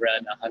way you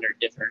run 100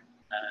 different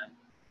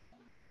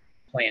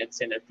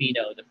plants in a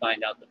pheno to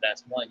find out the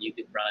best one. You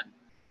could run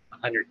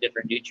 100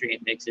 different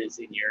nutrient mixes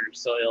in your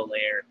soil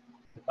layer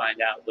to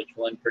find out which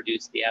one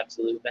produced the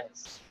absolute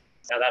best.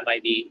 Now that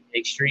might be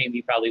extreme.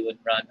 You probably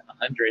wouldn't run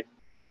 100,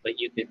 but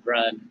you could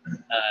run,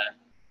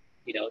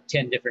 you know,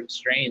 10 different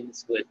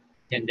strains with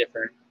 10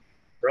 different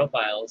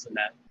profiles, and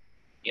that,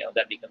 you know,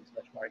 that becomes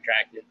much more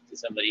attractive to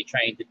somebody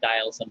trying to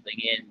dial something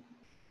in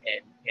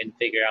and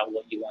figure out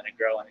what you want to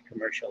grow on a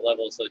commercial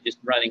level. So just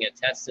running a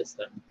test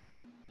system,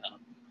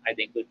 I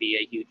think would be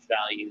a huge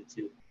value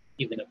to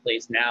even a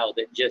place now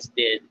that just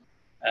did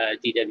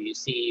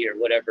DWC or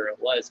whatever it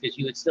was, because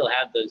you would still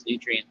have those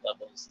nutrient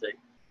levels that,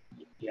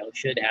 you know,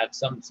 should have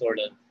some sort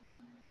of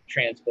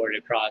transport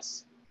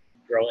across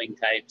growing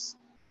types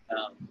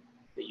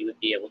that you would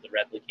be able to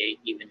replicate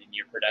even in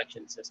your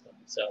production system.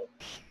 So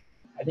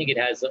I think it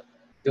has,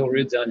 dual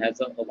root zone has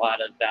a lot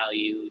of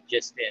value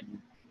just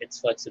in its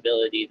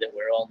flexibility that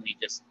we're only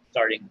just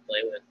starting to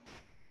play with.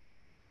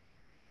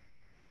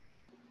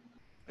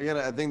 Again,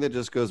 I think that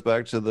just goes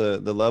back to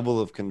the level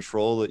of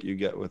control that you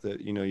get with it.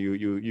 You know,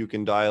 you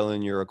can dial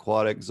in your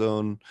aquatic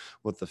zone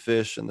with the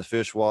fish and the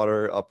fish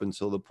water up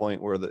until the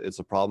point where it's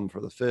a problem for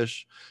the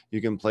fish.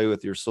 You can play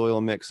with your soil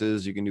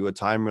mixes. You can do a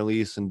time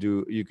release and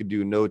you could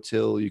do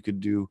no-till. You could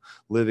do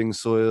living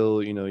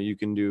soil. You know, you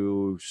can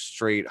do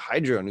straight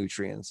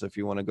hydronutrients if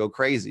you want to go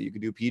crazy. You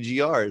could do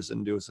PGRs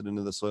and do it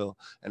into the soil,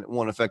 and it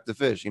won't affect the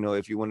fish. You know,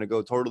 if you want to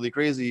go totally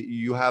crazy,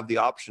 you have the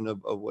option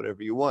of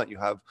whatever you want. You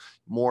have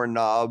more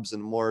knobs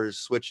and more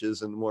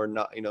switches and more,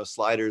 you know,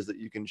 sliders that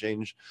you can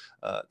change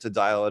to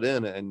dial it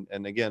in,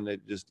 and again,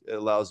 it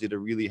allows you to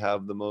really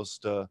have the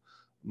most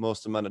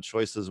amount of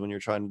choices when you're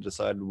trying to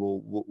decide,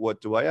 well,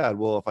 what do I add?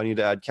 Well, if I need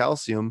to add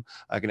calcium,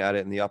 I can add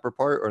it in the upper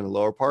part or in the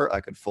lower part.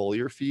 I could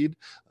foliar feed.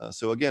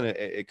 So again,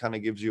 it kind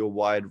of gives you a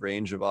wide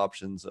range of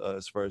options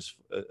as far as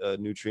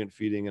nutrient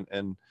feeding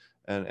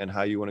and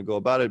how you want to go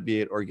about it, be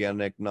it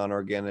organic,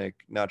 non-organic,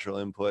 natural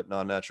input,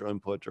 non-natural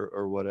input,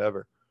 or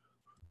whatever.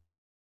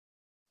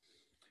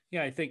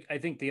 Yeah, I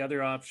think the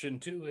other option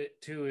too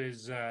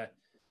is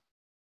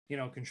you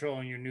know,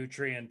 controlling your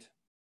nutrient,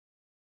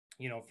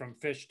 you know, from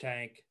fish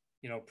tank,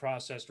 you know,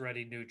 processed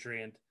ready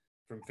nutrient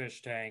from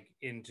fish tank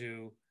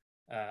into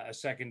a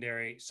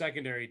secondary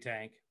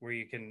tank where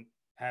you can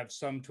have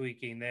some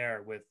tweaking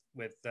there with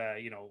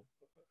you know,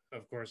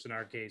 of course in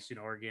our case, you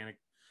know, organic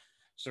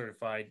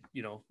certified,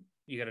 you know,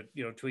 you got to,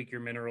 you know, tweak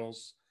your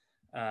minerals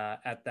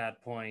at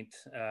that point.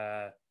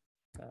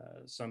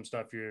 Some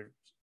stuff you're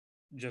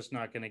just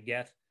not going to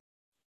get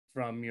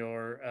from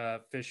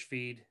your fish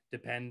feed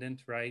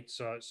dependent, right?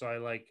 So I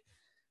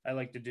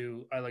like to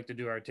do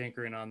our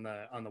tinkering on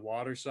the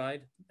water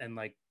side and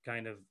like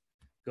kind of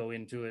go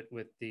into it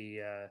with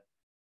the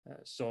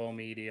soil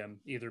medium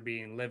either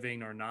being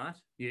living or not.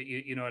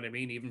 You know what I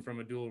mean? Even from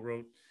a dual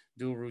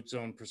root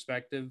zone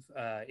perspective,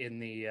 in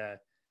the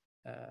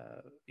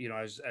you know,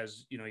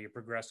 as you know, you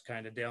progress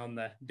kind of down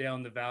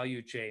the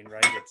value chain,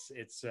 right?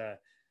 It's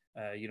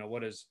you know,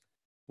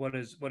 what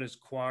does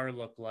coir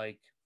look like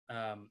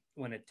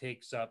when it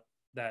takes up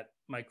that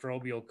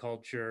microbial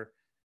culture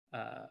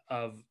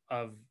of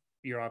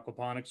your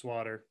aquaponics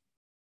water,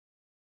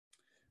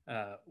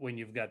 when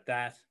you've got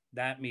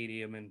that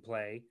medium in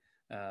play,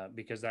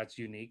 because that's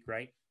unique,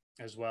 right,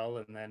 as well,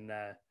 and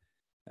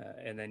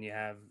then you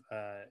have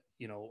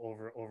you know,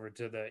 over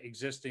to the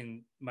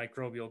existing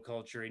microbial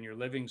culture in your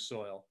living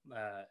soil,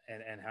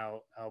 and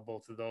how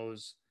both of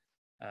those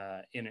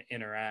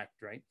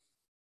interact, right?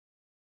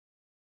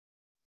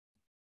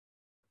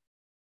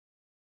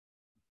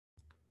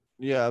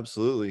 Yeah,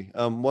 absolutely.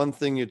 One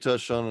thing you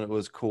touched on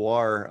was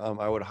coir.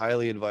 I would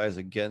highly advise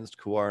against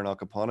coir in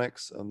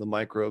aquaponics. The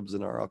microbes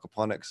in our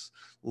aquaponics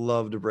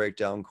love to break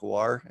down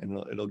coir,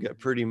 and it'll get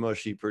pretty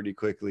mushy pretty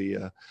quickly.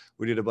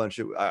 We did a bunch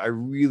of. I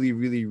really,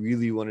 really,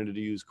 really wanted to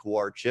use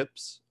coir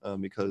chips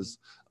because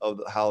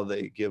of how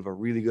they give a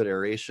really good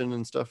aeration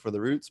and stuff for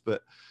the roots,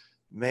 but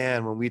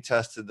man, when we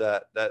tested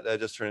that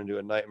just turned into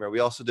a nightmare. We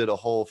also did a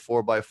whole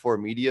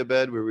 4x4 media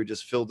bed where we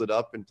just filled it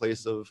up in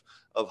place of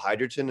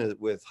hydrogen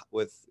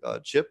with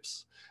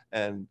chips.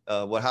 And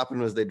what happened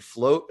was they'd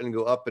float and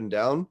go up and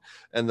down,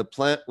 and the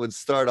plant would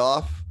start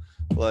off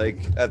like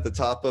at the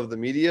top of the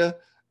media.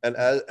 And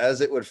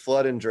as it would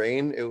flood and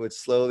drain, it would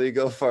slowly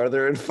go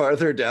farther and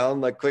farther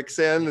down like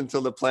quicksand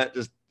until the plant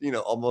just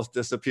almost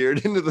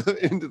disappeared into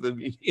the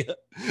media.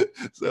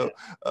 So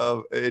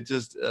it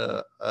just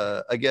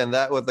again,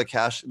 that with the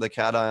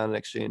cation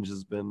exchange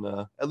has been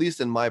at least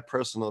in my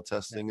personal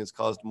testing has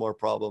caused more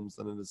problems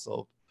than it has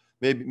solved.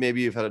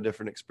 Maybe you've had a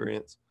different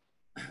experience.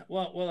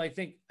 Well, I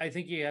think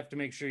you have to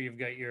make sure you've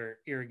got your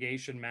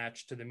irrigation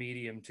matched to the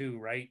medium too,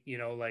 right?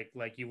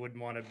 Like you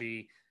wouldn't want to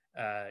be,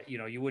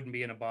 you wouldn't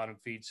be in a bottom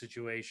feed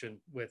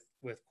situation with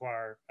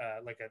Coir,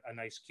 like a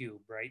nice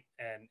cube, right?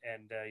 And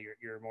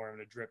you're more in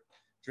a drip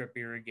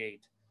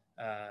irrigate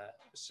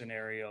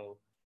scenario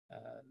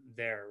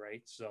there,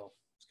 right? So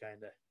it's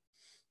kind of,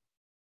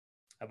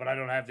 but I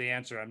don't have the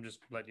answer. I'm just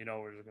letting you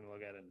know we're just going to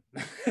look at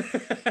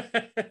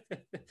it.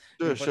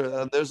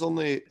 Sure.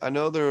 I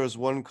know there was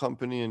one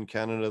company in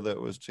Canada that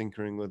was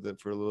tinkering with it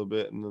for a little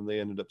bit, and then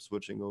they ended up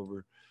switching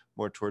over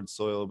more towards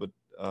soil, but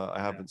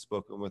I haven't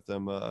spoken with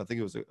them. I think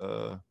it was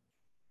a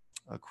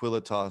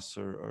Quilitas,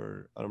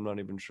 or I'm not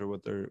even sure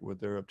what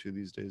they're up to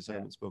these days. I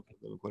haven't spoken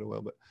to them in quite a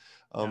while, but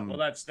well,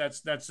 that's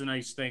the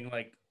nice thing,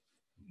 like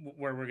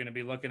where we're going to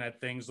be looking at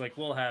things like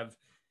we'll have,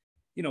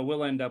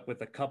 we'll end up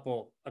with a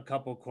couple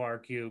Coir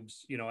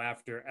cubes,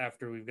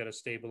 after we've got a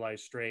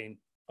stabilized strain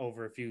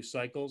over a few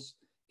cycles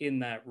in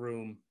that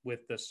room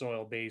with the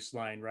soil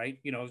baseline, right?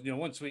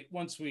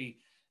 Once we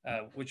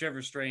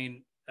whichever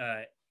strain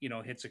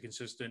hits a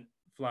consistent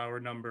flower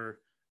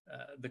number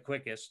the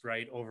quickest,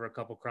 right, over a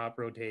couple crop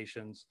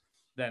rotations,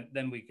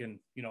 then we can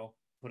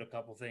put a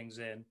couple things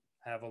in,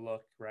 have a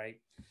look, right,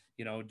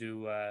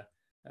 do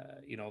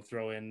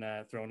throw in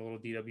a little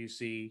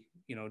DWC,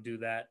 do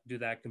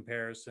that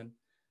comparison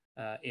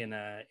in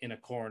a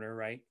corner,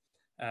 right?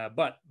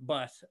 But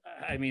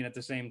I mean, at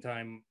the same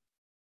time,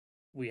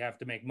 we have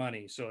to make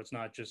money, so it's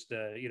not just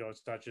but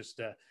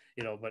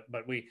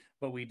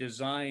we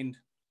designed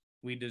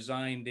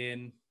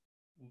in,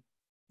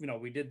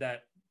 we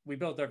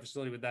built our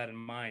facility with that in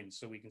mind,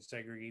 so we can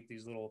segregate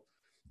these little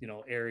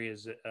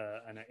areas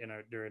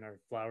during our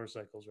flower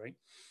cycles, right?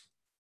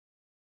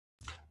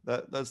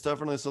 That's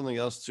definitely something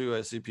else too.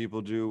 I see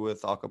people do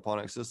with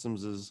aquaponic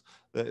systems is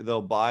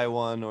they'll buy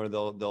one or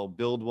they'll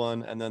build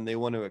one, and then they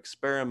want to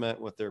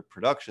experiment with their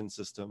production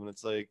system, and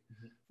it's like,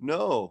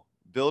 no,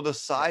 build a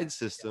side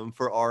system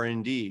for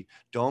R&D.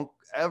 Don't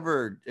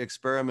ever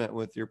experiment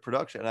with your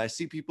production. And I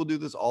see people do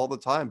this all the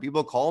time.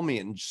 People call me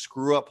and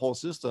screw up whole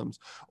systems,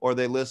 or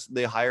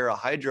they hire a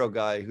hydro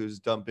guy who's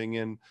dumping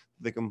in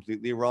the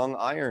completely wrong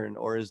iron,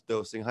 or is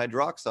dosing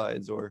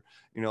hydroxides, or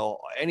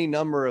any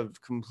number of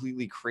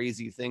completely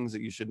crazy things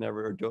that you should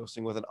never, or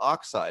dosing with an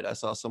oxide. I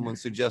saw someone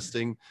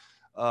suggesting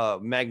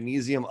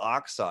magnesium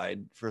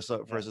oxide for a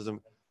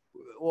system.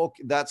 Well,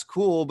 that's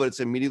cool, but it's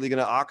immediately going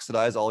to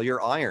oxidize all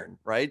your iron,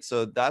 right?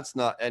 So that's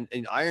not, and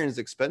iron is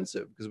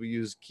expensive because we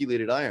use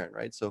chelated iron,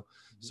 right? So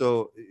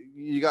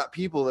you got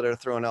people that are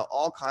throwing out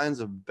all kinds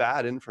of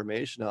bad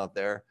information out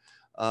there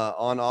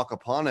on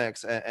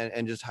aquaponics,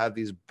 and just have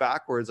these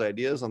backwards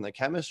ideas on the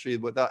chemistry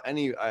without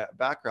any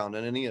background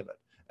in any of it,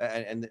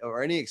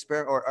 or any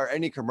experiment or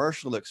any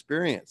commercial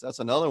experience. That's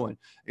another one,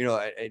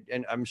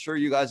 and I'm sure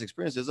you guys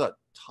experience. There's a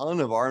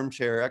ton of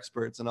armchair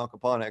experts in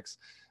aquaponics,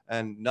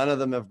 and none of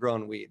them have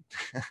grown weed,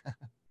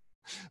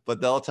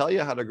 but they'll tell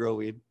you how to grow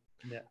weed.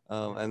 Yeah.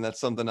 And that's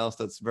something else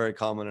that's very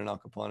common in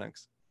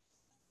aquaponics.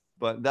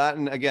 But that,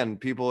 and again,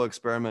 people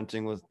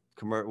experimenting with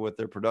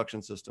their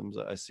production systems,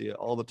 I see it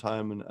all the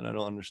time, and I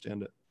don't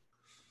understand it.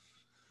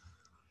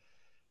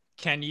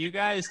 Can you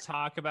guys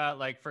talk about,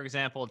 like, for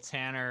example,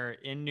 Tanner,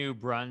 in New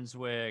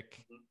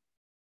Brunswick,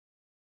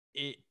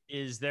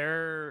 is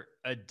there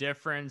a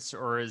difference,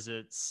 or is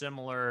it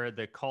similar,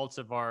 the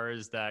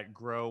cultivars that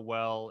grow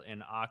well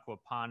in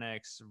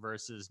aquaponics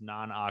versus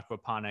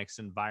non-aquaponics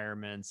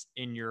environments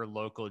in your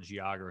local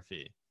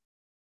geography?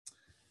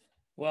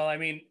 Well, I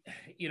mean,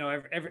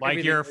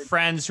 like your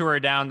friends who are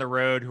down the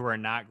road who are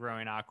not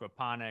growing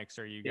aquaponics,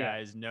 are you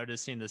guys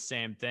noticing the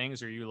same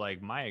things? Or are you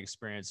like, my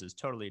experience is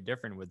totally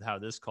different with how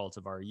this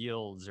cultivar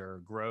yields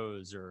or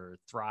grows or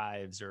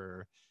thrives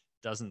or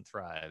doesn't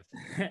thrive?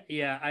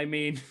 Yeah, I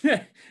mean,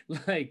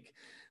 like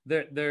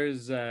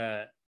there's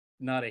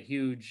not a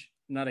huge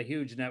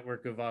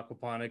network of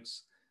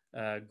aquaponics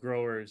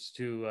growers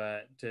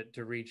to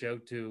reach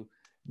out to.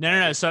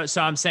 No. So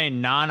I'm saying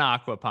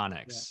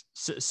non-aquaponics.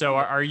 Yeah. So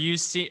are you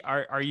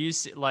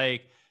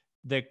like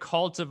the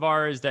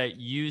cultivars that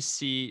you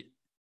see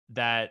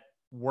that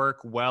work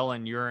well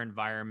in your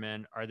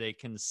environment? Are they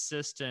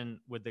consistent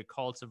with the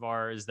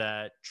cultivars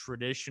that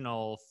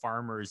traditional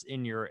farmers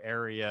in your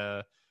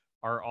area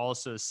are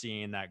also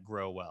seeing that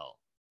grow well?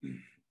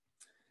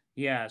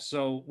 Yeah.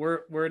 So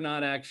we're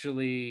not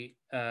actually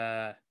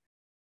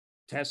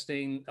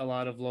testing a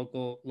lot of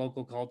local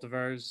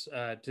cultivars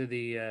to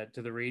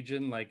the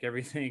region. Like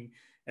everything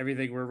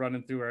we're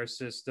running through our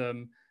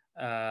system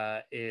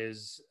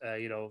is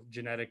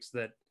genetics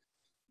that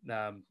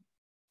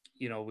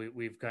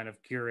we've kind of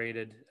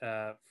curated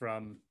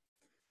from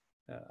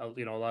a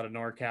lot of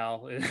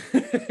NorCal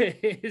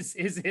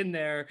is in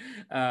there.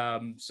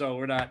 So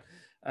we're not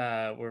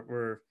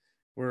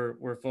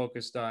we're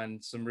focused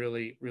on some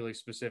really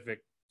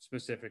specific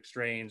specific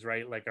strains,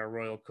 right? Like our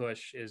Royal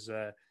Kush is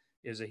a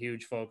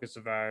huge focus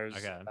of ours.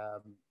 Okay.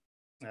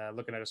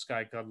 Looking at a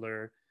Sky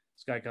Cuddler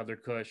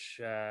Kush,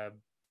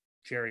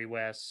 Cherry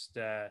West,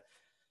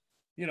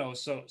 you know,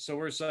 so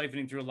we're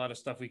siphoning through a lot of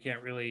stuff we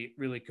can't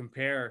really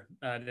compare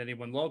to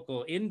anyone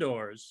local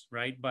indoors,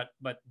 right? But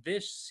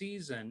this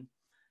season,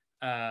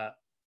 our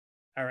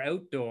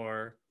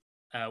outdoor,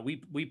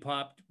 we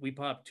popped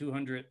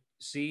 200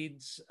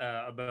 seeds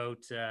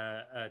about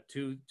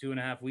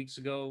 2.5 weeks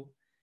ago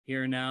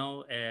here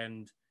now,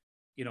 and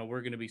you know,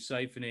 we're going to be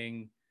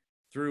siphoning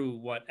through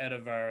what out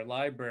of our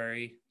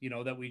library, you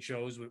know, that we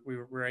chose.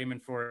 We're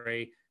aiming for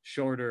a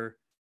shorter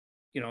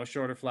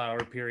flower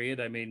period.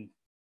 I mean,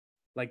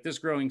 like this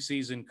growing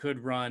season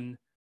could run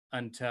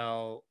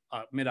until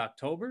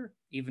mid-October,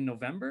 even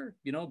November.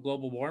 You know,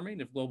 global warming.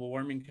 If global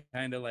warming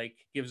kind of like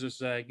gives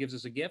us a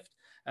gift,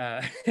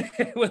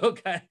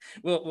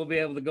 we'll be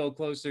able to go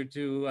closer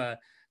to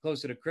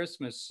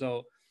Christmas.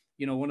 So,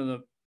 you know, one of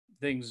the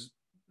things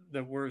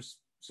that we're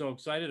so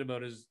excited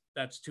about is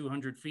that's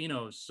 200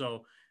 phenos.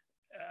 So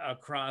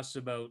across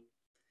about,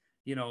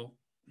 you know,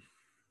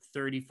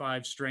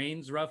 35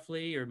 strains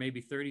roughly, or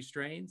maybe 30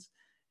 strains,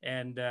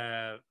 and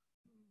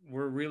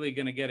we're really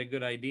going to get a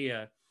good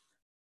idea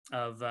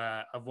of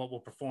what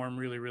will perform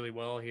really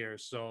well here.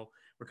 So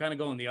we're kind of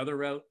going the other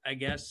route, I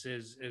guess,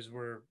 is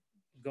we're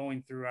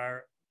going through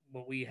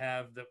what we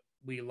have that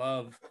we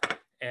love,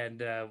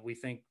 and we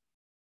think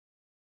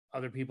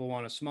other people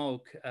want to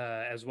smoke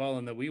as well,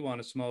 and that we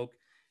want to smoke.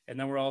 And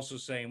then we're also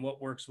saying what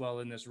works well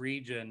in this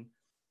region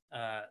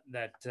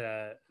that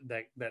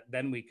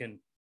then we can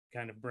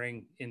kind of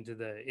bring into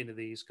the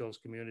East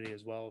Coast community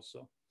as well.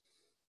 So.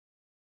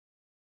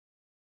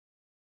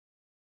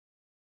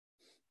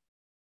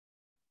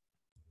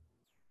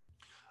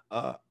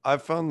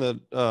 I've found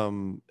that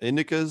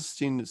indicas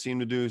seem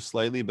to do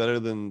slightly better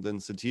than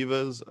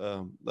sativas.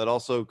 That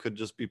also could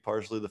just be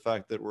partially the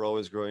fact that we're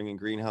always growing in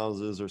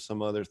greenhouses or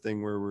some other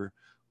thing where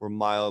we're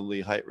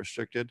mildly height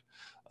restricted.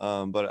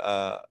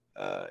 But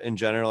in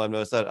general, I've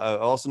noticed that.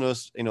 I've also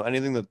noticed, you know,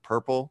 anything that's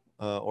purple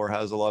or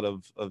has a lot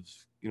of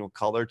you know,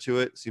 color to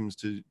it seems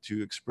to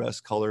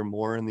express color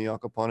more in the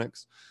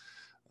aquaponics.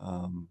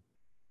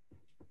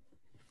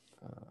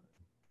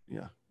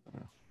 Yeah. I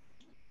don't know.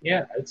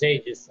 Yeah, I would say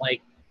just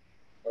like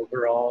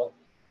overall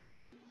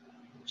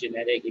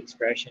genetic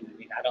expression. I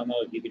mean, I don't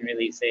know if you can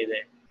really say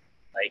that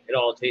like it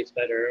all tastes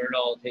better or it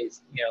all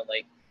tastes, you know,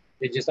 like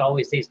it just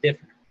always tastes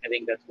different. I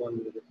think that's one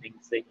of the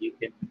things that you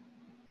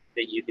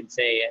can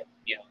say,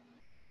 you know,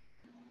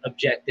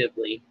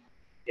 objectively,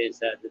 is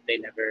that they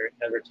never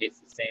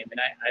taste the same. And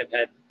I've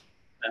had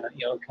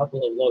you know, a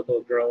couple of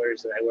local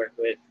growers that I work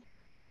with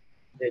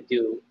that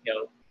do, you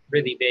know,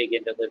 really big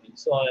into living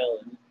soil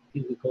and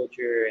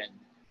humiculture and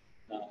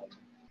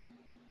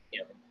you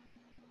know,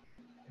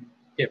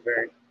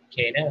 different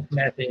KNF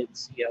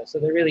methods, you know, so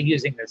they're really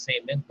using the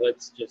same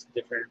inputs, just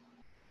different,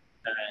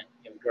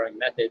 you know, growing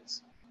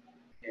methods.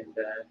 And,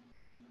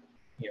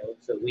 you know,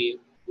 so we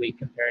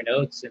compare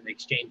notes and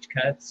exchange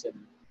cuts, and,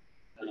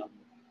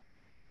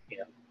 you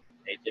know,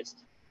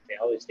 they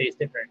always taste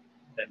different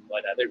than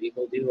what other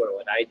people do or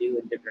what I do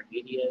in different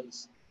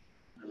medias.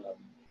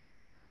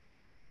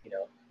 You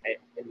know,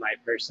 in my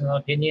personal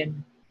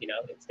opinion, you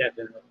know, it's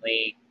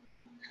definitely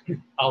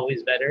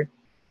always better.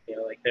 You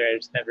know, like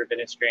there's never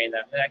been a strain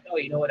that I'm like, oh,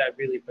 you know what, I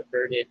really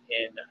preferred it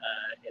in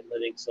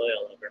living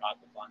soil over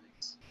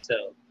aquaponics.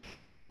 So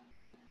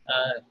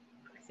I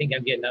think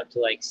I'm getting up to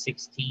like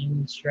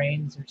 16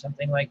 strains or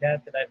something like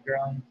that I've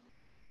grown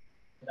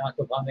in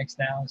aquaponics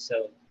now.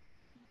 So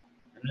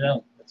I don't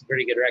know, that's a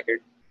pretty good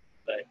record.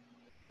 But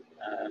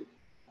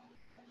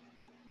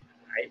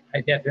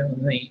I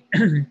definitely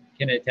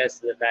can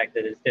attest to the fact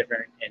that it's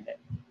different, and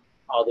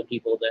all the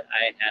people that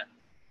I have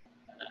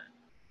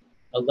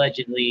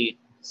allegedly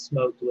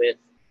smoked with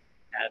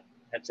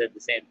have said the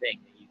same thing,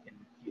 that you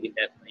can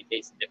definitely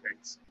taste the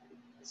difference.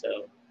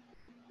 So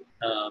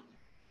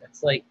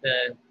that's like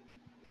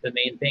the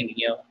main thing.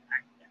 You know,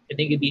 I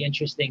think it'd be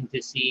interesting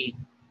to see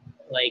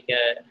like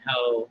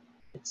how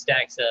it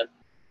stacks up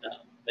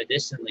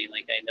medicinally.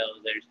 Like I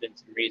know there's been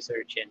some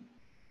research in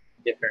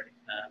different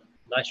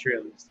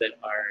mushrooms that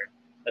are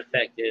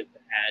effective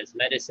as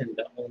medicine,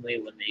 but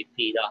only when they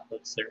feed off of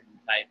certain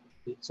type of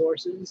food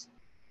sources.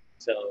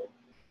 So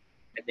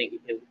I think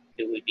it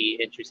would be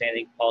interesting. I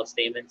think Paul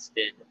Stamets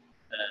did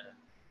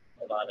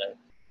a lot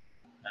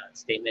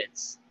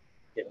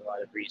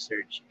of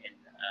research in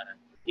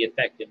the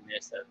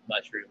effectiveness of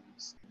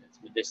mushrooms and its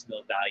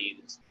medicinal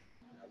values,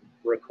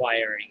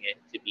 requiring it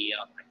to be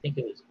I think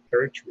it was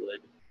birchwood.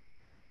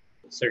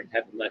 A certain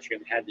type of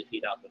mushroom had to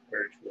feed off of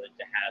birchwood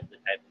to have the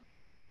type of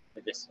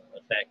medicinal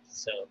effect.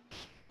 So,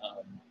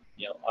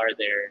 you know, are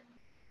there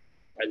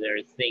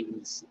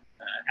things,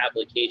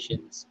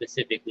 applications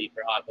specifically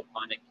for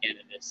aquaponic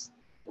cannabis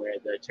where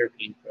the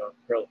terpene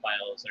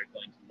profiles are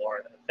going to more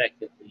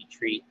effectively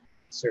treat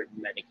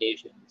certain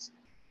medications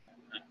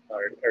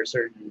or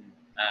certain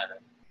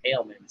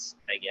ailments,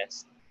 I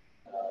guess?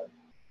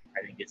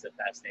 I think it's a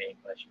fascinating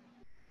question.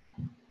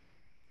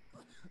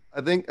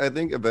 I think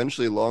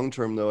eventually long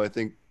term though, I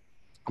think,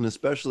 and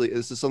especially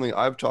this is something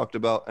I've talked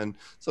about and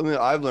something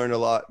that I've learned a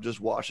lot just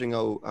watching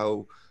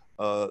how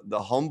the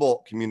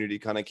Humboldt community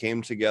kind of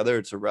came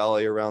together to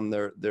rally around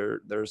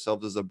their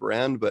selves as a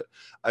brand. But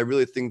I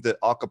really think that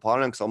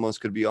aquaponics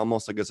almost could be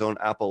almost like its own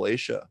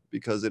Appalachia,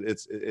 because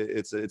it's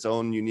its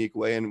own unique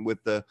way, and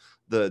with the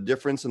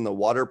difference in the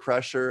water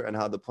pressure and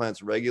how the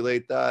plants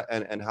regulate that,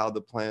 and how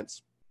the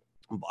plants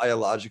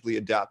biologically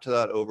adapt to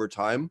that over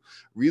time,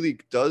 really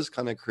does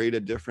kind of create a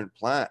different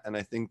plant. And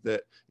I think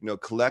that, you know,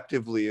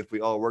 collectively, if we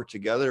all work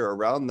together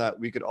around that,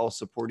 we could all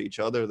support each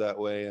other that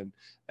way, and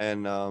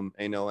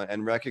you know,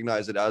 and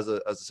recognize it as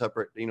a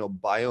separate, you know,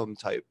 biome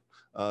type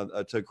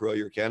to grow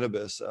your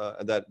cannabis,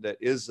 that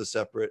is a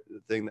separate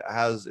thing that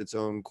has its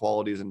own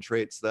qualities and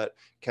traits that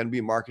can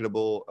be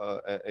marketable,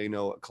 you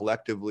know,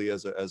 collectively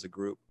as a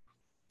group,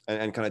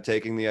 and kind of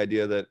taking the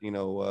idea that, you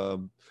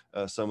know,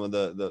 some of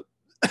the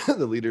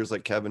the leaders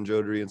like Kevin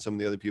Jodrey and some of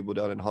the other people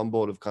down in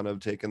Humboldt have kind of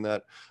taken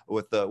that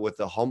with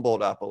the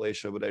Humboldt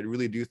Appalachia. But I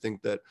really do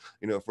think that,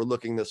 you know, if we're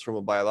looking this from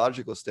a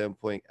biological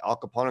standpoint,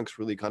 aquaponics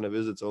really kind of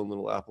is its own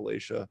little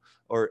Appalachia,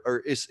 or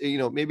is, you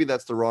know, maybe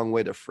that's the wrong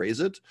way to phrase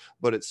it,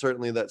 but it's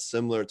certainly that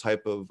similar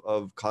type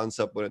of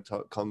concept when it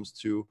comes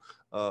to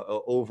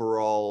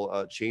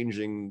overall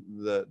changing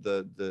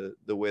the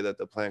way that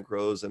the plant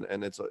grows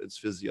and its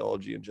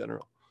physiology in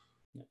general.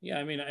 Yeah,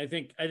 I mean, I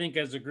think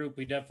as a group,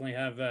 we definitely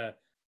have a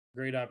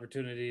great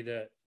opportunity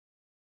to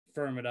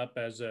firm it up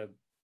as a,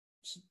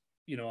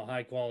 you know, a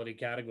high quality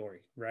category,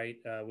 right?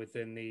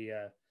 Within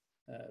the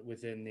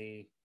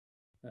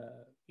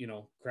you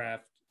know,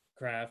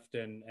 craft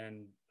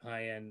and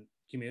high end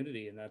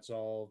community, and that's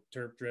all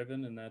terp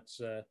driven, and that's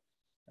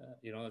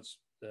you know, it's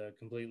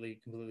completely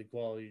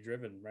quality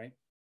driven, right?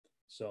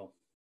 So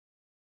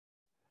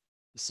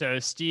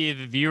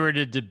Steve, if you were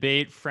to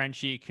debate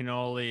Frenchy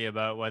Cannoli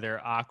about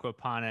whether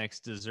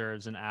aquaponics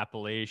deserves an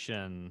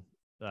appellation,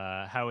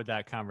 how would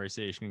that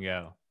conversation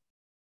go?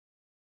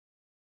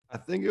 I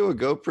think it would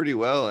go pretty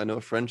well. I know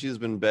Frenchy's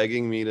been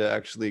begging me to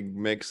actually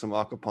make some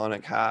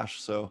aquaponic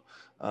hash, so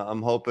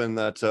I'm hoping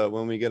that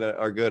when we get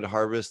our good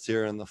harvest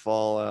here in the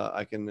fall,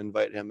 I can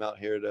invite him out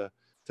here to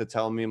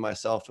tell me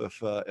myself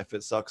if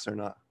it sucks or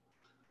not.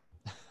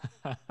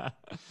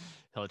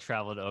 He'll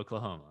travel to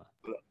Oklahoma.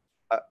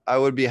 I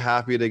would be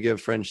happy to give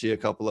Frenchy a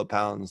couple of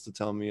pounds to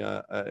tell me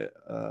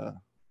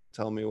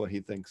what he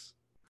thinks.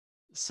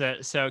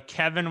 So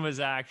Kevin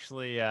was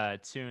actually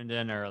tuned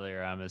in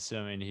earlier. I'm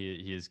assuming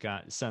he's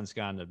since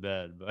gone to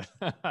bed, but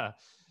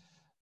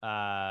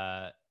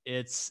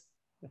it's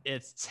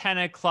 10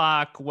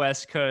 o'clock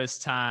West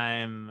Coast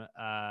time.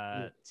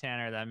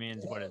 Tanner, that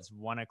means what? It's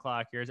 1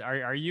 o'clock yours.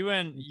 Are you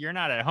in? You're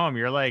not at home.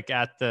 You're like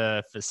at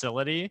the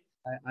facility.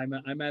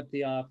 I'm at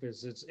the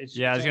office. It's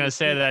yeah. I was gonna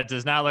say that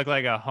does not look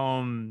like a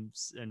home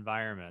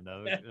environment.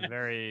 A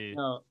very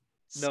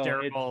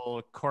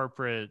sterile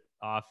corporate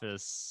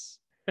office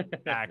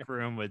back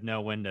room with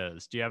no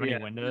windows. Do you have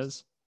any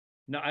windows?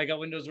 No, I got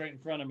windows right in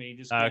front of me.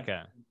 Just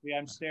okay. Yeah,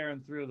 I'm staring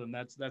through them.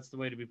 That's the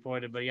way to be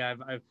pointed. But yeah,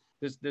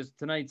 this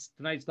tonight's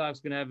talk's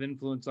gonna have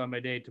influence on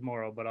my day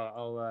tomorrow. But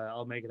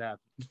I'll make it happen.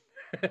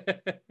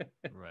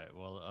 Right.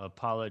 Well,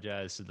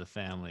 apologize to the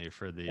family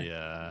for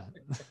the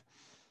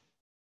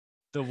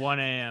the 1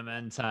 a.m.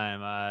 end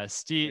time.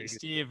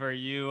 Steve, are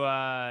you?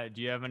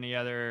 Do you have any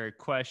other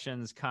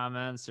questions,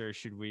 comments, or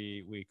should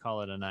we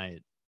call it a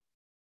night?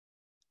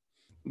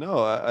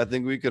 No, I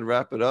think we could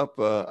wrap it up.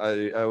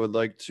 I would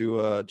like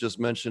to just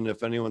mention,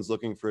 if anyone's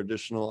looking for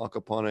additional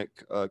aquaponic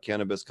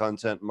cannabis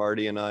content,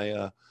 Marty and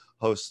I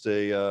host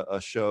a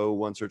show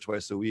once or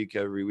twice a week,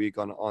 every week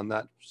on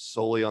that,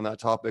 solely on that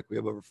topic. We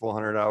have over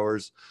 400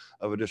 hours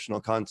of additional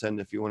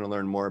content if you want to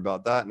learn more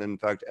about that. And in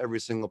fact,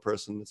 every single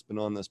person that's been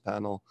on this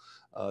panel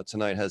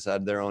tonight has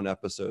had their own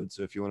episode.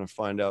 So if you want to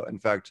find out, in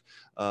fact,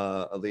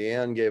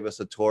 Leanne gave us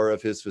a tour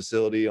of his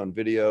facility on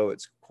video.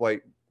 It's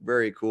quite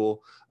very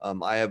cool.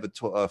 I have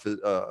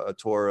a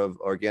tour of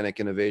Organic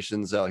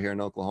Innovations out here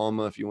in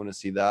Oklahoma. If you want to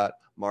see that,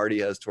 Marty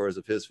has tours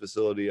of his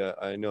facility.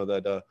 I know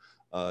that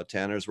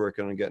Tanner's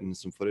working on getting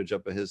some footage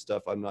up of his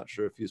stuff. I'm not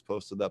sure if he's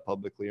posted that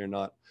publicly or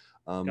not.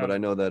 But I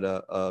know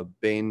that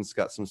Bain's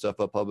got some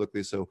stuff up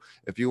publicly. So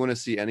if you want to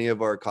see any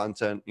of our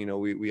content, you know,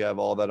 we have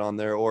all that on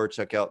there, or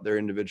check out their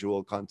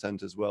individual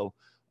content as well.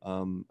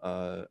 You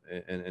know,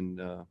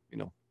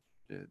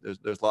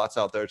 there's lots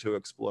out there to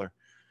explore.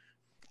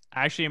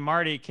 Actually,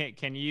 Marty,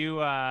 can you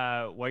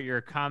what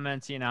you're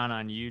commenting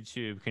on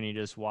YouTube? Can you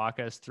just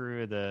walk us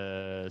through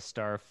the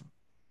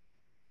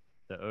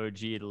OG,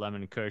 the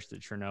Lemon Kush, the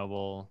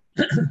Chernobyl?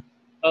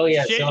 Oh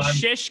yeah,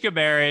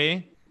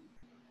 Shishkaberry.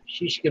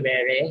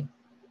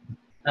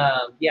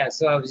 Yeah,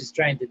 so I was just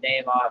trying to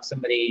name off.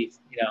 Somebody,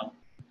 you know,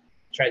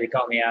 tried to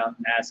call me out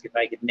and ask if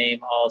I could name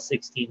all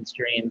 16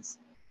 strains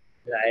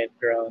that I have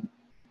grown,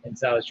 and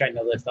so I was trying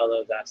to list all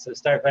those off. So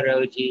Starfighter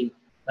OG,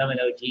 Lemon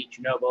OG,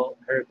 Chernobyl,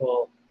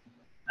 Hercule,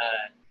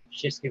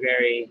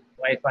 Shishkaberry,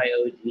 Wi-Fi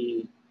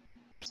OG,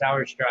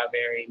 Sour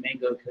Strawberry,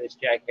 Mango Kush,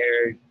 Jack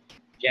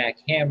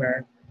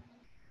Hammer,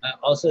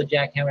 also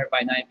Jack Hammer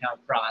by 9 Pound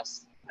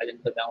Frost. I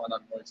didn't put that one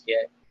on the list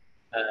yet.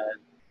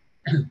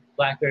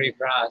 Blackberry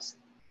Frost,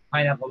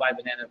 Pineapple by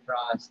Banana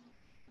Frost,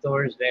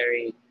 Thor's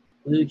Berry,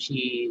 Blue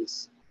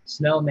Cheese,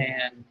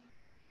 Snowman.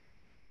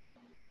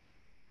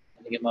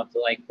 I think I'm up to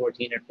like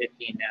 14 or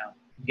 15 now.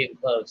 I'm getting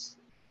close.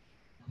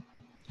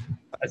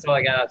 That's all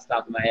I got off the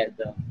top of my head,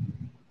 though.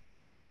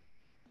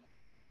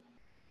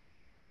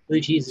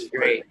 Blue Cheese is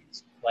great.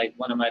 It's like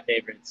one of my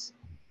favorites,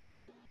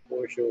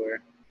 for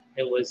sure.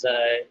 It was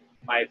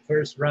my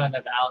first run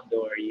of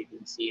outdoor. You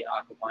can see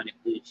aquaponic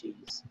blue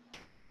cheese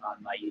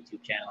on my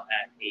YouTube channel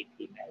at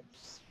AP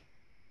Meds.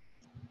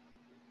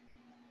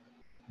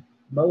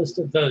 Most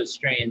of those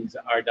strains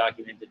are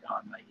documented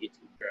on my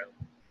YouTube Grow,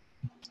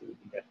 so you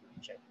can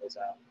definitely check those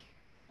out.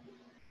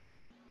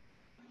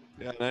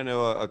 Yeah, and I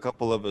know a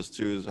couple of us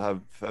too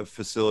have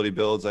facility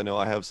builds. I know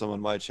I have some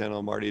on my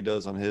channel. Marty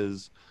does on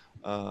his.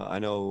 I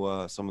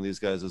know some of these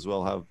guys as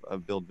well have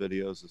build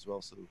videos as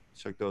well, so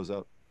check those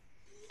out.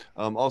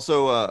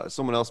 Also,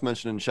 someone else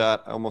mentioned in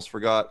chat, I almost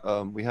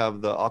forgot, we have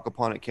the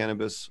Aquaponic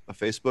Cannabis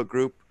Facebook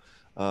group.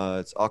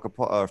 It's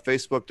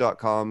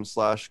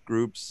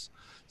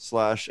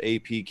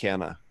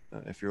facebook.com/groups/AP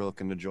if you're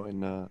looking to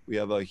join. We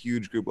have a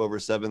huge group, over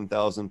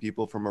 7,000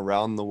 people from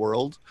around the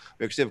world.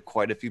 We actually have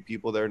quite a few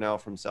people there now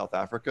from South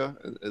Africa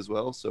as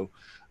well. So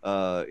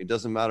it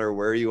doesn't matter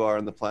where you are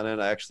on the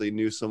planet. I actually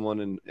knew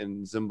someone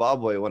in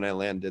Zimbabwe when I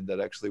landed that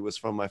actually was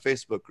from my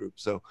Facebook group.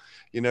 So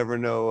you never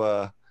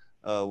know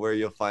where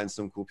you'll find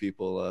some cool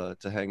people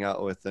to hang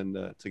out with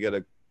and to get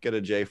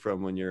a J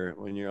from when you're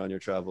on your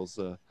travels.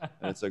 And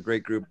it's a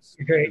great group.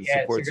 It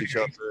supports each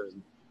other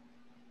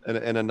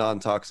in a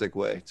non-toxic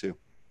way too.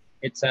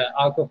 It's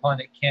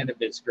aquaponic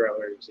cannabis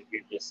growers if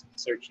you're just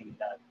searching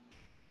it up.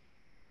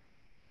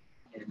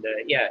 And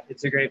yeah,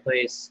 it's a great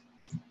place.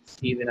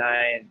 Steve and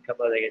I and a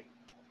couple other guys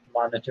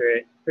monitor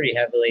it pretty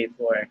heavily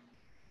for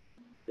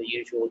the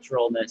usual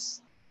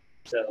trollness.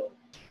 So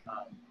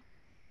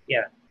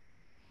yeah,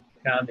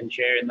 come and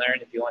share and learn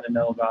if you want to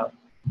know about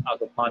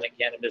aquaponic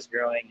cannabis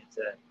growing. It's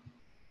a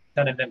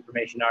ton of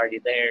information already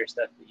there,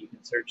 stuff that you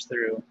can search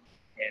through,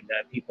 and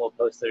people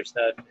post their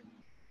stuff and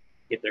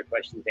get their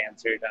questions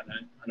answered on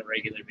a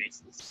regular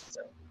basis.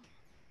 So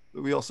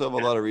we also have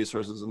a lot of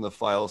resources in the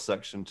file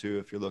section too,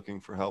 if you're looking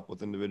for help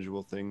with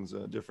individual things,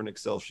 different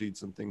Excel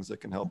sheets and things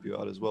that can help you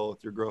out as well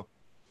with your grow.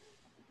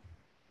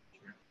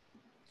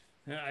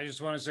 Yeah, I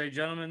just want to say,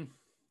 gentlemen,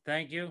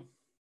 thank you.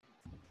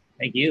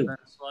 Thank you.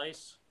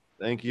 Slice.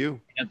 Thank you.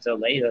 I'm so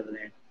late over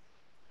there.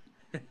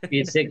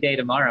 Be a sick day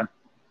tomorrow.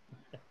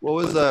 What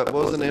was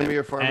the name of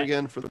your farm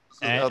again for the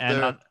out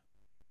there?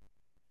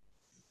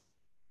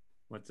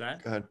 What's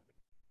that? Go ahead.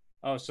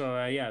 Oh,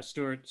 so yeah,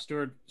 Stewart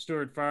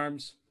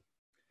Farms.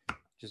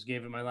 Just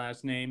gave it my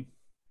last name.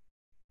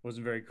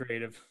 Wasn't very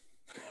creative.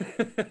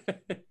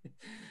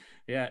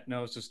 Yeah,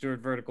 no, so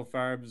Stewart Vertical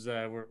Farms.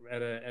 We're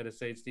at a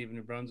St. Stephen,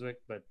 New Brunswick,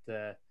 but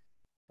yeah,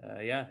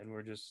 and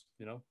we're just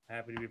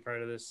happy to be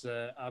part of this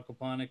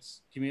aquaponics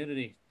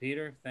community.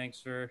 Peter,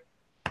 thanks for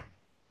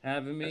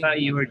having me. I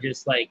thought you were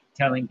just like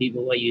telling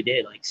people what you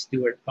did, like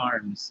Stewart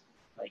Farms,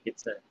 like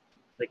it's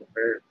like a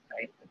verb,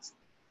 right? That's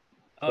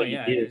oh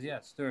yeah, it is, yeah,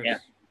 Stewart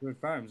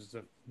Farms.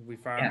 We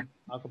farm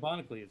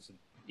aquaponically. It's a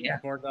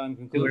foregone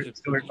conclusion.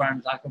 Stewart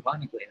Farms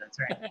aquaponically. That's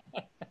right.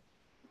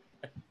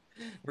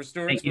 We're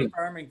stewards for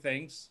farming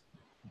things.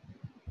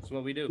 That's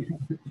what we do.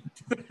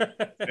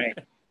 Right.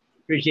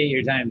 Appreciate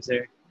your time,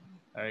 sir.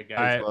 All right,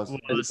 guys. All right.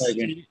 Well,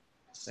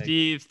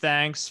 Steve,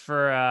 thanks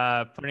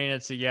for putting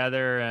it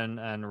together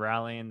and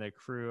rallying the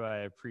crew. I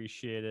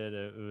appreciate it.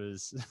 It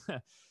was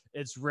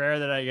it's rare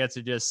that I get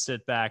to just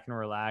sit back and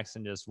relax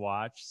and just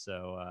watch.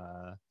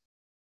 So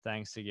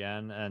thanks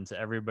again. And to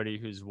everybody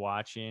who's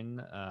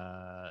watching,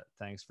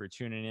 thanks for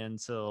tuning in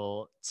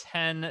till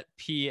 10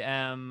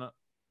 p.m.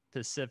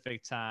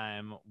 Pacific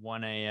time,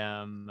 1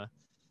 a.m.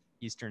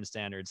 Eastern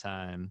Standard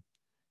Time.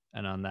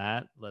 And on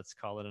that, let's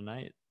call it a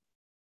night.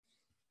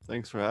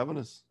 Thanks for having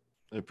us.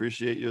 I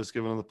appreciate you just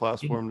giving us the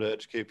platform to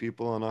educate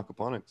people on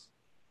aquaponics.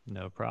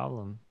 No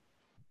problem.